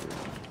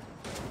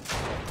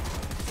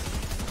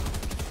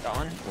Got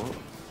one? what?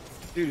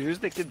 Dude, who's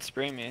the kid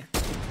spraying me?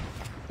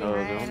 Oh, they're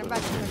Behind, on I'm the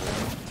about to push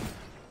him.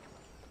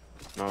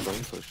 No,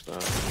 don't push that. I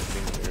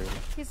think they're-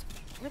 He's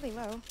really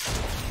low.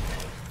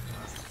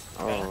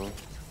 Oh,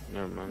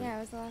 never mind. Yeah,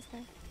 it was the last guy.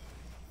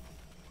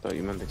 Thought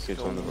you meant the kids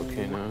on the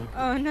volcano.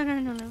 Oh, no, no,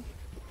 no, no.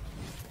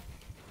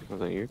 I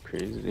was like, you're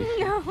crazy.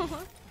 No.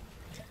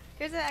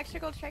 There's an extra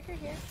gold striker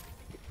here.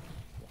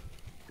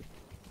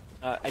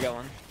 I got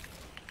one.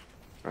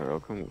 Alright, I'll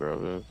come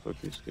grab it. Fuck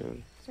these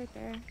kids. It's right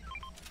there.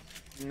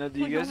 No,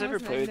 do you guys ever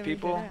play with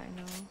people I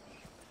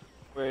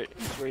know.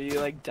 where you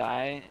like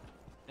die,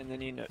 and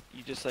then you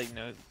just like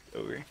know it's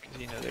over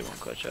because you know they won't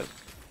clutch up?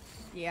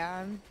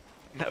 Yeah.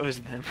 That was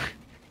them.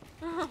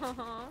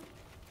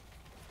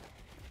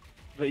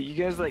 But you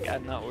guys like,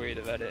 I'm not worried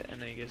about it. I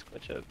know you guys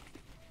clutch up.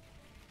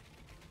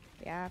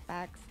 Yeah,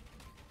 facts.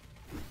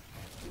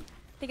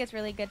 I think it's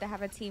really good to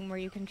have a team where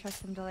you can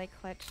trust them to like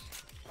clutch.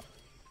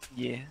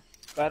 Yeah,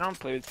 but I don't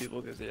play with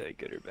people because they're like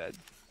good or bad.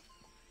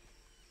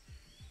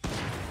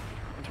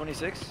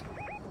 126.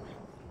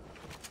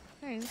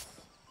 Nice.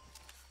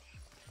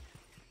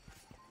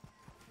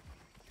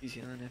 He's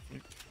healing, I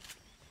think.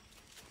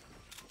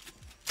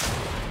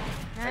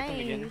 Cracked him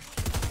again. Nice.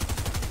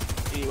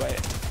 80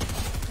 white.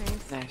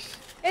 Nice. Nice.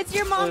 It's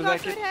your Oh, mom got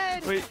that good kid-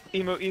 head. Wait,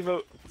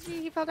 emote.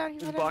 He fell down. He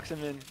fell Just down. box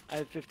him in. I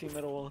have 15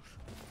 metal walls.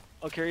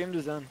 I'll carry him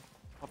to zone.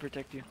 I'll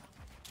protect you.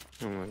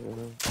 Oh my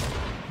god.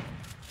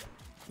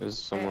 There's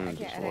someone I can't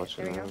just edit.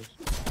 watching There we go. us.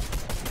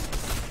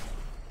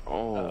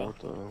 Oh, Uh-oh. what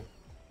the?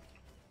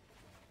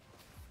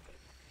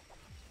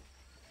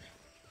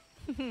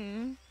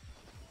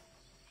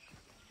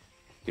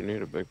 You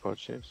need a big pot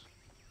chase?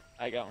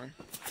 I got one.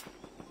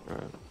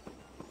 Alright.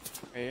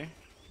 Right here.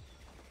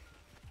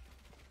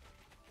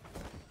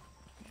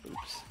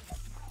 Oops.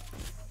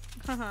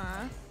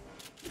 Uh-huh.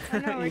 I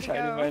know where He's to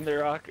hiding go. behind the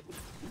rock.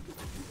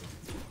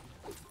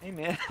 Hey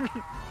man.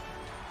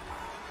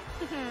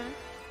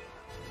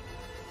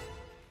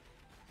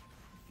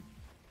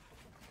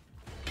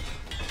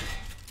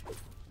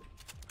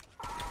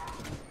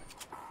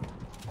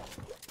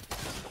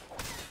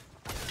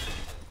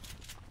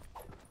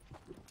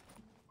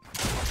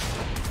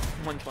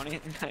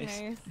 $120. Nice.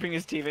 Nice. Bring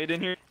his teammate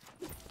in here.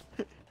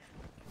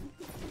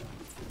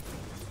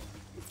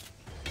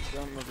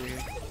 Throw him over here.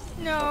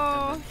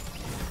 No.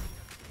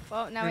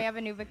 Well, now we have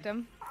a new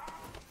victim.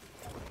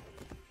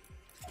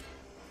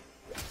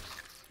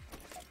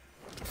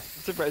 I'm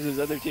surprised his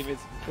other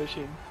teammates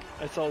pushing.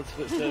 I saw his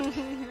footsteps.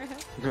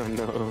 Oh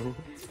no.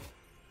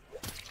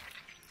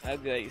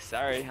 I'd be like,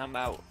 sorry, I'm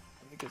out.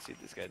 Let me go see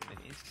this guy's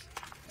minis.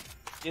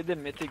 He had the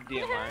mythic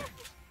DMR.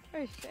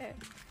 Oh shit.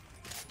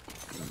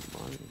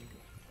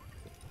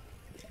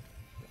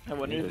 I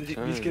wonder, Need a these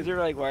turn. kids are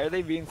like, why are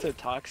they being so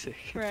toxic?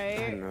 I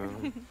Right? know.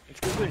 It's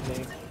because they're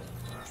named.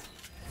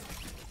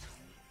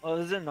 Oh,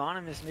 this is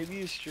anonymous. Maybe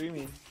he's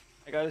streaming.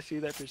 I gotta see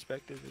that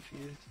perspective if he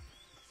is.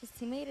 Is his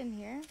teammate in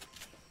here?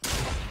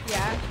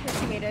 Yeah, his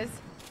teammate is.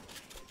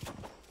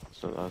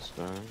 So that's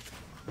guy.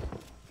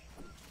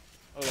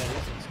 Oh, that is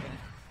this guy.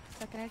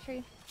 Stuck in a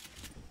tree.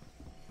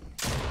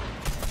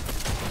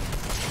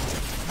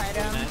 Fight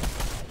him.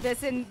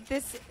 Nice.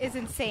 This is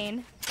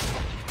insane.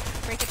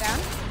 Break it down.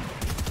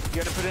 You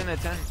gotta put in a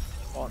 10.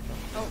 Oh, no.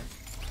 Oh,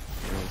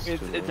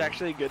 It's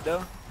actually good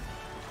though.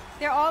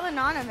 they're all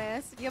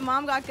anonymous. Your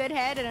mom got good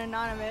head and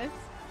anonymous.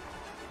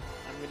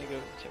 I'm gonna go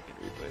check in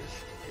replays.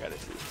 I gotta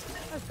see.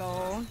 Let's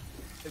go.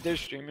 If they're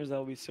streamers,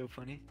 that'll be so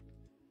funny.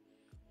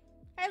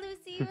 Hi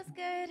Lucy, what's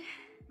good?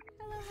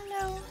 Hello,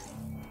 hello.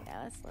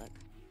 Yeah, let's look.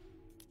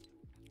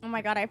 Oh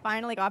my god, I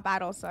finally got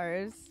battle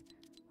stars.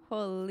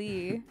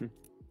 Holy.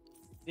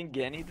 Didn't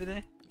get any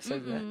today?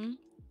 Besides that. Mm-mm.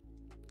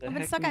 The I've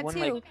been heck, stuck we at won,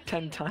 2. like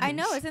 10 times. I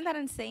know, isn't that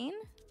insane?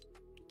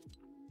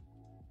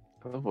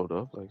 I leveled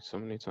up like so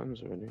many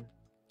times already.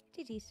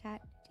 GG's,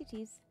 chat.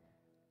 GG's.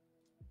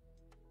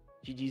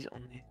 GG's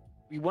only.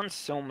 We won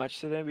so much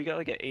today. We got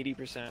like an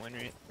 80% win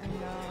rate. I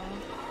know.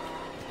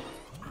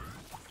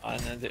 Oh,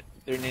 no,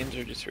 their names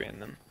are just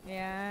random.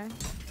 Yeah.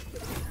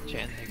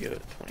 Chan they go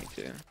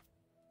 22.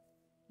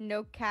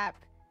 No cap.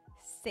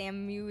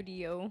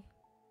 Samudio.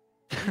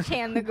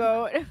 Chan the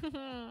goat.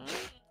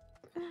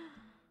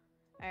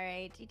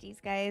 Alright, GG's,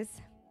 guys.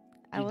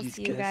 I will GG's,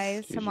 see you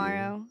guys GG.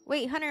 tomorrow.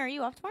 Wait, Hunter, are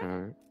you off tomorrow?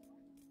 Alright.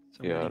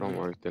 So Yeah, many I don't good-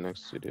 work the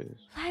next 2 days.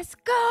 Let's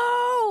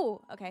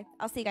go! Okay,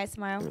 I'll see you guys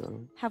tomorrow. Yeah.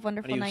 Have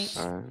wonderful night. Adios.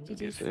 Alright.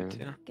 GG's. see ya.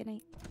 Yeah. Good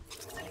night.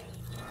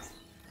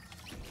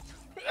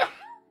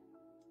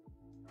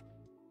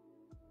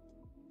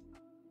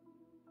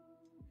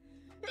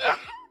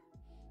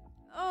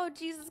 Oh,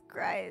 Jesus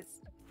Christ.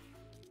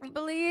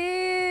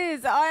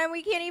 Please. Oh, and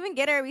we can't even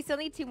get her. We still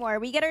need 2 more.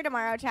 We get her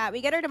tomorrow, chat.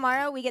 We get her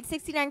tomorrow. We get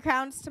 69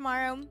 crowns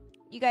tomorrow.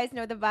 You guys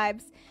know the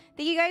vibes.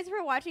 Thank you guys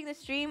for watching the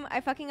stream. I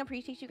fucking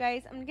appreciate you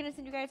guys. I'm going to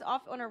send you guys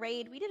off on a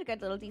raid. We did a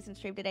good little decent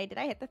stream today. Did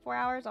I hit the 4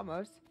 hours?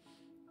 Almost.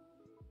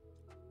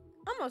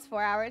 Almost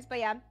 4 hours, but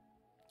yeah.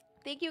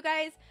 Thank you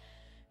guys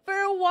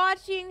for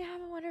watching.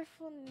 Have a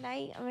wonderful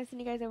night. I'm going to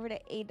send you guys over to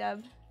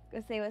A-Dub.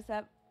 Go say what's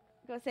up.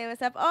 Go say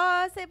what's up.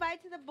 Oh, say bye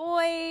to the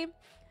boy.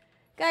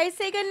 Guys,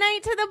 say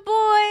goodnight to the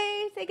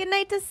boy. Say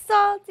goodnight to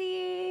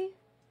Salty.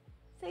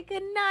 Say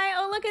goodnight.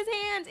 Oh, look his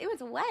hands. It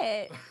was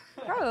wet.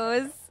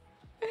 Gross.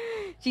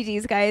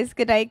 GG's, guys.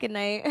 Good night. Good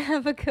night.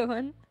 Have a good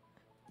one.